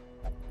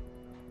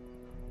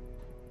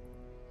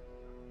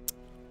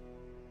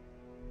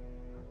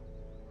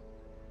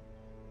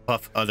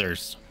 Buff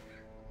others.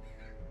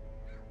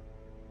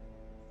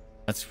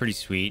 That's pretty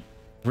sweet.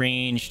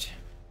 Ranged.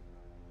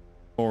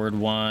 Forward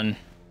 1.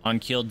 On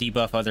kill,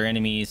 debuff other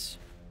enemies.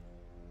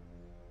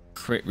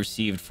 Crit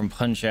received from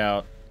punch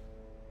out.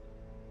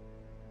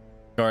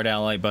 Guard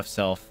ally, buff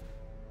self.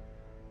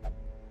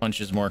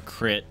 Punches more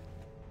crit.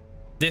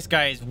 This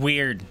guy is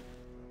weird.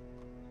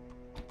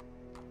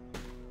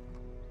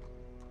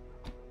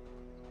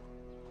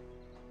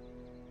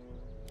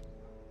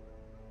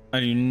 I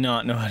do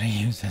not know how to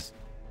use this.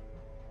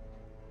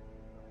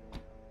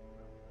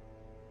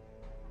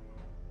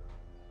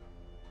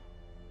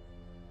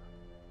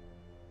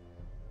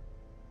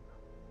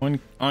 One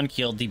on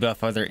kill,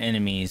 debuff other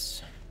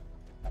enemies.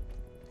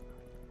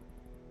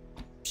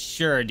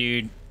 Sure,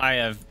 dude. I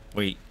have...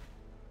 Wait.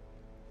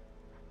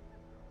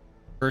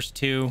 First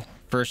two.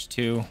 First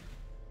two.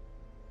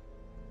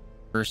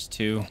 First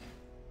two.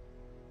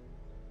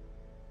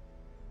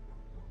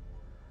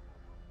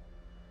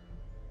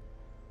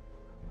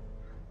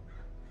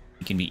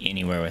 You can be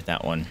anywhere with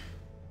that one.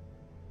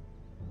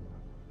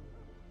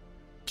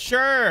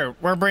 Sure!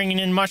 We're bringing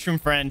in Mushroom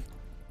Friend.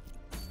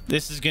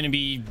 This is going to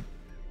be...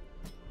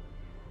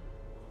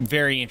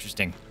 very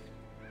interesting.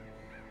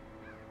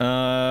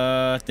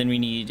 Then we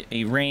need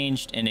a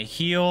ranged and a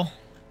heal.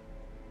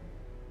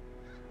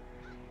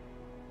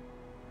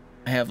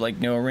 I have like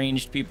no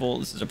ranged people.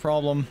 This is a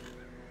problem.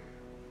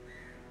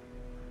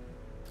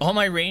 All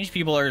my ranged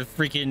people are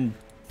freaking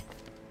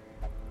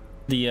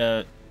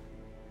the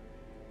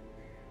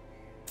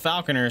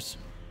falconers.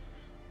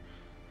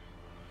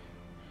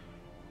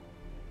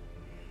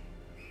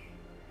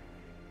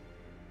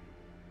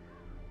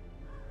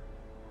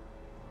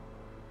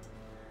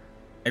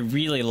 I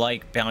really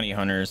like bounty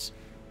hunters.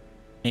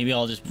 Maybe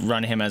I'll just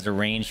run him as a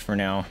ranged for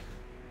now.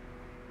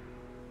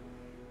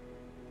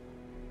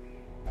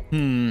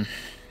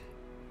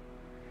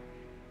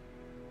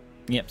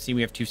 Yep, see,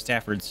 we have 2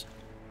 Staffords.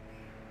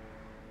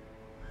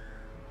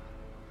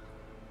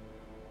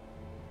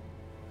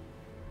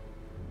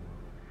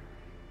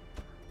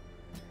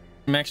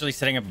 I'm actually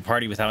setting up a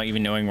party without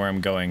even knowing where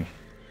I'm going.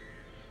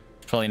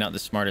 It's probably not the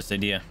smartest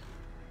idea.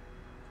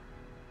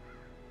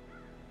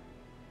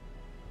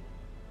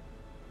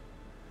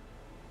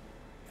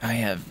 I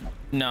have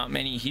not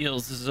many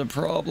heals. This is a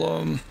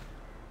problem.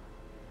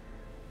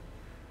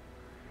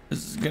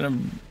 This is gonna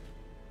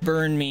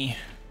burn me.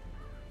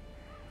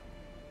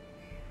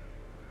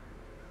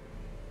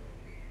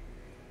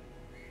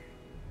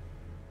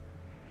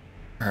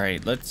 All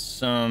right,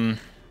 let's okay,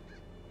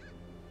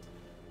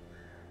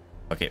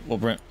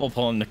 we'll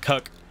pull in the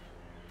cook.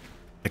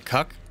 The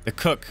cook? The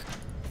cook.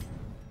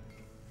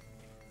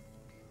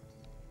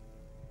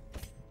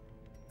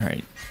 All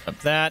right, up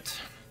that.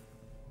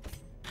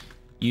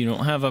 You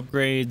don't have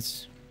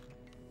upgrades.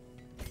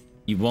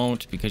 You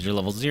won't because you're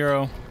level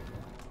 0.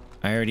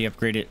 I already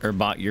upgraded or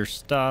bought your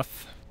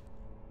stuff.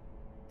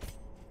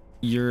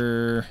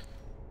 Your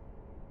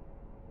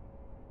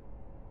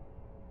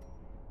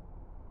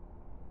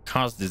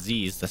cause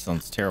disease. That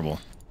sounds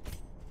terrible.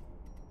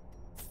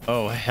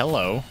 Oh,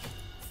 hello.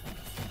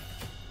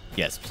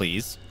 Yes,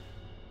 please.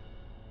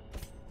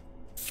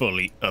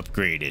 Fully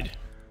upgraded.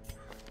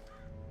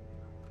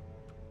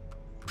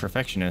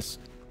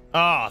 Perfectionist.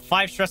 Oh,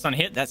 5 stress on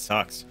hit? That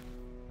sucks.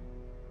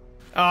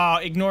 Oh,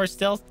 ignore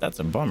stealth? That's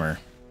a bummer.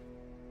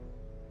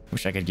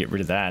 Wish I could get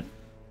rid of that.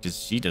 Because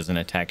she doesn't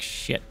attack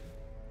shit.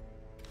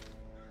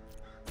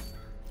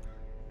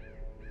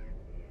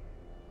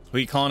 Who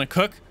you calling a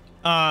cook?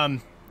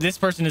 This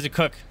person is a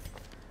cook.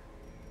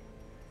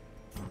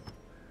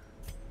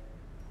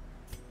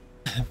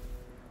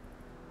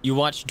 You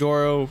watch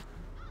Doro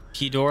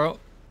Kidoro?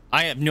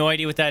 I have no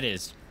idea what that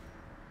is.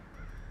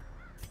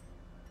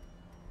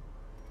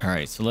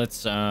 Alright, so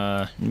let's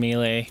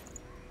melee.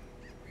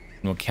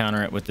 We'll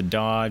counter it with the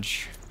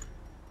dodge.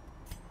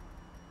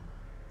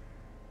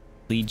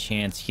 Lead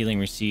chance, healing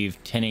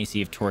received, 10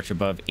 AC of torch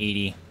above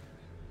 80.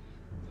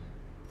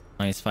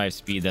 -5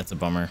 speed, that's a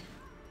bummer.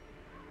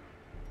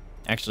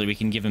 Actually, we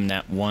can give him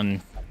that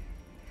one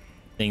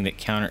thing that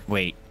counter...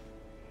 Wait.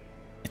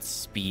 It's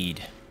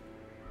speed.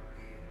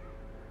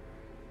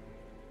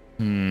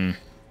 Do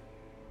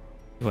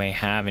I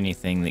have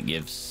anything that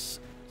gives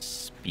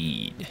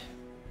speed?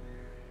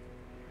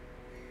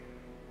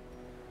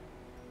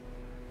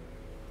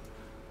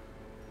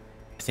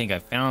 I think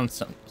I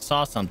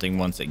saw something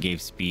once that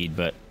gave speed,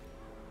 but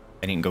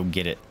I didn't go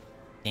get it.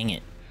 Dang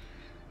it.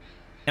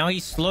 Now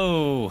he's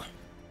slow.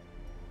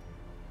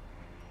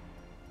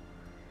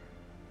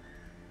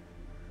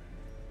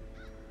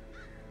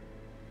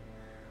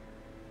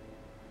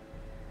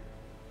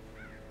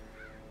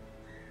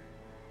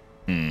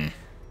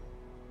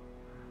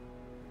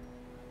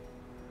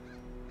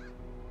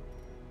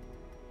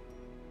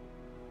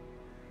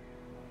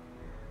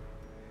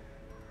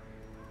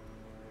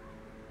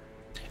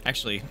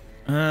 Actually,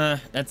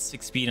 that's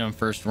 6 speed on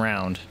first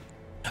round.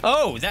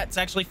 Oh, that's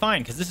actually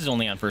fine because this is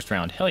only on first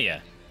round. Hell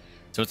yeah.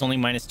 So it's only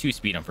 -2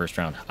 speed on first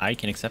round. I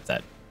can accept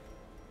that.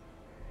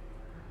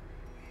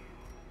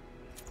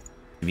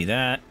 Give you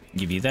that.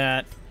 Give you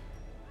that.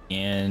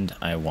 And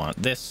I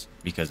want this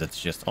because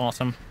it's just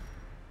awesome.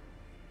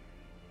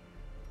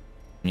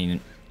 I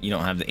mean, you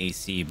don't have the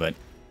AC, but...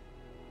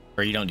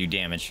 Or you don't do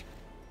damage.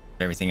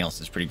 But everything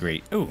else is pretty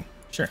great. Ooh,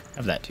 sure.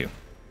 Have that too.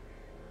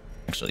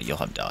 Actually, you'll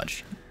have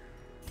dodge.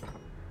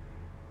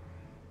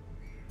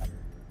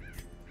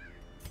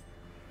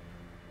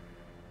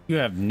 You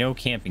have no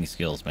camping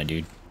skills, my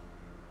dude.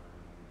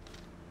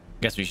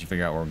 Guess we should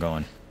figure out where we're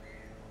going.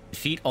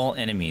 Defeat all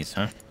enemies,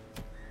 huh?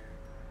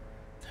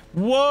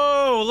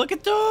 Whoa, look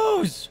at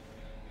those!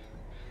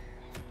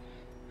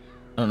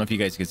 I don't know if you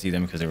guys could see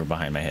them because they were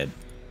behind my head.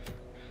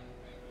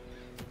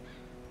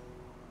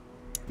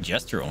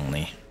 Jester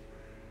only.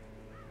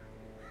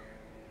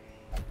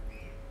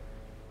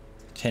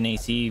 10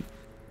 AC,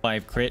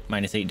 5 crit,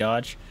 -8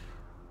 dodge.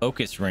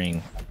 Focus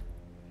ring.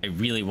 I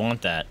really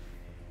want that.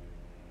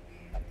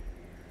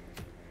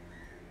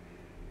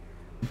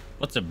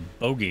 What's a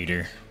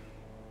bowgator?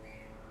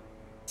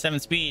 7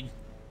 speed.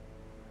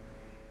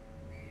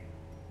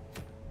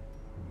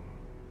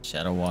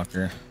 Shadow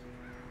Walker.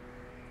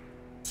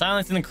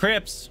 Silence in the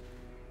Crypts.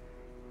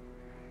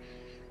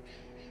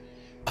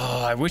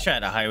 Oh, I wish I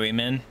had a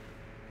Highwayman.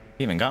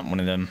 We haven't gotten one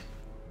of them.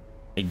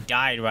 They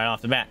died right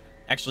off the bat.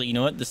 Actually, you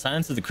know what? The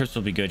Silence of the Crypts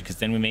will be good because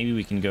then maybe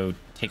we can go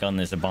take on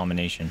this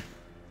abomination.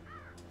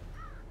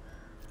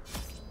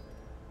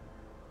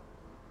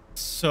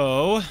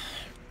 So,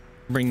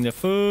 bring the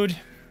food.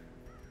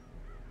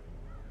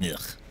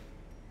 Ugh.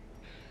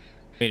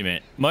 Wait a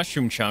minute.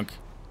 Mushroom chunk.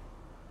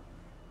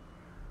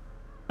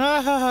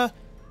 Ha ha ha.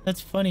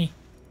 That's funny.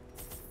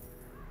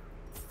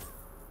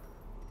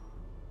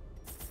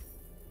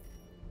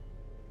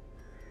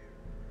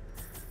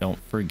 Don't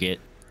forget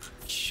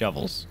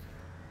shovels.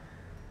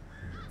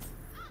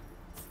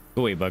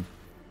 Go away, bug.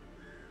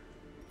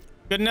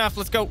 Good enough.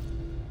 Let's go.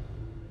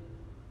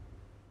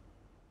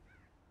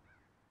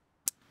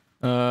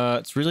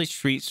 It's really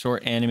sweet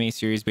short anime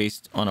series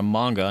based on a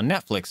manga on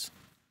Netflix.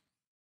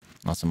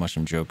 Lots of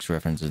mushroom jokes,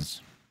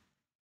 references.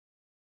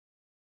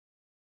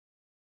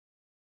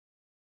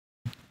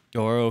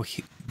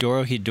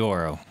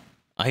 Dorohedoro.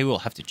 I will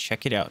have to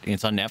check it out.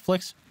 It's on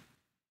Netflix?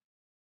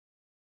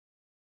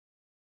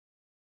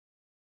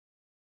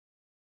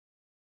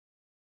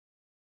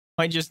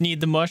 I just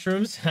need the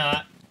mushrooms.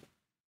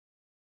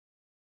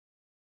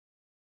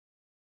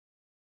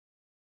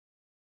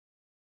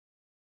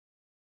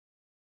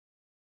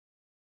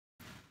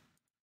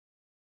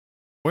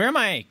 Where am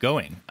I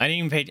going? I didn't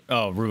even pay...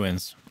 Oh,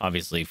 ruins,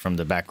 obviously, from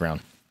the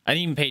background. I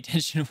didn't even pay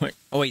attention to where...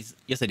 Oh, wait.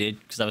 Yes, I did,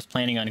 because I was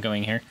planning on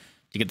going here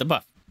to get the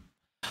buff.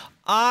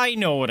 I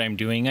know what I'm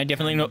doing. I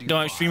definitely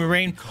don't have Stream of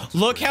Rain.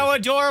 Look how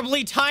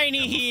adorably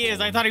tiny he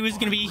is. I thought he was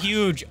going to be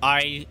huge.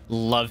 I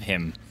love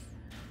him.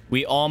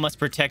 We all must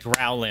protect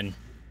Rowlin.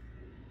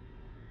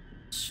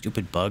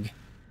 Stupid bug.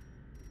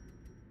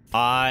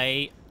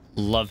 I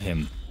love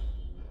him.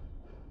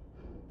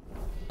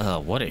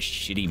 What a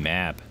shitty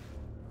map.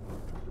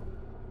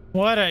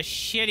 What a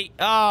shitty...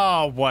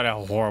 Oh, what a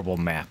horrible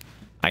map.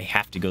 I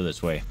have to go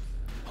this way.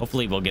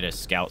 Hopefully we'll get a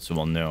scout so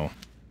we'll know.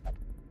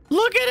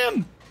 Look at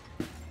him!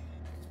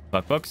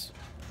 Buck books.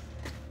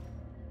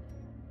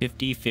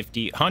 50,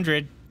 50,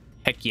 100.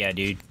 Heck yeah,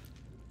 dude.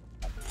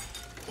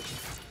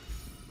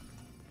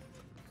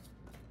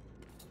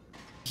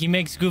 He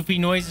makes goofy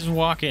noises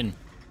walking.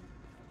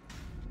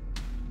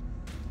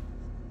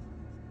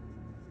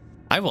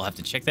 I will have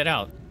to check that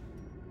out.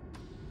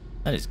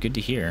 That is good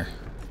to hear.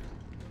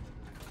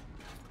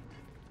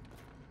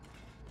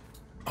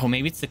 Oh,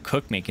 maybe it's the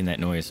cook making that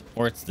noise.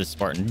 Or it's the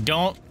Spartan.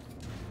 Don't!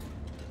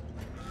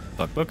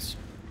 Buck books.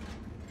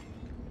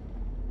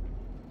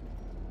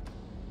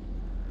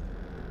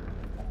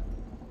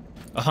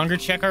 A hunger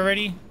check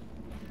already?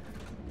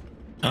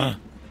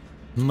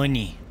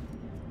 Money.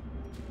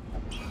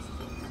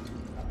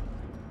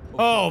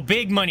 Oh,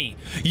 big money.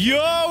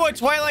 Yo, a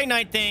Twilight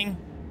Night thing.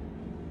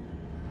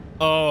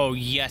 Oh,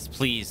 yes,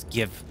 please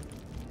give.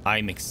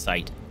 I'm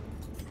excited.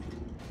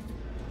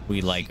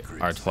 We like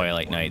our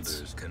Twilight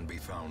Nights. Can be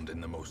found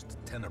in the most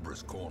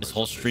tenebrous corners this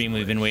whole stream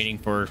we've been waiting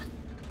for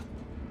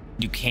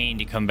Duquesne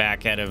to come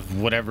back out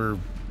of whatever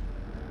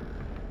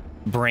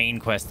brain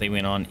quest they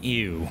went on.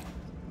 Ew.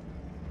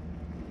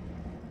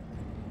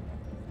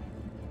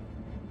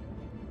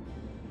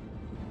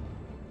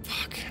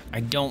 Fuck. I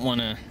don't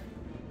want to...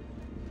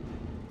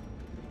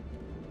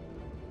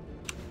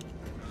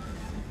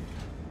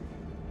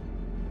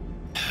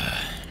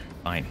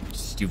 Fine.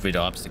 Stupid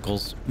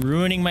obstacles.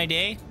 Ruining my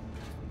day?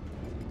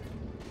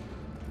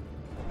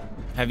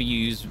 Have you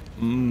used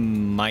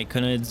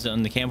myconids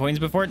on the camp points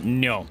before?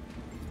 No.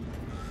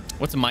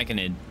 What's a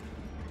myconid?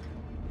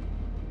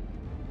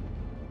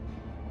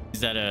 Is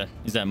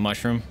that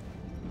mushroom?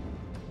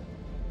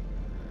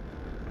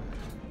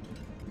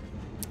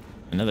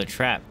 Another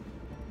trap.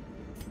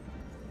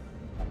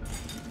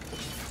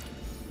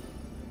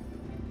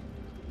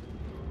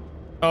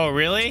 Oh,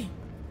 really?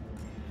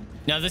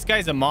 Now this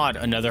guy's a mod.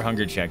 Another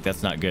hunger check.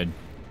 That's not good.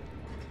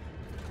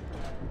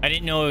 I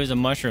didn't know it was a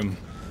mushroom.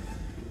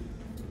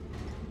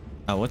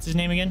 What's his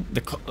name again?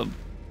 The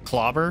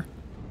Clobber?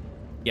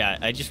 Yeah,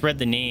 I just read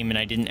the name and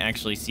I didn't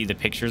actually see the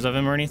pictures of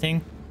him or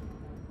anything.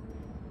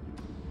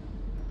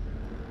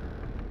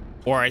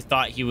 Or I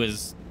thought it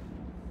was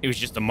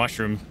just a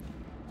mushroom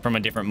from a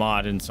different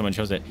mod and someone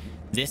chose it.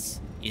 This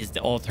is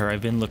the altar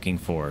I've been looking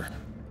for.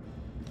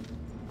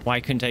 Why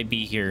couldn't I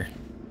be here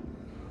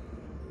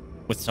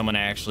with someone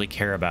I actually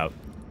care about?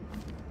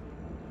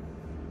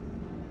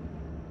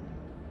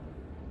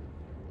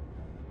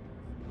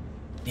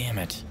 Damn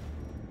it.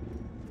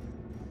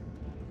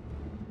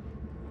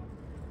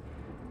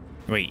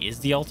 Wait, is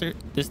the altar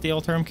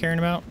I'm caring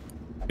about?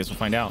 I guess we'll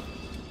find out.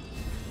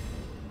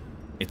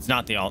 It's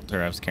not the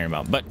altar I was caring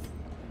about, but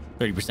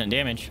 30%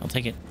 damage. I'll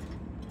take it.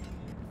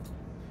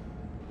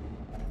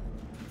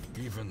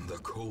 Even the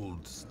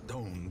cold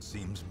stone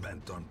seems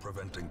bent on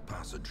preventing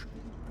passage.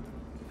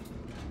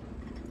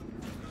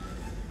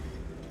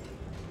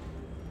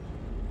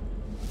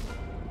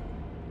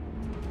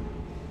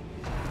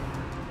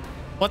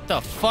 What the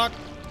fuck?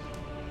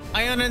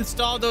 I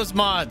uninstalled those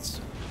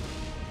mods.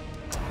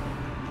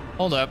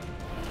 Hold up.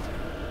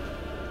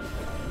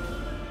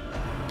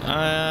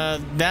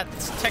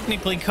 That's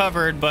technically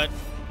covered, but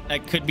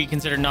that could be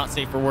considered not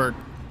safe for work.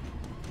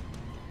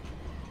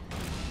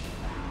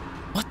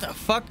 What the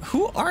fuck?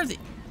 Who are they?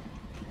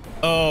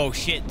 Oh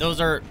shit, those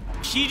are...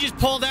 She just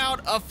pulled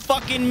out a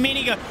fucking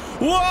minigun.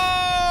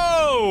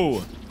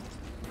 Whoa!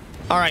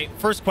 All right,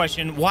 first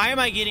question. Why am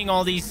I getting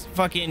all these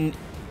fucking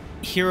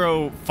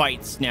hero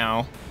fights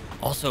now?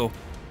 Also,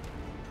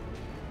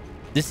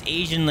 this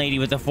Asian lady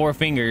with the 4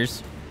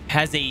 fingers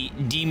has a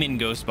demon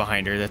ghost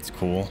behind her. That's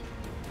cool.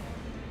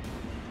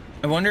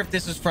 I wonder if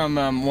this is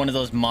from one of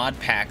those mod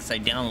packs I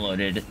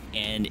downloaded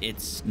and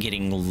it's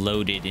getting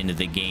loaded into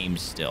the game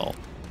still.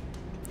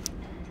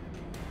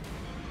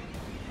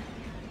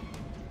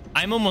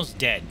 I'm almost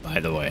dead,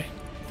 by the way.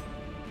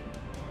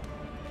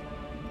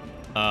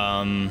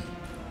 I'm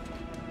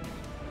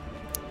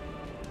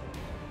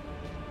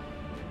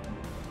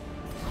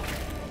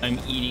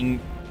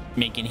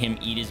making him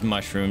eat his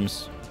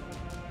mushrooms.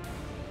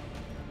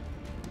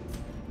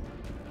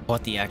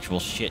 What the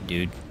actual shit,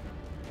 dude?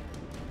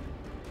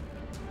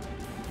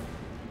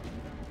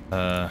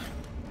 Do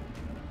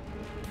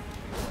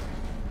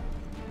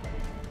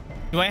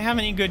I have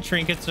any good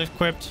trinkets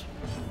equipped?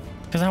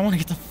 Because I want to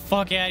get the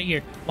fuck out of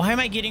here. Why am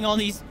I getting all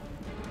these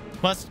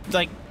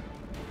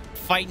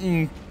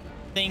fighting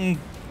thing?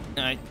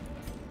 I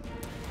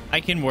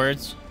can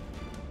words.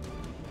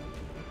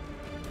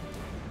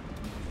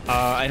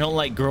 I don't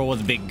like girl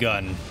with a big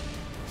gun.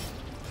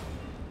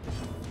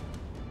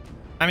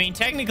 I mean,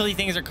 technically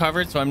things are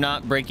covered, so I'm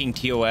not breaking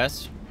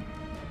TOS.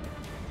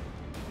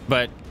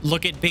 But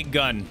look at big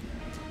gun.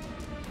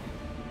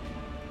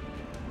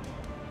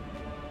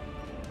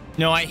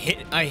 No, I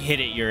hit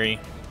it, Yuri.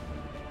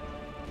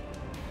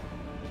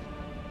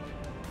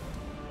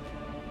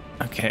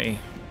 Okay.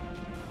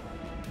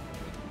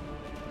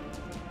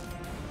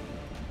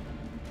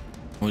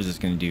 What is this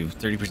gonna do?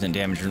 30%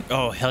 damage.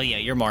 Oh, hell yeah,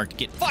 you're marked.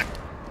 Get fucked!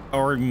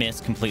 Or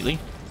miss completely.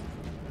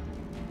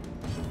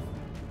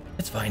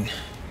 It's fine.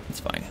 It's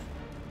fine.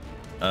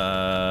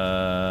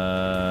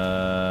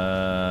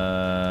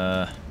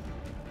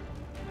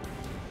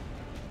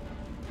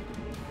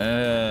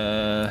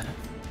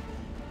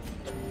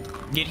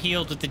 Get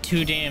healed with the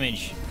 2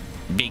 damage.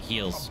 Big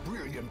heals. All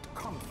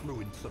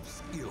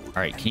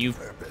right, can you...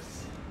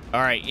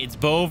 All right, it's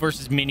bow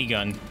versus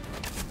minigun.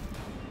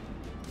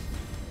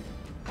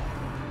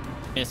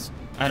 Miss.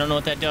 I don't know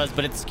what that does,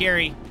 but it's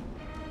scary.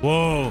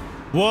 Whoa.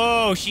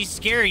 Whoa, she's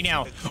scary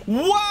now.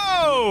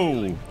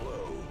 Whoa!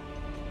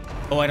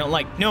 Oh, I don't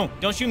like... No,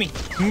 don't shoot me.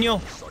 No.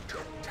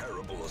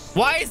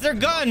 Why is there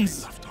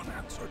guns?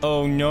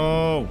 Oh,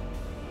 no.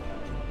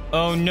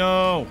 Oh,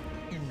 no.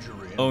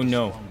 Oh,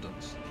 no.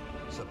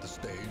 Set the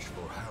stage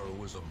for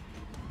heroism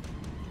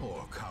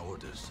or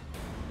cowardice.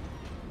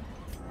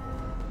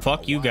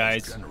 Fuck you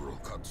guys. General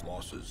cuts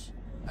losses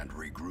and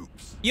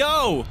regroups.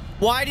 Yo,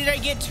 why did I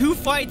get 2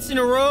 fights in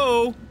a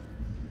row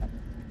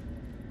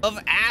of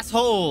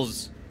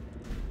assholes?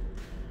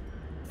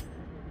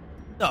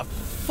 The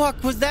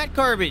fuck was that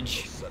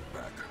garbage?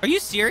 Are you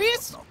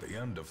serious? Not the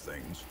end of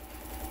things.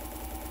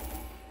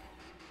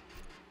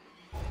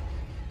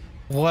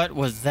 What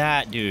was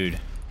that, dude?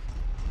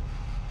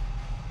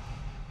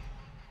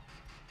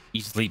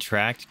 Easily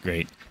tracked?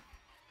 Great.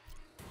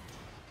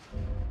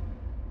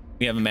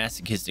 We have a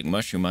masochistic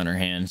mushroom on our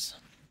hands.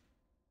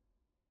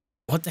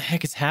 What the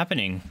heck is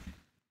happening?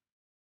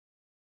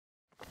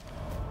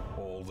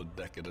 All the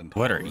decadent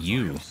What are horrors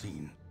you? I have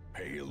seen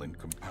pale in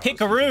comparison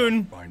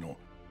Picaroon? to that final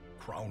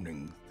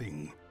crowning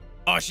thing.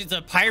 Oh, she's a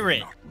I could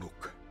pirate. not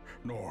look,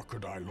 nor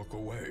could I look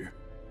away.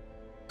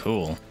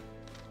 Cool.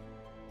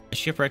 A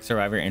shipwreck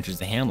survivor enters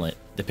the hamlet.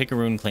 The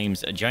Picaroon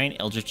claims a giant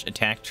eldritch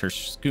attacked her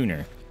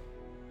schooner.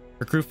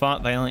 Her crew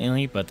fought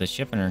violently, but the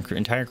ship and her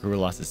entire crew were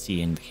lost at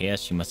sea. In the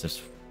chaos, she must have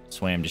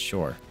swam to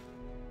shore.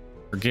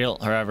 For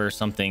guilt, however,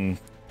 something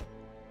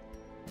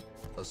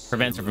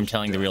prevents her from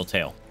telling the real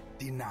tale.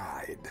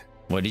 Denied.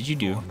 What did you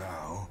do? For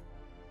now.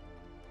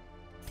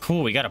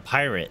 Cool, we got a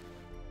pirate.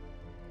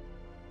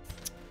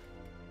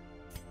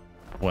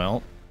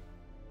 Well.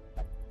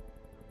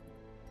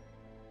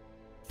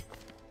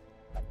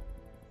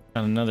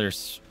 Got another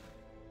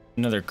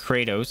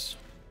Kratos.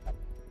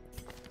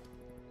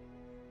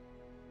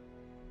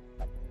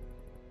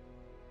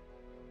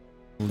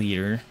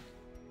 Leader.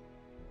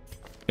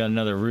 Got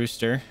another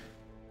Rooster.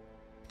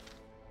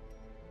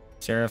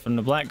 Sarah from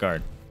the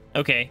Blackguard.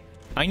 Okay,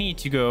 I need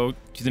to go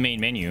to the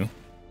main menu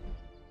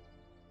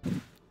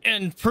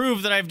and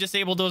prove that I've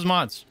disabled those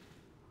mods.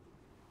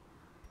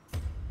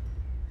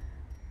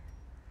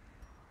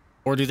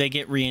 Or do they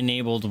get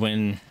re-enabled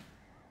when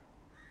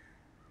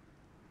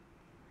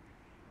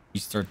you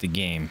start the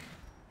game?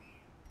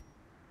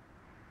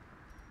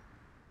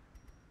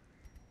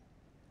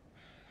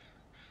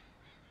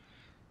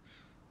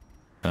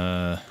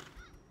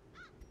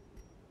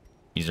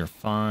 These are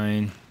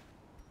fine.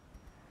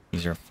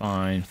 These are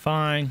fine.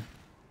 Fine.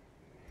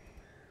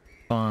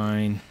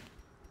 Fine.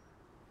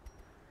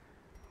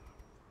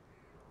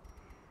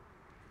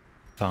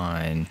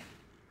 Fine.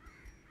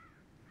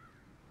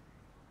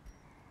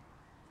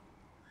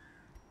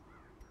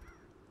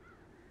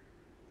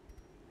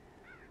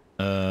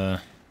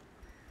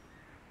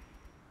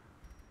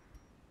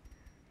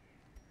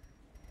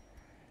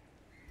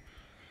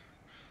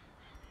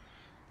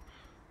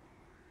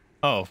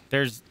 Oh,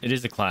 it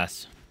is a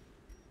class.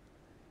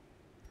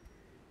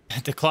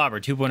 The Clobber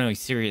 2.0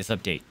 serious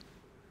update.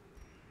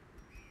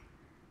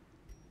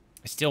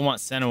 I still want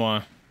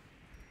Senua.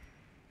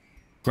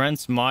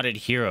 Grunt's modded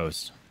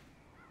heroes.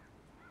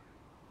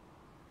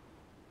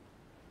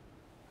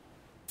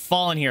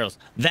 Fallen heroes.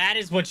 That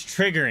is what's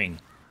triggering.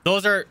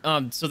 Those are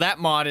so that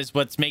mod is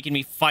what's making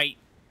me fight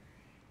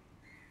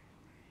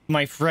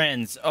my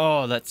friends.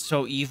 Oh, that's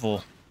so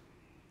evil.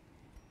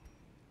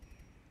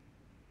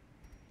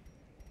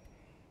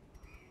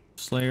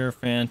 Slayer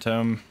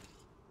Phantom.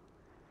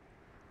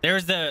 There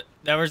was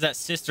that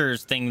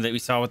sisters thing that we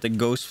saw with the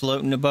ghost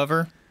floating above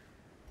her.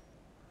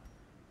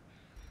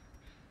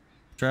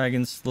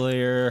 Dragon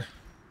Slayer.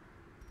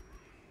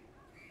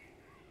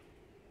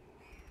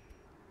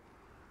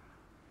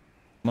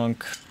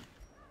 Monk.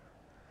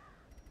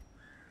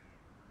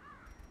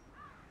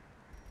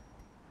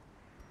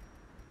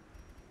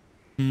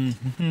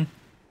 Mm-hmm.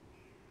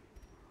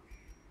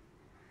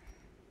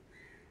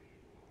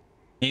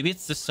 Maybe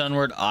it's the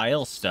Sunward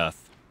Isle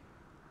stuff.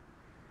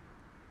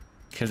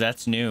 Because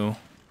that's new.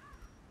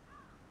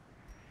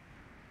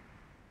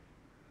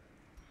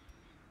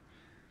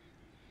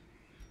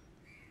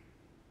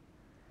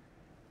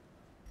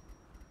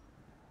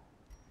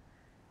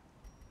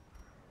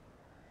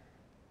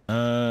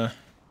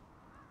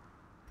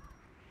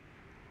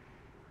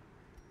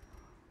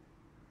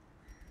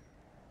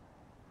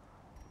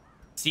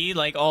 See,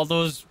 like all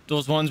those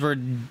ones were...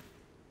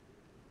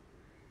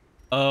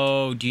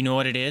 Oh, do you know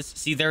what it is?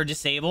 See, they're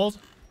disabled.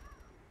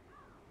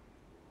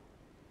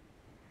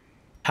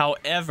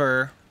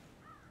 However,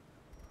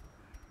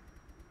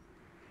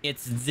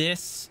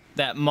 it's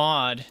that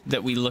mod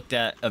that we looked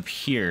at up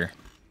here.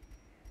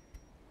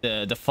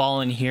 The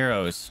Fallen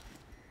Heroes.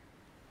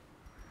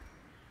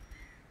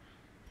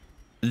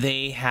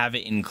 They have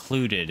it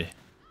included.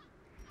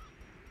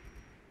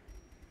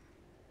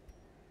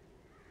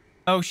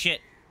 Oh shit.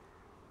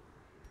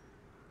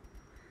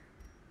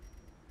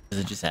 Does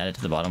it just add it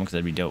to the bottom? Because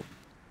that'd be dope.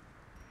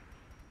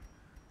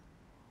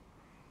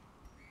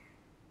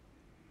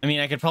 I mean,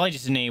 I could probably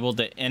just enable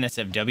the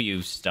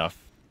NSFW stuff.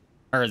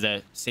 Or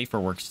the safer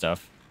work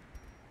stuff.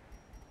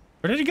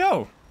 Where did it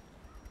go?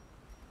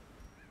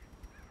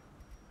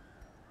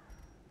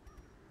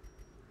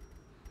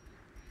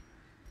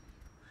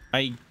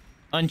 I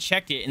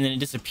unchecked it and then it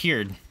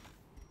disappeared.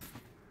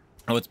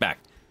 Oh, it's back.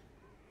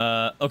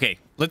 Okay.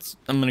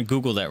 I'm gonna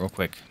Google that real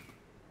quick.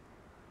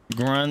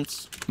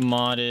 Grunts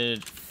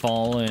modded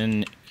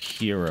Fallen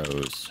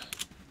Heroes.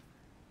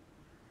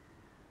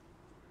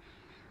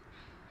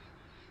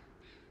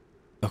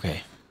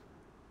 Okay.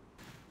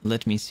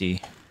 Let me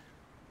see.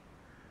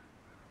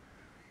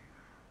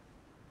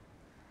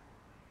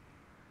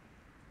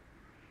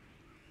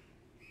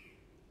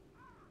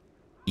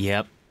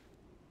 Yep.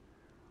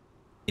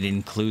 It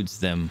includes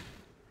them.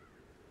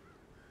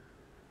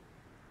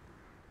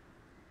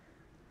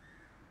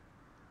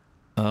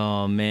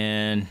 Oh,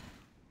 man.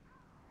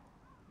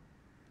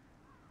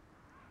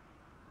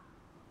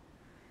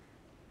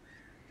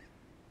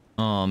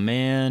 Oh,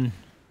 man.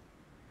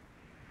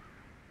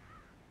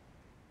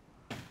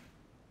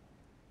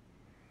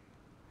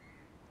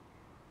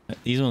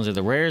 These ones are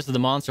the rarest of the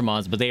monster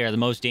mods, but they are the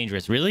most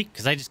dangerous. Really?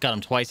 Because I just got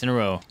them twice in a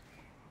row.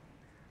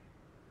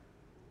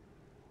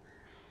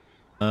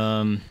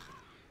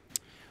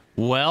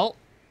 Well.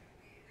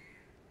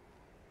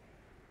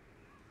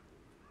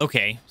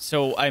 Okay,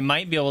 so I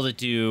might be able to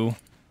do...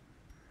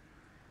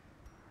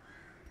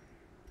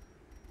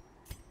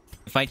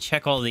 If I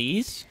check all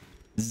these,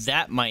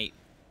 that might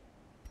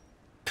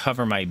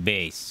cover my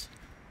base.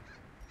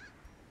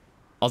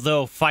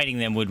 Although fighting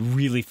them would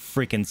really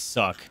freaking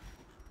suck.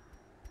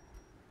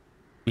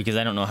 Because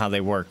I don't know how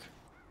they work.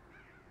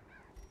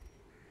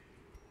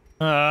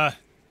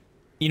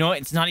 You know what?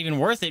 It's not even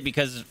worth it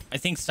because I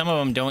think some of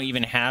them don't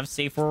even have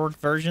safe for work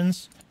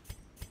versions.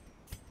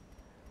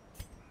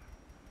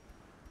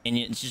 And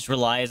it just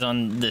relies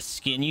on the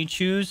skin you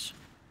choose.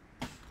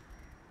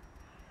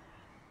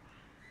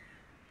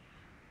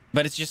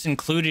 But it's just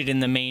included in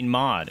the main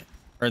mod.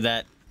 Or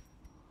that...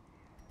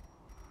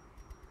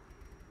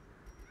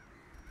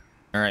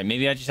 Alright,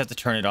 maybe I just have to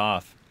turn it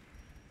off.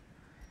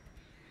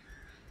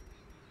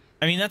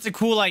 I mean, that's a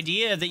cool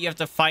idea that you have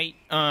to fight,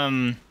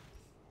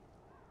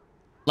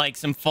 like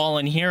some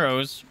fallen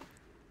heroes.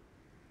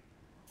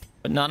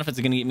 But not if it's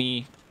gonna get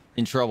me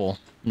in trouble.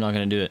 I'm not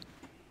gonna do it.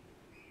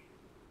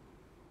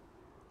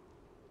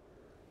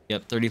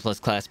 Yep, 30 plus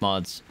class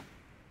mods.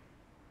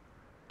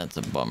 That's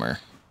a bummer.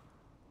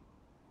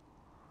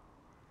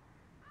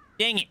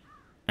 Dang it.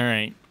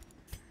 Alright.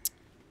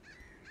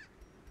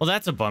 Well,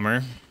 that's a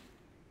bummer.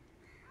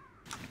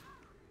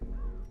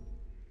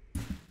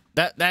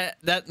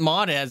 That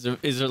mod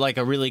is like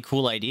a really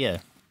cool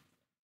idea.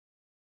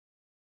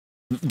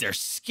 They're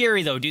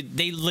scary though, dude.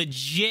 They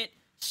legit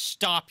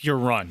stop your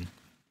run.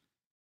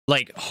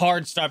 Like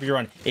hard stop your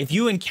run. If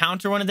you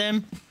encounter one of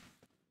them,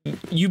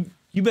 you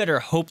better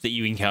hope that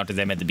you encounter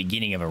them at the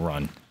beginning of a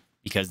run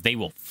because they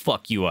will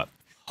fuck you up.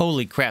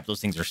 Holy crap,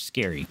 those things are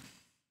scary.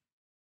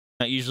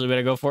 Not usually what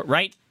I go for,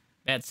 right?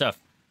 Bad stuff.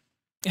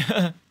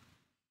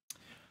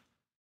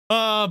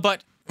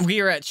 But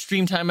we are at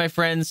stream time, my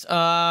friends.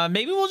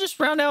 Maybe we'll just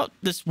round out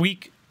this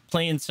week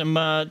playing some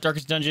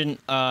Darkest Dungeon.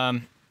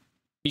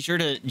 Be sure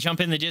to jump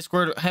in the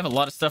Discord. I have a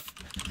lot of stuff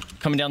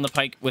coming down the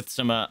pike with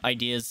some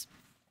ideas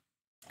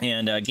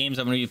and games.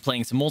 I'm going to be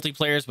playing some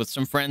multiplayers with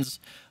some friends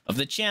of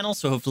the channel,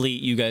 so hopefully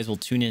you guys will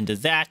tune into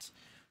that.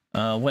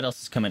 What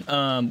else is coming?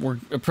 We're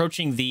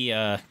approaching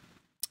the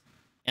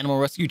Animal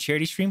Rescue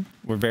charity stream.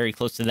 We're very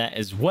close to that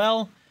as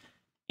well.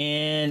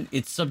 And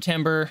it's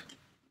September.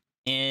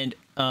 And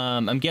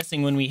I'm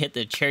guessing when we hit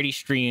the charity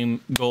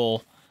stream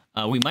goal,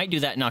 we might do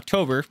that in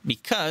October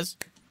because,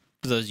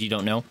 for those of you who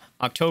don't know,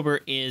 October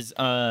is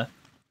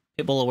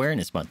Pitbull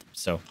Awareness Month.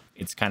 So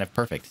it's kind of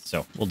perfect.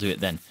 So we'll do it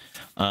then.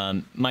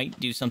 Might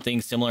do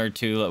something similar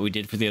to what we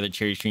did for the other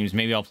charity streams.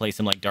 Maybe I'll play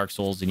some like Dark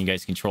Souls and you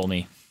guys control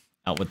me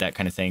out with that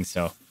kind of thing.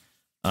 So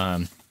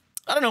I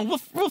don't know.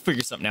 We'll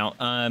figure something out.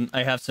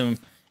 I have some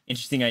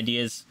interesting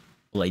ideas.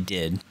 Well,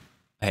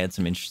 I had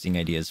some interesting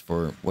ideas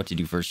for what to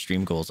do for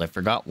stream goals. I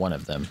forgot one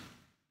of them.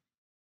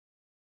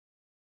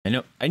 I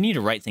know I need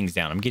to write things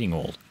down. I'm getting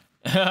old.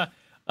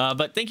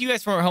 But thank you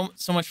guys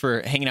so much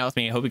for hanging out with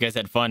me. I hope you guys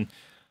had fun.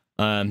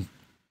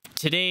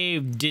 Today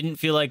didn't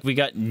feel like we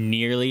got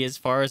nearly as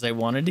far as I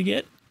wanted to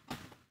get.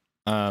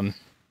 Didn't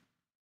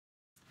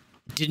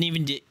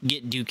even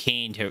get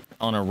Duquesne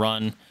on a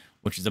run,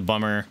 which is a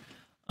bummer.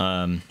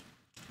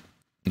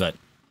 But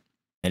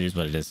it is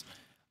what it is.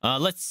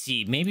 Let's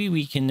see. Maybe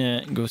we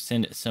can go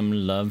send some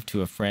love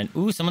to a friend.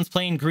 Ooh, someone's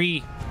playing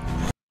Gree.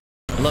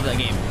 I love that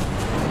game.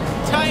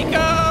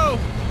 Tycho!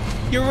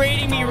 You're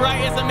rating me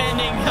right as I'm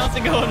ending. How's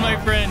it going, my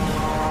friend?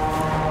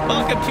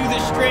 Welcome to the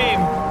stream.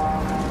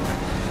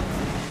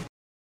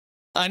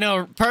 I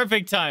know,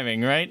 perfect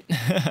timing, right?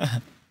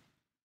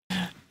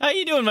 How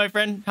you doing, my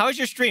friend? How was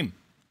your stream?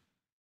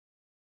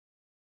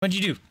 What'd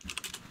you do?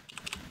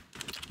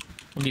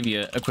 We'll give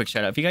you a quick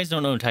shout out. If you guys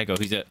don't know Tycho,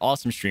 he's an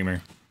awesome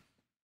streamer.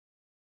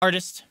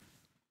 Artist.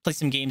 Play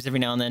some games every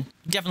now and then.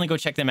 Definitely go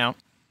check them out.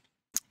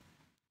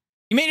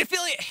 You made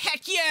affiliate.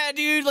 Heck yeah,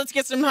 dude. Let's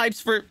get some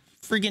hypes for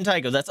freaking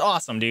Tycho. That's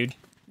awesome, dude.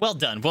 Well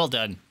done. Well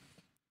done.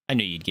 I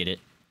knew you'd get it.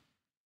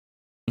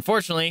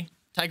 Unfortunately,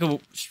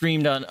 Tycho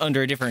streamed on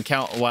under a different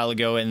account a while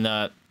ago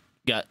and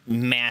got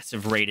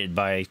massive rated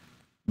by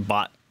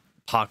bot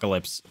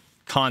apocalypse.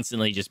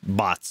 Constantly just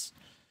bots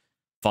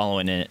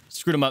following in it.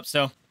 Screwed him up,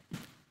 so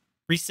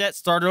reset,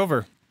 start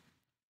over.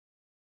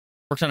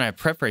 Worked on a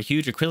prep for a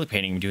huge acrylic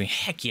painting I'm doing.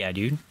 Heck yeah,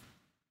 dude.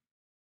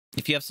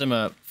 If you have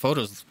some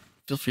photos,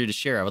 feel free to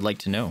share. I would like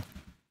to know.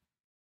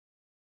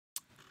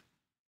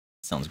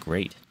 Sounds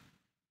great.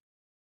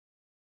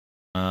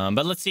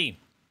 But let's see.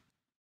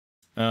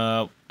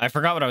 I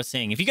forgot what I was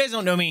saying. If you guys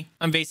don't know me,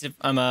 I'm Vaesive.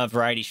 I'm a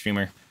variety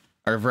streamer.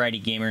 Or a variety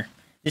gamer.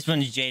 This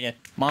one is Jada.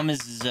 Mom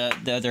is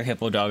the other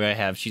hippo dog I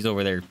have. She's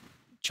over there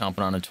chomping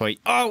on a toy.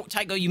 Oh,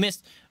 Tycho, you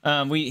missed.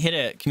 We hit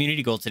a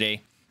community goal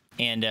today.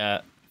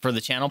 And for the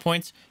channel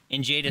points.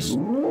 And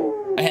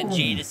I had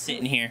Jada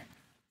sitting here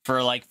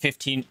for like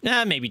 15,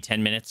 maybe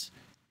 10 minutes.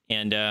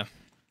 And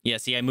yeah,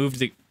 see, I moved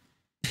the...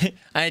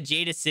 I had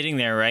Jada sitting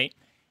there, right?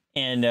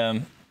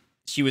 And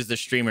she was the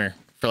streamer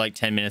for like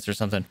 10 minutes or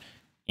something.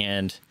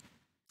 And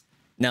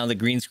now the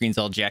green screen's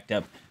all jacked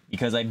up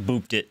because I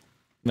booped it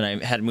when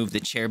I had to move the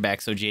chair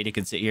back so Jada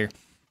could sit here.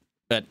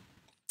 But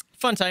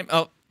fun time.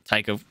 Oh,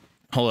 Tycho,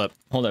 hold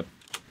up.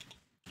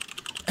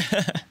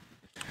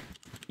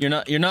 You're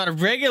not a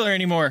regular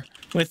anymore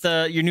with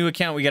your new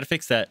account. We got to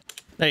fix that.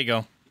 There you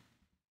go.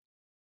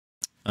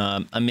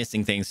 I'm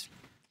missing things.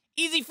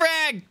 Easy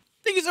Frag,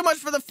 thank you so much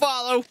for the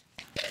follow.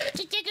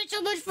 Thank you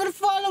so much for the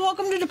follow.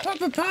 Welcome to the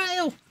proper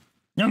pile.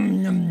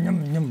 Num num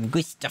num num.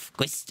 Good stuff.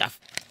 Good stuff.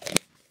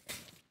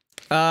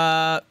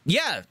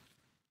 Yeah.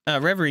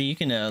 Reverie, you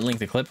can link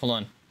the clip. Hold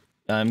on.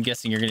 I'm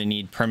guessing you're gonna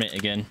need permit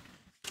again.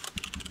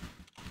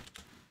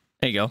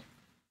 There you go.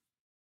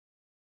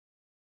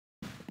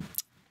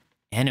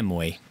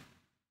 Anemoi.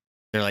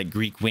 They're like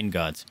Greek wind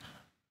gods.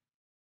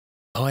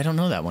 Oh, I don't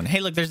know that one. Hey,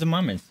 look, there's the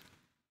mummies.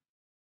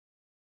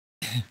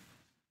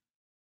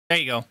 There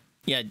you go.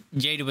 Yeah,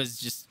 Jada was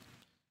just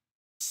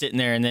sitting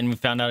there, and then we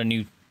found out a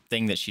new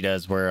thing that she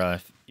does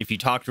where if you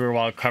talk to her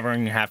while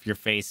covering half your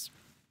face,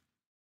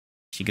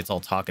 she gets all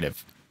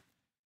talkative.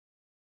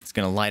 It's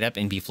going to light up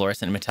and be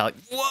fluorescent and metallic.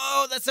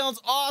 Whoa, that sounds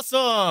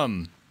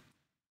awesome!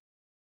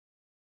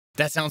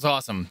 That sounds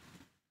awesome.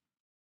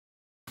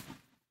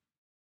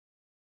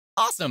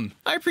 Awesome.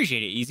 I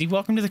appreciate it, Easy.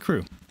 Welcome to the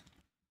crew.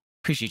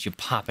 Appreciate you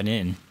popping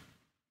in.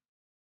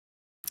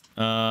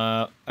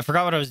 I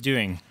forgot what I was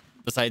doing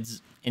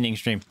besides ending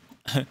stream.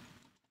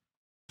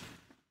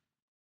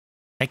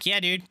 Heck yeah,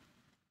 dude.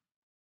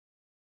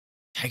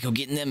 Tycho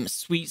getting them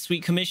sweet,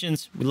 sweet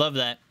commissions. We love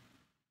that.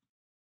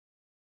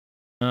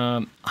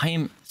 I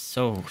am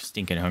so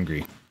stinking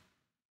hungry.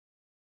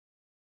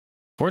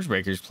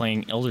 Forgebreaker's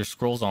playing Elder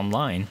Scrolls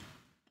Online.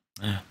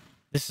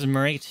 This is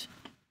Marate.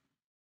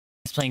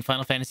 He's playing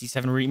Final Fantasy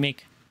VII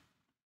Remake.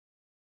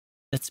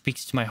 That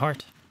speaks to my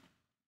heart.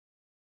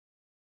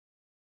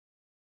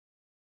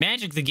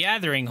 Magic the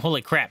Gathering.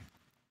 Holy crap.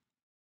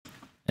 I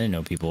didn't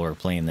know people were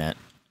playing that.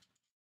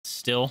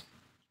 Still.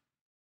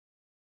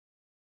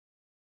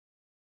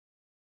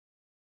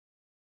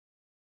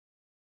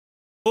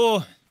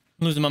 Oh,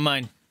 I'm losing my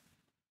mind.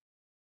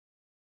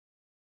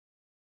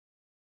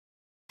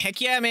 Heck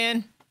yeah,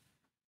 man.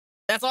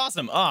 That's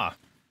awesome. Ah,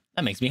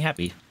 that makes me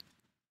happy.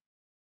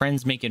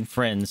 Friends making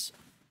friends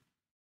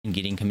and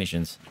getting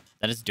commissions.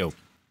 That is dope.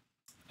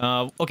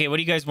 Okay, what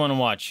do you guys want to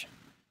watch?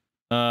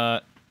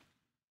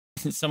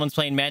 Someone's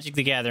playing Magic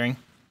the Gathering.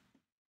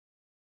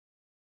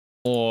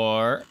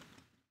 Or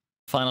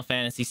Final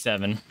Fantasy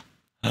VII.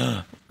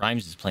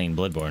 Rhymes is playing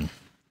Bloodborne.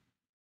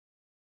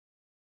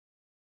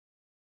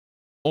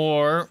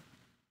 Or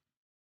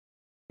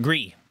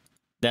Gree,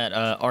 that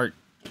art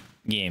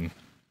game.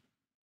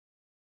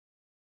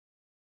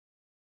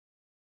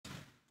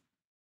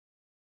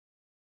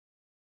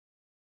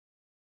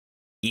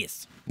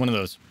 Yes, one of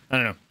those. I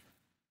don't know.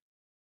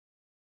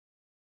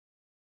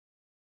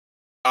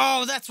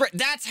 Oh, that's right.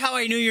 That's how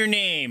I knew your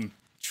name.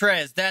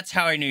 Trez, that's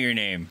how I knew your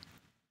name.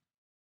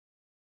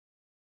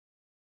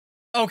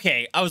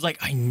 Okay, I was like,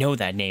 I know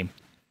that name.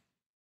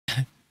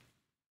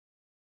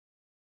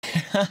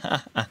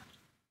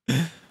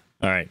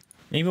 All right,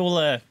 maybe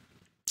we'll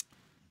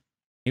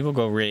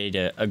go ready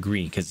to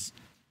agree because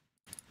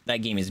that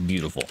game is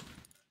beautiful.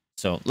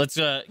 So let's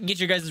get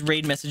your guys'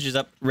 raid messages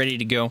up, ready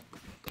to go.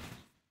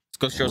 Let's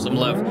go show some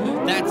love.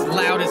 That's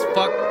loud as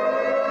fuck.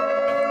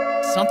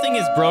 Something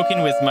is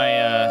broken with my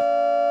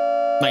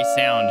my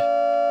sound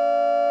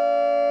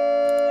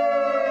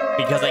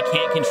because I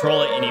can't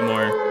control it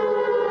anymore.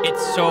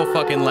 It's so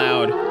fucking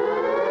loud.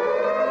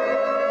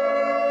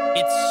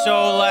 It's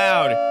so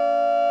loud.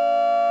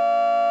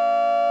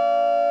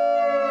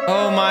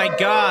 Oh my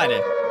god.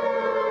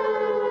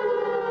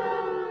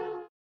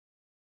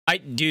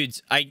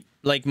 Dudes,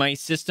 like my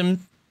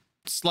system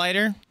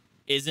slider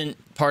isn't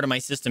part of my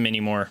system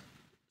anymore.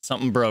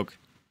 Something broke.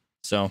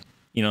 So,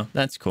 you know,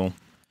 that's cool.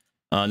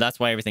 That's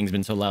why everything's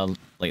been so loud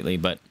lately,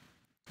 but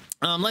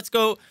let's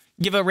go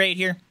give a raid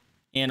here.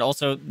 And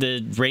also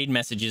the raid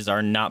messages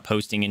are not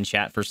posting in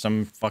chat for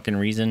some fucking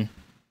reason,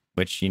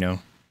 which, you know,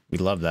 we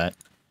love that.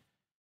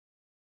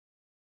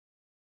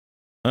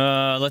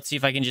 Let's see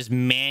if I can just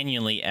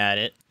manually add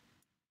it.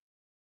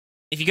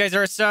 If you guys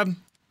are a sub,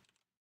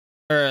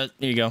 or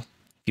there you go.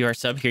 If you are a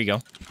sub, here you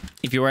go.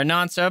 If you are a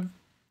non-sub,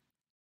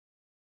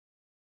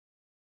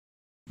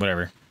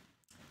 whatever.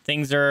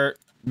 Things are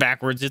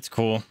backwards. It's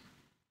cool.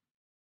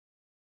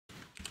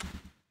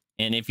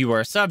 And if you are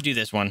a sub, do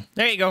this one.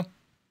 There you go.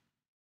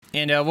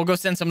 And we'll go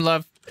send some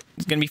love.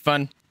 It's gonna be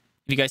fun.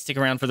 If you guys stick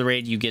around for the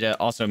raid, you get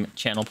awesome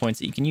channel points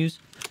that you can use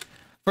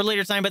for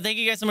later time. But thank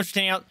you guys so much for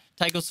tuning out.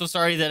 Tycho, so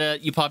sorry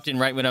that you popped in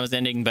right when I was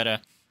ending,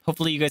 but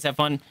hopefully you guys have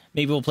fun.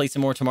 Maybe we'll play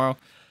some more tomorrow.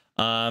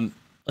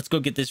 Let's go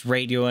get this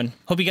raid going.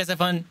 Hope you guys have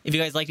fun. If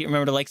you guys liked it,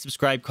 remember to like,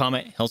 subscribe,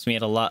 comment. Helps me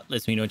out a lot.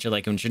 Lets me know what you're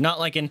liking and what you're not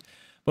liking.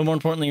 But more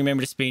importantly,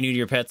 remember to spay new to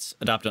your pets.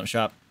 Adopt, don't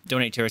shop.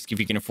 Donate to risk if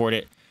you can afford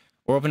it.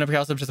 Or open up your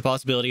house up to the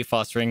possibility of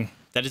fostering.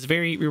 That is a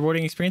very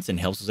rewarding experience and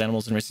helps those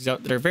animals and rescues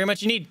out that are very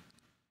much in need.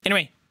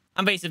 Anyway,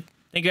 I'm Vaesive.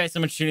 Thank you guys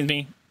so much for tuning in with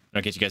me.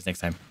 I'll catch you guys next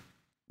time.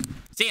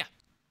 See ya.